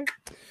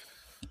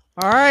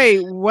 All right.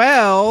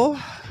 Well,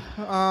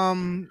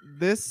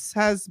 this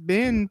has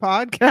been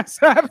podcast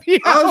happy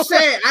oh hour.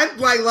 shit! I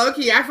like low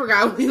key. I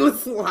forgot we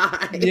was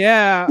live.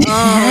 Yeah.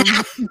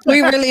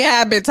 We really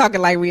have been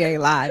talking like we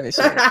ain't live and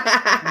shit.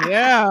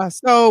 Yeah.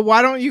 So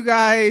why don't you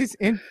guys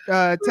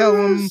tell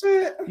them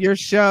your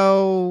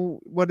show,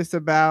 what it's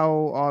about,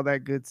 all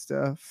that good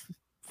stuff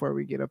before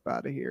we get up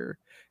out of here.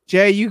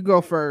 Jay, you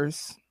go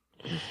first.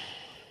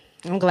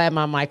 I'm glad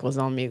my mic was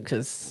on mute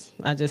because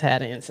I just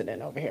had an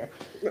incident over here.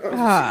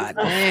 God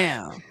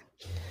damn.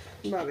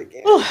 Not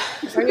again.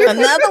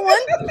 Another one?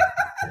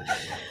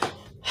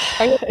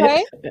 Are you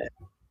okay?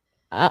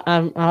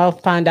 I'll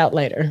find out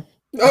later.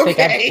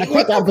 Okay. I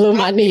think I blew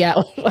my knee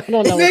out. I don't know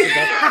what to do.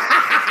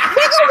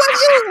 Nigga,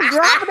 was you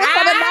dropping it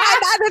for the 9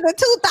 out of the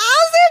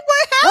 2000?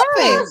 What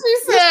happened? She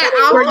said,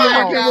 "I'll Where you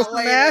find was out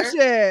smash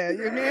later." it.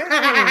 You know?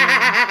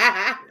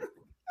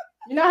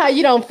 You know how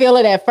you don't feel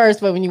it at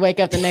first, but when you wake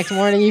up the next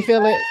morning, you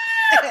feel it.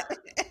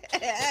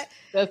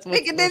 That's what.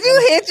 Nigga, did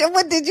you hit it?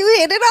 What did you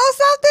hit it on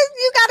something?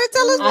 You gotta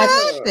tell us what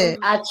happened.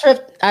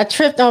 I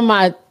tripped on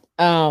my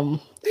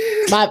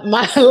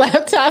My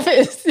laptop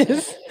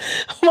is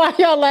why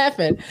y'all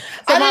laughing? So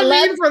I my didn't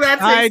lap, mean for that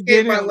to I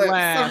escape my didn't lips.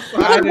 laugh.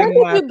 I'm I sorry. didn't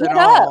When laugh did you at get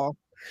up? all.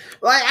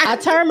 Like I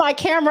turned my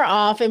camera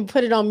off and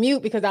put it on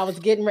mute because I was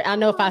getting I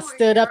know if I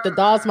stood up, the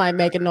dogs might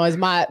make a noise.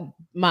 My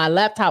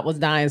laptop was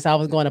dying, so I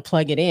was going to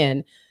plug it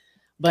in.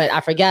 But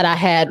I forgot I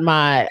had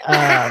my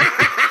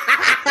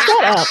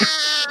shut up.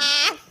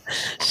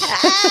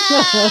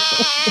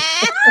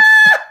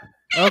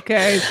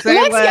 Okay, say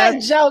Lex got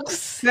less. jokes.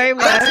 Say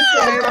less. Say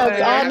jokes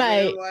less. all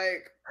night.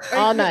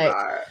 All night.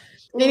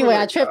 Anyway,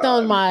 I tripped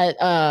on my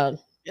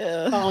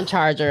phone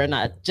charger and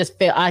I just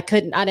felt I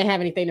didn't have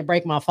anything to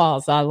break my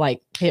fall, so I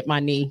like hit my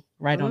knee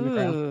right on the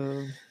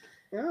ground.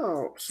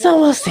 Ooh. So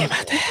we'll see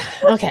about that.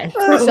 Okay.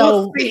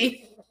 So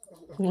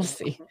we'll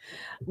see.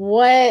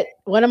 What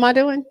am I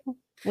doing?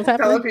 What's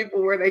happening? Telling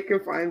people where they can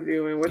find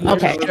you and what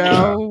Okay. you're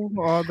Show,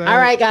 all that. All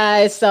right,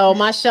 guys. So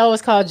my show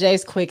is called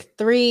Jay's Quick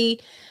 3.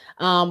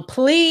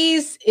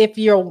 Please, if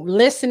you're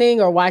listening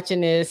or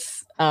watching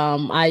this,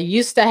 I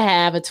used to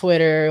have a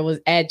Twitter. It was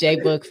at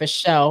JBook for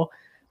show,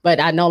 but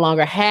I no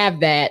longer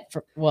have that.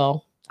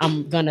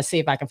 I'm gonna see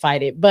if I can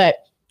find it. But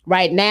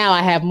right now,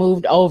 I have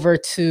moved over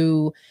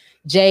to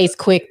Jay's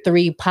Quick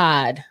 3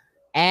 Pod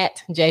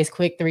at Jay's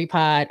Quick 3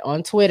 Pod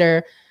on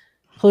Twitter.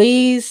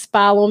 Please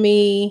follow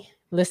me.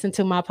 Listen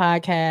to my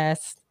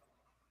podcast.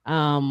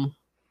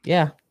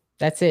 Yeah,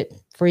 that's it.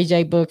 Free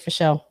JBook for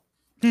show.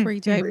 Free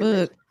J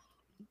Book.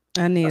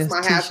 I need That's my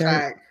a t-shirt.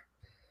 hashtag.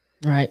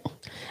 Right.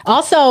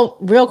 Also,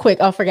 real quick,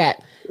 I forgot.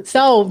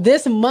 So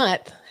this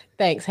month,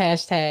 thanks,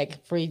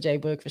 hashtag free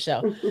JBook for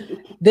show.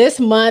 This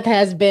month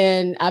I've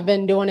been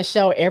doing a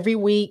show every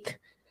week,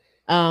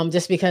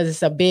 just because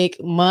it's a big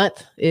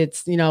month.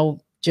 It's,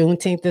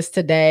 Juneteenth is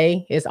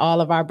today. It's all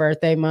of our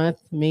birthday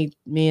month. Me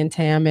and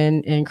Tam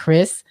and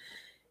Chris.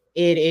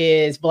 It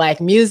is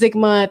Black Music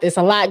Month. It's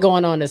a lot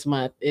going on this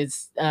month.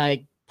 It's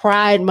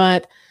Pride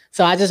Month.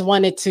 So I just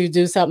wanted to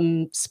do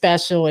something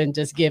special and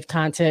just give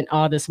content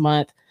all this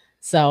month.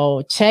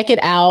 So check it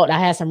out. I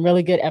had some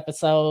really good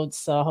episodes.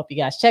 So I hope you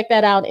guys check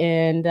that out.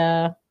 And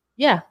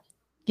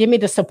give me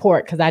the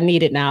support because I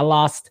need it now. I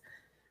lost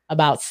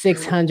about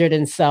 600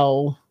 and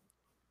so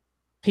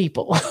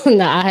people.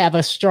 Now I have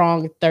a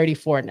strong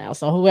 34 now.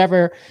 So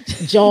whoever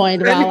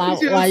joined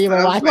while you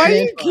were watching Why do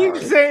it, you keep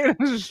saying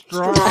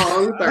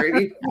strong?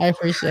 30. I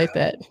appreciate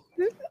that.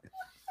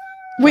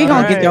 We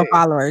gonna All get your right.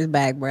 followers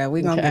back, bro.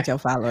 We gonna Okay. get your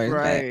followers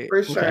back. Right.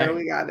 For sure. Okay.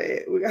 We got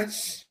it.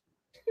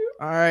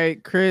 All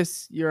right,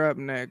 Chris, you're up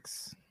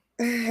next.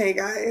 Hey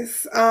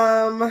guys.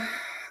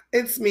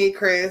 It's me,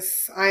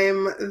 Chris. I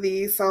am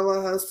the solo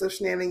host of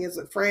Shenanigans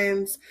with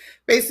Friends.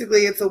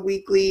 Basically, it's a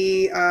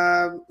weekly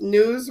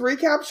news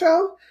recap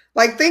show.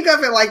 Like, think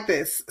of it like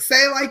this.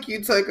 Say like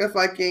you took a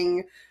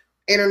fucking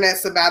internet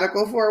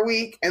sabbatical for a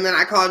week, and then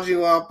I called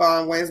you up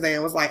on Wednesday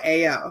and was like,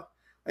 "Hey, yo,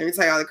 let me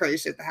tell you all the crazy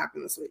shit that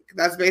happened this week."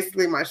 That's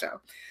basically my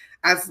show.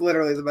 That's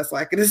literally the best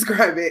way I could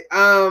describe it.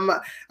 I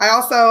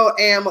also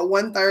am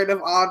 1/3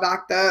 of All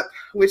Docked Up,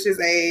 which is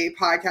a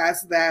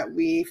podcast that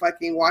we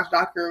fucking watch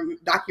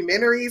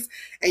documentaries,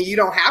 and you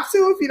don't have to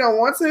if you don't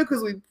want to,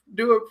 because we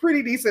do a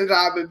pretty decent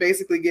job of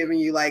basically giving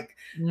you like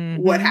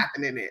what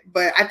happened in it.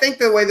 But I think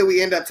the way that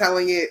we end up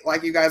telling it,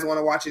 like you guys want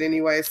to watch it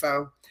anyway.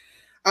 So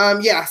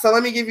so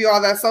let me give you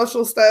all that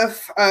social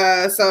stuff.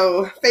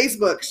 So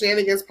Facebook,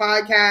 Shenanigans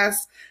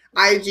Podcast.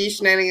 IG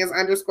Shenanigans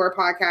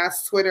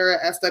 _podcast, Twitter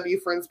SW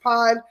Friends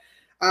Pod.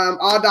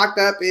 All Docked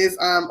Up is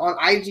on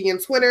IG and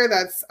Twitter.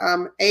 That's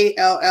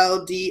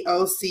ALLDOCD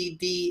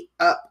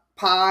up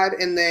pod,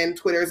 and then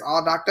Twitter's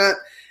All Docked Up.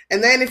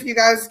 And then if you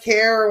guys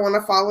care or want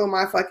to follow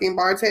my fucking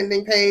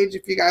bartending page,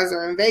 if you guys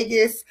are in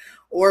Vegas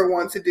or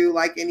want to do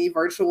like any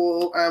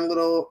virtual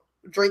little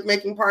drink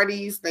making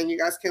parties, then you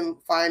guys can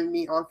find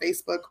me on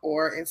Facebook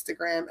or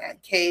Instagram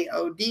at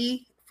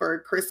KOD. For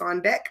Chris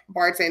on Deck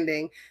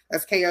Bartending.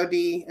 That's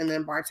KOD and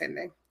then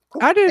bartending.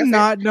 Cool. I did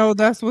not know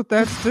that's what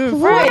that stood for.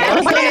 Right. I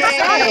was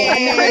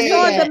Chris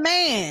on gonna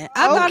demand.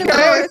 I thought it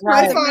Okay, was it's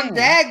Chris on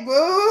Deck, boo.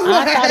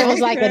 I thought it was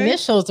like Okay.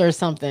 initials or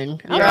something.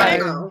 Okay.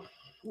 Yeah.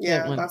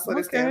 Yeah, that's what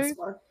it stands Okay.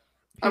 for.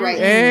 All right.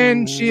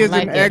 And she is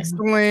like an it.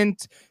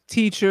 excellent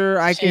teacher.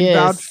 I She can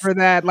vouch is. for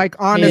that. Like,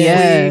 honestly,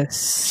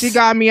 Yes. she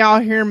got me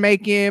out here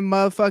making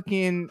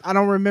motherfucking, I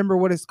don't remember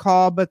what it's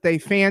called, but they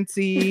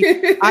fancy.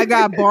 I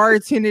got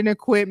bartending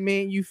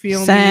equipment. You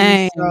feel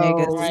Same, me? So,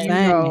 nigga, you same.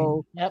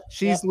 know, Yep.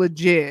 she's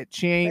legit.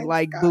 She ain't Thanks,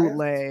 like guys.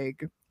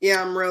 bootleg.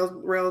 Yeah, I'm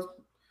real.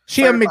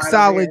 She a certified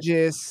over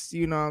here. mixologist.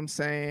 You know what I'm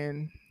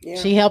saying? Yeah.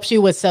 She helps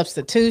you with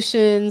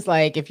substitutions.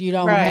 Like if you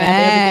don't Right. have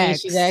everything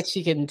Facts. she's at,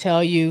 she can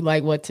tell you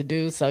like what to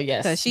do. So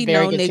yes, Cause she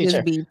very know good niggas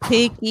teacher. be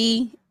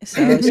picky.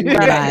 So she be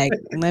like,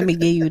 let me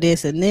give you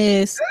this and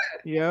this.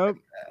 Yep.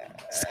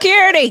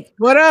 Security.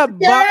 What up,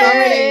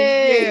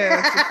 Security!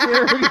 Yeah,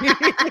 security.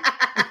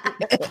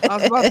 I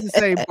was about to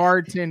say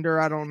bartender.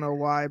 I don't know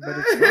why, but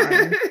it's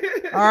fine.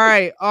 All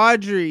right,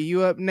 Audrey,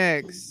 you up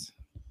next.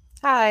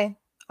 Hi,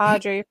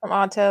 Audrey from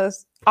Odd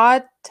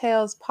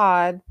Tales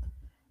Pod.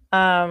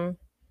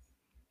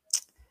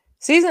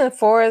 Season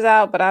 4 is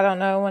out, but I don't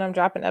know when I'm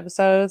dropping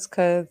episodes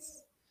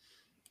because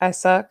I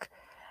suck.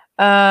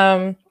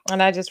 And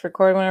I just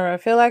record whenever I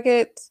feel like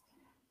it.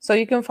 So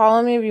you can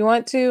follow me if you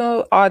want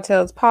to. Odd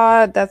Tales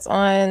Pod. That's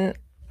on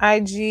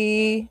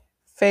IG,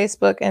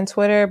 Facebook, and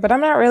Twitter. But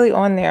I'm not really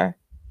on there.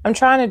 I'm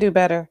trying to do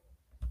better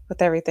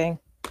with everything.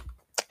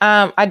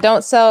 I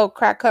don't sell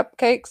crack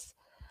cupcakes.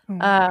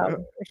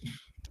 Damn.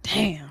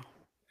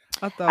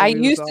 I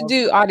used to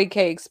do Audie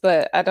cakes,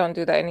 but I don't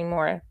do that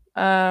anymore.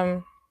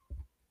 And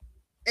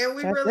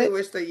we really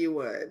wish that you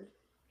would.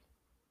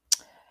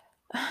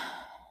 I'm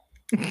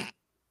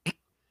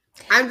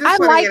just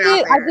putting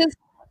it out there.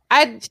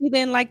 She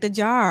didn't like the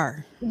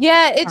jar.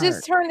 Yeah, it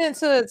just turned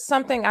into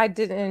something I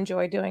didn't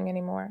enjoy doing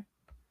anymore.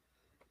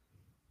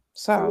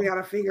 So we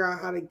gotta figure out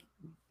how to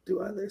do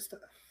other stuff.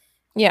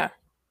 Yeah.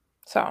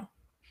 So.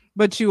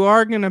 But you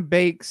are gonna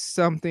bake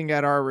something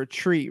at our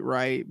retreat,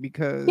 right?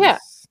 Because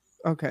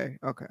Okay.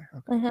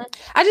 Mm-hmm.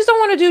 I just don't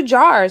want to do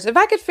jars. If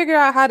I could figure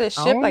out how to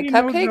ship like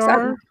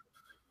cupcakes,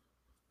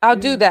 I'll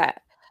do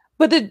that.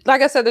 But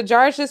like I said, the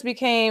jars just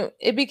became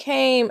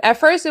at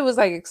first it was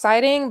like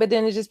exciting, but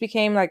then it just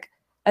became like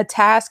a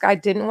task I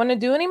didn't want to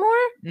do anymore.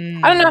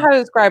 I don't know how to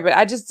describe it.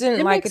 I just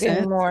didn't like it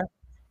anymore.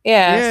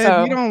 Yeah.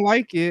 So if you don't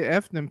like it,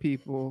 F them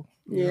people.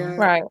 Yeah.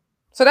 Right.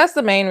 So that's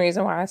the main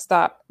reason why I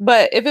stopped.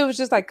 But if it was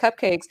just like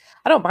cupcakes,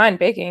 I don't mind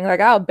baking. Like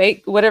I'll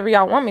bake whatever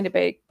y'all want me to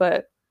bake,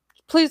 but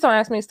please don't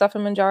ask me to stuff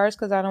them in jars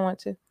because I don't want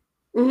to.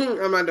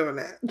 Mm-hmm. I'm not doing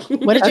that.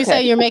 What did you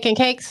say? You're making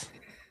cakes?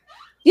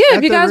 Yeah,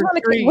 if you guys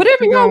want to,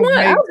 whatever y'all want,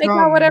 I'll make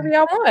y'all whatever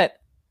y'all want.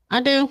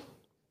 I do.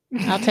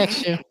 I'll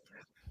text you.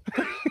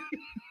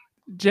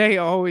 Jay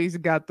always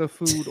got the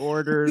food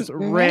orders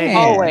ready.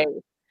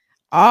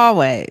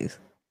 Always.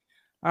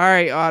 All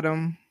right,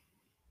 Autumn.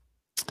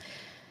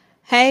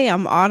 Hey,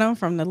 I'm Autumn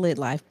from the Lit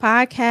Life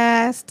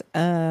Podcast,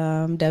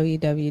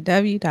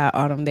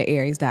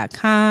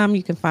 www.autumnthearies.com.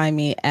 You can find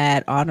me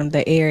at Autumn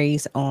the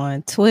Aries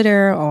on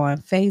Twitter, on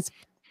Facebook.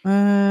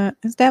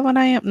 Is that what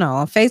I am? No,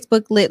 on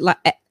Facebook,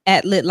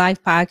 at Lit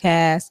Life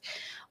Podcast,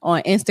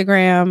 on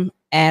Instagram,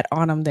 at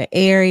Autumn the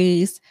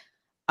Aries.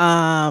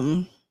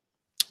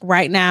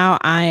 Right now,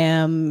 I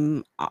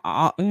am,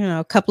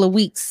 a couple of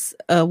weeks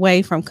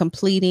away from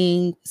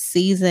completing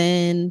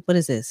season, what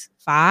is this,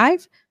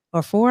 5?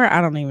 Or 4,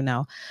 I don't even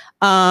know.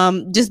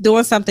 Just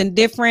doing something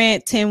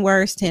different. 10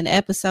 words, 10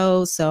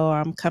 episodes. So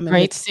I'm coming.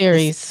 Great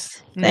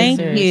series.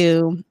 Thank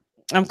you.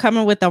 I'm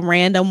coming with a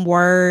random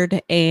word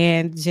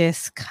and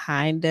just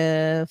kind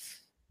of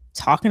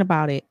talking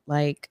about it.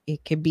 Like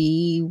it could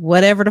be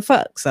whatever the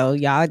fuck. So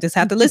y'all just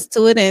have to listen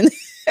to it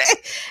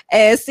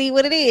and see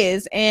what it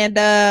is. And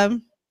that's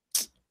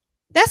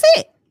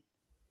it.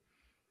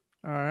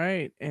 All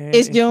right. And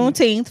it's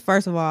Juneteenth.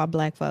 First of all,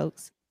 Black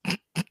folks.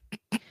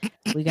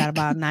 We got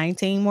about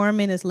 19 more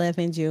minutes left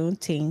in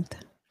Juneteenth.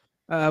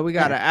 We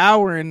got an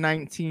hour and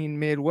 19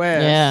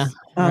 Midwest. Yeah.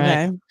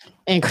 Okay. Right.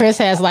 And Chris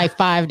has like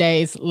 5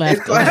 days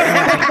left. It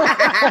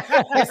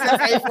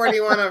says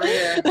 8:41 over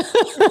here.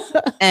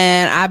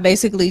 And I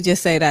basically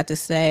just say that to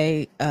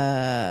say,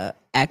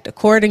 act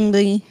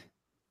accordingly,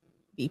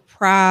 be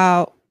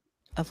proud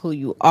of who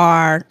you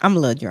are. I'm a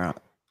little drunk.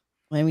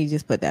 Let me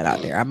just put that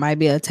out there. I might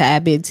be a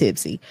tad bit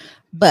tipsy,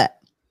 but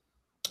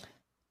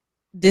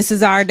this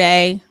is our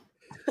day.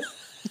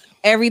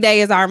 Every day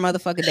is our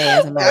motherfucking day.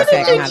 As a matter of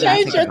fact, you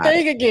change your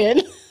thing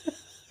again.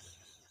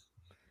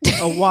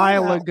 A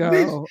while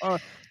ago,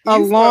 a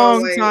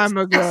long time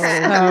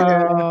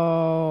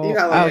ago.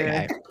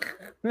 Okay.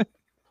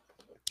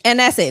 And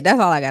that's it.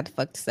 That's all I got to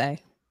fuck to say.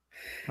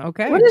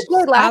 Okay. What is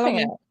Jay laughing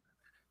at?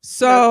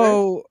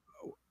 So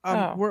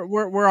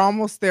we're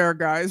almost there,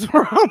 guys.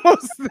 We're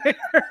almost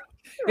there.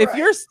 If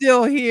you're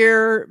still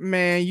here,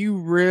 man, you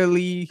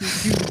really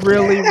stuck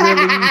with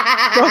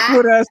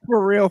us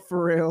for real.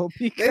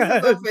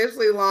 Because this is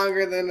officially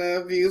longer than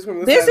the views from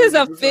the. This is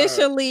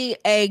officially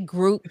a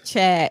group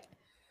chat.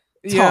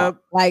 Yeah,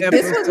 like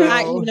this was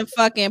not even a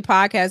fucking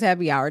podcast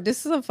happy hour.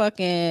 This is a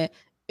fucking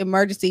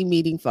emergency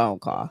meeting phone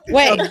call.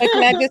 Wait,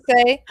 can I just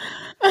say?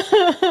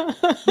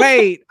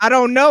 Wait, I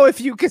don't know if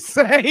you could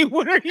say.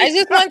 What are you? It's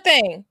just one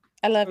thing.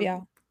 I love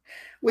y'all.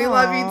 We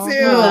love you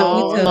too.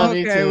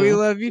 We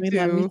love you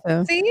too.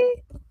 See?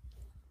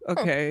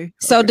 Okay.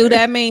 So do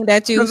that mean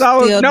that you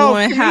still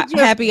doing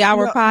happy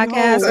hour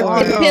podcast? It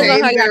depends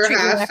on how you treat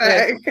me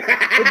after. It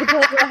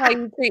depends on how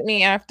you treat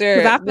me after.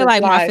 Because I feel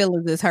like my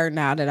feelings is hurt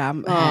now that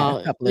I'm.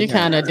 A couple of you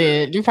kind of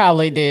did. You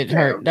probably did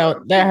hurt.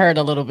 That hurt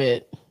a little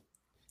bit.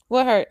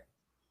 What hurt?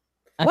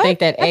 I think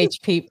that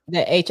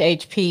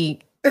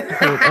HHP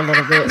hurt a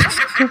little bit.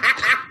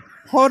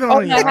 Hold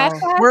on,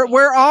 y'all.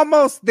 We're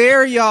almost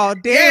there, y'all.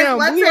 Damn,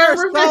 we are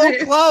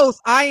so close.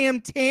 I am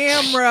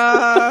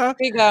Tamra.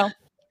 Here you go.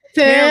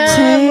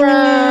 Tamra.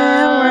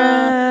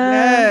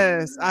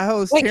 Yes, I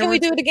host. Wait, can we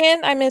do it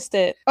again? I missed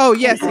it. Oh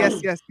yes. Go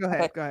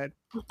ahead.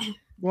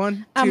 1,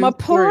 2, I'ma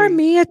pour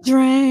me a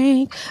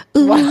drink.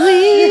 Ooh, I'ma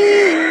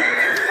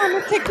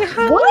take you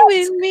home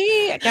with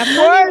me. I got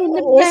money in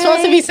the We're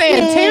supposed to be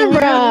saying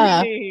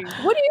Tamra.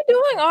 What are you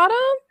doing,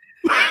 Autumn?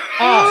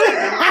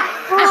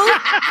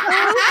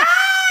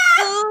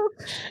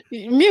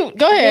 Mute.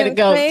 Go ahead and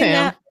go,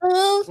 Tam.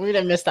 We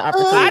didn't miss the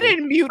opportunity. I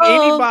didn't mute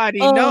anybody.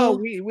 No,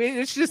 we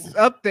it's just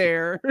up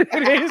there. It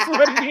is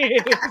what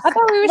it is. I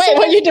thought we were Wait,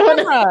 what are you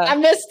doing? I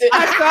missed it.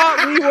 I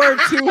thought we were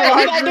too. Wait,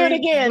 you gotta do it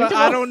again. But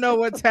Come I on. don't know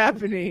what's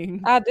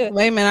happening. I'll do it.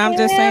 Wait a minute, I'm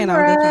just saying.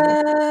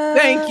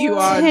 Thank you,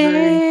 Audrey.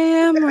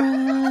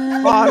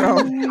 Tamara.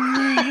 Bottom.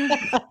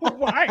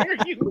 Why are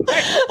you?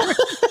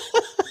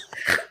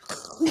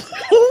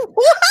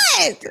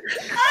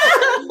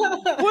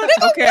 What?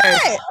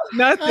 Okay,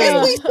 nothing. Is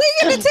we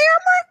singing to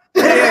Tamara?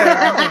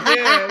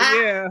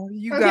 Yeah.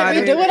 You got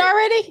we it. do it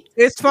already?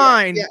 It's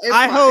fine. Yeah, it's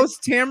I fine.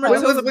 host Tamara We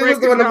was Took doing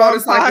Break the It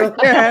motorcycle.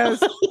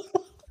 podcast.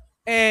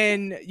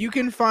 And you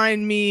can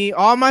find me.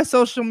 All my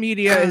social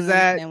media is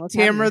at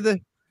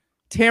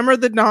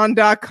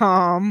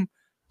TamaraTheDon.com.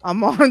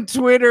 I'm on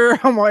Twitter.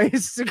 I'm on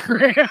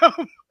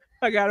Instagram.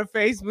 I got a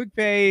Facebook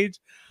page.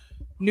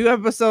 New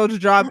episodes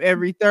drop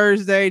every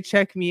Thursday.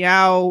 Check me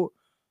out.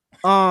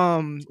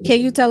 Can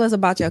you tell us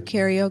about your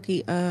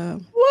karaoke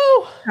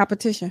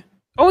competition?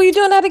 Oh, you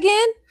doing that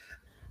again?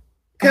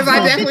 Because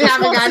I definitely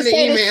haven't gotten the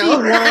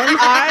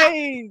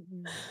email.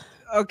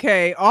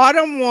 Okay,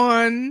 Autumn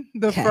won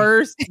the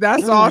first.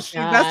 That's all she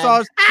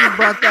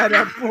brought that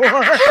up for.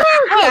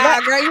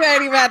 Oh, girl, you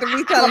ain't even have to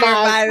be telling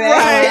everybody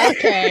that. Right.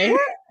 Okay.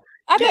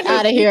 Get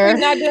out of here. You're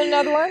not doing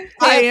another one?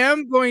 I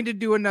am going to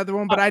do another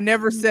one, but I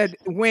never said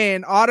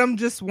when. Autumn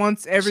just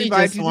wants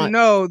everybody to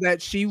know that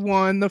she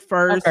won the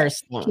first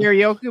one.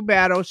 karaoke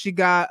battle. She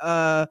got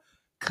a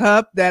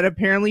cup that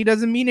apparently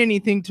doesn't mean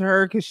anything to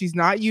her because she's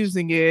not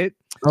using it.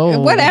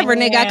 Oh. Whatever,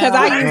 nigga, because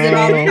I use it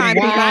all the time.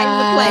 Wow. Not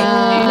even play.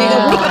 Nigga,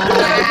 we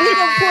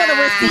can pull the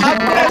receipts.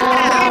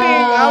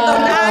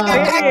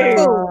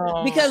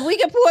 Because we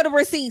can pull the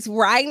receipts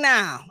right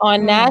now.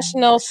 On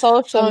national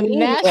social media.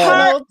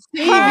 National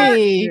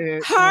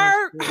TV.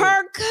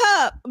 Her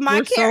cup,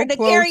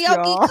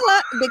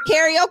 the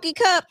karaoke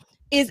cup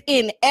is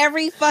in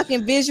every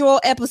fucking visual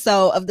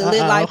episode of the Lit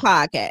Life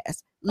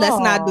podcast. Let's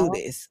not do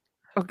this.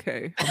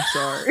 Okay, I'm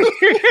sorry.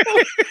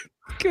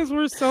 Because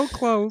we're so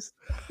close.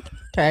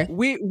 Okay.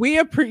 We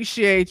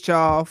appreciate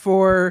y'all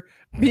for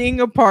being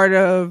a part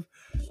of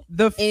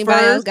the Anybody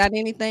first. Else got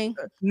anything?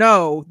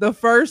 No, the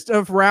first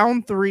of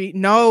round 3.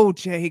 No,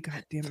 Jay,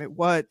 God damn it.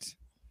 What?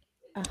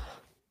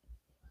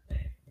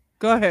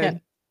 Go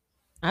ahead.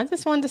 Yeah. I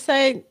just wanted to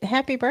say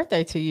happy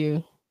birthday to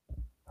you.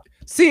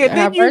 See, and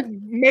then you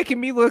making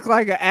me look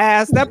like an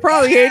ass. That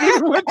probably ain't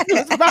even what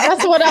this about.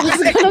 That's what I was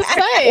gonna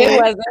say.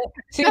 It wasn't.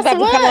 She was about to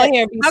come on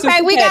here and be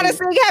okay, we petty. gotta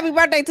sing happy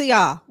birthday to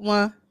y'all.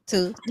 1,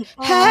 2.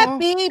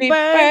 Happy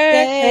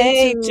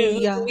birthday to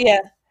y'all. Yeah.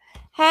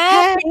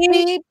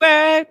 Happy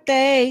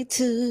birthday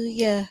to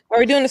you. Are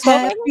we doing the slow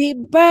Happy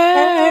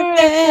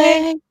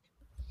birthday.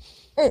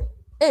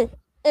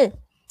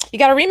 You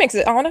gotta remix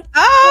it, Anna.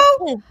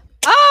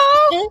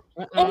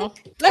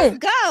 Let's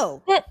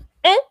go.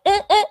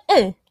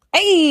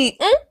 Hey.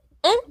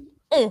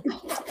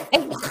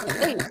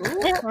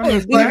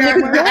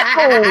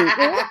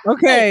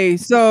 Okay,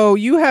 so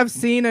you have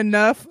seen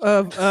enough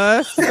of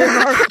us. This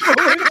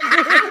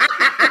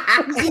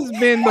has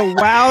been the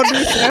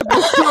wildest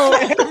episode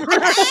ever.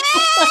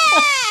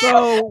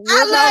 So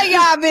I love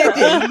y'all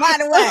bitches, by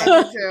the way.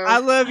 I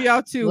love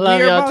y'all too. Love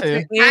We're y'all about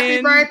too. to Happy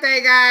end.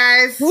 birthday,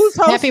 guys. Who's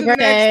hosting Happy the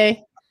birthday.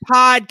 next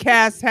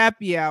podcast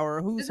happy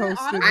hour? Who's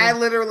hosting? I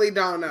literally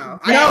don't know.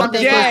 No, I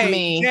this Jay, was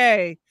me.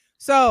 Jay.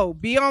 So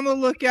be on the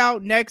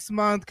lookout next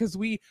month because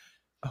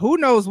who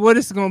knows what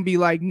it's gonna be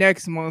like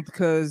next month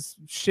because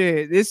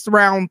shit, it's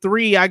round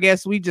 3. I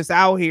guess we just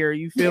out here,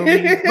 you feel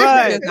me?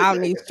 But Just out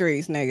in these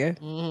streets, nigga.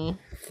 Mhm.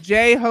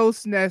 Jay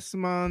hosts next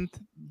month.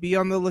 Be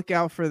on the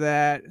lookout for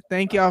that.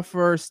 Thank y'all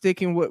for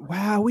sticking with.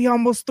 Wow, we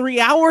almost 3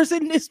 hours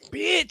in this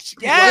bitch.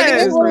 Yes,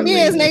 That's what it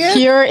is, nigga.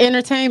 Pure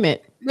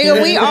entertainment.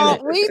 Nigga, we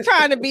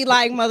trying to be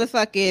like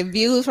motherfucking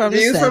views from the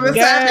Views from the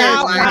seven. seven.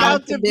 Shout Like,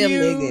 out to them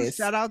views. niggas.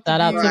 Shout out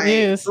Shout out views. to Right.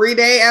 views.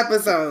 3-day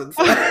episodes.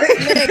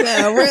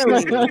 Nigga,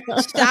 really.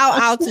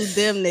 Shout out to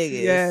them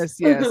niggas. Yes.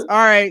 All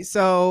right.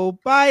 So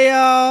bye,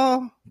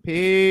 y'all.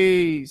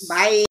 Peace.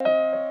 Bye.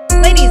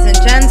 Ladies and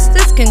gents,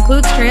 this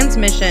concludes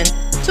transmission.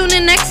 Tune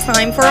in next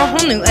time for a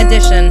whole new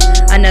edition.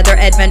 Another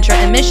adventure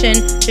and mission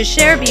to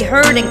share, be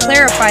heard, and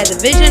clarify the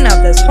vision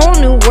of this whole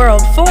new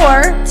world for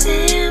Tamara.